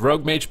 if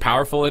Rogue Mage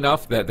powerful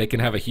enough that they can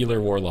have a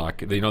healer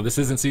Warlock, you know, this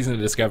isn't Season of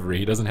Discovery.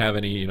 He doesn't have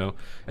any, you know,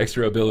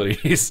 extra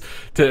abilities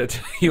to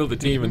heal the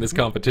team in this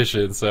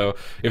competition. So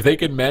if they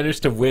can manage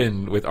to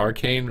win with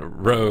Arcane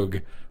Rogue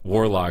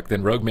Warlock,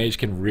 then Rogue Mage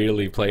can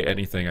really play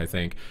anything, I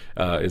think,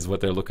 is what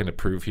they're looking to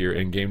prove here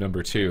in game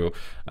number 2.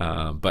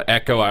 But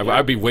Echo,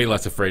 I'd be way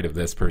less afraid of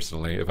this,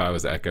 personally, if I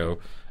was Echo.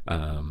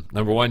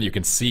 Number one, you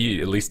can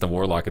see at least the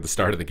Warlock at the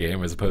start of the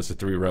game, as opposed to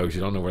 3 rogues.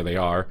 You don't know where they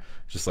are,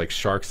 just like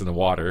sharks in the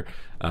water.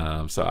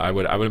 So I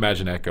would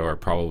imagine Echo are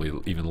probably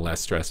even less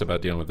stressed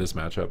about dealing with this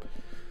matchup.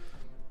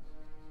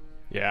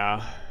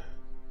 Yeah,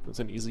 that's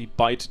an easy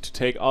bite to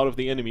take out of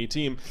the enemy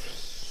team.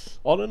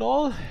 All in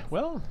all,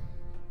 well,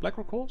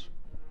 Blackrock Hold,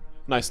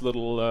 nice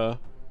little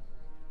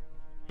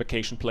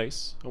vacation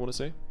place, I want to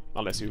say.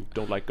 Unless you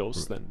don't like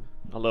ghosts, then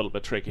a little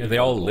bit tricky. Yeah, they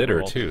all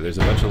litter too. There's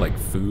a bunch of like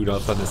food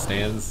up on the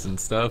stands and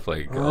stuff.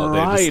 Like,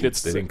 they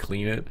didn't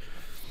clean it.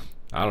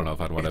 I don't know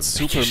if I'd want to. It's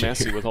super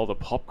messy with all the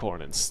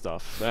popcorn and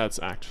stuff. That's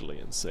actually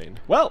insane.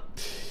 Well,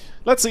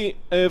 let's see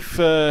if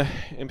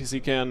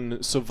NPC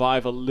can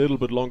survive a little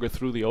bit longer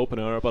through the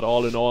opener. But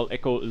all in all,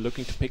 Echo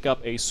looking to pick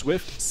up a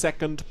swift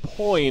second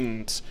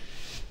point.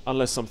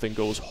 Unless something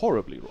goes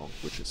horribly wrong,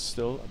 which is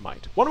still a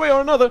might. One way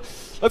or another,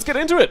 let's get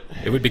into it.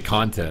 It would be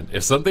content.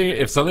 If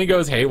something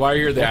goes haywire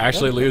here, they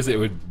actually lose, it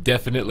would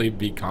definitely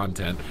be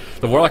content.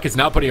 The Warlock is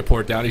not putting a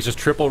port down. He's just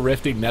triple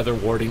rifting, nether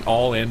warding,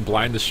 all in,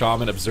 blind the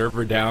Shaman,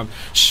 Observer down,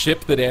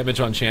 ship the damage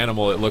on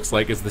Chanimal, it looks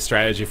like is the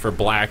strategy for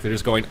Black. They're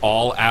just going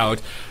all out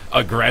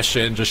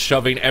aggression, just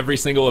shoving every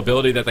single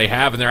ability that they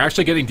have, and they're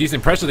actually getting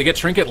decent pressure. They get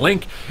Trinket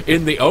Link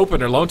in the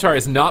opener. Lontar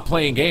is not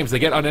playing games. They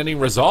get Unending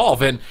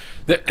Resolve, and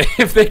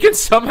if they can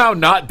somehow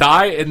not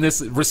die in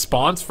this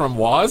response from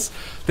Waz,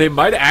 they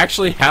might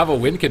actually have a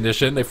win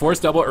condition. They force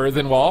double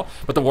Earthen Wall,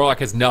 but the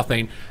Warlock has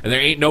nothing, and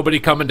there ain't nobody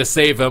coming to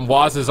save him.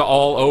 Waz is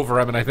all over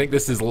him, and I think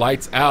this is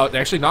lights out. They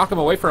actually knock him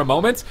away for a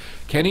moment,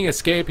 Can he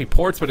escape? He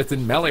ports, but it's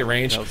in melee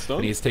range,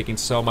 and he's taking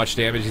so much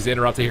damage. He's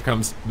interrupted. Here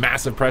comes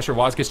massive pressure.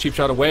 Waz gets cheap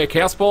shot away.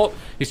 Chaos Bolt.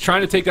 He's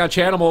trying to take down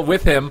Chanimal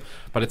with him,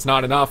 but it's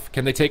not enough.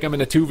 Can they take him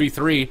in a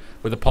 2v3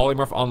 with a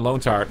polymorph on Lone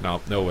Tar? No,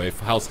 no way.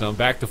 Hellstone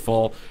back to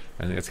full.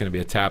 I think it's going to be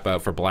a tap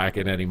out for Black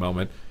at any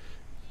moment.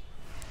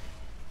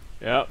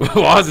 Yeah,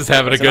 Waz is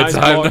having a good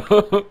time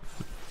though.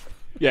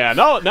 Yeah,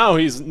 now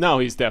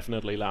he's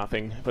definitely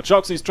laughing. But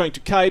Shoxy's trying to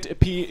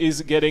kite. P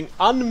is getting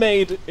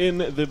unmade in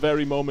the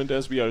very moment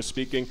as we are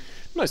speaking.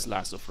 Nice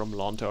lasso from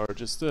Lontar,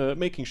 just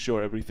making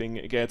sure everything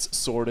gets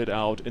sorted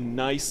out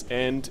nice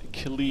and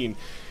clean.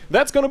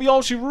 That's gonna be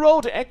all she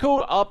wrote. Echo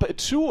up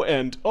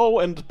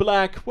 2-0, and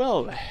Black,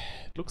 well,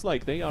 looks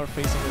like they are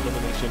facing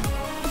elimination,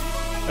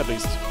 at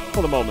least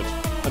for the moment.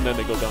 And then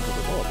they go down to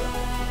the border,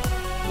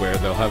 where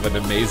they'll have an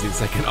amazing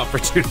second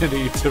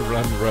opportunity to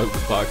run Rogue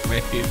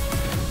Blockmate.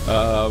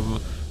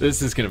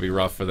 This is gonna be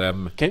rough for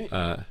them.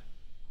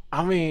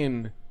 I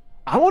mean,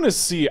 I want to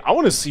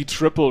see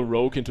triple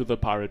Rogue into the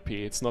Pirate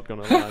P. It's not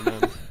gonna lie,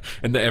 man.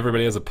 And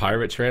everybody has a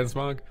pirate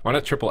transmog. Why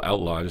not triple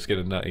Outlaw and just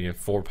get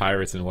 4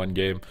 pirates in one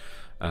game?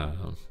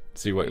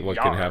 See what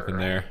can happen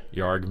there.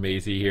 Yarg,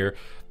 Maisie here.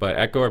 But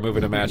Echo are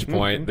moving to match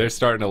point. They're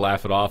starting to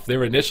laugh it off. They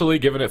were initially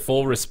giving it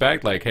full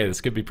respect, like, hey,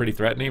 this could be pretty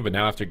threatening, but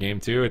now after game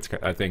 2,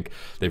 I think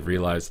they've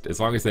realized as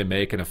long as they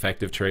make an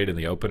effective trade in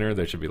the opener,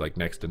 there should be like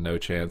next to no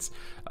chance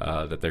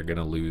that they're going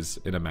to lose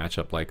in a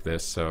matchup like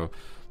this. So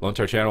Lone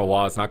Tar Channel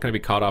Wall is not going to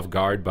be caught off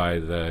guard by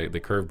the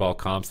curveball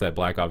comps that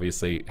Black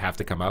obviously have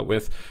to come out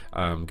with,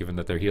 given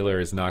that their healer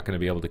is not going to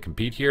be able to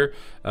compete here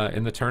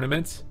in the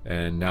tournament.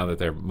 And now that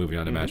they're moving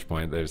on to match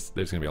point, there's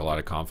going to be a lot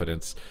of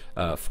confidence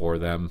for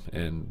them.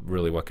 And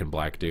really, what can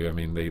Black do? I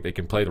mean, they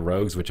can play the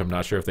Rogues, which I'm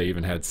not sure if they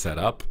even had set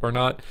up or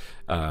not,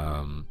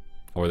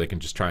 or they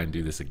can just try and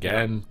do this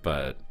again.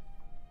 But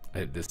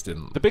this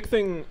didn't. The big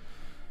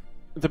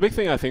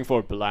thing I think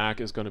for Black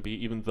is going to be,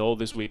 even though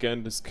this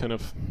weekend is kind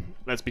of,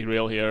 let's be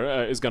real here,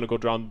 is going to go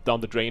down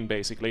the drain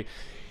basically.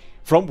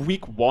 From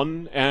week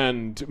 1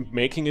 and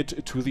making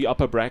it to the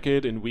upper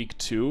bracket in week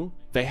 2,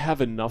 they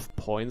have enough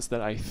points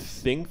that I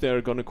think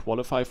they're going to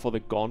qualify for the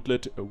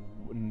gauntlet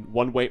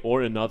one way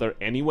or another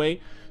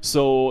anyway.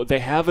 So they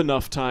have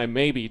enough time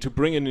maybe to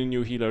bring in a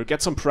new healer,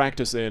 get some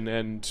practice in,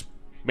 and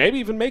maybe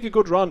even make a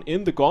good run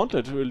in the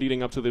gauntlet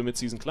leading up to the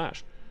mid-season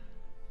clash.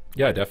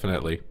 Yeah,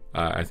 definitely.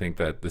 I think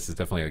that this is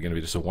definitely going to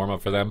be just a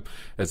warm-up for them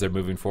as they're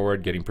moving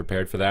forward, getting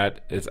prepared for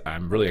that.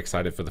 I'm really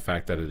excited for the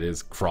fact that it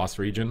is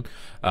cross-region.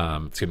 It's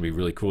going to be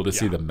really cool to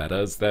see the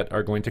metas that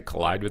are going to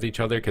collide with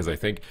each other, because I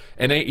think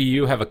NA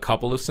EU have a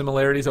couple of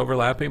similarities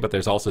overlapping, but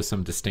there's also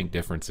some distinct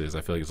differences. I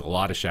feel like there's a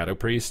lot of Shadow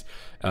Priest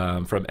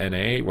from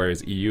NA,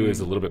 whereas EU is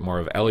a little bit more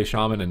of Ellie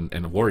Shaman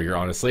and Warrior,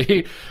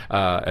 honestly,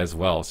 as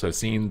well. So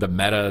seeing the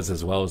metas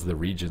as well as the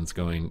regions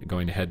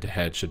going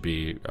head-to-head should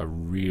be a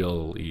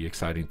really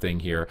exciting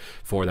thing here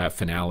for that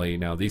finale.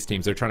 Now these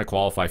teams, they're trying to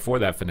qualify for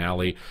that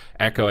finale.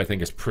 Echo, I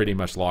think, is pretty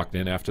much locked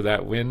in after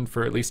that win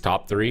for at least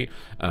top 3,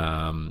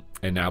 and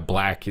now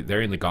Black,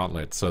 they're in the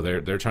gauntlet, so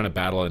they're trying to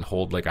battle and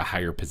hold like a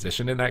higher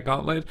position in that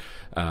gauntlet,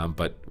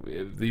 but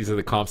these are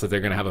the comps that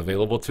they're going to have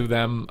available to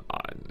them.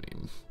 I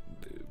mean,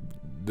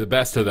 the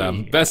best of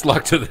them, best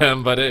luck to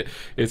them, but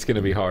it's going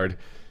to be hard.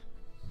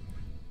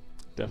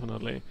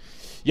 Definitely.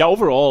 Yeah,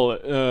 overall,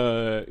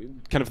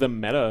 kind of the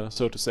meta,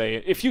 so to say,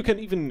 if you can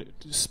even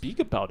speak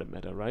about a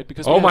meta, right?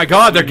 Because oh my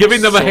god, they're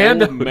giving them a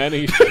hand.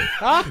 Many.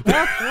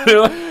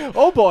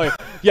 Oh boy.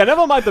 Yeah,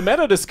 never mind the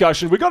meta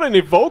discussion. We got an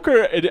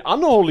Evoker, an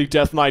Unholy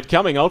Death Knight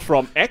coming out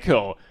from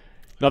Echo.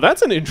 Now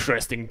that's an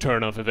interesting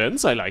turn of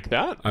events. I like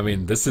that. I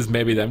mean, this is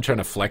maybe them trying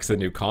to flex a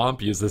new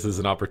comp, use this as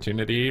an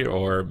opportunity,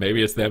 or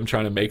maybe it's them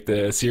trying to make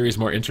the series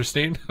more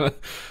interesting.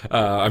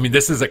 I mean,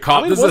 this is a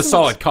comp. This is a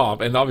solid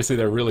comp, and obviously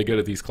they're really good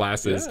at these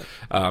classes.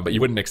 Yeah. But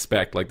you wouldn't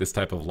expect like this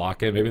type of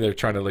lock-in. Maybe they're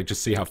trying to like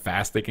just see how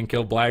fast they can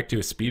kill Black, do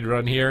a speed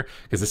run here,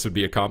 because this would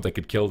be a comp that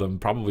could kill them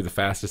probably the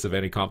fastest of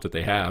any comp that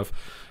they have.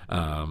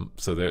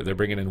 So they're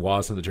bringing in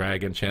Waz and the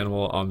Dragon,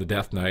 Channel on the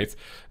Death Knight,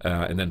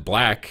 and then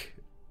Black.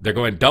 They're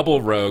going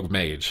double Rogue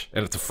Mage,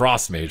 and it's a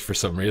Frost Mage for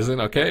some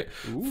reason, okay?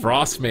 Ooh.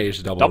 Frost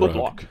Mage double Rogue.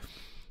 Block.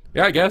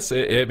 Yeah, I guess.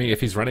 I mean,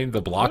 if he's running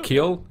the block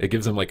heal, it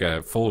gives him like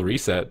a full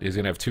reset. He's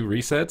going to have 2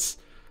 resets.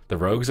 The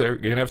Rogues are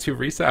going to have 2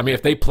 resets. I mean,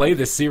 if they play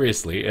this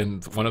seriously,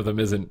 and one of them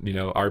isn't,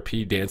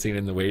 RP dancing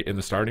in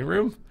the starting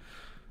room,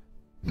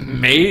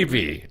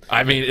 maybe.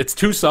 I mean, it's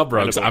 2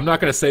 sub-rogues. I'm not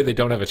going to say they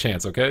don't have a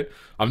chance, okay?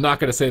 I'm not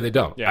going to say they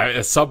don't. Yeah.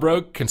 A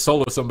sub-rogue can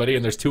solo somebody,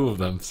 and there's 2 of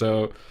them,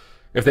 so...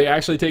 If they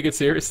actually take it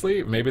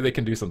seriously, maybe they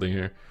can do something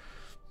here.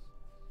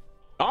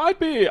 I'd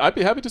be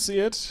happy to see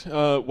it.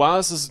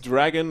 Waz's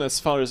Dragon, as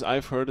far as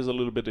I've heard, is a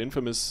little bit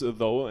infamous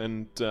though,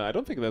 and I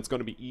don't think that's going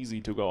to be easy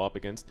to go up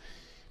against.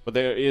 But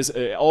there is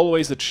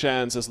always a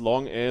chance as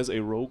long as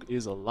a rogue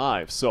is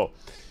alive. So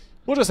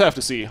we'll just have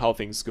to see how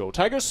things go.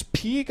 Tiger's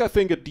Peak, I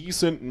think, a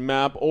decent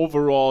map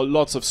overall.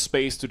 Lots of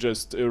space to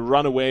just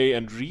run away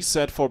and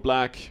reset for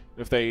Black.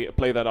 If they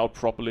play that out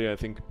properly, I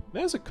think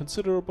there's a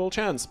considerable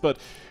chance, but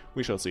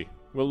we shall see.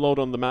 We'll load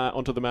on the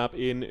onto the map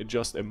in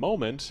just a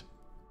moment.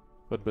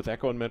 But with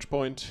Echo on match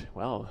point,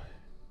 well,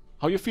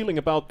 how are you feeling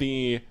about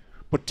the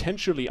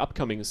potentially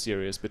upcoming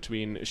series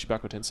between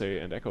CHIBAKU,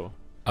 TENSEI, and Echo?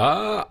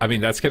 I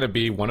mean, that's going to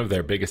be one of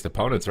their biggest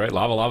opponents, right?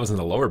 Lava Lava's in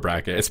the lower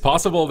bracket. It's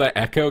possible that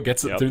Echo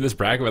gets through this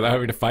bracket without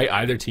having to fight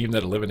either team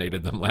that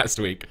eliminated them last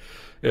week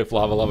if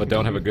Lava Lava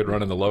don't have a good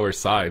run in the lower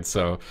side.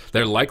 So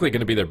they're likely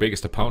going to be their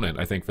biggest opponent,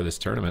 I think, for this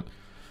tournament.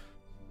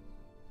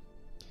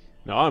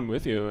 No, I'm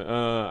with you.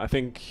 I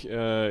think you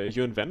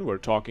and Ven were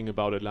talking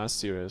about it last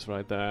series,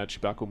 right? That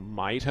CHIBAKU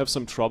might have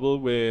some trouble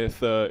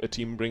with a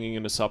team bringing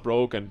in a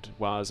sub-rogue, and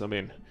was, I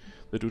mean,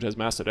 the dude has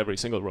mastered every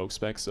single rogue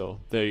spec, so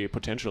the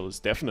potential is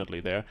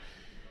definitely there.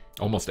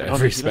 Almost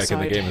every spec in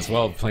the game as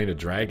well, playing a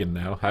dragon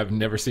now. I've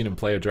never seen him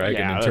play a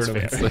dragon in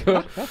tournaments.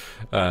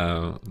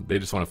 So, they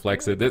just want to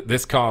flex it.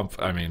 This comp,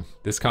 I mean,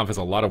 this comp has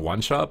a lot of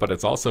one-shot, but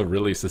it's also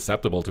really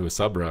susceptible to a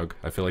sub-rogue.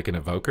 I feel like an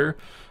evoker,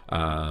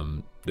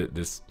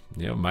 this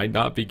might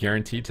not be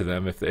guaranteed to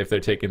them if they're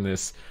taking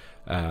this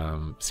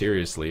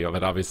seriously.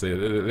 But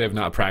obviously they have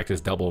not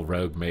practiced double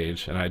rogue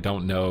mage, and I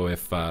don't know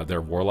if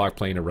their warlock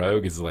playing a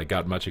rogue is like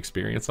got much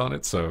experience on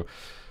it, so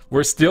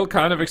we're still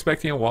kind of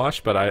expecting a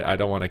wash, but I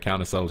don't want to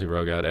count a subtlety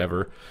rogue out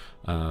ever.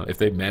 If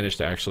they manage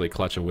to actually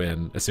clutch a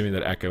win, assuming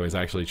that Echo is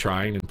actually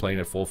trying and playing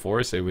at full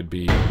force, it would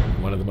be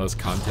one of the most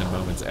content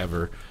moments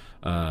ever,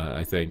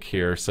 I think,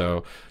 here.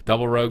 So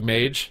double rogue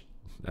mage,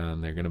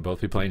 they're going to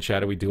both be playing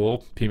Shadowy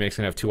Duel. PMake's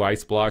going to have 2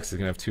 ice blocks. He's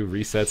going to have 2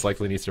 resets.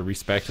 Likely needs to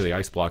respec to the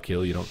ice block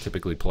heal. You don't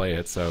typically play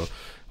it. So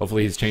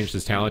hopefully he's changed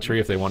his talent tree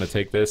if they want to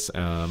take this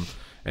and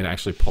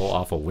actually pull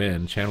off a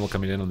win. Channel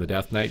coming in on the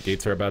Death Knight.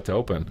 Gates are about to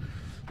open.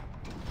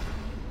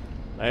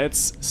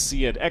 Let's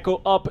see it.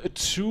 Echo up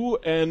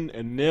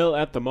 2-0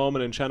 at the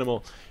moment, and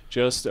Channel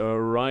just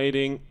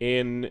riding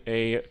in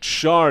a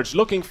charge,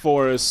 looking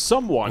for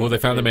someone. Oh, they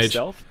found the mage.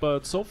 Himself,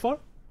 but so far...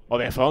 Oh,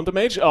 they found the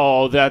mage?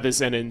 Oh, that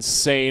is an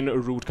insane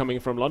route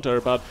coming from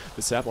Lontar, but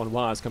the sap on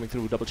Waz coming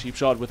through, double cheap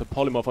shot with a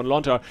polymorph on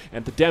Lontar,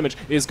 and the damage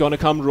is gonna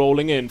come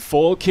rolling in.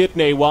 Full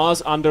kidney,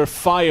 Waz under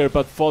fire,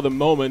 but for the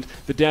moment,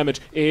 the damage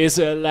is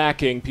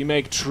lacking.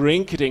 PMake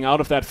trinketing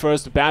out of that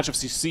first batch of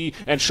CC,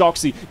 and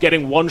Shoxy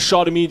getting one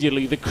shot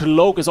immediately. The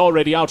cloak is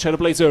already out,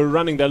 Shadowblades are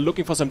running, they're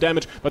looking for some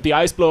damage, but the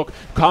ice block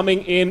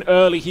coming in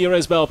early here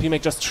as well.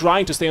 PMake just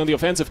trying to stay on the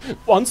offensive,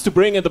 wants to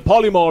bring in the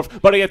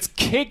polymorph, but he gets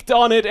kicked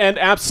on it, and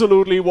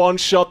absolutely one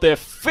shot there,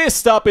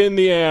 fist up in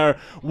the air.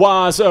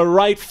 Was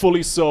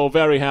rightfully so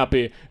very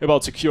happy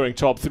about securing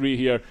top 3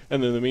 here.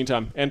 And in the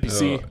meantime,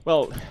 NPC,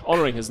 well,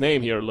 honoring his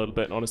name here a little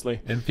bit, honestly.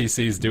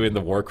 NPC's doing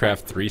the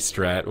Warcraft 3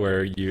 strat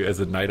where you, as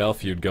a night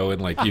elf, you'd go and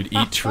like you'd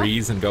eat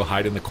trees and go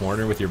hide in the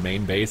corner with your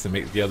main base and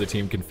make the other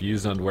team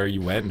confused on where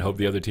you went and hope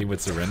the other team would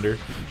surrender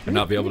and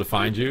not be able to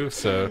find you.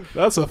 So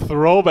that's a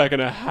throwback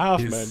and a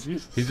half, man.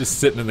 He's just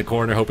sitting in the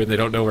corner hoping they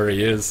don't know where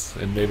he is,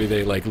 and maybe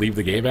they like leave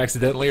the game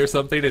accidentally or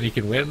something and he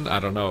can win. I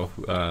don't know.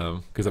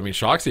 Because I mean,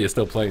 Shoxy is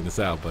still playing this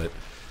out, but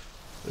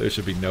there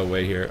should be no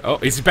way here. Oh,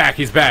 he's back!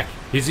 He's back!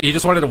 He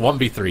just wanted a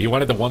 1v3. He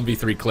wanted the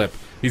 1v3 clip.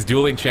 He's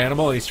dueling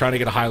Chanimal, and he's trying to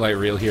get a highlight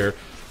reel here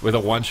with a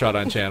one-shot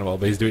on Chanimal,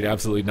 but he's doing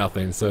absolutely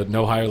nothing. So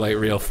no highlight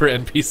reel for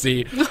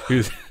NPC,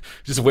 who's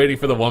just waiting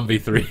for the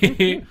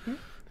 1v3.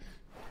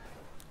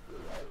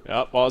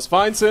 Yep, Oz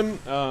finds him,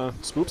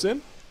 swoops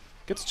in,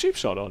 gets a cheap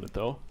shot on it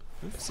though.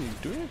 Let's see,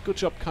 doing a good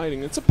job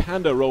kiting. It's a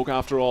panda rogue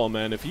after all,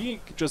 man. If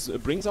he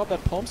just brings out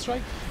that palm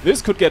strike,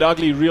 this could get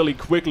ugly really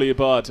quickly,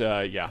 but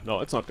yeah, no,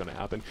 it's not gonna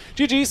happen.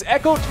 GG's,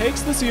 Echo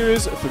takes the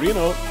series 3-0.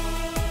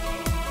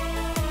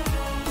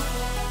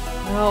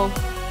 Well,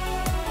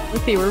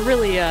 Liffy, we're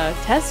really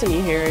testing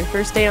you here.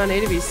 First day on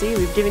AWC,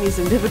 we've given you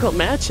some difficult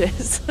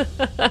matches.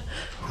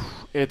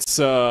 It's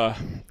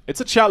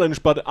a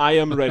challenge, but I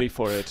am ready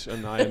for it,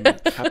 and I am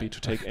happy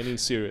to take any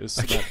series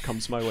that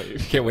comes my way.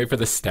 Can't wait for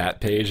the stat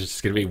page. It's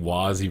just gonna be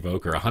Waz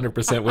Evoker,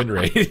 100% win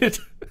rate.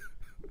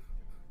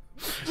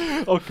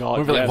 Oh god,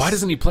 yes. Like, why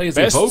doesn't he play as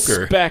Best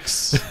Evoker?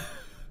 Specs.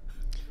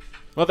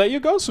 Well, there you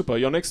go, Super.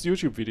 Your next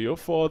YouTube video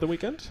for the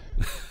weekend.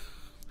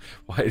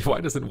 Why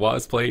doesn't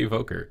Waz play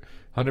Evoker?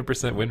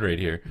 100% win rate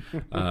here.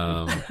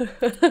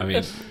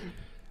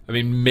 I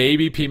mean,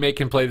 maybe PMake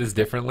can play this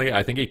differently.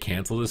 I think he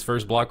canceled his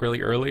first block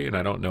really early, and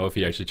I don't know if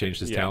he actually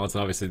changed his talents.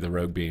 And obviously, the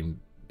rogue being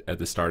at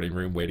the starting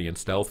room waiting in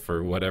stealth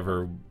for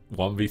whatever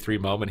 1v3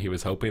 moment he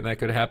was hoping that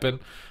could happen.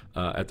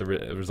 At the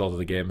result of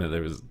the game,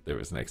 there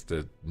was next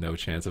to no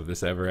chance of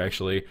this ever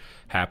actually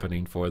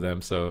happening for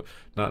them. So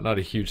not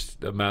a huge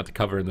amount to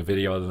cover in the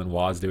video other than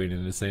Waz doing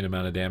an insane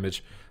amount of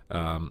damage,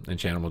 and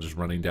Chanimal just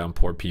running down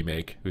poor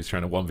PMake, who's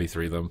trying to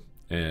 1v3 them,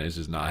 and it's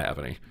just not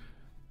happening.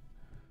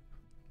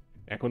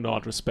 Echo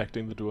not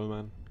respecting the duel,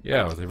 man.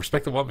 Yeah, they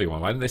respect the 1v1.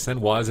 Why didn't they send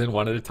Waz in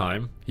one at a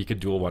time? He could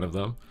duel one of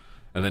them.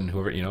 And then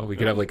whoever, we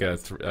could have like a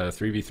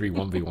 3v3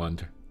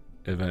 1v1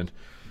 event.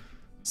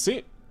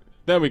 See?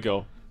 There we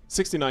go.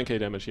 69k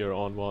damage here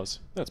on Waz.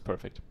 That's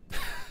perfect.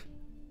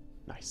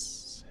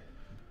 Nice.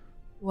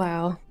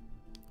 Wow.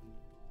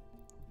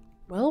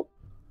 Well,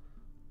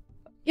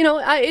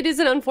 it is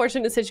an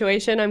unfortunate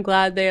situation. I'm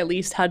glad they at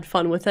least had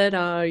fun with it.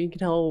 You can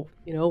tell,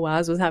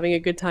 Waz was having a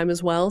good time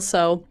as well.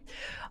 So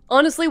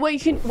honestly, what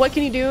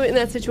can you do in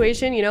that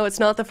situation? You know, it's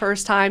not the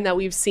first time that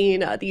we've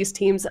seen these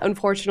teams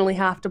unfortunately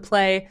have to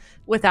play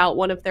without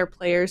one of their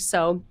players.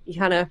 So you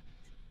kind of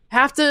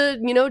have to,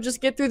 you know,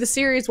 just get through the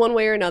series one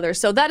way or another.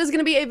 So that is going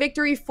to be a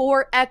victory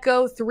for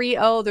Echo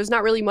 3-0. There's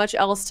not really much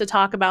else to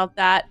talk about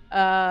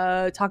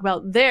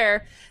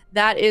there.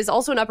 That is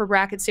also an upper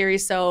bracket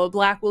series. So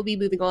Black will be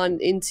moving on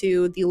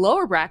into the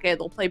lower bracket.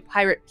 They'll play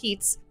Pirate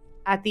Pete's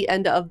at the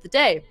end of the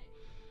day.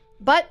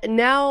 But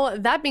now,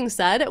 that being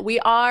said, we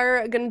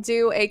are going to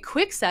do a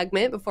quick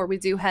segment before we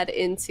do head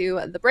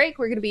into the break.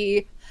 We're going to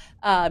be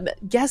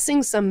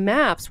guessing some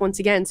maps once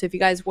again. So if you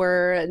guys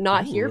were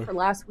not here for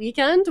last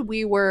weekend,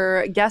 we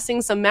were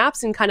guessing some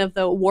maps in kind of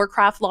the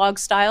Warcraft log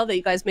style that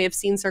you guys may have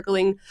seen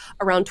circling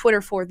around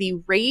Twitter for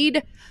the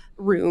raid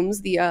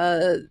rooms,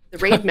 the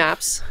raid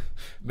maps.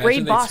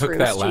 Raid boss rooms.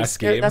 That last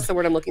game. That's the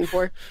word I'm looking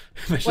for.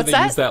 What's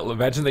that?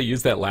 Imagine they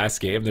used that last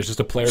game. There's just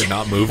a player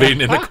not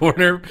moving in the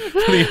corner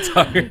for the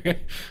entire.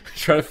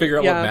 Trying to figure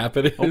out what map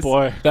it is. Oh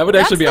boy, that would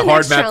actually be a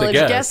hard map to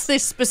guess. Guess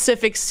this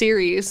specific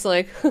series,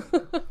 like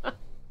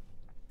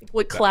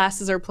what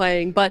classes are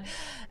playing. But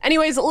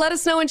anyways, let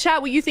us know in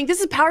chat what you think. This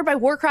is powered by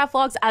Warcraft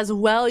logs as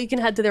well. You can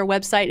head to their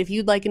website if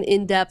you'd like an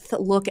in-depth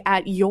look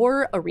at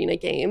your arena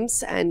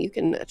games, and you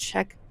can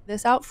check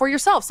this out for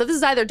yourself. So this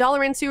is either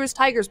Dalaran Sewers,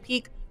 Tigers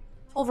Peak,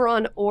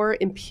 Pulveron, or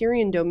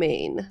Empyrean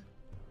Domain.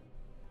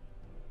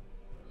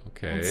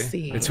 Okay. Let's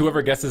see. It's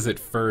whoever guesses it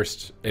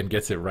first and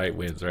gets it right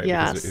wins, right?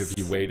 Yes. Because if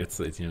you wait, it's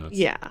you know,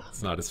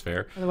 it's not as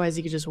fair. Otherwise,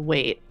 you could just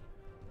wait.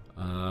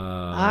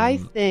 I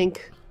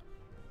think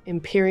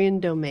Empyrean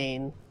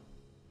Domain.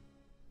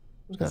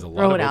 There's a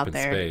lot of open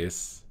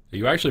space.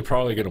 You're actually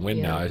probably going to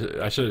win now.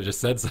 I should have just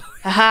said something.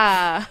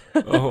 Aha!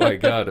 Oh my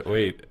god!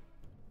 Wait.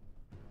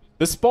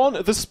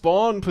 The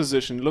spawn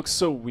position looks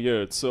so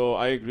weird. So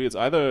I agree. It's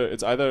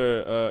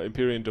either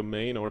Empyrean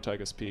Domain or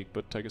Tigers Peak,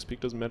 but Tigers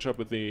Peak doesn't match up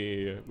with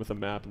the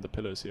map and the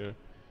pillars here.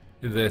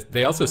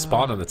 They also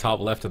spawn on the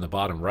top left and the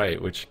bottom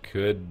right, which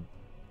could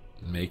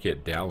make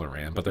it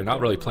Dalaran, but they're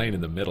not really playing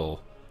in the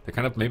middle.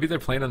 Maybe they're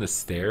playing on the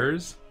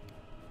stairs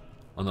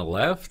on the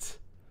left.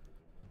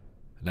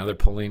 Now they're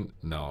pulling.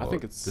 No, I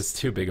think it's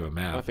too big of a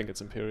map. I think it's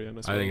Empyrean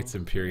as well. I think it's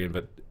Empyrean,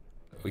 but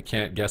we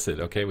can't guess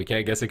it. Okay, we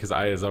can't guess it because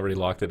Aya's already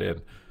locked it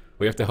in.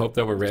 We have to hope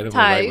that we're randomly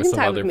right with some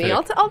other pick.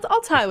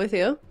 I'll tie with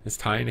you. Is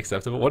tying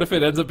acceptable? What if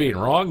it ends up being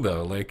wrong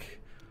though?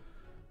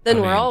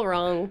 Then we're all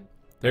wrong.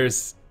 There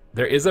is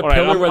a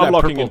pillar where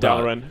that purple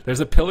dot.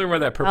 There's a pillar where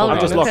that purple dot.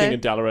 I'm just locking in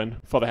Dalaran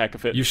for the heck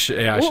of it. You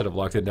should. Yeah, I should have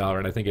locked in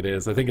Dalaran. I think it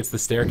is. I think it's the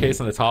staircase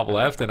on the top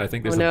left, and I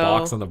think there's a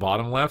box on the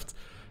bottom left.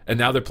 And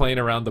now they're playing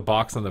around the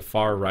box on the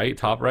far right,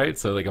 top right.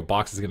 So like a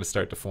box is going to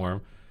start to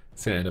form.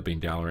 It's going to end up being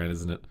Dalaran,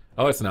 isn't it?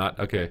 Oh, it's not.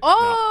 Okay.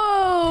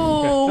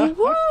 Oh,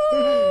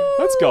 no.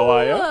 Let's go,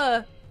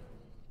 Aya.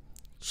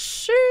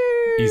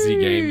 Sheesh. Easy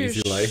game,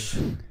 easy life.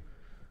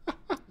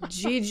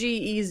 GG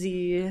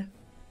easy.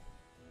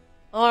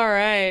 All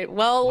right.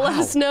 Well, let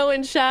us know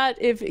in chat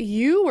if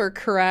you were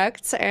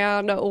correct.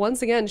 And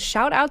once again,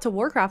 shout out to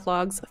Warcraft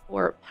Logs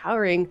for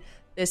powering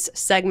this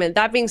segment.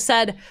 That being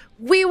said,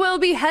 we will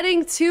be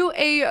heading to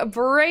a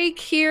break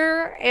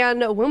here.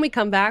 And when we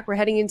come back, we're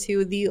heading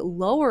into the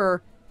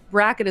lower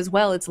bracket as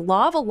well. It's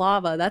Lava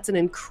Lava. That's an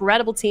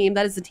incredible team.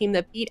 That is the team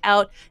that beat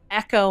out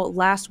Echo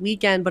last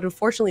weekend, but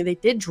unfortunately they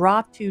did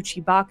drop to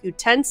Chibaku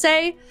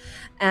Tensei,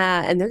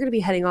 and they're going to be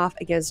heading off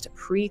against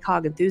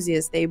PRECOG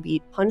Enthusiasts. They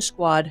beat Punch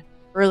Squad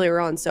earlier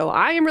on, so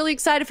I am really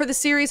excited for the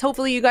series.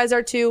 Hopefully you guys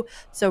are too.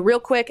 So real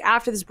quick,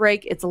 after this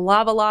break, it's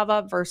Lava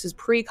Lava versus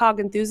PRECOG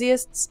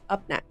Enthusiasts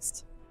up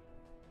next.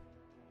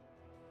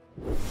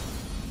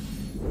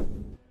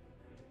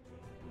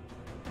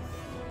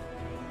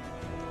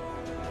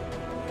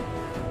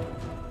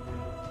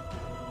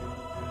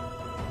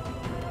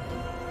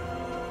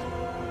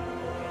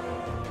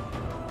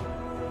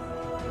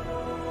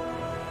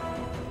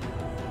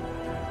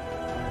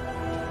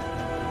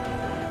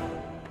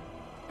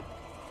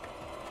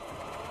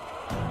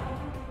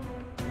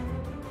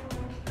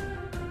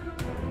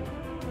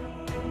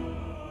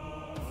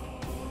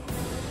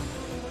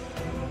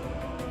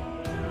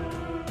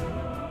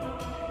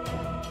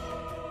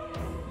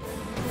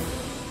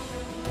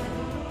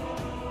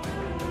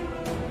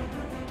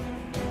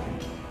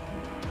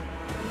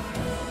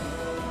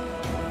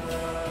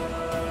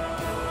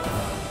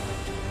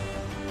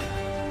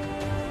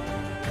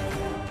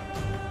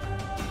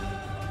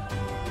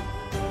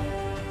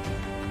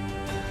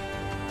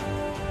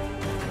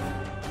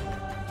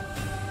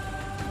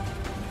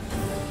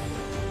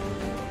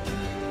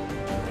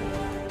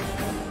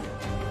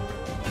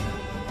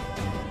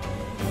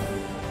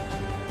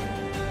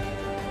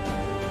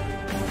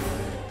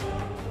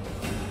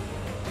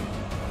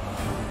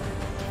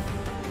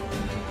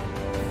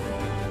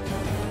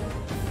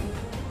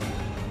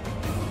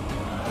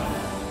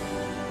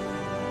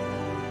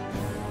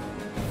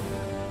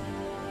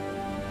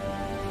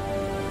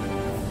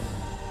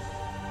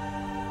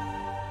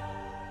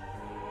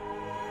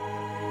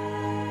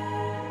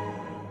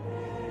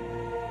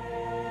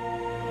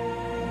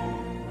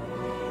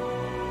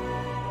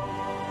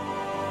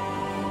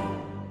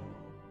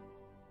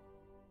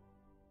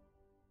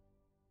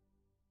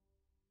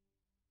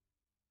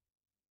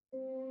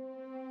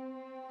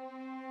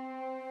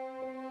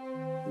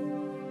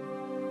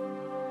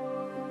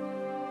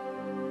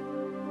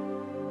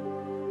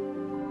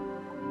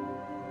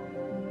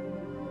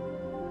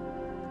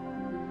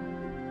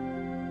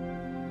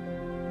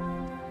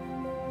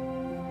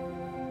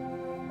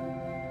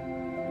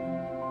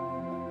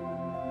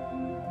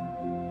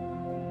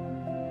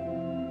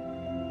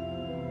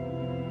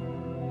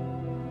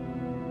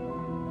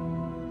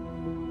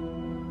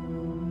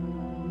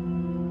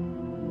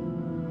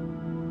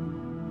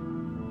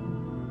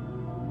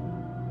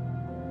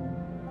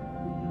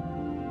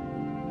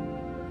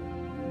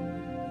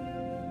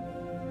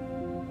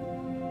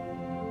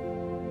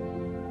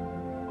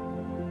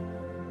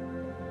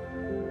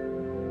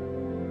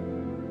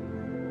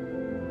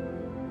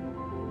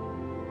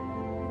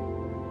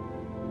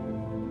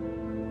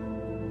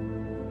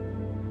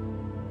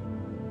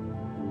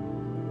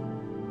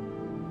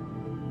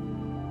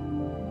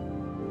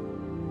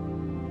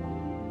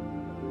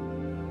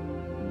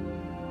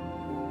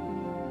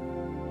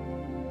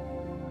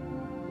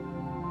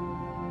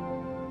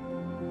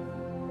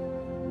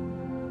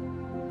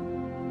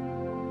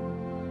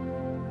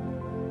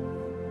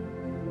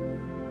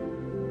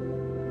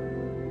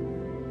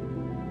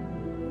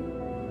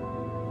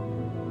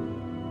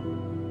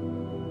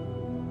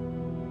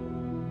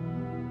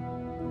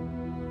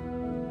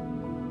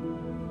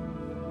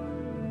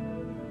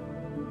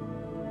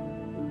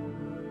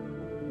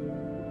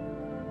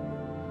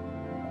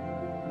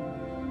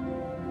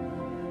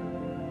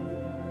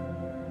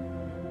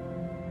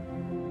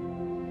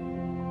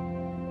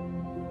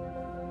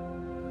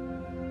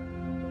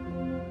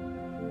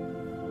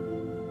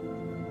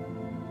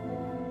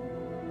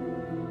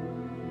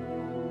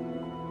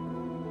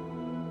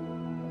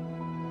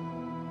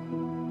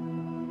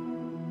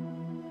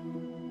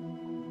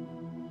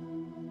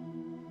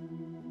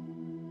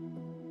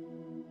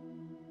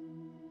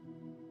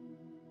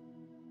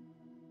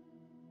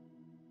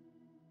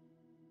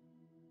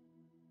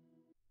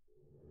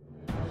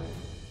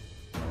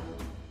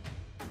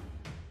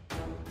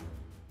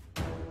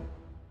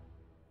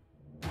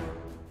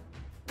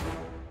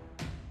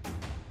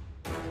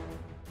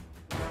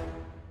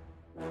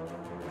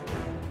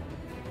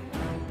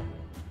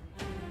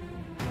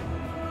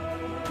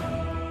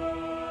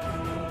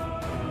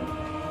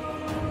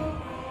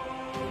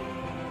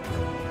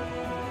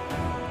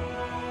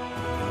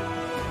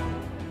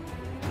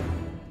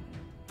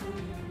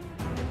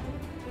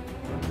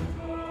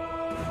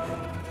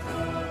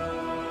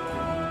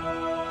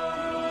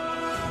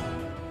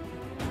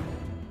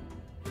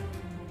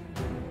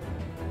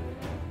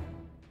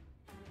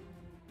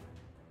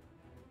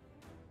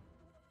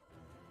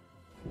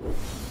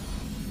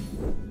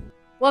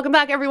 Welcome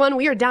back, everyone.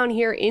 We are down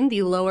here in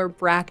the lower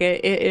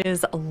bracket. It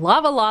is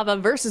Lava Lava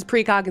versus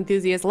PRECOG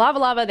Enthusiasts. Lava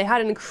Lava, they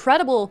had an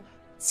incredible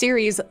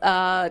series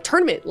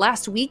tournament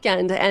last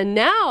weekend, and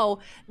now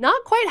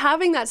not quite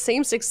having that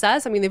same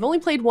success. I mean, they've only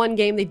played one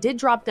game. They did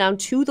drop down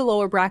to the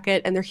lower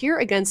bracket, and they're here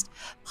against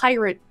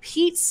Pirate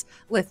Pete's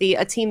Lithy,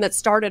 a team that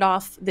started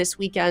off this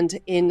weekend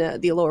in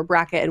the lower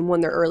bracket and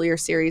won their earlier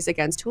series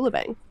against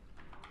HOOLIBANG.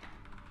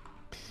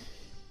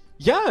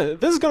 Yeah,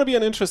 this is going to be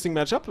an interesting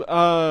matchup.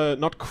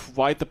 Not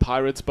quite the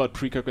Pirates, but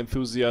PRECOG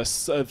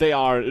Enthusiasts. They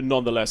are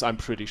nonetheless, I'm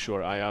pretty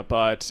sure, Aya.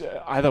 But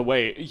either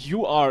way,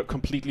 you are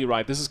completely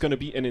right. This is going to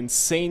be an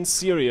insane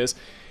series.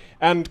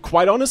 And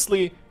quite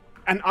honestly,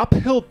 an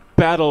uphill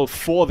battle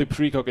for the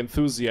PRECOG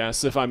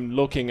Enthusiasts if I'm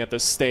looking at the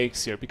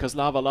stakes here. Because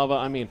Lava Lava,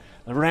 I mean,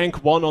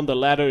 rank 1 on the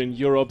ladder in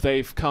Europe.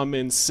 They've come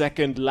in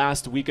second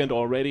last weekend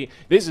already.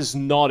 This is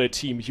not a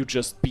team you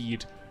just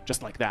beat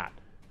just like that.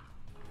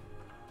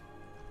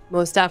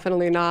 Most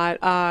definitely not.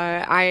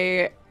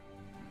 I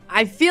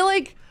feel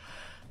like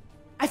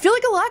a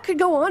lot could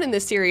go on in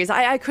this series.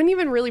 I couldn't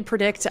even really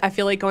predict, I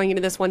feel like, going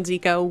into this one,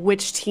 Zico,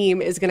 which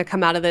team is going to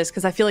come out of this,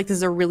 because I feel like this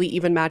is a really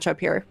even matchup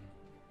here.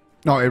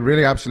 No, it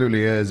really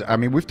absolutely is. I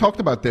mean, we've talked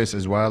about this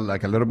as well,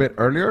 like a little bit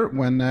earlier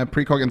when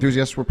PRECOG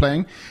Enthusiasts were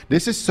playing.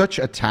 This is such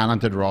a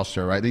talented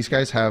roster, right? These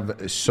guys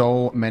have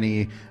so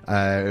many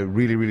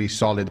really, really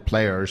solid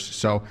players.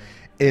 So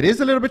it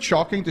is a little bit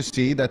shocking to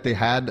see that they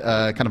had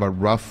kind of a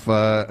rough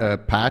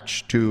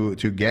patch to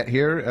get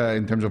here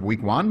in terms of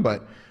week 1,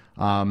 but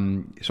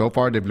so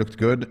far they've looked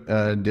good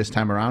this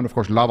time around. Of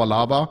course, Lava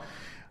Lava,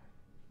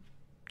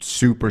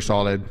 super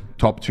solid,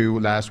 top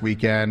 2 last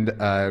weekend,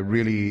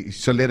 really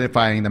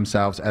solidifying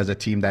themselves as a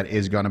team that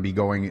is going to be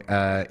going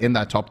in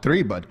that top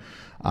 3. But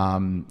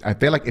I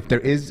feel like if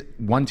there is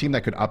one team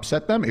that could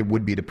upset them, it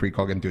would be the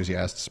PRECOG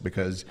Enthusiasts,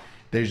 because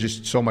there's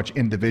just so much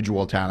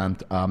individual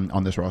talent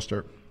on this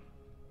roster.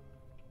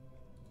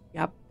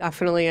 Yep,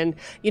 definitely. And,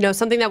 you know,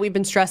 something that we've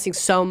been stressing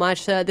so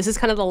much, this is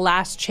kind of the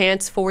last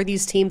chance for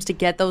these teams to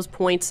get those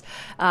points,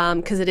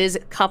 because it is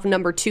cup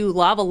number 2,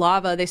 Lava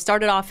Lava. They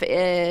started off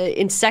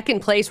in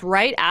second place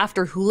right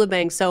after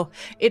HOOLIBANG. So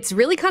it's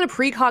really kind of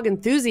PRECOG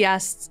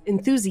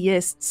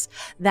enthusiasts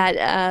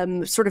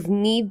that sort of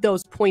need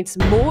those points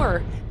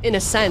more in a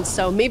sense.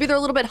 So maybe they're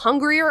a little bit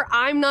hungrier.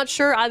 I'm not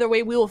sure. Either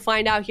way, we will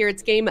find out here.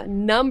 It's game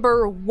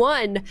number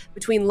 1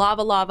 between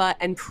Lava Lava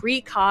and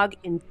PRECOG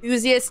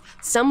Enthusiasts.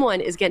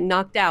 Someone is getting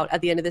knocked out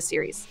at the end of this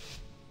series.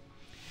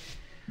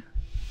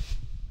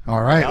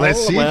 All right,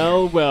 let's see.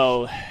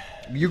 Well.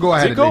 You go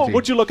ahead. Zico,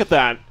 would you look at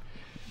that?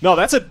 No,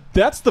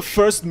 that's the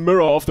first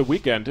mirror of the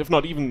weekend, if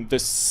not even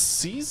this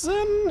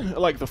season.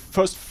 Like the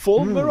first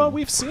full mirror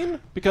we've seen,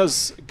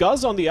 because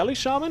Guz on the Ellie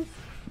Shaman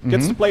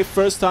gets to play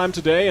first time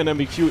today, and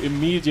MBQ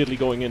immediately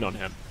going in on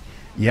him.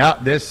 Yeah,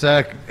 this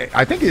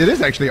I think it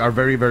is actually our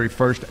very, very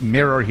first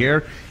mirror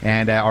here,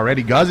 and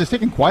already Guz is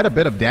taking quite a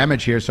bit of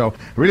damage here, so I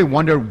really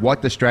wonder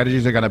what the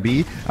strategies are going to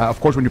be. Of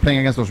course, when you're playing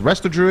against those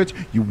Resto Druids,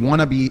 you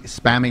want to be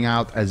spamming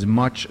out as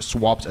much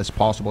swaps as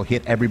possible,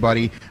 hit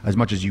everybody as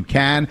much as you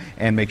can,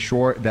 and make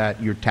sure that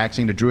you're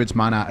taxing the Druid's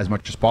mana as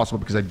much as possible,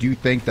 because I do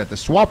think that the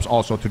swaps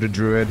also to the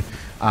Druid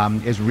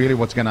is really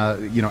what's going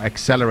to, you know,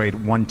 accelerate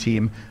one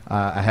team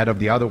ahead of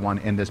the other one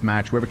in this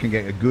match. Whoever can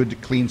get a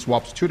good, clean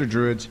swaps to the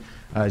Druids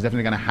is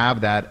definitely going to have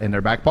that in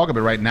their back pocket.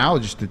 But right now,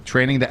 just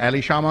training the Ellie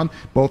Shaman,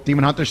 both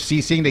Demon Hunters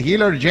CCing the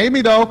healer.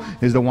 Jamie, though,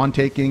 is the one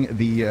taking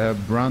the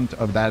brunt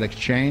of that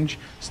exchange.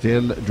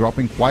 Still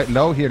dropping quite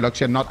low here.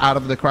 Luxia not out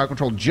of the crowd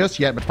control just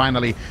yet, but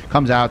finally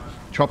comes out,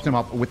 chops him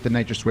up with the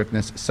Nature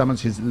Swiftness,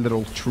 summons his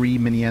little tree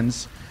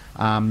minions.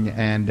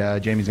 And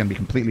Jamie's going to be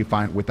completely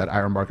fine with that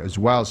Iron Bark as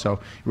well. So it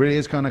really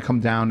is going to come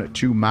down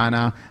to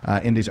mana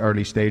in these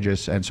early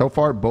stages. And so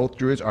far, both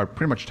Druids are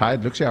pretty much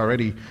tied. Luxia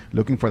already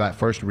looking for that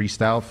first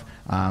re-stealth.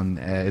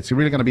 It's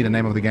really going to be the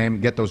name of the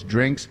game. Get those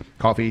drinks,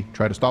 coffee,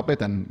 try to stop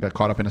it, and get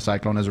caught up in a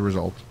cyclone as a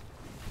result.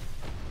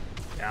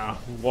 Yeah,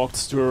 walked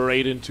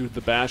straight into the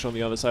bash on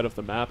the other side of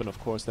the map, and of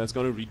course that's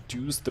going to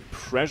reduce the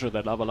pressure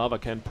that Lava Lava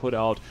can put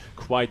out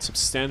quite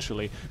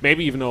substantially.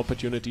 Maybe even an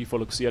opportunity for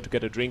Luxia to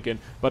get a drink in,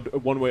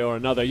 but one way or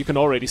another, you can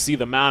already see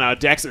the mana.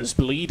 Dex is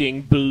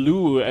bleeding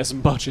blue as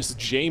much as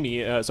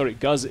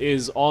Guz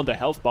is on the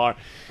health bar.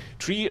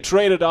 Tree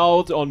traded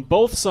out on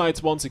both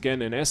sides once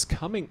again, and S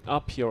coming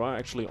up here are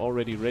actually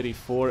already ready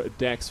for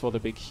Dex for the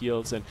big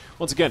heals. And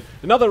once again,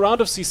 another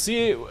round of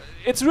CC.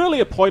 It's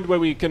really a point where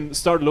we can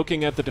start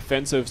looking at the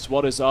defensives.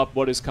 What is up?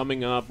 What is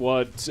coming up?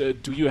 What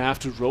do you have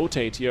to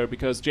rotate here?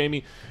 Because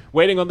Jamie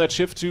waiting on that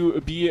shift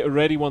to be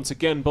ready once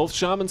again. Both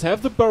Shamans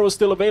have the burrow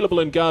still available,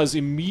 and Guz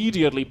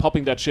immediately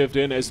popping that shift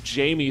in as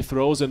Jamie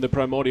throws in the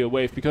Primordial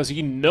Wave, because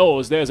he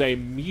knows there's a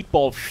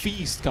meatball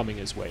feast coming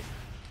his way.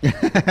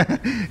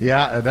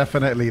 Yeah,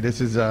 definitely.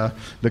 This is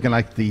looking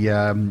like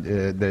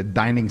the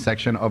dining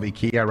section of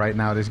IKEA right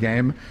now, this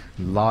game.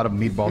 A lot of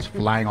meatballs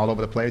flying all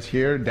over the place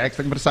here. Dex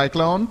looking for the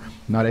Cyclone.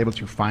 Not able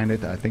to find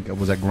it. I think it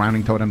was a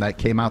grounding totem that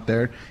came out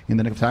there in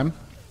the nick of time.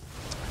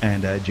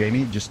 And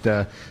Jamie just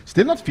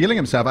still not feeling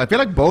himself. I feel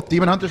like both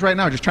Demon Hunters right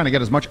now are just trying to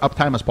get as much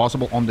uptime as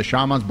possible on the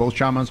Shamans. Both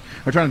Shamans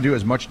are trying to do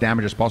as much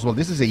damage as possible.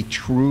 This is a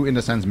true, in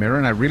a sense, mirror,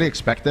 and I really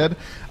expected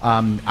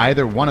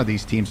either one of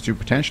these teams to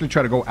potentially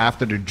try to go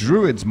after the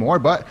Druids more,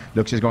 but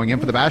Luxia's going in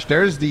for the bash.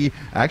 There's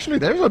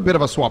there's a bit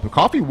of a swap.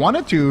 Coffee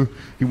wanted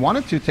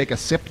to take a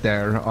sip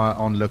there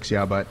on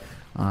Luxia, but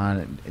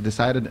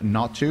decided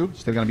not to.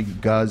 Still going to be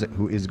Guz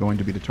who is going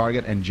to be the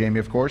target, and Jamie,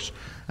 of course.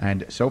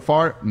 And so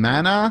far,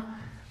 mana,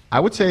 I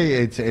would say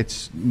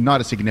it's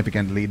not a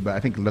significant lead, but I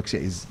think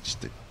Luxia is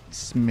just a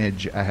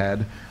smidge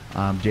ahead.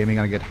 Jamie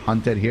going to get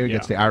hunted here,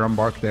 gets the Iron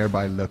Bark there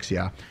by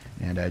Luxia,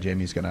 and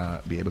Jamie's going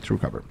to be able to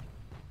recover.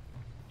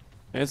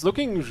 And it's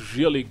looking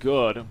really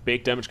good.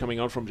 Big damage coming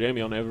out from Jamie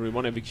on every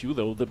one MVQ,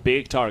 though. The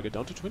big target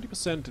down to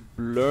 20%.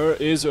 Blur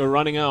is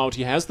running out.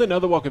 He has the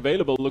Netherwalk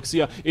available.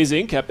 Luxia is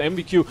in-capped.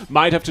 MVQ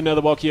might have to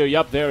Netherwalk here.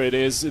 Yep, there it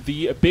is.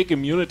 The big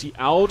immunity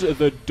out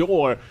the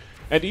door.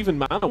 And even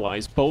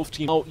mana-wise, both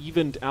teams now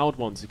evened out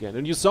once again.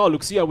 And you saw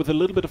Luxia with a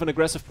little bit of an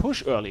aggressive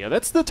push earlier.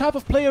 That's the type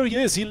of player he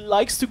is. He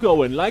likes to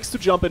go in, likes to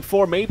jump in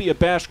for maybe a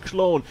bash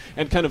clone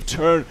and kind of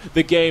turn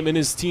the game in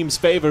his team's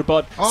favor.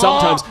 But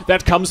sometimes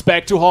that comes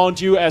back to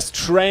haunt you as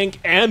Trank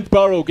and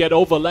Burrow get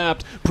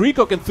overlapped.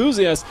 PRECOG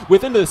Enthusiasts,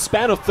 within the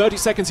span of 30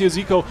 seconds here,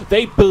 Zico,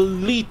 they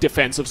bleed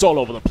defensives all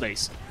over the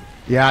place.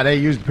 Yeah, they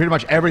used pretty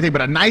much everything,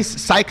 but a nice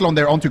cyclone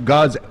there onto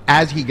Guz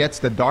as he gets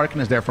the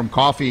darkness there from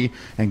Coffee,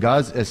 and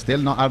Guz is still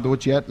not out of the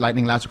woods yet.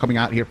 Lightning Lasso coming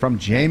out here from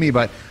Jamie,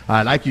 but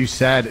like you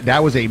said,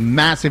 that was a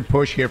massive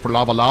push here for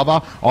Lava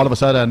Lava. All of a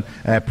sudden,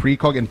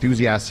 PRECOG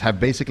Enthusiasts have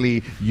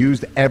basically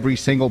used every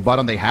single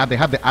button they have. They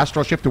have the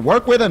Astral Shift to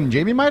work with, and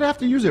Jamie might have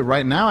to use it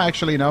right now.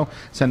 Actually, no.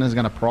 Senna's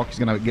going to proc. He's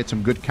going to get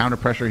some good counter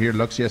pressure here.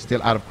 Luxia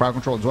still out of crowd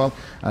control as well,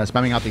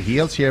 spamming out the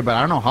heals here, but I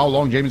don't know how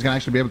long Jamie's going to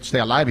actually be able to stay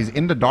alive. He's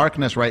in the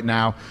darkness right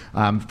now.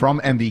 From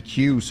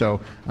MVQ,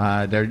 so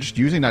they're just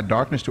using that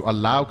darkness to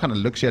allow kind of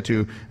Luxia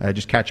to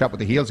just catch up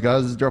with the heals.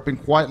 Guz is dropping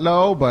quite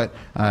low, but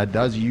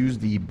does use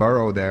the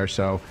burrow there,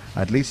 so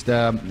at least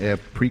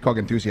PRECOG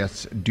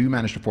Enthusiasts do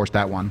manage to force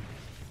that one.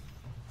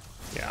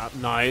 Yeah,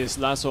 nice.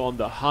 Lasso on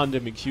the hunt,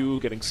 MVQ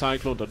getting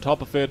cycloned on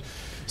top of it.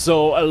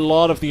 So a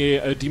lot of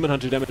the Demon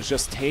Hunter damage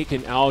just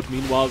taken out.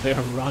 Meanwhile, they're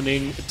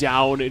running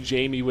down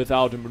Jamie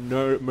without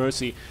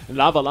mercy. And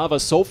Lava Lava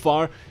so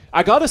far,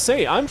 I gotta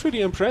say, I'm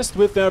pretty impressed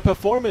with their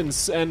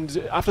performance, and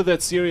after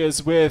that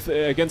series with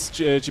against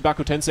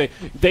CHIBAKU TENSEI,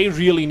 they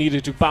really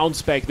needed to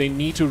bounce back. They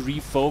need to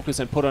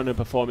refocus and put on a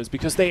performance,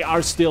 because they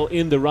are still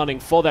in the running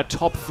for that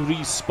top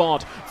 3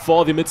 spot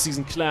for the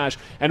mid-season clash.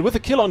 And with a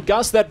kill on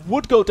Gus, that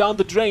would go down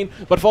the drain,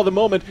 but for the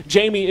moment,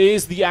 Jamie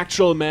is the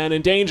actual man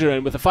in danger,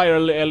 and with the Fire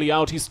Alley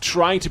out, he's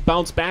trying to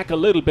bounce back a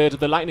little bit.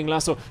 The Lightning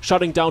Lasso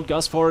shutting down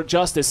Gus for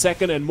just a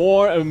second, and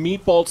more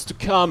meatballs to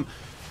come.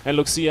 And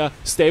Luxia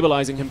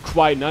stabilizing him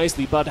quite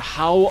nicely, but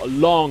how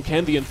long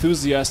can the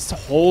Enthusiasts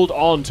hold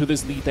on to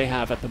this lead they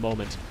have at the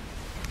moment?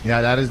 Yeah,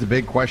 that is the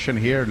big question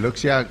here.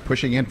 Luxia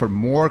pushing in for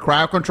more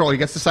crowd control. He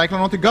gets the Cyclone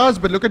onto Guz,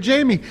 but look at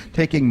Jamie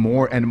taking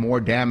more and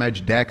more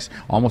damage. Dex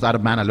almost out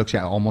of mana.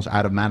 Luxia almost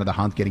out of mana. The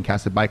Hunt getting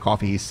casted by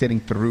Coffee. He's sitting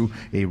through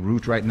a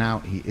root right now.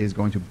 He is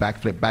going to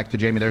backflip back to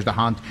Jamie. There's the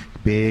Hunt.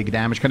 Big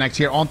damage connects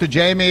here onto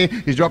Jamie.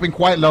 He's dropping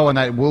quite low, and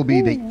that will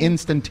be the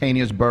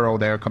instantaneous burrow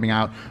there coming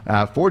out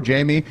for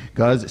Jamie.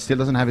 Guz still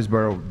doesn't have his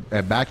burrow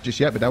back just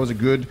yet, but that was a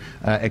good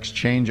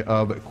exchange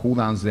of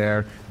cooldowns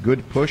there.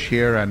 Good push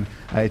here, and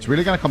it's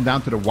really going to come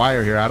down to the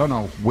wire here. I don't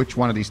know which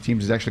one of these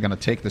teams is actually going to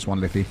take this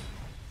one, Liffy.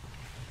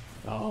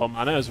 Oh,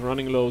 mana is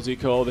running low,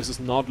 Zico. This is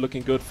not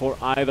looking good for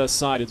either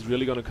side. It's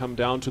really going to come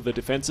down to the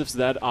defensives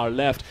that are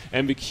left.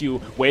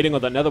 MVQ waiting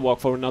on the Netherwalk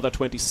for another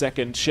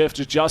 20-second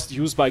shift, just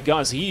used by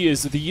Gus. He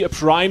is the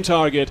prime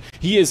target.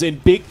 He is in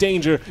big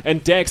danger,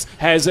 and Dex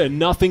has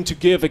nothing to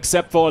give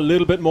except for a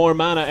little bit more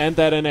mana and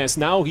that NS.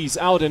 Now he's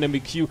out, and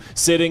MVQ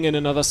sitting in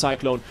another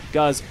Cyclone.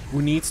 Gus,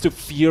 who needs to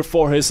fear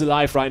for his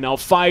life right now.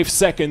 5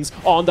 seconds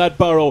on that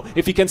burrow.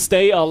 If he can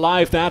stay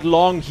alive that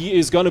long, he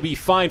is going to be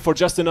fine for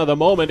just another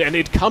moment, and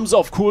it comes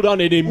off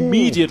cooldown and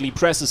immediately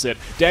presses it.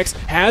 Dex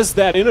has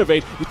that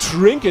innervate,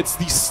 trinkets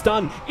the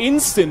stun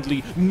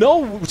instantly,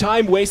 no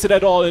time wasted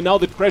at all, and now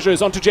the pressure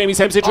is onto Jamie's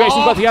same situation,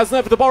 but he has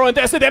enough to borrow, and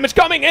there's the damage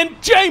coming,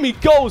 and Jamie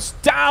goes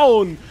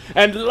down,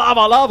 and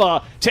Lava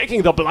Lava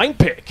taking the blind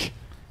pick.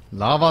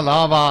 Lava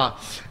Lava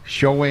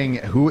showing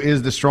who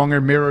is the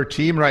stronger mirror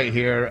team right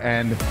here,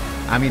 and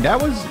I mean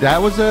that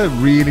was a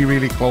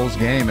really close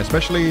game,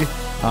 especially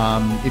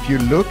if you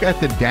look at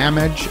the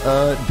damage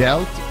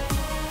dealt.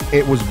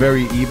 It was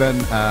very even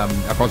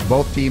across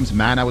both teams.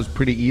 Mana was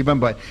pretty even,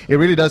 but it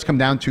really does come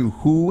down to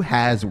who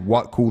has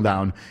what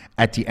cooldown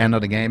at the end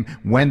of the game.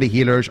 When the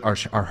healers are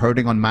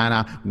hurting on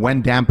mana,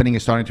 when dampening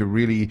is starting to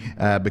really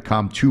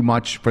become too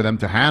much for them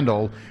to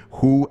handle,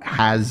 who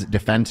has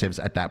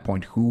defensives at that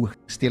point? Who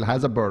still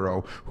has a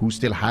burrow? Who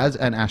still has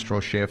an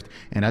astral shift?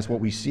 And that's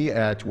what we see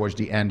towards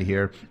the end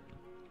here.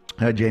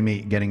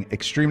 Jamie getting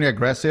extremely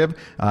aggressive,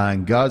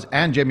 and Guz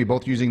and Jamie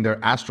both using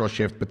their Astral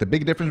Shift. But the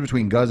big difference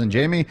between Guz and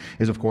Jamie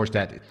is, of course,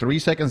 that 3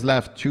 seconds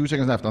left, 2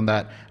 seconds left on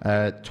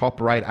that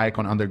top right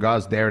icon under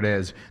Guz. There it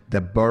is,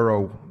 the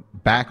burrow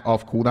back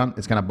off cooldown.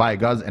 It's going to buy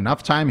Guz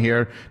enough time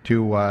here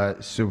to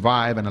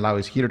survive and allow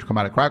his healer to come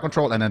out of crowd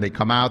control, and then they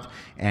come out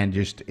and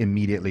just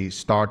immediately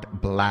start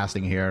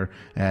blasting here.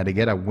 They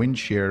get a wind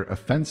shear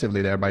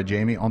offensively there by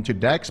Jamie onto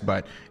Dex,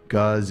 but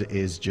Guz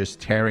is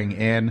just tearing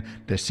in.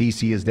 The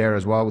CC is there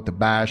as well with the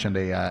bash and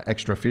the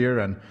extra fear,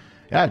 and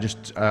yeah,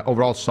 just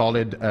overall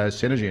solid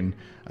synergy.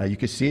 And you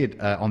can see it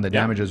on the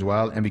damage as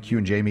well. MVQ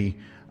and Jamie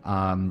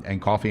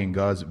and Coffee and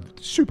Guz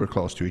super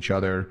close to each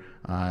other,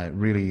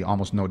 really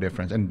almost no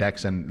difference, and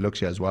Dex and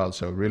Luxia as well.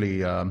 So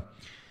really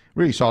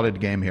really solid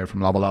game here from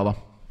Lava Lava.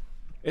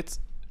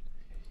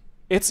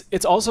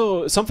 It's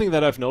also something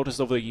that I've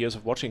noticed over the years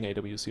of watching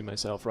AWC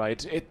myself,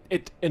 right?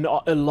 In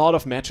a lot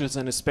of matches,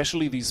 and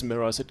especially these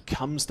mirrors, it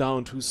comes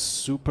down to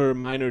super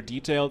minor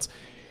details.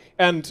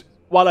 And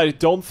while I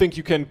don't think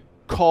you can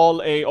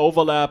call a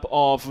overlap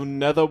of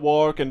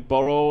Netherwark and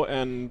Burrow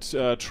and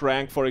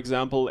Trank, for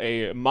example,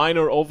 a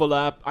minor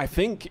overlap, I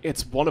think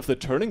it's one of the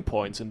turning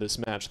points in this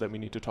match that we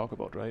need to talk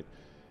about, right?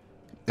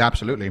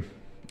 Absolutely.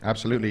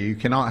 Absolutely, you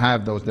cannot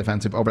have those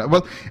defensive overlap.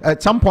 Well,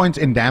 at some points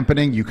in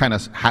dampening, you kind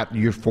of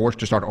you're forced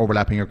to start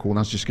overlapping your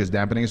cooldowns just because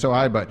dampening is so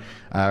high. But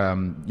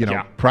you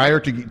know, prior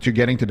to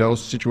getting to those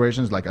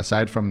situations, like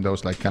aside from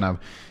those like kind of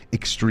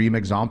extreme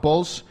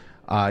examples,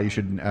 you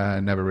should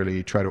never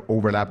really try to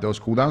overlap those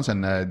cooldowns,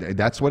 and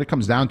that's what it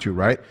comes down to,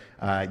 right?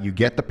 You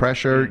get the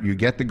pressure, you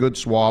get the good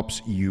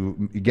swaps,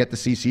 you get the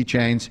CC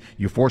chains,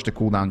 you force the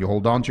cooldown, you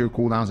hold on to your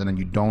cooldowns, and then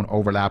you don't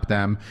overlap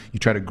them. You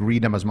try to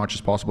greed them as much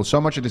as possible.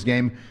 So much of this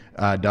game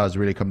does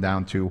really come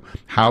down to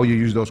how you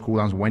use those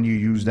cooldowns, when you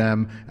use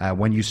them,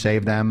 when you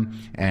save them,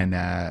 and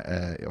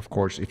of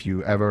course, if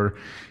you ever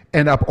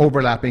end up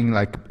overlapping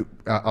like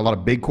a lot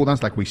of big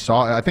cooldowns like we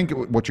saw. I think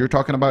what you're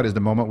talking about is the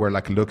moment where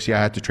like Luxia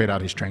had to trade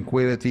out his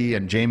Tranquility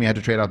and Jamie had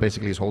to trade out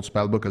basically his whole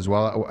spellbook as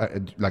well,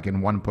 like in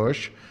one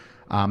push.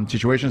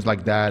 Situations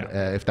like that,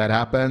 if that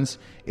happens,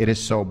 it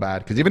is so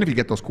bad. Because even if you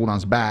get those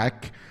cooldowns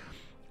back,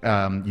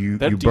 you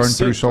burn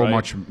through so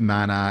much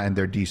mana and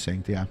they're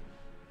desynced,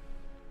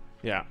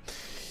 Yeah.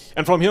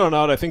 And from here on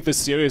out, I think this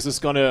series is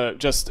gonna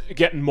just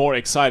get more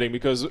exciting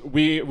because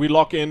we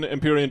lock in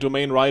Empyrean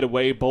Domain right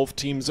away, both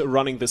teams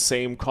running the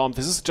same comp.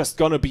 This is just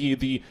gonna be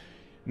the,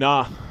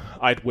 nah,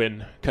 I'd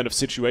win kind of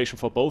situation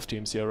for both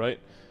teams here,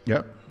 right?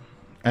 Yep.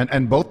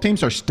 And both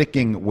teams are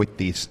sticking with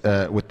these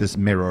with this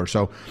mirror,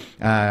 so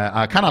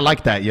I kind of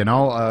like that, you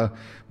know.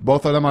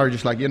 Both of them are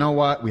just like, you know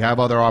what, we have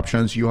other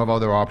options, you have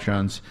other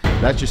options.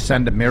 Let's just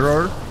send a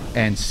mirror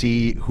and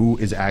see who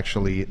is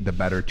actually the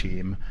better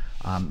team.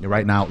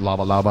 Right now,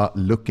 Lava Lava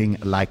looking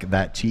like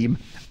that team,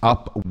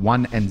 up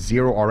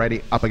 1-0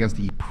 already, up against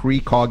the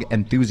PRECOG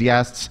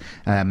enthusiasts.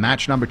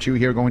 Match number 2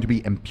 here going to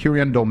be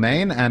Empyrean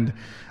Domain, and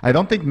I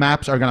don't think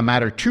maps are going to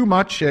matter too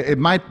much. It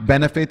might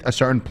benefit a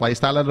certain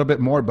playstyle a little bit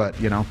more, but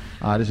you know,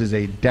 this is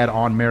a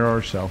dead-on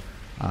mirror, so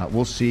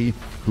we'll see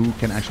who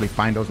can actually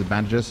find those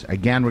advantages.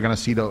 Again, we're going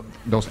to see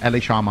those LA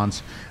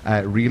Shamans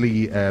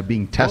really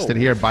being tested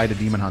here by the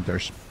Demon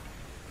Hunters.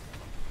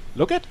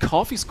 Look at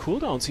Coffee's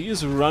cooldowns. He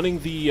is running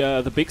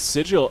the big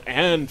sigil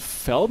and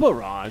Fel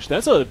Barrage.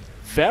 That's a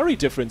very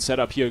different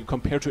setup here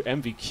compared to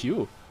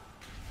MVQ.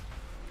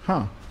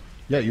 Huh.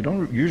 Yeah, you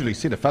don't usually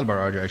see the Fel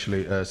Barrage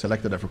actually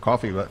selected there for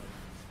Coffee, but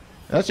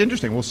that's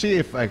interesting. We'll see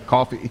if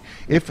Coffee,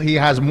 if he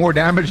has more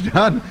damage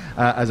done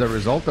as a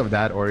result of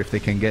that, or if they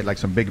can get like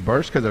some big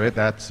bursts because of it.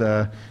 That's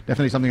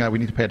definitely something that we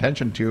need to pay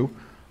attention to.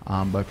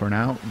 But for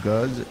now,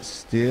 Guz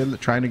still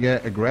trying to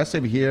get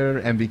aggressive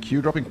here.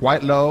 MVQ dropping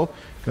quite low.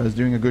 Guz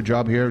doing a good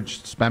job here,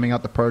 just spamming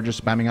out the purges,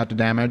 spamming out the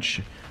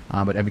damage.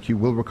 But MVQ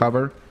will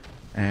recover.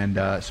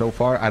 And so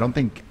far, I don't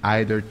think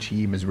either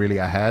team is really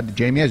ahead.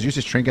 Jamie has used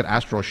his Trinket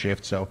Astral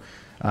Shift, so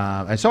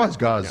and so has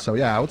Guz. So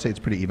yeah, I would say it's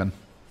pretty even.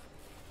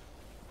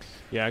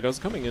 Yeah, Guz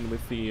coming in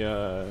with the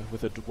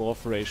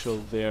dwarf racial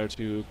there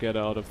to get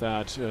out of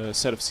that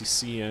set of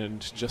CC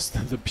and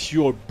just the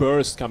pure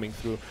burst coming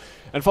through.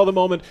 And for the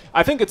moment,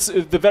 I think it's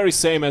the very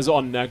same as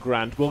on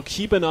Nagrand. We'll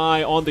keep an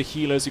eye on the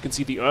healers. You can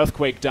see the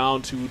Earthquake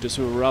down to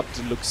disrupt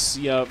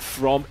Luxia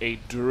from a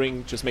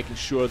drink, just making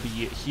sure the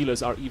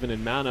healers are even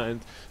in mana.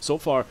 And so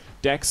far,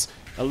 Dex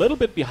a little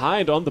bit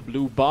behind on the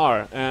blue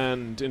bar.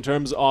 And in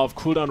terms of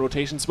cooldown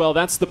rotations, well,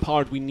 that's the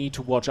part we need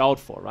to watch out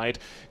for, right?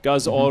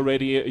 Guz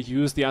already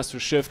used the Astral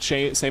Shift,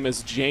 same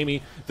as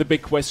Jamie. The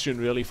big question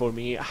really for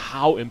me,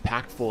 how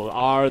impactful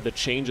are the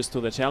changes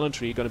to the talent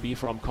tree going to be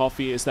from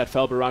Coffee? Is that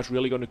Fel Barrage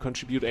really going to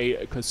contribute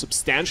a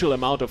substantial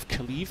amount of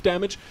cleave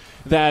damage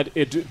that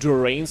it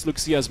drains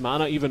Luxia's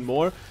mana even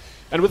more?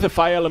 And with the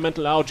Fire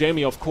Elemental out,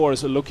 Jamie, of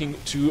course, looking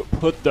to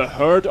put the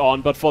hurt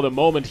on, but for the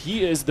moment,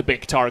 he is the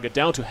big target.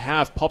 Down to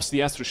half, pops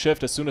the Astral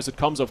Shift as soon as it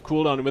comes off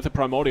cooldown, and with the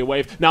Primordial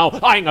Wave, now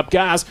eyeing up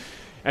gas.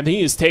 And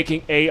he is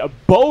taking a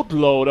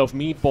boatload of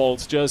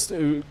meatballs, just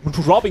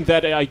robbing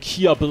that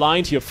IKEA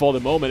blind here for the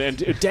moment.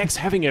 And Dex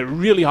having a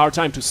really hard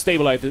time to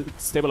stabilize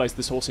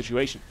this whole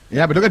situation.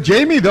 Yeah, but look at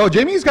Jamie, though.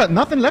 Jamie's got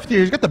nothing left here.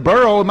 He's got the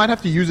burrow. Might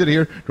have to use it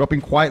here.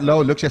 Dropping quite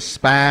low. Luxia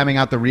spamming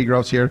out the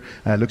regrowths here.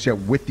 Luxia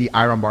with the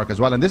Iron Bark as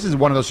well. And this is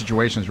one of those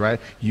situations, right?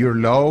 You're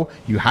low.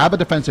 You have a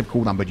defensive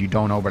cooldown, but you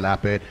don't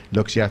overlap it.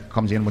 Luxia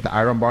comes in with the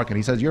Iron Bark, and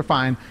he says, you're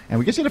fine. And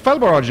we can see the Fel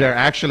Barrage there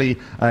actually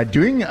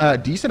doing a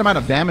decent amount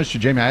of damage to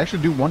Jamie. I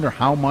actually do wonder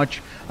how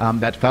much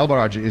that Fel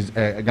Barrage is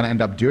going to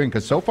end up doing,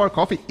 because so far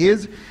Coffee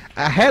is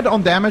ahead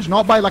on damage,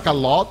 not by like a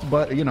lot,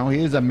 but you know,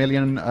 he is a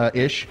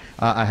million-ish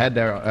ahead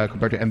there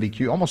compared to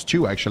MVQ, almost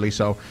 2 actually.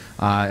 So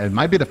it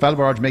might be the Fel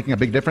Barrage making a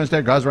big difference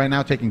there. Guz right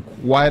now taking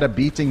quite a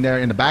beating there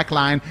in the back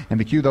line.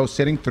 MVQ though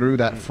sitting through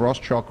that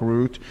Frost Shock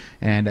route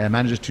and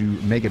manages to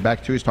make it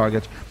back to his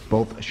targets.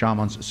 Both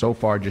Shamans so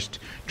far just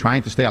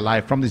trying to stay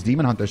alive from this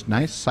Demon Hunters.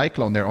 Nice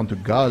Cyclone there onto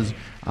Guz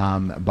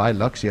by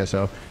Luxia,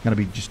 so going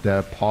to be just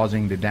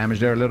pausing the damage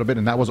there a little bit,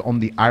 and that was on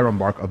the Iron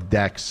Bark of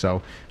Dex.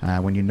 So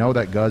when you know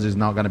that Guz is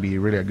not going to be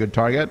really a good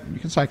target, you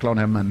can Cyclone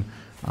him and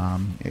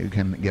you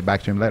can get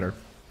back to him later.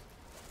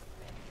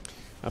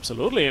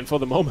 Absolutely, and for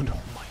the moment, oh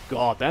my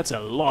god, that's a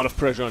lot of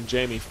pressure on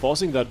Jamie,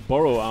 forcing that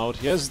burrow out.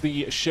 He has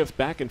the shift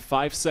back in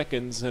 5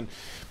 seconds, and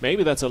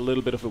maybe that's a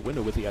little bit of a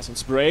winner with the Essence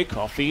Spray.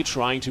 Coffee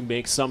trying to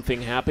make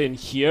something happen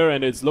here,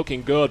 and it's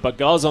looking good, but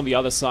Guz on the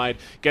other side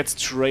gets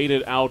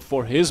traded out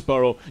for his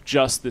burrow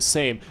just the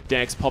same.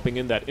 Dex popping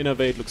in that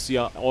Innovate,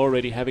 Luxia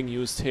already having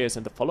used his,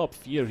 and the follow-up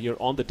Fear here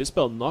on the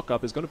Dispel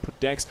knockup is going to put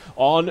Dex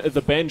on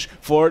the bench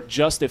for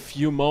just a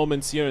few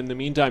moments here. In the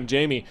meantime,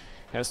 Jamie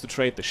has to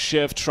trade the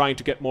shift, trying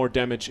to get more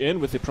damage in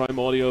with the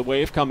Primordial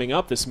Wave coming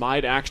up. This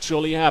might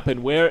actually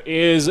happen. Where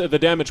is the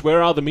damage?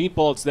 Where are the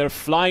meatballs? They're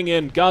flying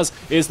in. Guz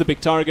is the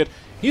big target.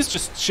 He's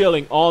just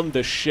chilling on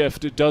the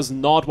shift, does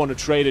not want to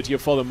trade it here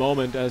for the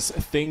moment, as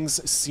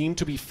things seem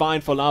to be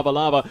fine for Lava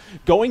Lava.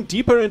 Going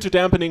deeper into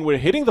dampening, we're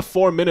hitting the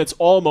 4 minutes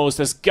almost,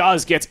 as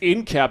Guz gets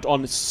in-capped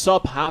on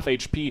sub half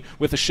HP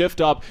with the shift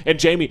up, and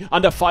Jamie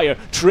under fire.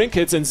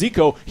 Trinkets and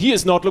Zico, he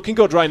is not looking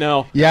good right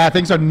now. Yeah,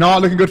 things are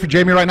not looking good for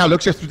Jamie right now.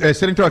 Looks just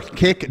sitting through a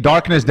kick.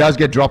 Darkness does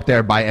get dropped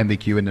there by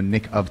MVQ in the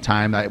nick of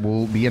time. That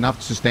will be enough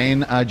to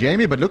sustain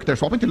Jamie, but look, they're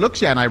swapping to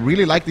Luxia, and I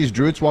really like these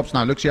Druid swaps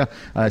now. Luxia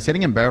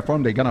sitting in bear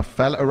form, they're gonna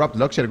Fel Erupt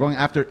Luxia, going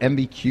after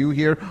MVQ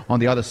here on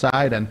the other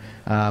side, and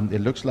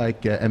it looks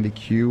like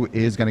MVQ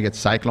is going to get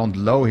cycloned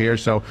low here,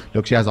 so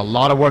Luxia has a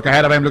lot of work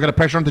ahead of him. Look at the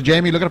pressure onto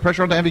Jamie, look at the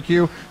pressure onto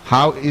MVQ.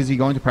 How is he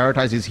going to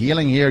prioritize his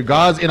healing here?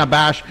 Guz in a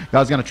bash.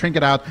 Guz is going to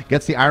trinket out,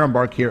 gets the Iron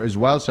Bark here as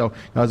well, so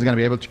Guz is going to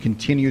be able to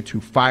continue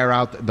to fire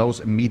out those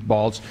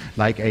meatballs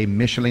like a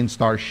Michelin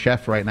star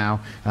chef right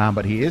now,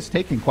 but he is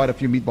taking quite a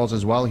few meatballs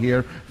as well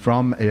here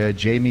from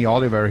Jamie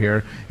Oliver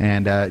here,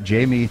 and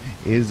Jamie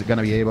is going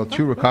to be able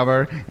to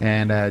recover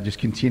and just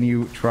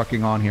continue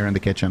trucking on here in the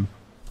kitchen.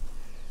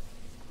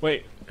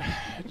 Wait,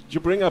 you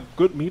bring up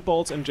good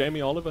meatballs and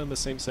Jamie Oliver in the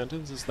same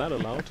sentence? Is that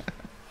allowed?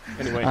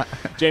 Anyway,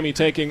 Jamie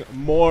taking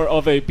more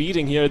of a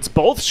beating here. It's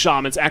both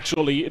Shamans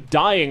actually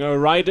dying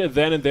right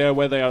then and there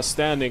where they are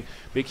standing.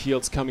 Big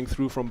heals coming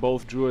through from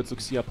both Druids.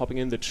 Luxia popping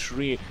in the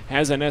tree.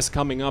 Has an S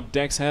coming up.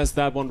 Dex has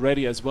that one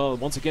ready as well.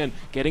 Once again,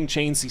 getting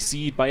chain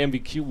CC'd by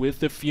MVQ with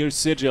the Fierce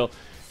Sigil.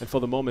 And for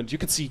the moment, you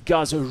can see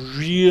Guz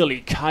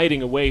really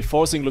kiting away,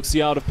 forcing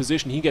Luxia out of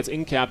position. He gets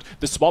in-capped.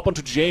 The swap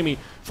onto Jamie,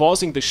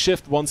 forcing the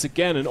shift once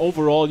again. And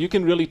overall, you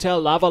can really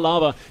tell Lava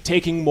Lava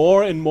taking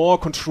more and more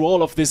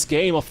control of this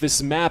game, of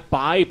this map,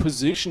 by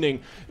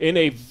positioning in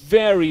a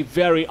very,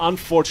 very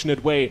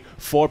unfortunate way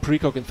for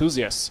PRECOG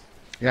enthusiasts.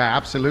 Yeah,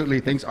 absolutely.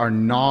 Things are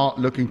not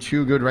looking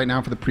too good right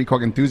now for the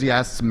PRECOG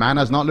enthusiasts.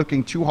 Mana's not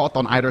looking too hot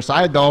on either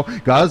side, though.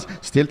 Guz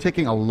still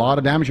taking a lot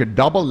of damage here.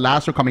 Double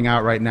lasso coming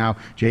out right now.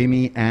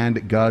 Jamie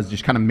and Guz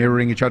just kind of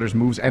mirroring each other's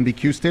moves.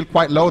 MVQ still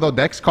quite low, though.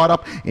 Dex caught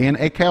up in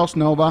a Chaos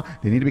Nova.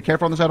 They need to be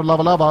careful on the side of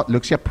Lava Lava.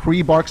 Luxia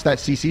pre-barks that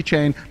CC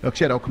chain.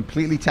 Luxia, though,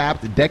 completely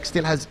tapped. Dex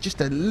still has just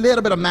a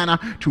little bit of mana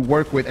to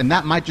work with, and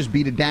that might just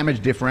be the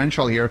damage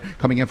differential here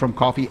coming in from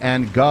Coffee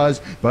and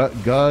Guz. But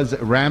Guz,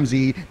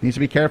 Ramsey needs to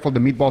be careful. The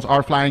meatballs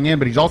are flying in,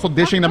 but he's also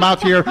dishing them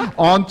out here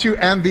onto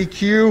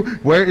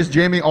MVQ. Where is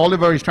Jamie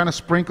Oliver? He's trying to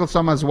sprinkle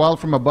some as well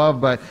from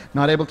above, but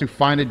not able to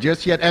find it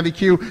just yet.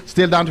 MVQ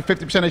still down to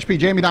 50% HP.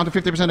 Jamie down to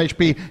 50%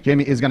 HP.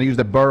 Jamie is going to use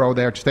the burrow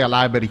there to stay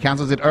alive, but he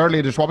cancels it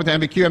early. They're swapping to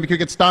MVQ. MVQ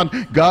gets stunned.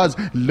 Guz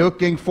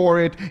looking for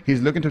it.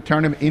 He's looking to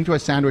turn him into a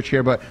sandwich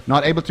here, but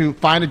not able to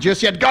find it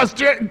just yet. Guz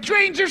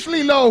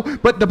dangerously low,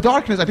 but the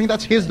darkness, I think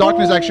that's his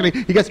darkness actually.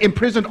 He gets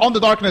imprisoned on the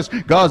darkness.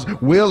 Guz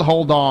will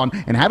hold on,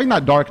 and having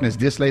that darkness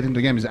this late into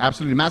the game is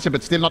absolutely massive,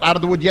 but still not out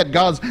of the wood yet.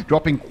 Guz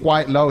dropping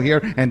quite low here,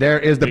 and there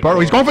is the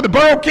burrow. He's going for the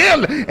burrow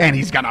kill, and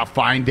he's gonna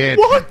find it.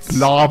 What?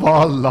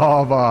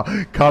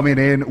 Lava coming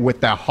in with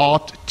the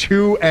hot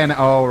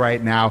 2-0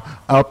 right now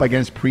up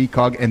against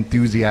PRECOG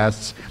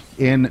enthusiasts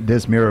in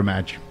this mirror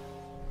match.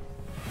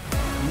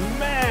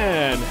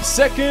 Man,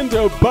 Second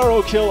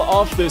burrow kill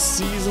of the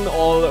season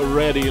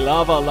already.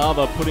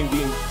 Lava putting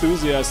the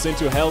enthusiasts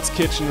into Hell's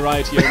Kitchen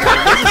right here.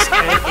 Man, this is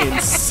an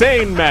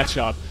insane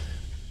matchup.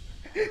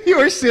 You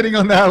were sitting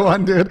on that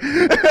one, dude.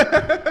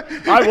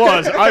 I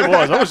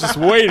was just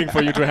waiting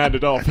for you to hand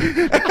it off.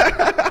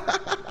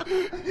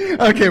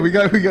 Okay, we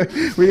got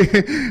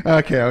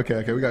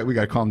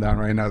to calm down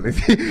right now.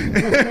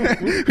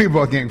 We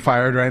both getting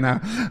fired right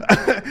now.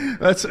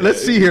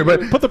 Let's see here,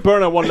 but put the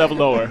burner one level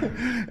lower.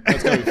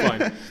 That's gonna be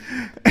fine.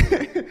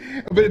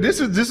 But this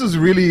is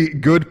really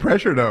good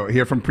pressure though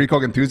here from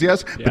PRECOG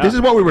enthusiasts. Yeah. But this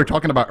is what we were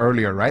talking about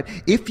earlier, right?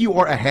 If you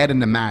are ahead in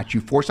the match,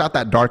 you force out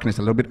that darkness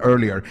a little bit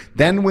earlier.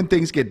 Then when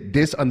things get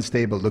this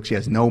unstable, looks he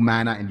has no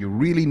mana, and you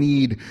really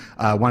need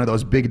one of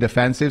those big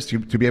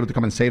defensives to be able to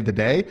come and save the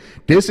day.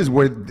 This is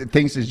where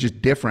things is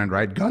just different,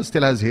 right? Guz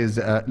still has his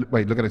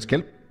wait, look at his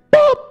kill.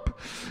 Boop!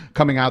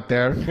 Coming out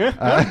there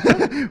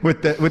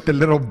with the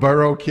little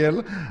burrow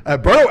kill.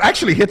 Burrow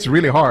actually hits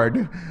really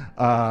hard.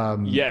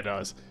 Yeah, it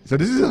does. So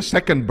this is a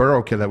second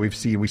burrow kill that we've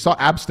seen. We saw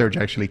Absturge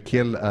actually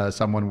kill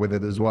someone with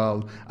it as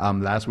well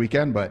last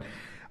weekend, but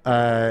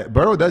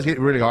burrow does hit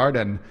really hard,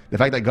 and the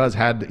fact that Guz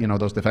had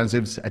those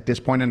defensives at this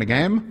point in the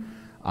game,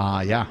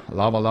 yeah,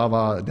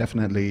 Lava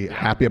definitely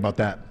happy about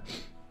that.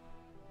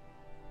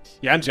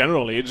 Yeah, and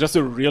generally, just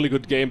a really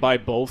good game by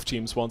both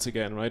teams once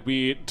again, right?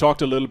 We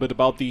talked a little bit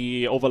about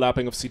the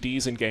overlapping of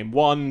CDs in Game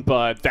 1,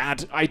 but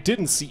I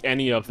didn't see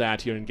any of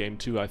that here in Game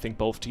 2. I think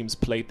both teams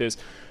played this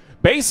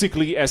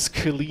basically as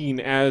clean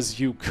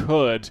as you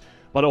could.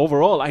 But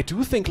overall, I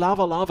do think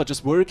Lava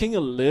just working a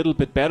little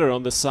bit better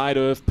on the side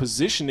of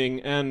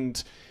positioning,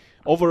 and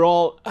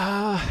overall,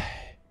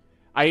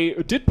 I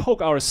did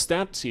poke our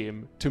stat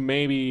team to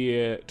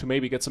maybe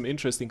get some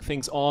interesting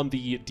things on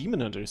the Demon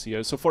Hunters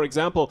here. So, for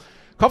example,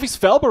 Coffee's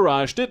Fell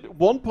Barrage did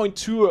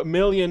 1.2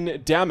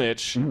 million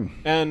damage,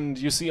 and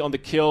you see on the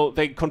kill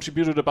they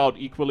contributed about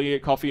equally,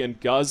 Coffee and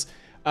Guz.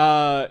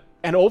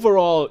 And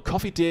overall,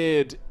 Coffee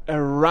did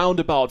around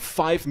about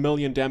 5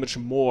 million damage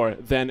more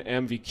than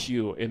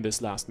MVQ in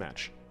this last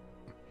match.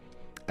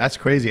 That's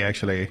crazy,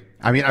 actually.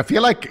 I mean, I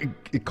feel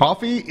like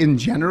Coffee, in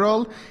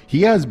general,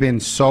 he has been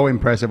so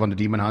impressive on the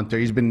Demon Hunter.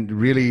 He's been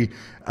really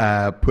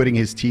putting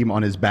his team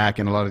on his back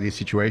in a lot of these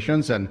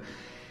situations. And,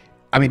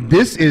 I mean,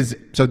 this is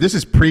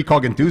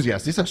PRECOG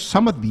enthusiasts. These are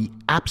some of the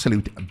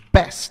absolute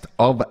best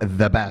of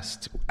the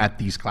best at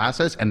these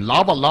classes. And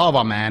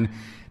Lava, man,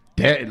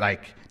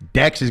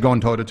 Dex is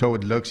going toe-to-toe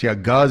with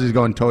Luxia. Guz is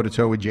going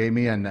toe-to-toe with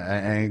Jamie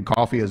and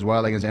Coffee as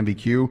well against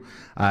MVQ.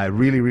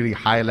 Really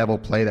high-level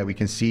play that we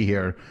can see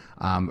here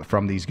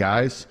from these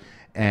guys.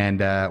 And,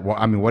 well,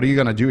 I mean, what are you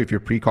going to do if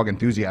you're PRECOG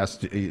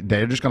enthusiasts?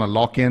 They're just going to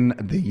lock in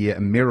the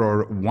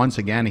mirror once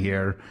again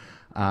here.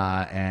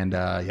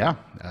 Yeah,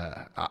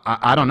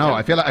 I don't know.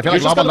 I feel like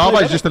Lava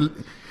is just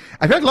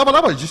I feel like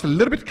Lava is just a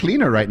little bit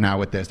cleaner right now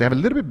with this. They have a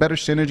little bit better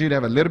synergy. They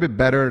have a little bit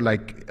better,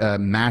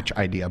 match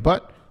idea.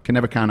 But can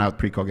never count out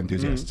PRECOG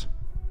enthusiasts.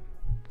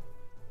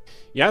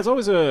 Yeah, it's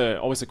always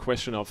a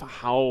question of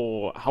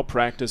how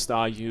practiced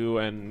are you,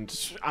 and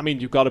I mean,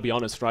 you got to be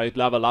honest, right?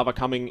 Lava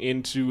coming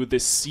into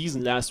this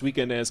season last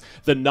weekend as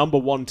the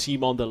 #1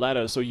 team on the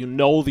ladder, so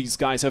these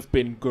guys have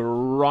been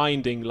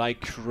grinding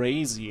like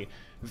crazy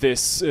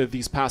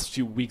these past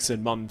few weeks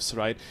and months,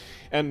 right?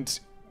 And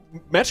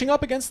matching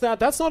up against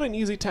that's not an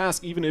easy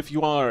task, even if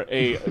you are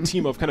a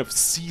team of kind of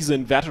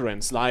seasoned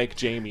veterans like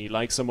Jamie,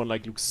 like someone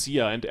like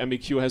Luxia, and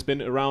MBQ has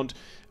been around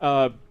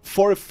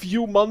for a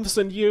few months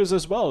and years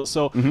as well.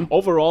 So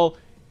overall,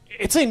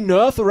 it's a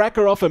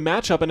nerve-wrecker of a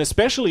matchup, and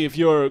especially if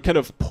you're kind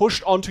of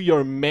pushed onto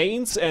your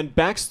mains and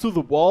backs to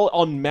the wall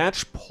on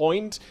match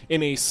point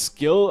in a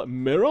skill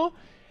mirror,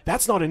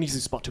 that's not an easy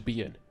spot to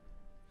be in.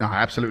 No,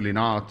 absolutely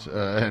not.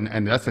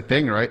 And that's the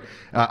thing, right?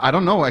 I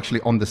don't know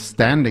actually on the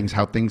standings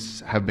how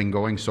things have been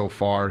going so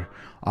far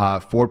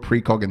for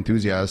PRECOG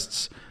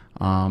enthusiasts.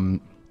 But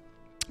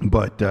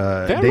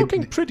they're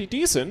looking pretty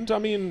decent. I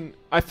mean,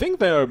 I think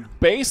they're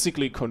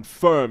basically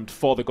confirmed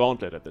for the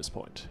gauntlet at this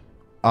point.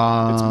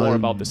 It's more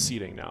about the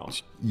seeding now.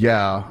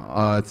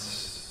 Yeah,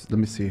 let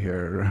me see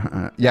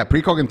here. Yeah,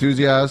 PRECOG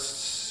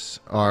enthusiasts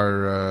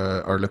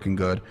are looking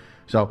good.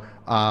 So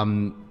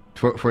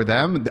for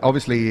them,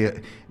 obviously,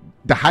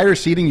 the higher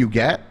seeding you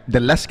get,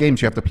 the less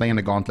games you have to play in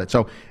the gauntlet.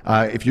 So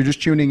if you're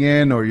just tuning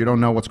in or you don't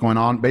know what's going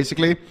on,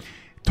 basically,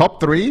 top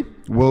 3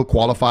 will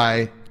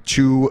qualify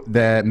to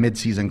the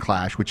Mid-Season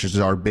Clash, which is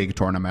our big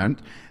tournament.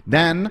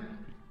 Then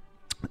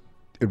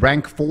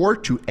rank 4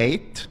 to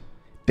 8,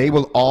 they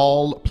will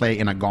all play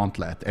in a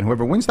gauntlet. And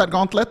whoever wins that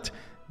gauntlet,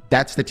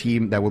 that's the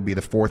team that will be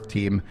the 4th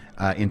team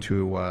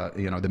into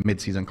the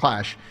Mid-Season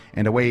Clash.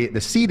 And the way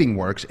the seeding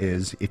works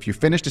is if you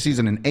finish the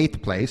season in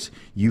 8th place,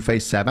 you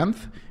face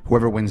 7th.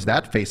 Whoever wins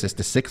that faces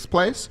the 6th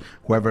place.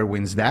 Whoever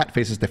wins that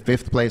faces the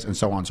 5th place, and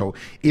so on. So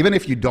even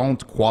if you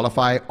don't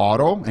qualify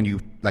auto and you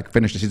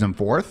finish the season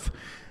 4th,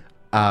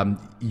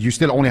 you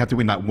still only have to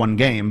win that one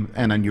game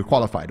and then you're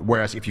qualified.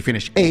 Whereas if you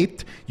finish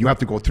 8th, you have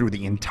to go through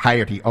the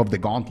entirety of the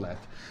gauntlet.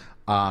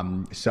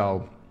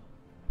 So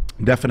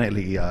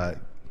definitely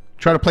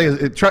Try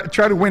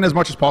to win as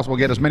much as possible,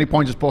 get as many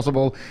points as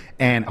possible,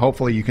 and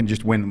hopefully you can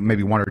just win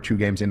maybe 1 or 2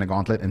 games in the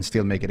gauntlet and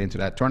still make it into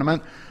that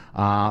tournament.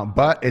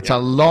 But it's a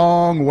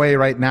long way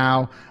right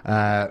now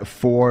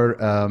for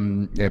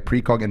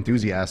PRECOG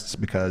enthusiasts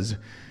because,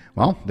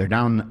 well, they're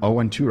down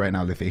 0-2 right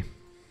now, Liffy.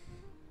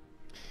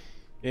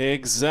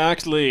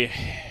 Exactly.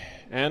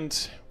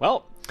 And,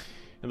 well,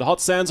 in the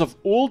hot sands of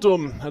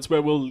Uldum, that's where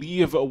we'll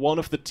leave one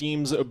of the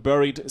teams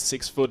buried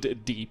 6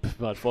 foot deep.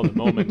 But for the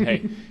moment,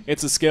 hey,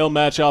 it's a skill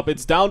matchup.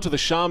 It's down to the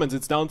Shamans,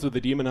 it's down to the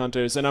Demon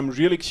Hunters, and I'm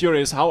really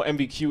curious how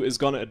MVQ is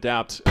gonna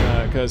adapt,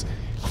 because,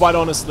 quite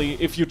honestly,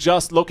 if you're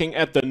just looking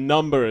at the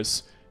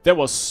numbers, there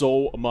was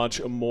so much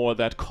more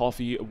that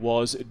Coffee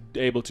was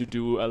able to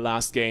do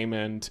last game,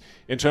 and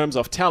in terms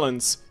of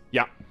talents,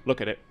 yeah,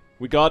 look at it.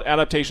 We got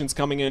adaptations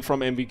coming in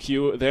from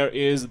MVQ. There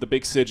is the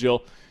big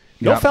sigil.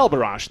 No Fel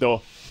Barrage,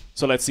 though.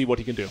 So let's see what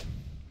he can do.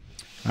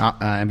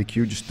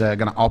 MVQ just going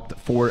to opt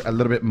for a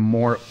little bit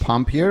more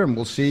pump here, and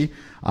we'll see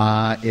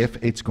if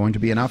it's going to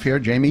be enough here.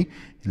 Jamie,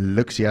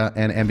 Luxia,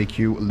 and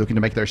MVQ looking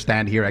to make their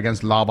stand here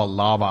against Lava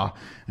Lava.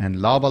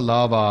 And Lava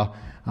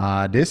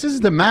Lava, this is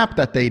the map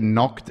that they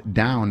knocked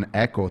down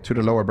Echo to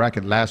the lower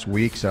bracket last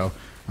week, so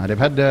they've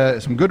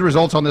had some good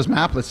results on this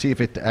map. Let's see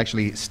if it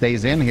actually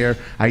stays in here.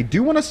 I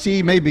do want to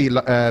see maybe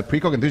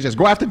PRECOG enthusiasts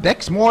go after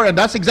Dex more, and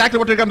that's exactly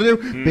what they're going to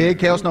do. Big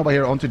Chaos Nova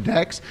here onto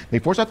Dex. They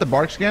force out the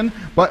Bark Skin,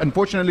 but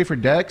unfortunately for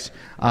Dex,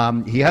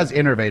 he has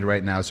Innervate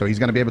right now, so he's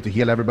going to be able to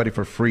heal everybody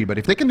for free. But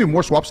if they can do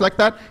more swaps like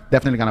that,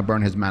 definitely going to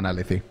burn his mana,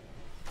 Liffy.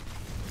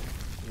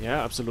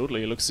 Yeah,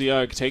 absolutely.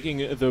 Luxia taking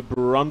the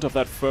brunt of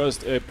that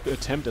first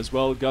attempt as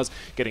well. Gus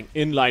getting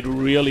inlight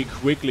really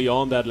quickly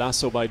on that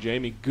lasso by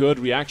Jamie. Good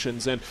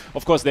reactions, and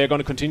of course they're going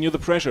to continue the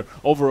pressure.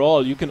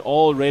 Overall, you can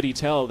already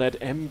tell that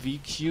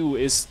MVQ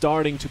is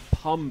starting to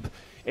pump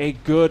a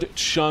good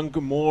chunk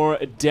more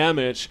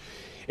damage.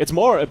 It's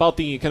more about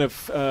the kind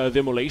of the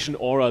immolation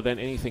aura than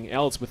anything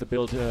else with the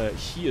build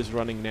he is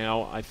running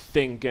now, I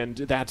think, and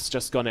that's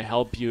just gonna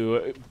help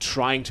you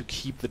trying to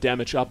keep the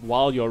damage up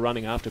while you're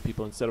running after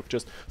people instead of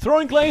just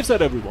throwing glaives at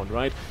everyone,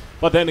 right?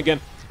 But then again,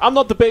 I'm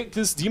not the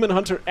biggest Demon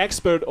Hunter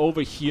expert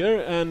over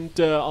here, and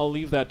I'll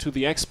leave that to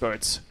the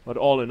experts. But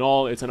all in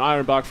all, it's an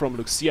Iron Bark from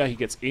Luxia. He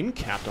gets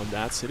in-capped on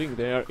that, sitting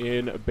there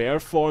in bear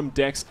form.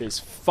 Dex is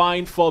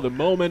fine for the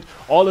moment.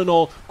 All in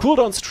all,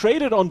 cooldowns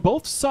traded on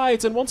both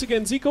sides, and once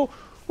again, Zico,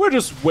 we're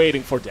just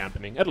waiting for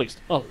dampening, at least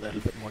a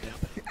little bit more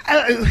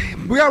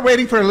dampening. We are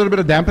waiting for a little bit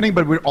of dampening,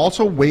 but we're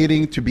also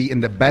waiting to be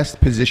in the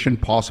best position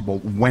possible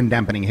when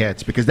dampening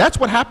hits, because that's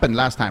what happened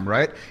last time,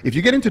 right? If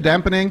you get into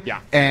dampening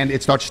and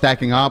it starts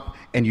stacking up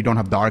and you don't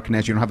have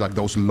darkness, you don't have like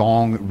those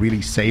long,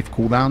 really safe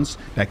cooldowns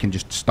that can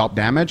just stop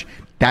damage,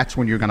 that's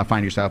when you're going to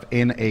find yourself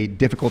in a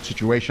difficult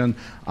situation.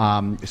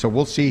 So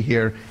we'll see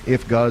here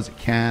if Guz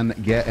can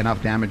get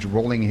enough damage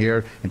rolling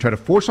here and try to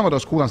force some of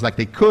those cooldowns like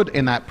they could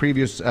in that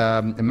previous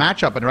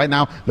matchup. And right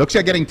now,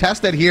 Luxia getting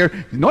tested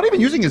here. Not even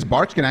using his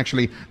Bark Skin,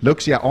 actually.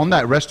 Luxia on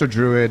that Resto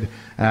Druid.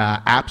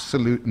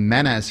 Absolute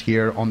menace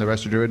here on the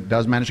Resto Druid.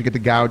 Does manage to get the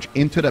gouge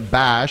into the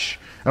bash.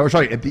 Oh,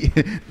 sorry,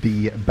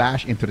 the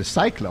bash into the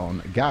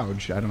Cyclone.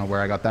 Gouge. I don't know where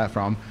I got that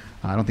from.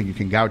 I don't think you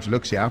can gouge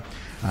Luxia,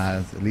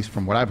 at least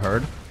from what I've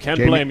heard. Can't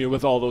blame you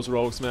with all those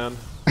rogues, man.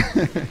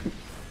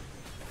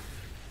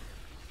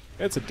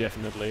 It's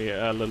definitely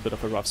a little bit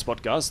of a rough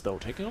spot. Gus, though,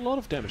 taking a lot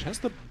of damage. Has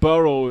the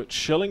burrow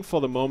chilling for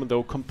the moment,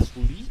 though.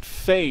 Complete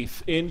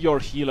faith in your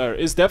healer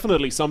is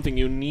definitely something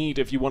you need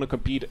if you want to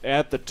compete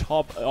at the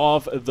top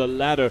of the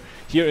ladder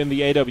here in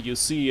the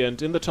AWC.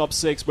 And in the top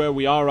 6, where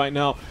we are right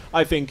now,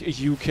 I think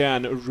you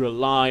can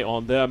rely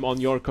on them, on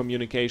your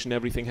communication.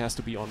 Everything has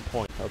to be on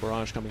point.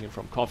 Barrage coming in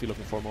from Coffee,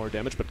 looking for more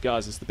damage, but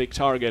Gus is the big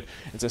target.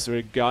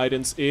 Ancestral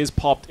Guidance is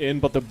popped in,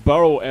 but the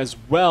burrow as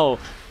well.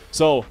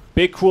 So,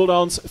 big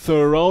cooldowns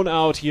thrown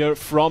out here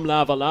from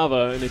Lava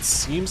Lava, and it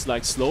seems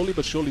like slowly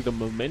but surely the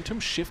momentum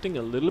shifting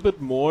a little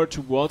bit more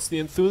towards the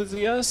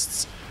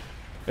enthusiasts,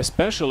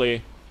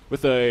 especially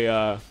with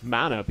the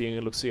mana being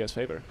in Luxia's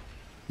favor.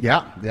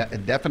 Yeah,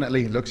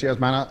 definitely. Luxia's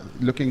mana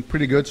looking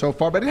pretty good so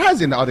far, but it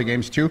has in the other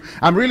games too.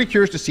 I'm really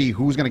curious to see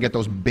who's going to get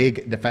those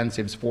big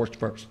defensives forced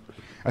first.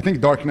 I think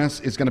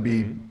Darkness is going to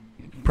be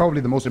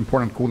probably the most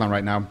important cooldown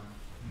right now.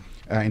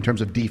 In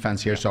terms of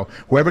defense here. So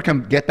whoever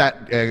can get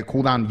that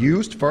cooldown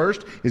used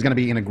first is going to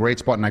be in a great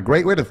spot. And a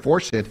great way to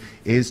force it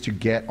is to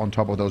get on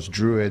top of those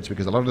druids,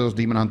 because a lot of those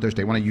demon hunters,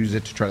 they want to use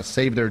it to try to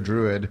save their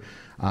druid.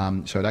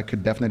 So that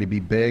could definitely be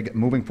big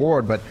moving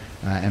forward. But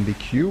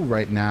MVQ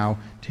right now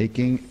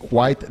taking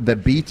quite the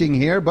beating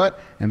here,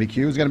 but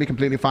MVQ is going to be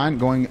completely fine.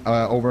 Going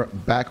over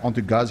back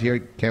onto Guz here.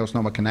 Chaos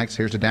Nova connects.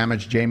 Here's the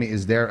damage. Jamie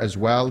is there as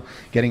well,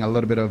 getting a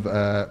little bit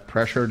of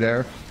pressure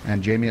there.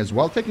 And Jamie as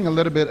well taking a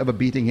little bit of a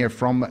beating here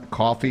from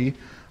Coffee.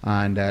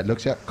 And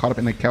Luxia caught up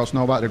in the Chaos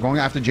Nova. They're going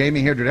after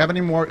Jamie here. Do they have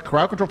any more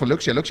crowd control for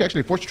Luxia? Luxia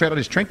actually forced to trade out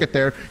his trinket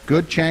there.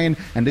 Good chain.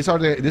 And this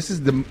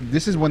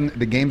is when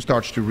the game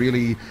starts to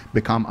really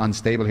become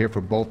unstable here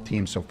for both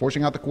teams. So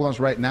forcing out the cooldowns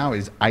right now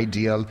is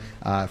ideal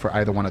for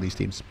either one of these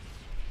teams.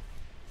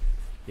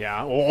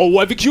 Yeah. Oh,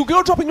 AWC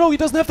girl dropping low. He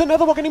doesn't have the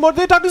Netherwalk anymore.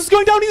 The darkness is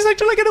going down. He's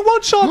actually getting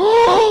one shot.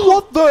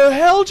 What the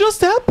hell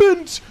just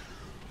happened?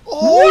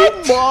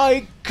 Oh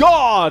my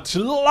god!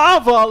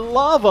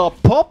 Lava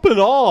popping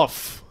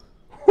off.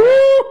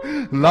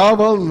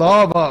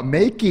 Lava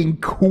making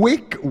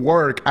quick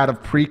work out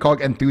of PRECOG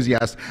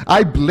enthusiast.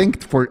 I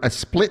blinked for a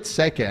split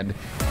second,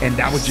 and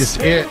that was just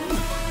it.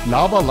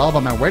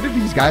 Lava, man. Where did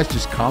these guys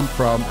just come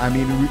from? I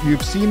mean,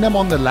 you've seen them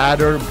on the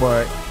ladder,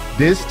 but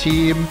this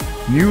team,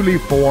 newly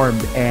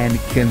formed and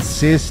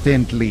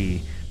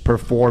consistently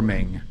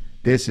performing.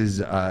 This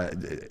is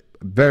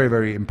very,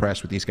 very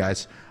impressed with these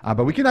guys.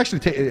 But we can actually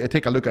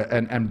take a look at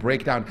and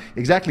break down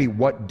exactly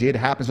what did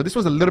happen. So this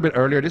was a little bit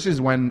earlier. This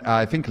is when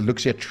I think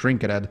Luxia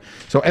trinketed.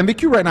 So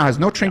MVQ right now has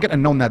no trinket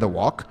and no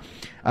Netherwalk.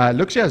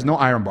 Luxia has no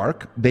Iron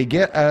Bark. They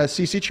get a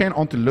CC chain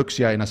onto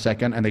Luxia in a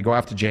second, and they go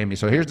after Jamie.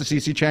 So here's the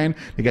CC chain.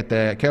 They get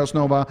the Chaos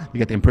Nova. They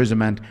get the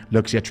Imprisonment.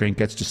 Luxia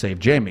trinkets to save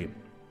Jamie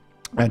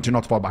and to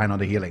not fall behind on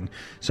the healing.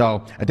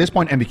 So at this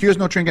point, MVQ has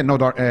no trinket, no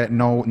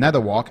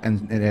Netherwalk,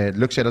 and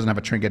Luxia doesn't have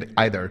a trinket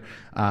either.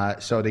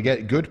 So they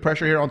get good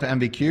pressure here onto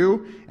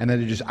MVQ, and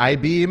then they just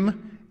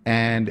I-beam,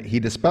 and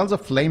he dispels a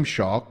Flame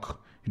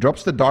Shock. He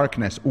drops the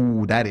Darkness.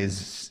 Ooh, that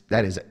is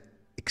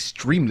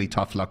extremely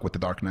tough luck with the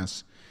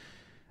Darkness.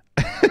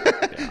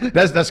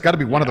 That's got to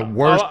be one of the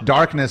worst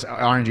Darkness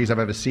RNGs I've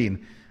ever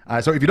seen.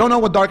 So if you don't know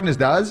what Darkness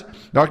does,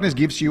 Darkness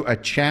gives you a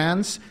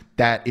chance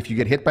that if you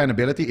get hit by an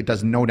ability, it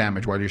does no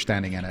damage while you're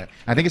standing in it.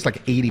 I think it's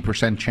like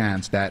 80%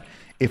 chance that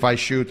if I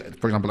shoot,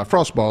 for example, a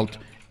Frostbolt,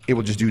 it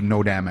will just do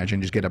no damage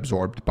and just get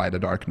absorbed by the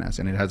Darkness.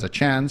 And it has a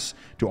chance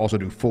to also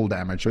do full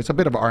damage. So it's a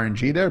bit of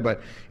RNG there,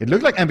 but it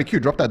looked like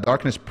MVQ dropped that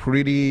Darkness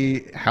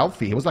pretty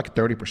healthy. It was like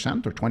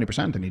 30% or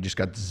 20%, and he just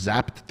got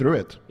zapped through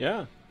it.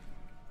 Yeah.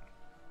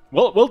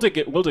 Well, we'll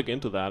dig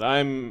into that.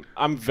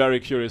 I'm very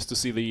curious to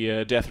see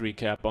the death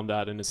recap on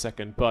that in a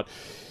second. But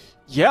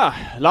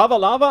yeah,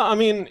 Lava. I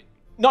mean,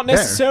 not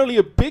necessarily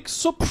a big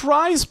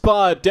surprise,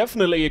 but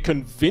definitely a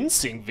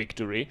convincing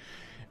victory.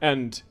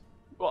 And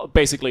well,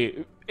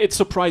 basically, it's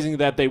surprising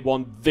that they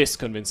won this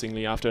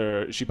convincingly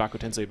after CHIBAKU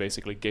Tensei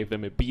basically gave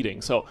them a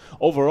beating. So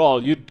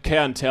overall, you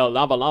can tell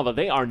Lava,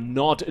 they are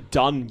not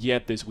done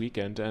yet this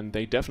weekend, and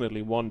they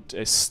definitely want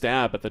a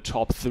stab at the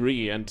top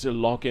 3 and to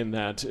lock in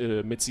that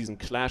mid-season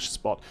clash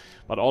spot.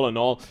 But all in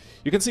all,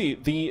 you can see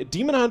the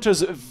Demon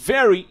Hunters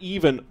very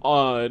even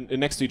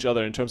next to each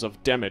other in terms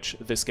of damage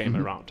this game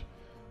around.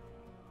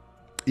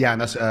 Yeah,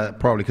 and that's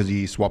probably because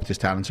he swapped his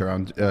talents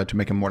around to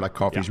make him more like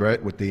Coffee's,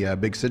 right? With the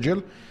big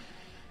sigil.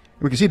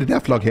 We can see the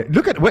death log here.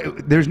 Look at,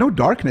 wait, there's no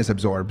Darkness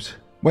absorbs.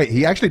 Wait,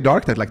 he actually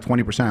darked at like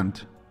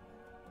 20%.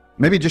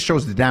 Maybe it just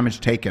shows the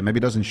damage taken. Maybe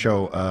it doesn't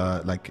show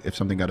like if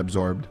something got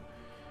absorbed.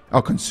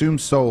 Oh, consume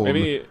soul.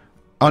 Maybe.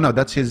 Oh no,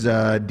 that's his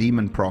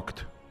demon procced.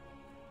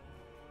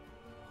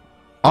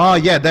 Oh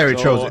yeah, there it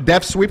shows.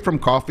 Death sweep from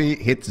Coffee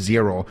hit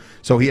 0.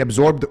 So he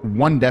absorbed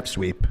 1 death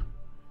sweep.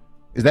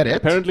 Is that it?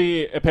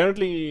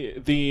 Apparently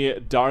the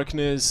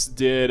Darkness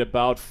did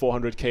about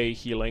 400k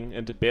healing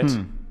and a bit.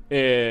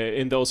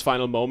 In those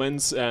final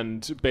moments,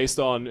 and based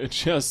on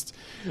just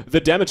the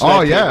damage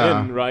that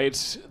came in,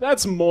 right,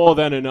 that's more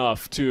than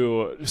enough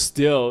to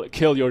still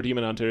kill your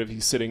Demon Hunter if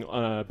he's sitting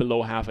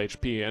below half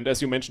HP. And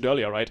as you mentioned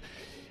earlier, right,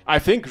 I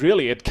think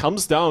really it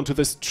comes down to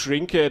this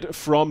trinket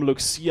from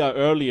Luxia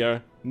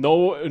earlier.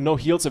 No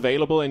heals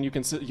available, and you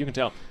can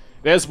tell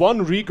there's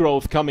one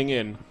regrowth coming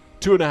in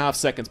 2.5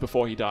 seconds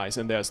before he dies,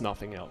 and there's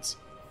nothing else.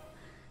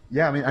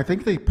 Yeah, I mean, I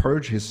think they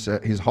purged his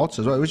HOTS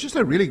as well. It was just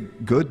a really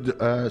good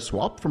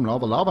swap from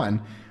Lava,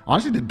 and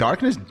honestly, the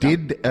Darkness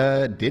did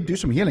do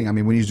some healing. I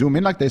mean, when you zoom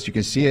in like this, you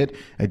can see it.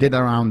 It did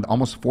around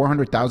almost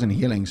 400,000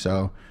 healing.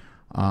 So,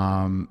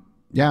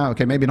 yeah,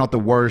 okay, maybe not the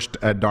worst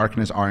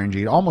Darkness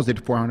RNG. It almost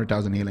did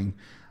 400,000 healing,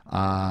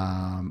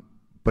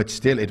 but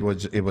still, it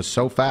was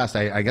so fast.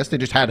 I guess they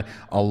just had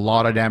a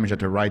lot of damage at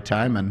the right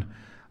time, and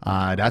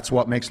that's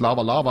what makes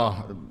Lava,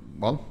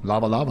 well,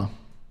 Lava.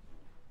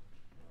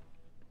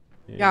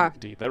 Yeah.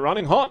 Indeed. They're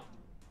running hot.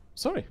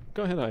 Sorry,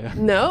 go ahead, Aya.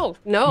 No,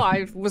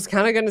 I was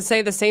kind of going to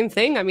say the same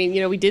thing. I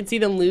mean, we did see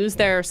them lose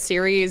their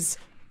series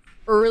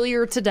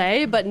earlier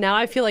today, but now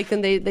I feel like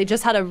they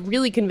just had a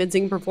really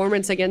convincing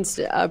performance against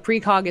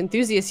PRECOG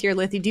enthusiasts here.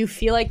 Lithy, do you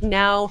feel like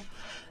now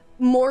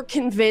more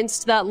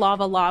convinced that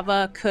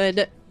Lava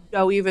could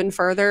go even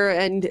further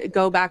and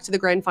go back to the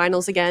grand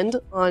finals again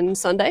on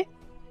Sunday?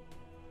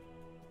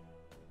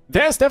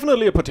 There's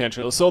definitely a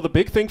potential. So the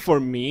big thing for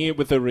me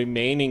with the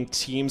remaining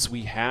teams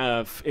we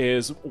have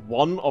is,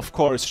 one, of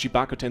course,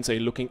 CHIBAKU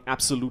Tensei looking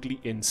absolutely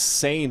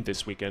insane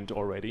this weekend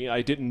already.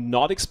 I did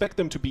not expect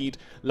them to beat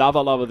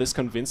Lava this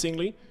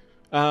convincingly.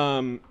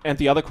 And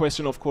the other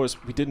question, of course,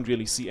 we didn't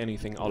really see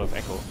anything out of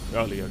Echo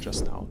earlier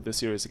just now. This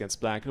series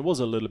against Black, it was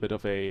a little bit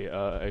of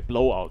a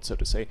blowout, so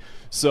to say.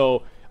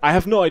 So I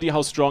have no idea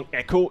how strong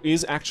Echo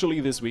is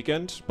actually this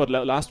weekend, but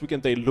last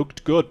weekend they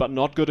looked good, but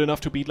not good enough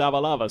to beat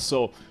Lava.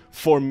 So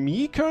for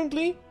me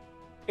currently,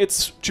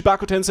 it's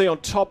CHIBAKU Tensei on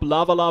top,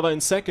 Lava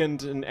in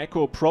second, and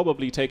Echo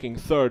probably taking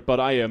third, but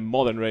I am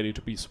more than ready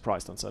to be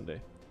surprised on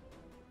Sunday.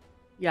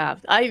 Yeah,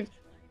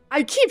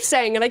 I keep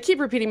saying and I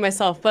keep repeating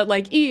myself, but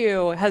like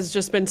EU has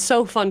just been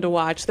so fun to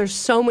watch. There's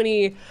so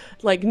many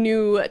like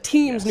new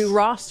teams, new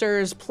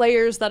rosters,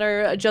 players that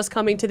are just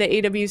coming to the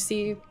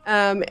AWC,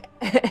 and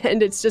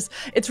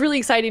it's really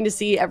exciting to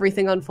see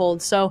everything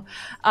unfold. So,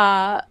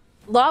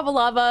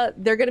 Lava,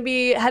 they're going to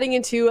be heading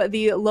into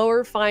the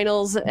lower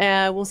finals.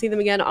 We'll see them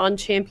again on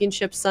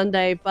Championship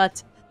Sunday,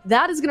 but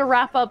that is going to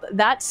wrap up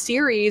that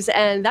series,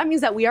 and that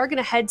means that we are going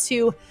to head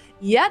to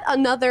yet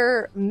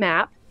another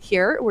map.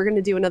 Here, we're going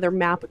to do another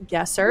map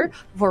guesser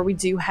before we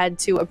do head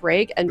to a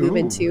break and move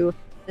into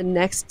the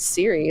next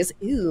series.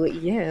 Ooh,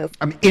 yeah.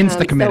 I'm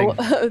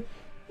insta-committing.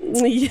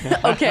 Yeah,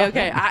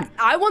 okay.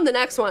 I won the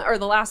next one, or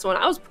the last one.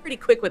 I was pretty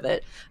quick with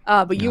it,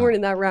 but you weren't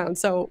in that round,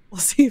 so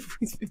we'll see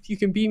if you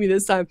can beat me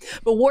this time.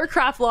 But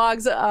Warcraft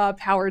Logs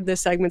powered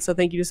this segment, so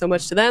thank you so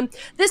much to them.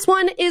 This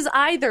one is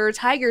either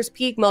Tiger's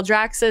Peak,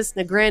 Maldraxxus,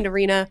 Nagrand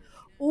Arena,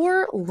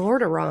 or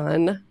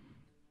Lordaeron.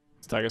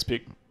 It's Tiger's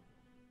Peak.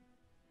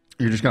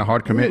 You're just going to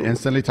hard commit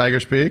instantly,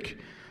 Tiger's Peak?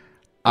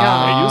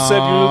 Yeah, you said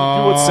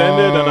you would send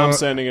it, and I'm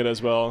sending it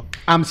as well.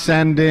 I'm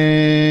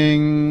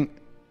sending...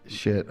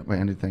 Shit, wait,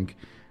 I need to think.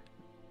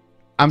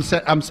 I'm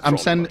sending...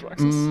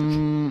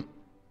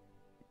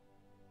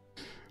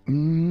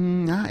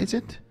 is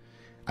it?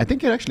 I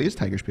think it actually is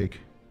Tiger's Peak.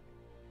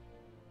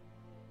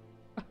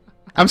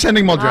 I'm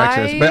sending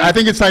Maldraxxus, but I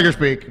think it's Tiger's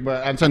Peak.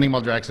 But I'm sending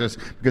Maldraxxus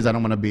because I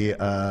don't want to be,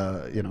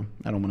 I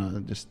don't want to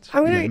just...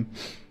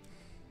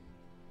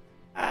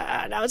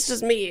 Now it's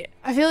just me.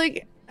 I feel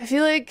like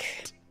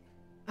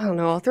I don't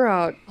know. I'll throw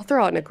out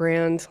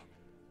Nagrand.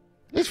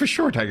 It's for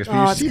sure Tiger's Peak.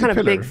 Oh, it's kind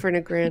of big for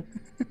Nagrand.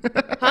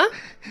 Huh?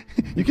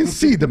 You can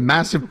see the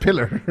massive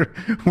pillar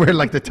where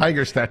like the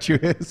tiger statue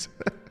is.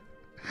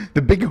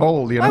 The big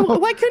hole, you know.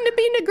 Why couldn't it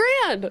be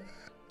Nagrand?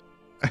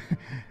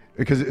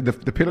 Because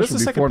the pillars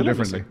should be formed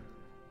differently.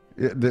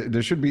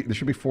 There should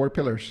be 4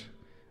 pillars.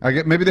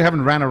 Maybe they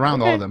haven't ran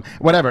around all of them.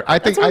 Whatever. I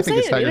think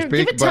it's Tiger's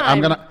Peak,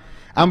 but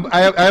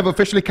I have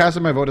officially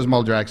casted my vote as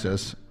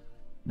Maldraxxus,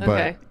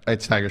 but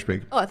it's Tiger's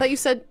Peak. Oh, I thought you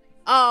said.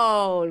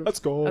 Oh, let's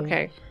go.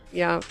 Okay,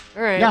 yeah,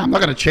 all right. Yeah, I'm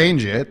not gonna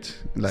change it.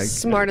 Like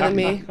smarter than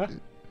me.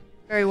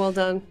 Very well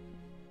done.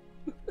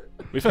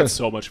 We've had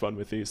so much fun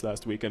with these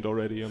last weekend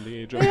already on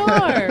the They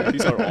are.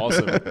 These are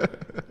awesome.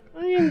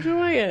 I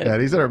enjoy it. Yeah,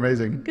 these are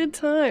amazing. Good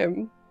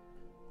time.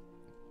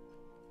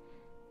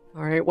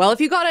 All right. Well, if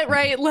you got it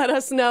right, let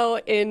us know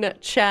in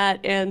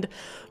chat. And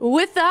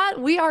with that,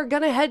 we are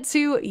going to head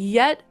to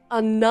yet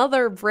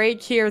another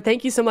break here.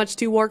 Thank you so much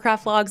to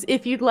Warcraft Logs.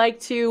 If you'd like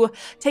to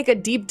take a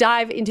deep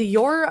dive into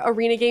your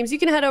arena games, you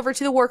can head over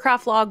to the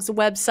Warcraft Logs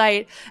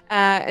website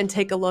and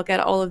take a look at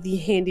all of the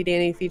handy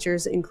dandy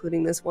features,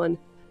 including this one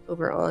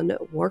over on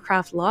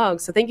Warcraft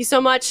Logs. So thank you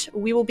so much.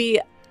 We will be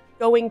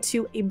going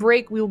to a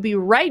break. We will be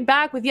right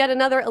back with yet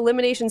another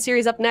elimination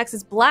series. Up next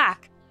is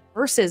Black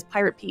versus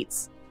Pirate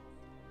Pete's.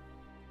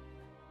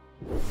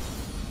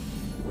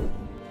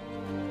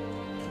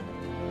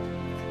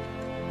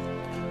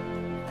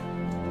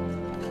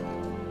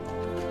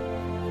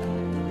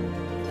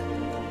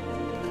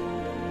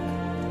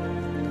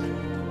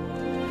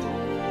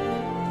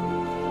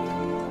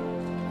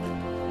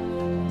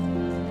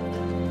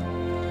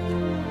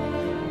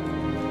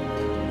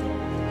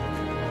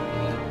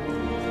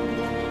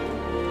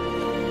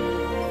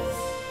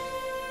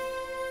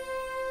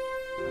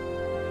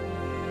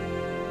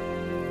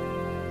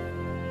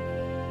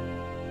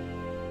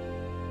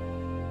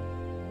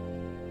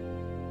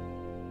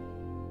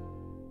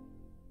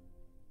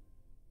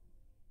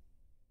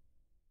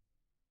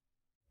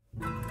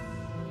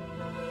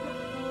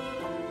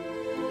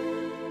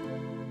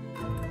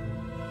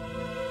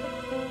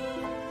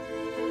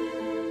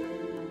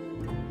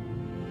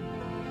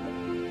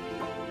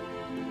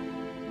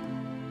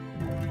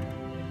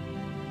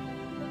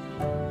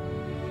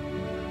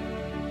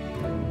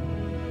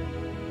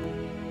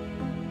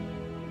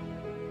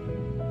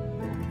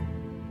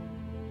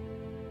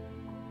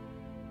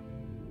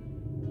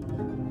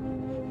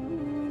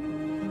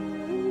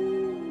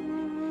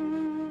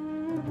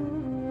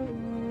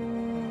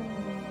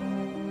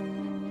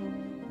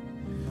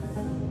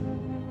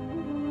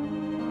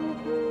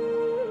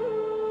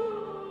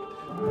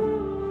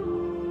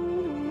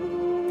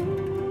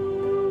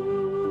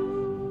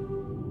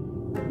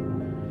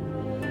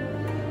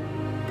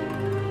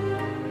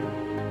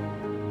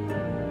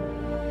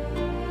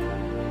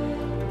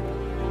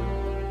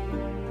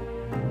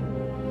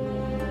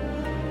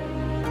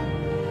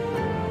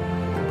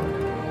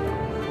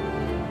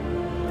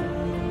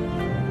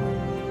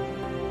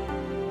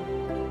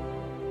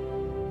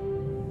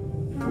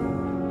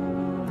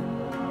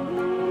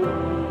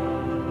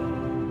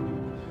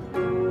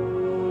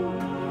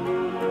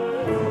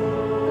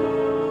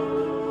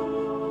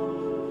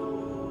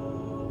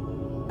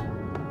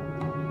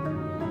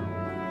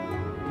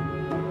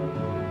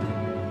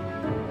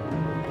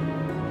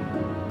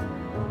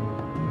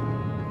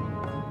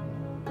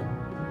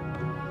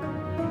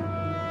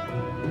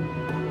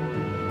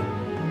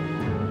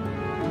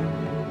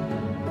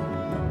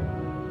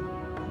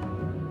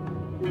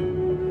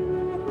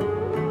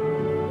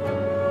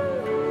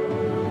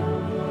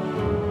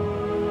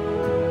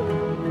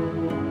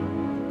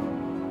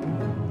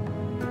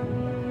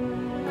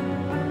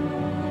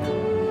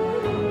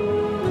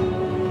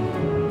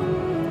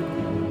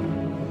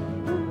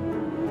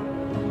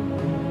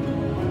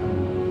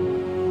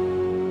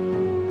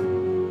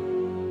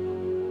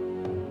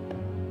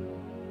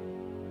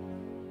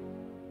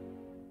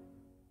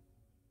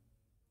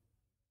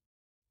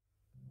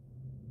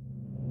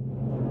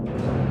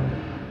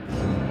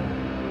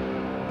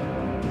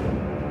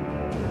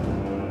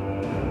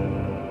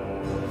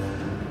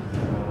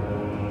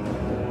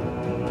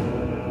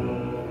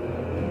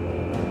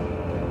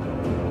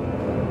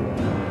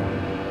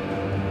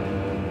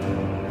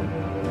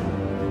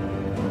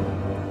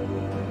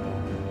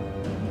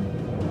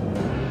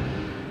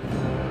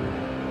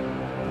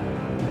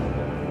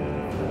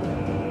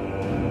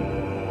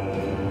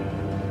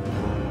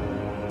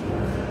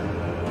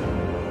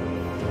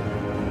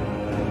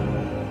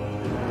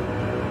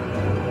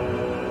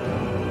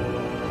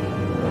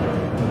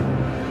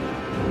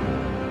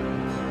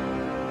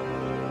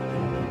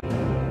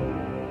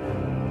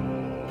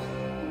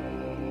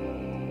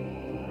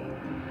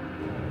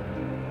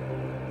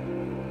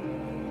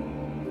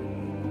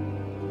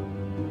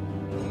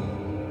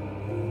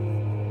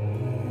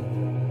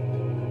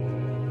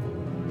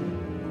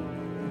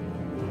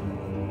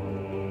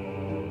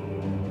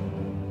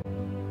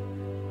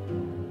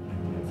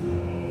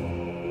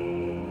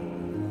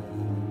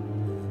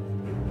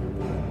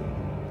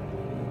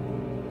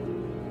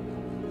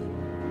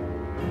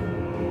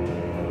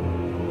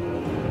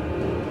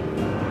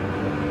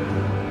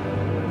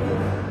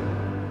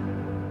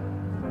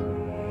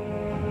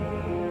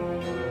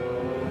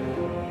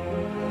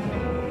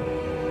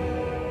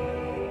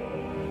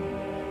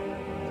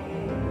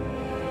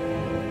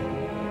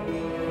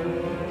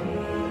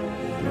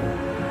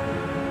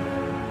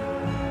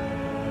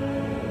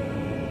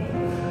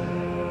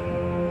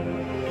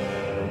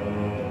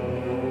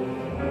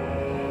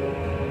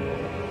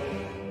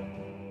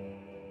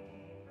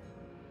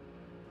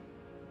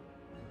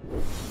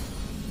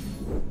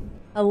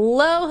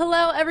 Hello,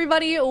 hello,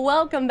 everybody.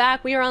 Welcome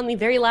back. We are on the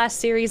very last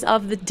series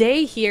of the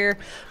day here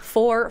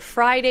for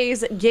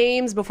Friday's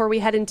games before we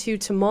head into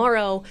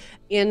tomorrow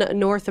in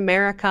North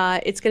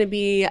America. It's going to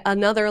be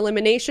another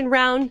elimination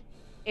round,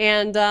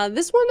 and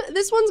this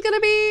one's going to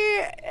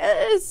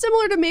be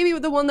similar to maybe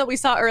the one that we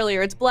saw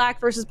earlier. It's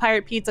Black versus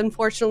Pirate Pete's.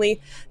 Unfortunately,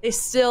 they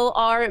still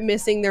are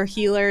missing their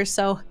healers,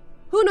 so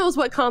who knows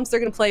what comps they're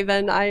going to play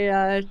then.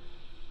 I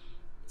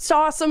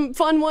saw some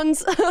fun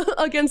ones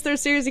against their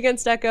series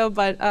against Echo,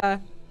 but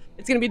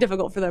it's going to be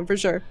difficult for them for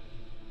sure.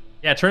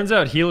 Yeah, it turns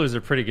out healers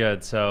are pretty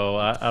good, so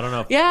I don't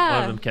know if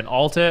one of them can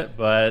ult it,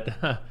 but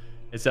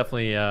it's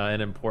definitely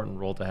an important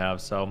role to have.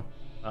 So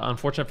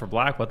unfortunate for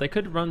Black, but they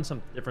could run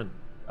some different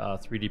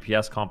 3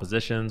 DPS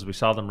compositions. We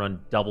saw them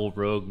run double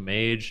rogue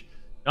mage.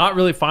 Not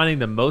really finding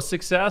the most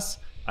success.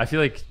 I feel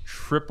like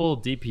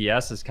triple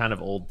DPS is kind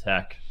of old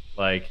tech.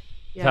 Like,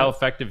 how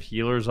effective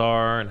healers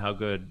are and how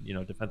good, you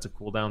know, defensive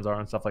cooldowns are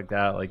and stuff like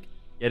that. Like,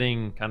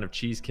 getting kind of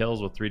cheese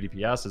kills with 3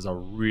 DPS is a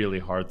really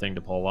hard thing to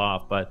pull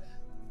off, but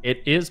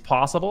it is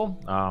possible.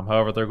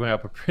 However, they're going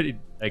up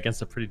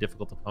against a pretty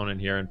difficult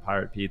opponent here in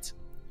Pirate Pete's.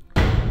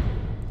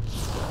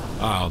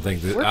 I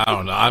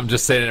don't know. I'm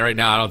just saying it right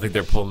now. I don't think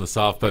they're pulling this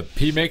off, but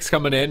P-Make's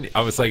coming in.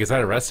 I was like, is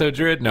that a Resto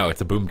Druid? No,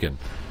 it's a Boomkin.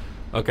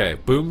 Okay,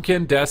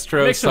 Boomkin,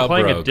 Destro,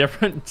 Sub-Rogue. Playing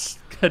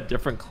a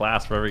different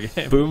class for every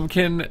game.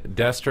 Boomkin,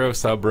 Destro,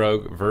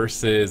 Sub-Rogue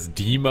versus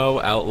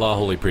Demo, Outlaw,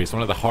 Holy Priest.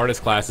 One of the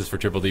hardest classes for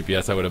triple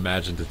DPS, I would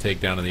imagine, to take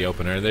down in the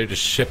opener. They're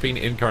just shipping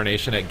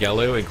Incarnation at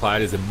Gelu, and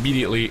Clyde is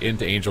immediately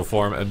into Angel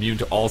form, immune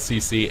to all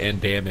CC and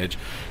damage,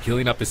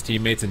 healing up his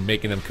teammates and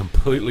making them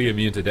completely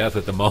immune to death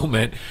at the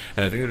moment.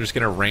 And I think they're just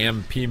going to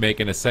ram P-Make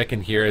in a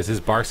second here as his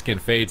bark skin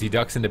fades. He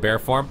ducks into bear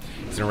form.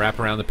 He's going to wrap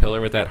around the pillar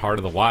with that Heart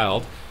of the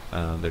Wild.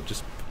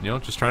 They're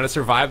just trying to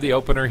survive the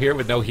opener here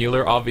with no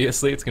healer,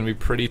 obviously. It's going to be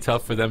pretty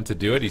tough for them to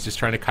do it. He's just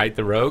trying to kite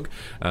the rogue,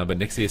 but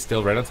Nixie is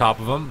still right on top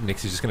of him.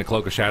 Nixie's just going to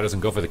Cloak of Shadows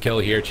and go for the kill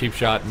here. Cheap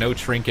shot, no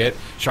trinket.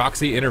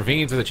 Shoxy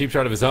intervenes with a cheap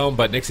shot of his own,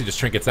 but Nixie just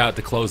trinkets out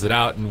to close it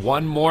out. And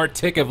one more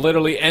tick of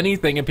literally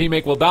anything, and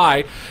P-Make will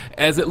die,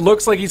 as it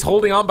looks like he's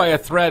holding on by a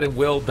thread and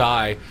will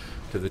die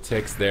to the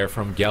ticks there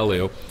from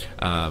Gelu.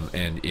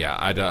 And yeah,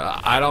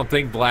 I don't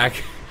think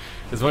Black,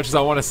 as much as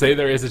I want to say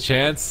there is a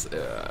chance,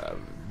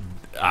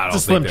 I don't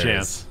it's a slim think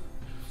chance.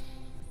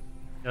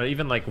 You know,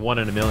 even like 1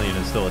 in a million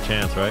is still a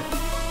chance, right?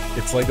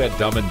 It's like that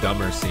Dumb and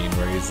Dumber scene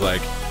where he's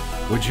like,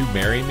 "Would you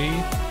marry me?"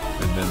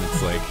 And then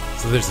it's like,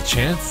 "So there's a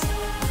chance."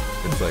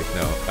 It's like,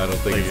 no, I don't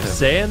think. Like you're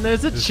saying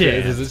there's a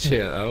chance. There's a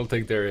chance. I don't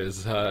think there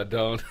is.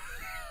 Don't.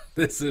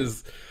 This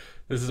is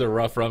a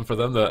rough run for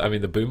them. I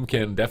mean, the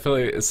Boomkin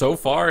definitely. So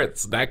far,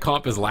 that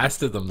comp has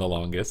lasted them the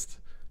longest.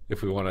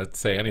 If we want to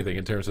say anything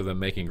in terms of them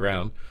making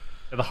ground.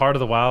 The Heart of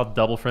the Wild,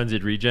 double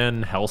frenzied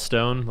regen,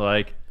 Hellstone.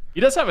 Like, he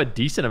does have a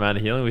decent amount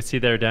of healing. We see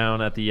there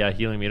down at the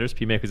healing meters,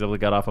 P-Make was able to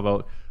get off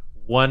about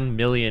 1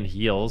 million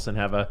heals and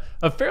have a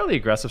fairly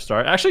aggressive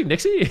start. Actually,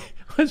 Nixie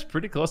was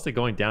pretty close to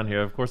going down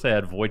here. Of course, they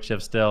had Void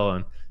Shift still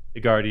and the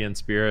Guardian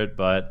Spirit,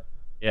 but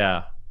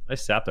yeah,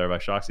 nice sap there by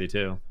Shoxy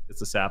too.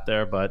 It's a sap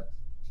there, but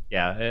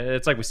yeah,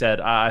 it's like we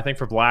said. I think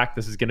for Black,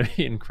 this is going to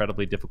be an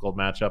incredibly difficult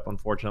matchup,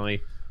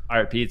 unfortunately.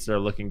 Pirate Pete's are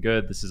looking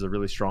good. This is a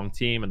really strong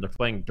team, and they're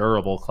playing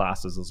durable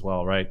classes as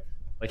well, right?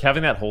 Like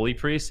having that Holy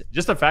Priest,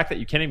 just the fact that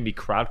you can't even be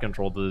crowd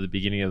controlled at the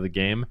beginning of the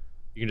game.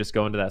 You can just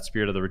go into that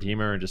Spirit of the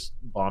Redeemer and just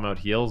bomb out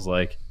heals.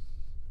 Like,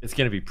 it's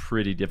going to be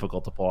pretty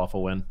difficult to pull off a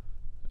win.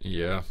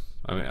 Yeah.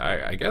 I mean,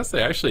 I guess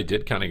they actually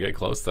did kind of get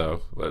close,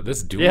 though.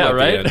 This duel at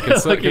the end. Could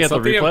something have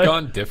replay.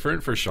 gone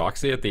different for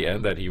Shoxy at the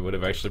end that he would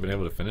have actually been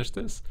able to finish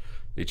this?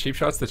 He cheap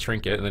shots the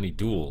trinket, and then he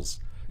duels.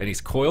 And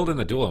he's coiled in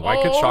the duel. And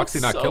why could Shoxy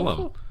not kill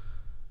him?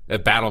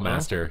 Battle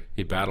Master.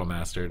 He Battle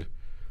Mastered.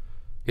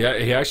 Yeah,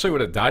 he actually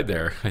would have died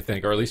there, I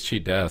think, or at least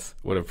cheat death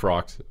would have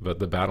procced, but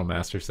the Battle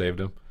Master saved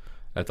him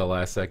at the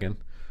last second.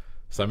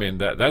 So I mean,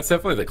 that's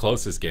definitely the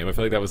closest game. I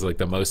feel like that was like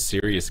the most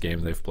serious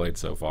game they've played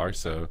so far.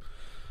 So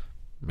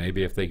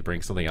maybe if they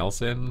bring something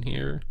else in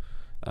here,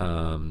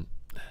 I mean,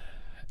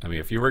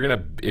 if you were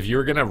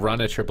gonna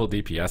run a triple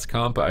DPS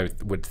comp, I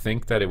would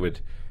think that it would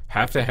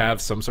have to have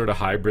some sort of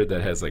hybrid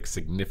that has like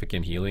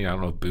significant healing. I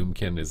don't know if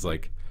Boomkin is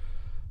like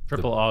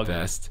Triple the Og.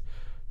 best.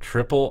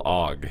 Triple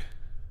Og.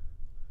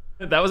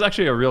 That was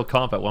actually a real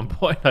comp at one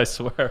point, I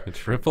swear. A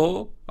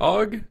triple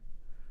Og?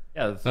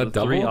 Yeah, Not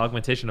the 3 double?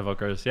 augmentation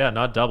evokers. Yeah,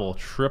 not double.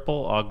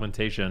 Triple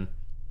augmentation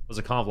was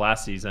a comp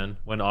last season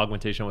when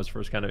augmentation was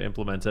first kind of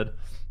implemented.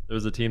 There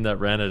was a team that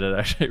ran it at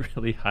actually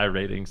really high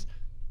ratings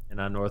in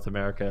North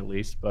America, at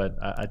least, but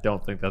I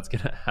don't think that's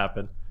going to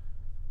happen.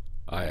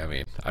 I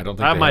mean, I don't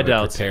think I have they my have it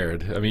doubts.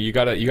 prepared. I mean, you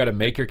gotta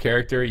make your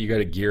character, you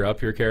gotta gear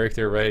up your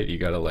character, right? You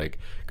gotta like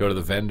go to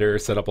the vendor,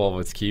 set up all of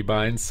its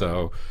keybinds.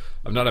 So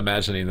I'm not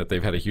imagining that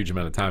they've had a huge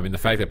amount of time. I mean, the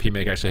fact that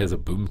P-Make actually has a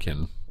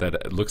Boomkin that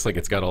it looks like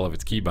it's got all of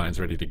its keybinds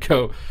ready to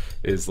go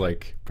is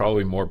like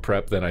probably more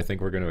prep than I think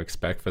we're going to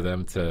expect for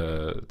them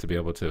to be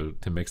able to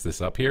mix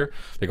this up here.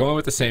 They're going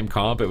with the same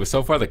comp. It was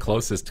so far the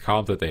closest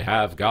comp that they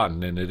have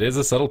gotten, and it is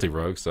a subtlety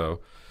rogue.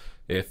 So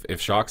if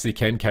Shoxy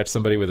can catch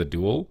somebody with a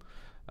duel,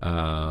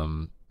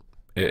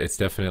 it's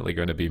definitely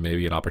going to be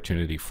maybe an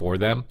opportunity for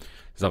them.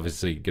 It's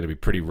obviously going to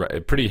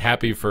be pretty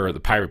happy for the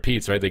Pirate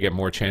Pete's, right? They get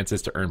more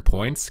chances to earn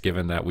points,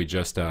 given that we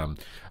just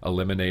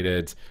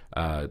eliminated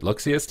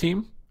Luxia's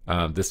team.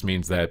 This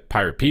means that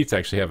Pirate Pete's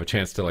actually have a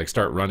chance to like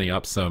start running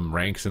up some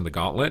ranks in the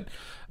gauntlet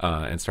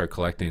and start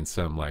collecting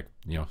some like,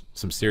 you know,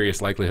 some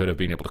serious likelihood of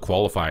being able to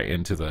qualify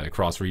into the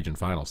cross-region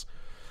finals.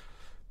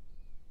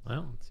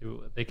 Well, let's see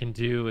what they can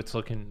do. It's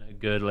looking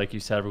good. Like you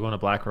said, we're going to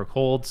Black or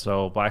Cold,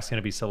 so Black's going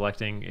to be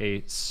selecting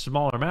a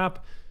smaller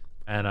map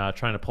and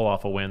trying to pull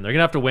off a win. They're going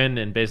to have to win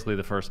in basically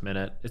the first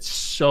minute. It's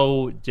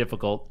so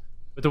difficult.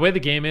 But the way the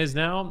game is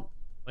now,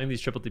 playing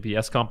these triple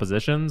DPS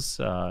compositions,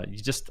 a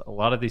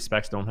lot of these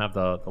specs don't have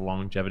the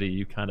longevity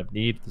you kind of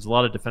need. There's a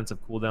lot of defensive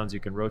cooldowns you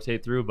can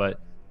rotate through, but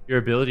your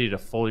ability to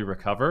fully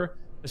recover,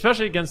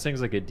 especially against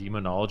things like a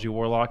Demonology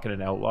Warlock and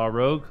an Outlaw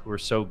Rogue, who are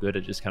so good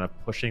at just kind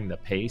of pushing the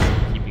pace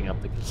and keeping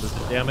up the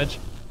consistent damage,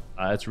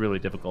 it's really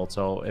difficult.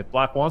 So if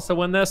Black wants to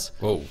win this...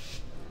 Whoa.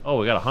 Oh,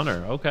 we got a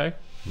Hunter. Okay.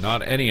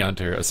 Not any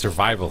Hunter, a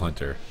survival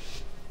Hunter.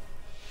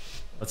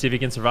 Let's see if he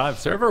can survive.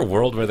 Is there ever a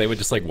world where they would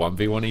just like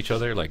 1v1 each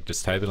other? Like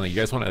just type in like, you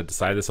guys want to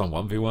decide this on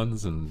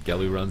 1v1s and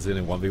Gelu runs in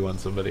and 1v1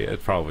 somebody?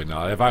 Probably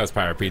not. If I was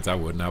Pirate Pete's, I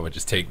wouldn't. I would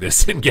just take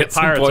this and get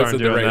some points at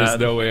the rate. There's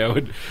no way I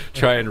would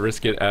try and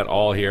risk it at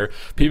all here.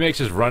 PMake's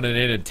just running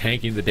in and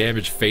tanking the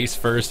damage face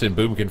first in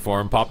Boomkin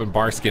form, popping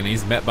Barskin.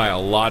 He's met by a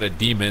lot of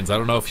demons. I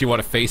don't know if you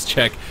want to face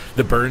check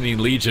the Burning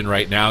Legion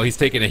right now. He's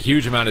taking a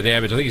huge amount of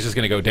damage. I think he's just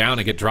going to go down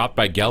and get dropped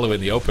by Gelu in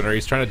the opener.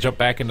 He's trying to jump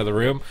back into the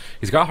room.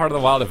 He's got Heart of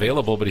the Wild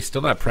available, but he's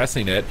still not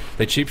pressing it.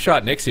 They cheap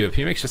shot Nixie, but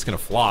PMake's just going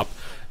to flop,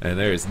 and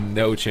there is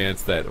no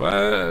chance that,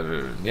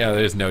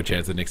 there's no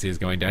chance that Nixie is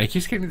going down. He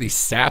keeps getting these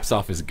saps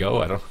off his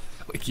go. I don't know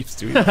what he keeps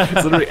doing.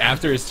 It's literally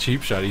after his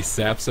cheap shot, he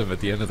saps him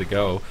at the end of the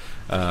go.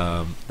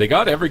 They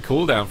got every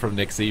cooldown from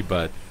Nixie,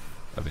 but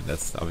I mean,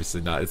 that's obviously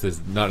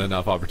there's not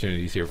enough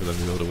opportunities here for them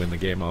to be able to win the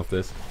game off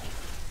this.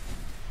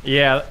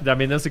 Yeah, I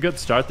mean, that's a good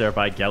start there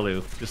by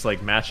Gelu. Just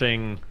like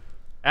matching...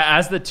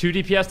 As the 2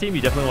 DPS team,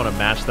 you definitely want to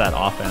match that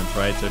offense,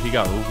 right? So he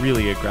got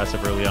really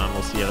aggressive early on.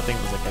 We'll see it. I think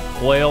it was like a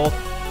coil.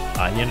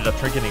 He ended up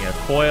trinketing a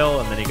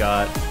coil, and then he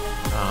got,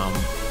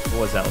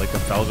 what was that? Like the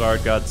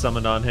Felguard got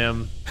summoned on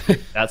him.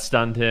 That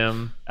stunned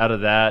him. Out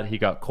of that, he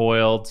got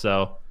coiled.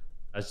 So,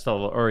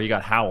 or he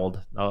got howled.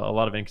 A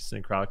lot of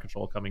instant crowd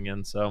control coming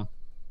in. So,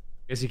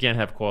 I guess you can't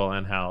have coil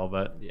and howl,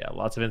 but yeah,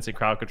 lots of instant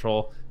crowd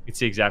control. You can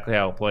see exactly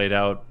how it played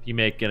out.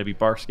 PMake going to be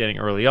Barks getting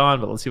early on,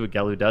 but let's see what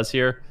Gelu does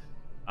here.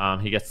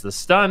 He gets the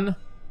stun.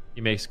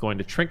 PMake's going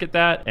to trinket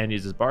that and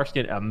uses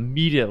Barskin.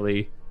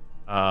 Immediately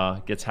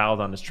gets howled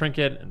on his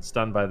trinket and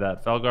stunned by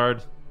that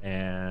Felguard.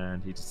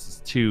 And he just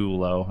is too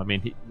low. I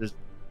mean,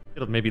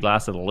 it'll maybe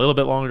lasted a little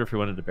bit longer if he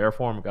went into bear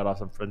form, got off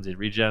some frenzied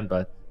regen,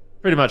 but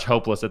pretty much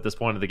hopeless at this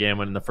point of the game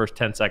when in the first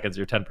 10 seconds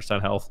you're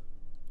 10% health.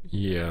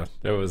 Yeah,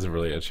 there wasn't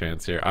really a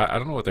chance here. I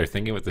don't know what they're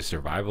thinking with the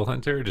Survival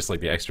Hunter, just like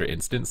the extra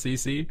instant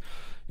CC.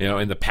 You know,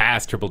 in the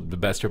past, the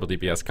best triple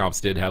DPS comps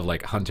did have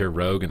like Hunter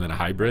Rogue and then a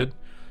hybrid.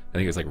 I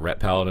think it was like Ret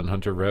Paladin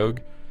Hunter Rogue.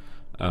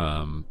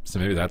 So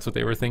maybe that's what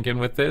they were thinking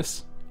with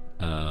this.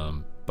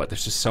 But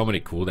there's just so many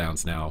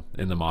cooldowns now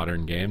in the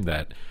modern game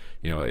that,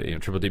 you know,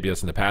 triple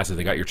DPS in the past, if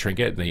they got your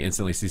trinket and they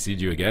instantly CC'd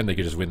you again, they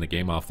could just win the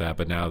game off that.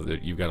 But now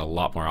that you've got a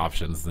lot more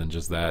options than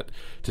just that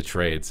to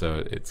trade.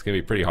 So it's going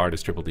to be pretty hard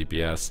as triple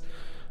DPS.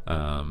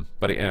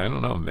 But I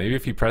don't know, maybe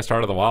if he pressed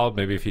Heart of the Wild,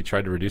 maybe if he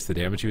tried to reduce the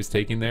damage he was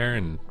taking there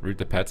and root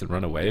the pets and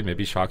run away,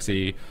 maybe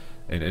Shoxy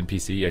and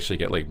NPC actually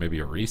get like maybe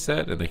a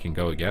reset and they can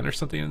go again or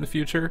something in the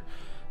future.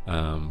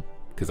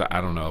 Because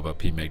I don't know about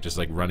PMake just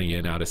like running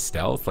in out of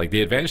stealth. Like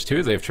the advantage too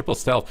is they have triple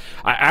stealth.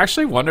 I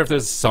actually wonder if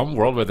there's some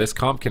world where this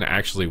comp can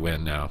actually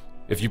win now.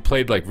 If you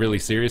played like really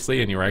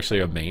seriously and you were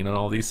actually a main on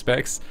all these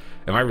specs.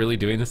 Am I really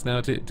doing this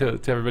now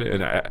to everybody?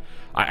 And I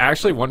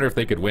actually wonder if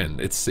they could win.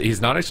 He's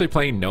not actually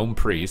playing Gnome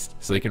Priest,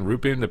 so they can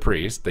root beam the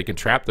Priest, they can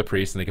trap the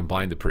Priest, and they can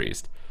blind the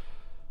Priest.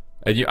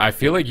 And I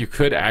feel like you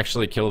could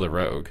actually kill the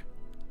Rogue.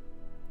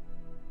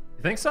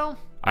 You think so?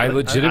 I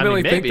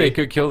legitimately think they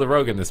could kill the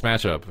Rogue in this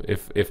matchup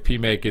if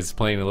PMake is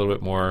playing a little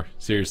bit more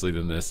seriously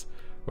than this,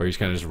 where he's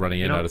kind of just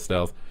running in out of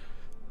stealth.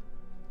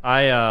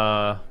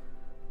 I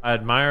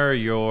admire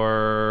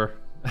your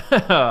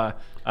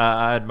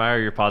I admire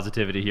your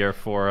positivity here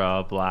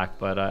for Black,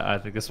 but I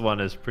think this one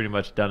is pretty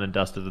much done and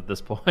dusted at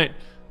this point.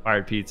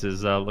 Pirate Pete's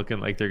is looking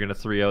like they're going to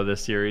 3-0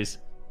 this series.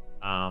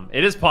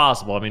 It is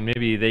possible. I mean,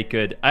 maybe they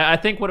could. I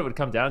think what it would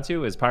come down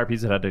to is Pirate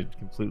Pete's had to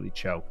completely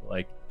choke.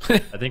 Like, I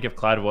think if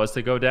Clyde was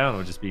to go down, it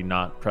would just be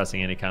not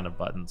pressing any kind of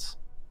buttons.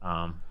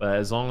 But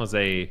as long as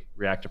they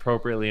react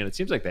appropriately, and it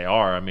seems like they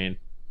are. I mean,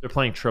 they're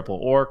playing triple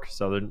Orc,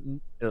 so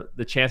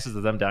the chances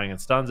of them dying in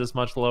stuns is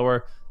much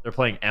lower. They're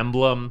playing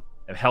Emblem,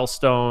 and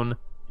Hellstone.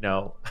 You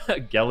know,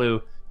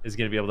 Gelu is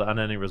going to be able to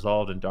unending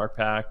resolved and Dark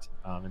Pact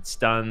and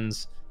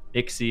stuns.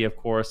 Nixie, of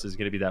course, is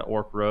going to be that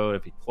Orc Road.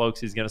 If he cloaks,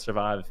 he's going to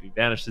survive. If he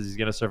vanishes, he's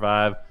going to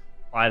survive.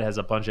 Clyde has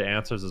a bunch of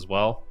answers as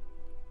well.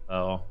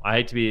 So I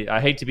hate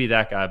to be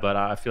that guy, but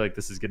I feel like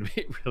this is going to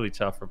be really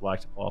tough for Black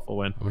to pull off a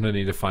win. I'm gonna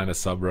need to find a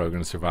sub rogue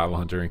and a survival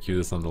hunter and queue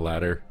this on the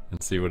ladder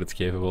and see what it's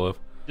capable of.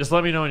 Just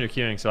let me know when you're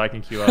queuing so I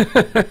can queue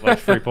up like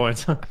free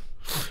points.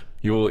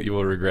 You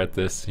will regret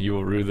this. You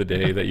will rue the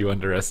day that you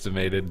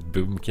underestimated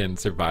Boomkin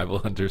survival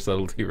hunter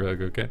subtlety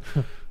rogue. Okay.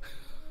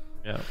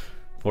 Yeah.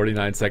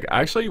 49 seconds.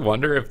 I actually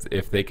wonder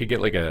if they could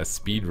get like a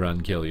speed run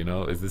kill. You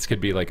know, this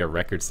could be like a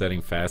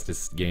record-setting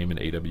fastest game in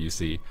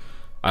AWC.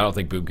 I don't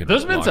think Boom can.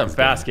 There's been some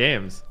fast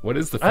games. What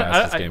is the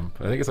fastest game?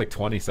 I think it's like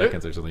 20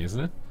 seconds or something,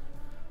 isn't it?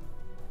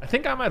 I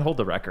think I might hold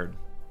the record.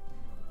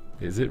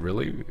 Is it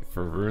really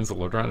for Ruins of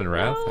Lordran and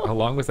Wrath? How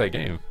long was that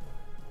game?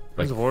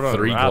 Like 3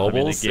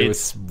 globals. It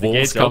was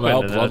wolves come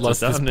out,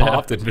 bloodlust is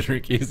popped, and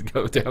Vinriki's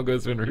go down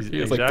goes Vinriki.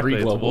 It's like 3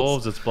 globals. It's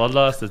wolves, it's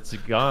bloodlust, it's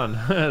gone.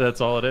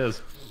 That's all it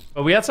is.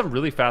 But we had some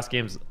really fast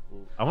games.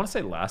 I want to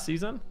say last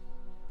season,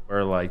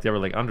 where like they were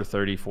like under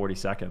 30, 40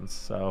 seconds.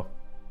 So,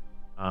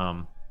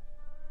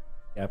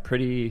 yeah,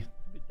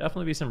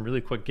 definitely be some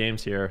really quick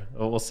games here.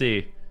 We'll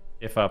see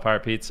if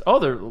Pirate Pete's.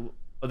 Oh,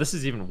 this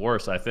is even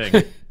worse. I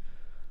think.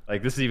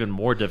 Like this is even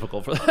more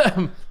difficult for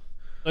them.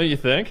 Don't you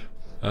think?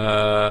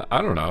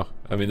 I don't know.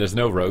 I mean, there's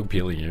no rogue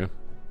peeling you.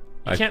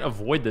 You can't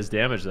avoid this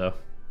damage though.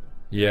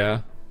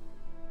 Yeah.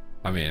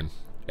 I mean,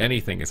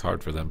 anything is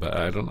hard for them, but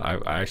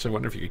I actually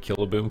wonder if you could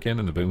kill a Boomkin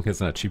and the Boomkin's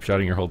not cheap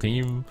shotting your whole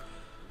team.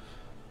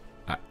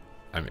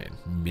 I mean,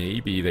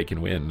 maybe they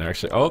can win. They're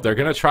actually, oh, they're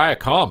gonna try a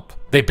comp.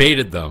 They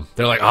baited them.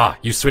 They're like,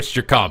 you switched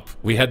your comp.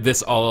 We had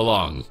this all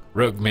along.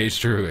 Rogue Mage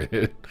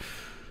Druid.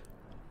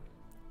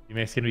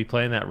 PMake's gonna be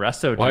playing that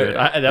Resto Druid.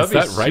 That would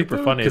be super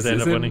funny if they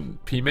end up winning.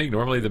 PMake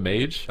normally the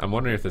mage? I'm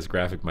wondering if this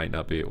graphic might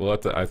not be.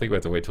 I think we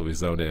have to wait till we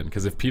zone in,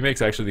 because if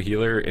PMake's actually the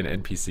healer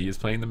and NPC is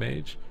playing the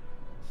mage,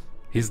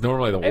 he's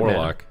normally the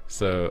warlock. Man.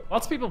 So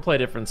lots of people play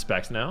different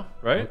specs now,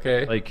 right?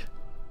 Okay. Like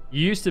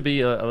you used to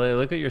be.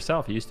 Look at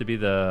yourself. You used to be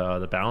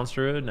the balanced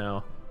druid.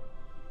 Now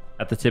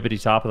at the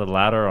tippity top of the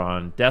ladder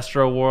on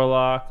Destro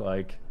Warlock.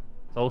 Like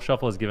Soul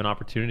Shuffle has given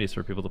opportunities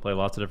for people to play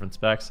lots of different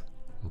specs.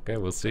 Okay,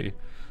 we'll see.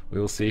 We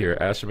will see here.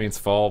 Ashamine's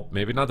Fall,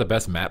 maybe not the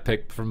best map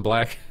pick from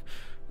Black.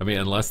 I mean,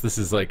 unless this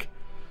is like,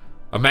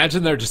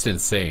 imagine they're just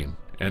insane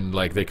and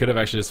like they could have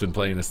actually just been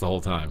playing this the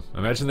whole time.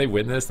 Imagine they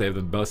win this, they have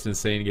the most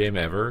insane game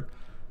ever,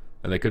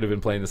 and they could have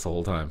been playing this the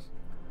whole time.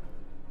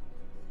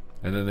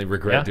 And then they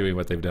regret doing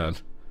what they've done.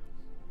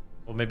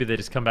 Well, maybe they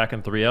just come back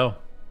in 3-0.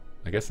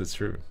 I guess it's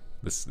true.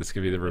 This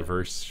could be the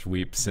reverse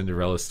sweep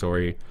Cinderella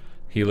story.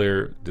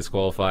 Healer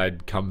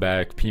disqualified,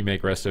 comeback,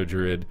 PMake Resto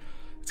Druid.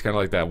 It's kind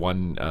of like that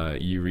one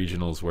EU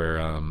regionals where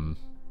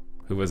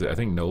who was it? I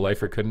think No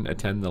Lifer couldn't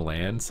attend the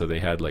LAN, so they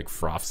had like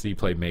Frosty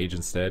play Mage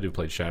instead, who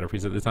played Shadow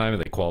Priest at the time,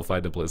 and they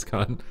qualified to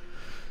BlizzCon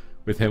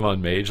with him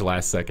on Mage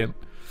last second.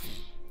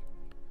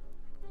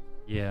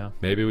 Yeah,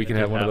 maybe we can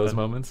have one of those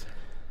moments.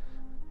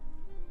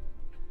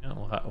 Yeah,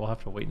 we'll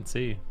have to wait and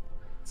see.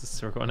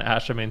 We're going to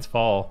Ashamane's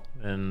Fall,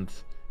 and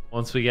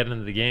once we get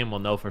into the game,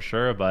 we'll know for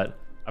sure. But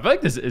I feel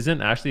like this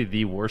isn't actually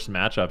the worst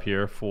matchup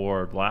here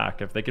for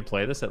Black. If they could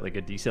play this at like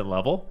a decent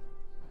level,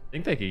 I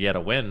think they could get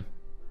a win.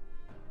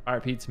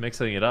 Pirate Pete's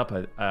mixing it up.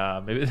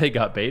 Maybe they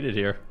got baited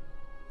here.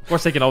 Of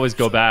course, they can always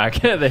go back.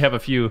 They have a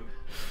few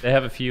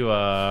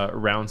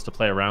rounds to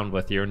play around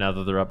with here now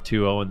that they're up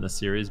 2-0 in this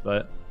series.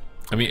 But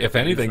I mean, if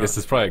anything, this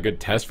is probably a good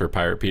test for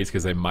Pirate Pete's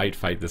because they might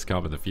fight this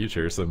comp in the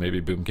future. So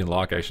maybe Boomkin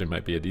Lock actually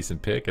might be a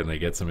decent pick, and they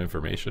get some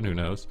information. Who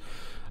knows?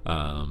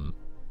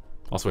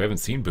 Also, we haven't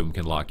seen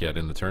Boomkin Lock yet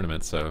in the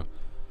tournament, so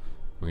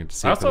we're going to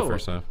see it for the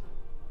first time.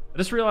 I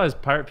just realized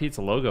Pirate Pete's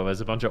logo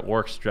has a bunch of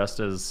orcs dressed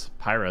as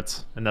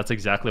pirates, and that's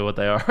exactly what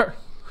they are.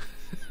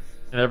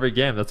 In every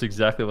game, that's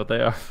exactly what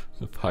they are.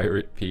 The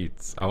Pirate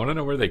Pete's. I want to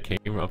know where they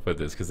came up with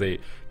this, because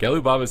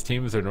Galu Baba's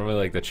teams are normally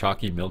like the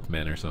chalky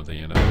milkmen or something,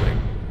 you know? Like,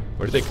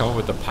 where did they come up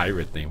with the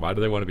pirate thing? Why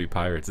do they want to be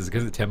pirates? Is it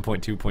because of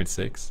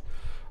 10.2.6?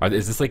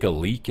 Is this like a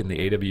leak in the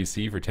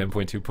AWC for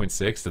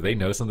 10.2.6? Do they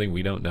know something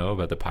we don't know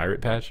about the pirate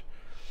patch?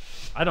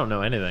 I don't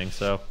know anything,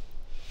 so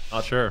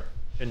not sure.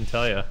 Couldn't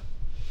tell you.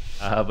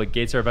 But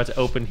gates are about to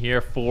open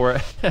here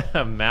for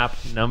map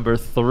number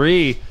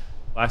 3.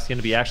 Black's going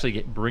to be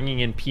actually bringing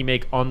in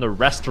PMake on the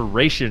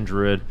Restoration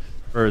Druid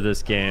for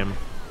this game.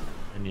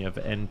 And you have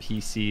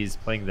NPCs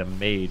playing the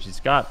Mage. He's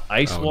got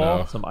Ice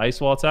Wall, some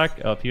Ice Wall attack.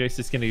 PMake's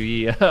just going to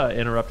be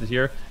interrupted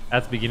here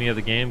at the beginning of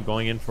the game,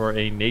 going in for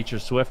a Nature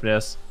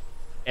Swiftness.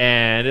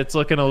 And it's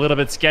looking a little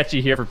bit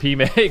sketchy here for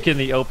PMake in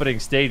the opening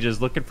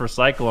stages, looking for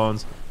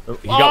Cyclones.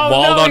 He got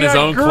walled on his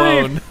own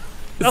clone.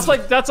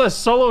 That's a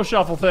solo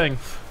shuffle thing.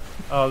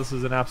 Oh, this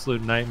is an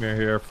absolute nightmare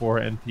here for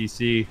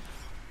NPC.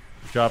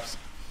 Drops.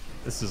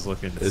 This is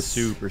looking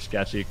super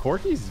sketchy.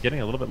 Corky's getting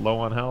a little bit low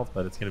on health,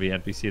 but it's going to be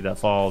NPC that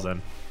falls.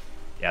 And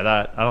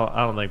yeah,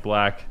 I don't think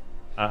Black.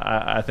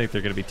 I think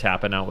they're going to be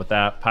tapping out with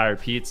that.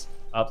 Pirate Pete's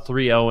up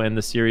 3-0 in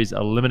the series,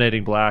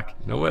 eliminating Black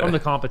from the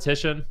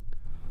competition.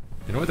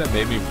 You know what that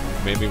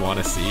made me want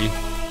to see?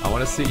 I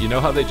want to see, you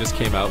know how they just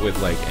came out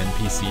with like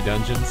NPC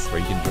dungeons where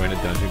you can join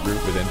a dungeon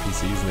group with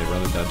NPCs and they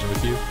run the dungeon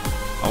with you?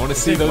 I want to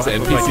see those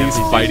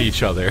NPCs fight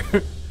each other.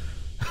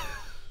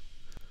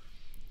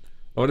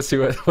 I want to see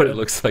what it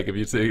looks like if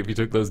you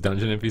took those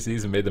dungeon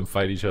NPCs and made them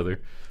fight each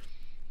other.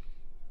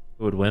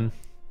 Who would win?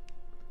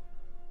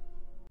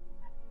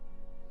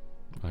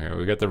 Okay,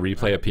 we got the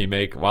replay of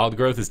P-Make. Wild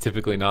Growth is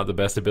typically not the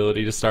best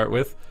ability to start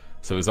with,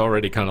 so it's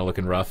already kind of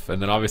looking rough.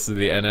 And then obviously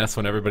the NS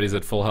when everybody's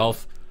at full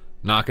health,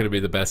 not going to be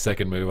the best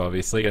second move,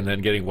 obviously. And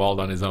then getting walled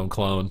on his own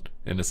clone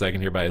in a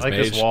second here by his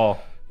mage. This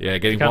wall. Yeah,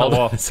 getting walled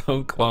on his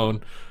own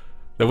clone.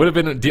 That would have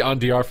been on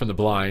DR from the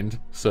blind.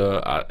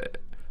 So,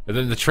 and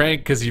then the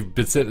Trank, because you've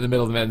been sitting in the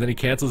middle of the map, and then he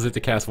cancels it to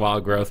cast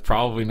Wild Growth.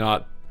 Probably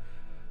not.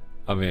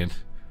 I mean,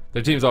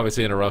 their team's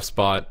obviously in a rough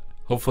spot.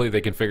 Hopefully they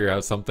can figure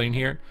out something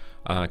here,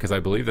 because I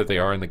believe that they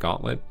are in the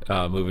gauntlet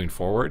moving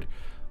forward.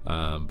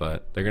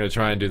 But they're going to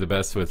try and do the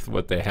best with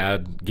what they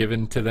had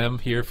given to them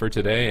here for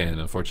today, and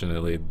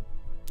unfortunately,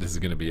 this is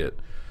going to be it.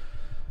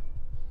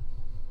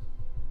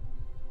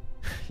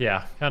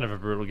 Yeah, kind of a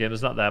brutal game.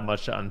 There's not that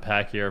much to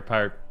unpack here.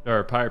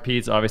 Pirate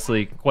Pete's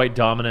obviously quite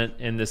dominant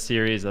in this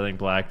series. I think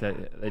Black,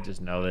 they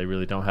just know they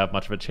really don't have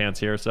much of a chance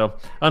here. So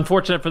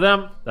unfortunate for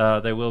them.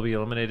 They will be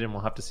eliminated, and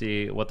we'll have to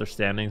see what their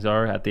standings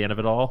are at the end of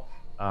it all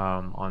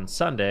on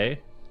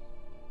Sunday.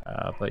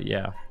 But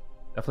yeah,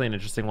 definitely an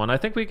interesting one. I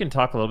think we can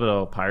talk a little bit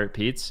about Pirate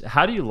Pete's.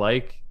 How do you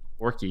like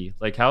Corki?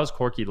 Like, how has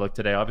Corki looked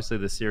today? Obviously,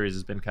 this series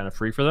has been kind of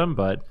free for them,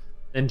 but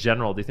in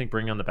general, do you think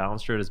bringing on the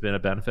balance shirt has been a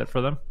benefit for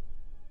them?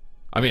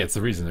 I mean, it's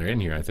the reason they're in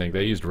here, I think.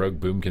 They used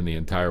Rogue Boomkin the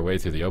entire way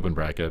through the open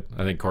bracket.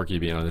 I think Corki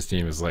being on this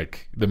team is,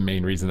 like, the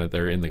main reason that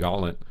they're in the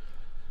gauntlet.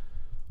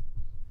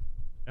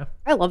 Yeah.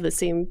 I love this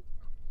team,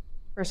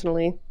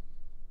 personally.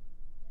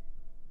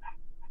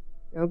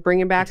 You know,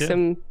 bringing back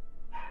some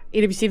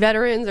AWC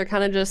veterans are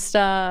kind of just...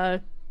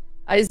 as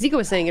Zico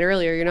was saying it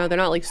earlier, you know, they're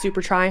not, like,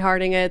 super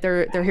try-harding it.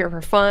 They're here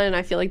for fun.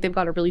 I feel like they've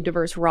got a really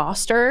diverse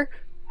roster.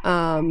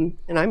 And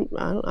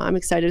I'm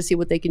excited to see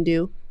what they can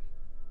do.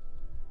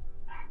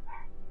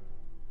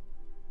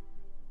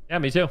 Yeah,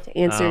 me too. To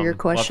answer your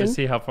question, we'll have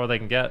to see how far they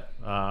can get.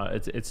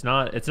 It's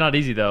not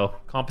easy though.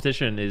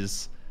 Competition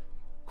is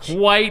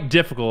quite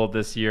difficult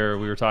this year.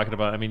 We were talking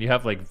about. I mean, you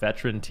have like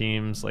veteran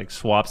teams like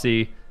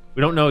Swapsy.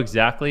 We don't know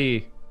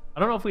exactly.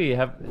 I don't know if we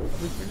have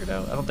figured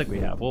out. I don't think we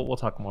have. We'll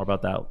talk more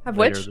about that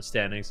later. The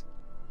standings.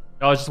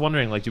 I was just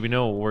wondering, like, do we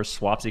know where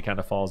Swapsy kind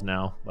of falls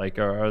now? Like,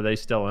 are they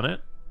still in it?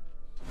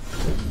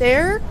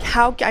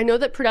 I know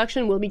that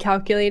production will be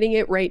calculating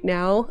it right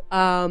now.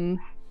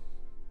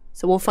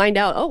 So we'll find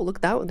out. Oh,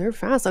 look, they're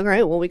fast. All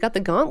right, well, we got the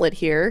gauntlet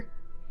here.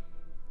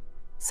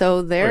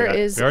 So there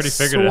is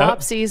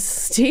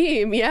Swapsy's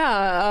team.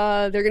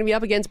 Yeah, they're going to be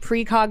up against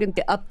PRECOG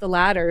and up the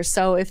ladder.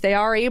 So if they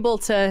are able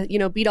to, you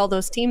know, beat all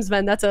those teams,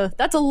 then that's a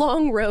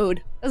long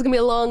road. That's going to be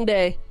a long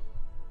day.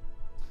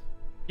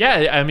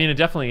 Yeah, I mean, it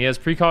definitely is.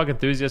 PRECOG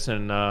Enthusiasts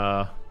and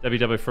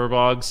WW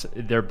Furbogs,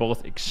 they're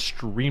both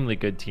extremely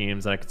good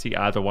teams, and I could see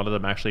either one of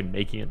them actually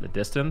making it the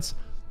distance.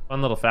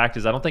 Fun little fact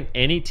is I don't think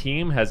any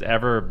team has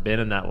ever been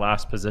in that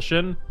last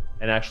position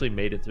and actually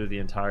made it through the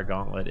entire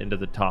gauntlet into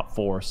the top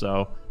 4.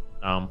 So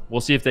we'll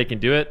see if they can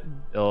do it.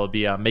 It'll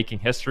be making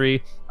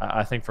history.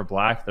 I think for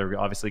Black, they're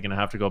obviously going to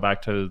have to go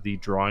back to the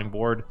drawing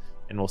board,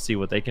 and we'll see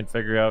what they can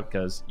figure out,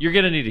 because you're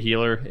going to need a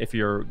healer if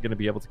you're going to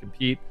be able to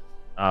compete.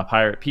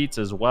 Pirate Pete's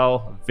as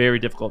well, a very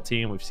difficult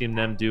team. We've seen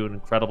them do an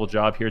incredible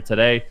job here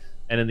today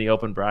and in the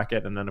open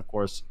bracket. And then, of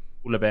course,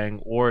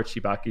 HOOLIBANG or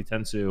CHIBAKU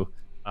Tensei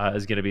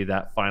is going to be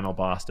that final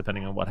boss,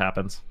 depending on what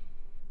happens.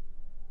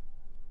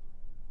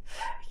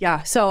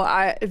 Yeah, so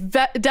I'm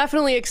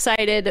definitely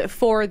excited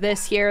for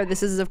this year.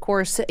 This is, of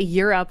course,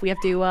 Europe. We have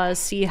to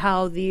see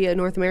how the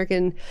North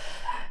American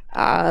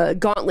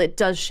gauntlet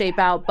does shape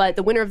out. But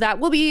the winner of that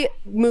will be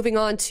moving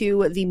on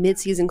to the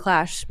Mid-Season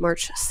Clash,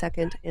 March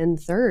 2nd and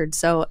 3rd.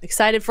 So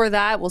excited for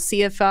that. We'll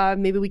see if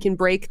maybe we can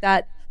break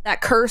that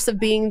curse of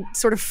being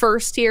sort of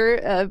first here,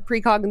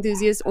 PRECOG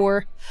Enthusiasts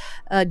or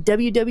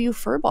WW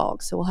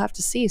Furbog. So we'll have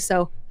to see.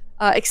 So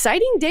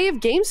exciting day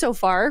of games so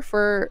far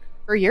for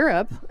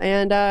Europe.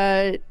 And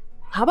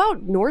how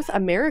about North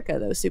America,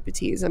 though, Super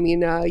Tees? I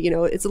mean, you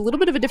know, it's a little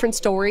bit of a different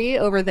story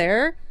over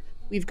there.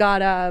 We've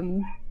got,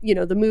 you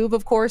know, the move,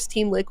 of course,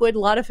 Team Liquid, a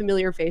lot of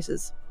familiar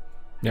faces.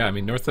 Yeah, I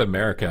mean, North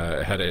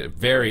America had a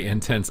very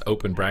intense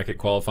open bracket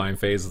qualifying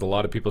phase with a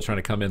lot of people trying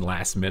to come in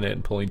last minute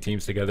and pulling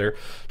teams together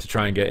to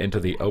try and get into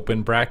the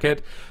open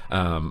bracket.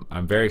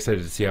 I'm very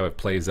excited to see how it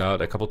plays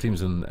out. A couple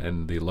teams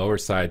in the lower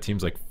side,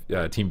 teams like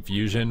Team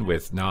Fusion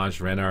with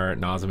Naj, Renar,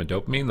 Nazem, and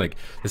Dopamine, like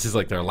this is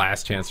like their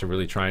last chance to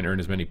really try and earn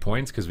as many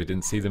points, because we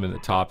didn't see them in the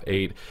top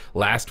 8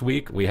 last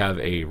week. We have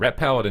a Ret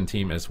Paladin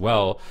team as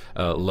well,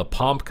 La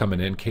Pomp coming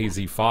in,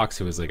 KZ Fox,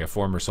 who is like a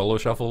former solo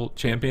shuffle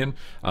champion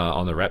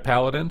on the Ret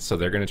Paladin, so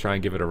they're going to try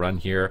and give it a run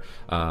here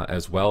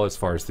as well. As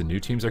far as the new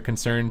teams are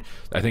concerned,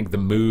 I think the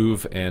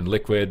Move and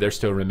Liquid, they're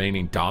still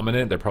remaining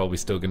dominant. They're probably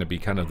still going to be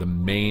kind of the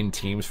main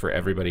teams for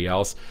everybody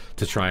else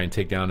to try and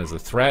take down as a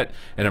threat,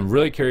 and I'm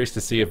really curious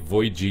to see if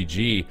Void GG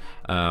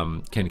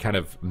can kind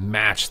of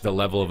match the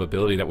level of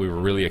ability that we were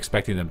really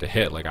expecting them to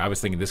hit. Like, I was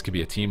thinking this could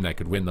be a team that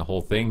could win the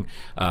whole thing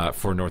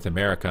for North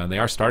America, and they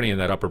are starting in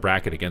that upper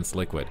bracket against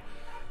Liquid.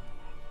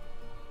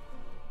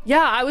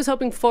 Yeah, I was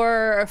hoping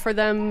for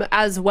them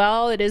as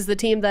well. It is the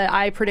team that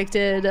I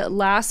predicted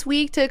last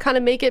week to kind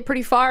of make it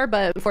pretty far,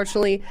 but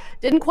unfortunately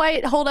didn't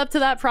quite hold up to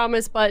that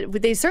promise. But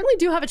they certainly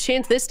do have a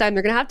chance this time.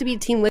 They're going to have to beat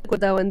Team Liquid,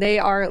 though, and they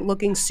are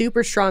looking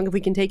super strong if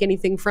we can take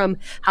anything from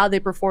how they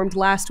performed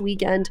last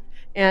weekend.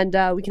 And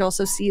we can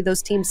also see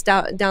those teams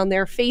down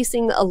there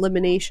facing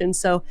elimination.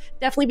 So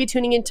definitely be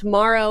tuning in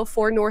tomorrow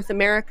for North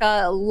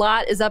America. A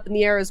lot is up in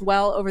the air as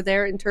well over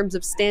there in terms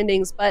of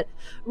standings. But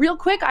real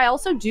quick, I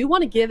also do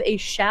want to give a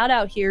shout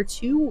out here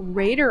to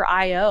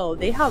Raider.io.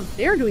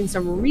 They're doing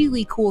some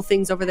really cool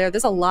things over there.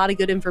 There's a lot of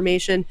good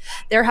information.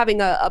 They're having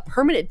a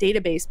permanent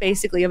database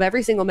basically of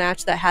every single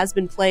match that has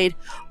been played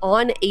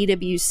on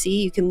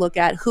AWC. You can look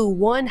at who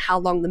won, how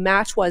long the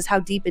match was, how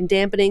deep and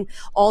dampening,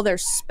 all their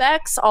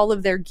specs, all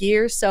of their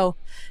gear. So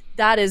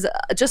that is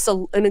just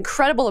an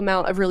incredible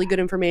amount of really good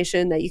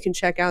information that you can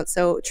check out.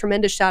 So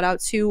tremendous shout out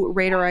to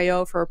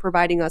Raider.io for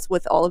providing us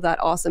with all of that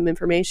awesome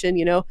information.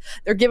 You know,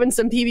 they're giving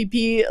some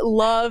PvP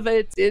love.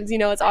 It's you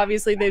know, it's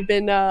obviously they've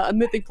been a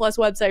Mythic Plus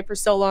website for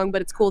so long,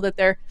 but it's cool that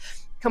they're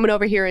coming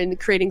over here and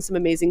creating some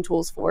amazing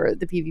tools for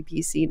the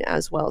PvP scene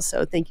as well.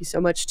 So thank you so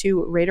much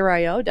to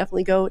Raider.io.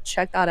 Definitely go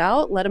check that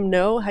out. Let them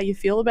know how you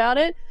feel about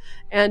it.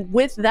 And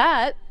with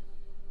that,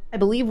 I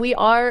believe we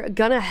are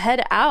gonna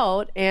head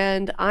out,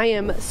 and I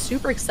am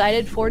super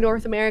excited for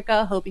North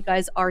America. Hope you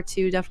guys are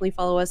too. Definitely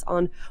follow us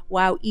on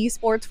WoW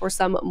Esports for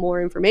some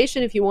more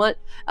information if you want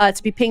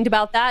to be pinged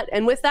about that.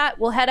 And with that,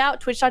 we'll head out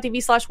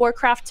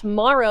twitch.tv/Warcraft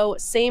tomorrow,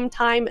 same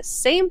time,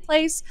 same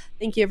place.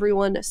 Thank you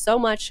everyone so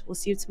much. We'll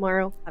see you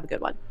tomorrow. Have a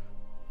good one.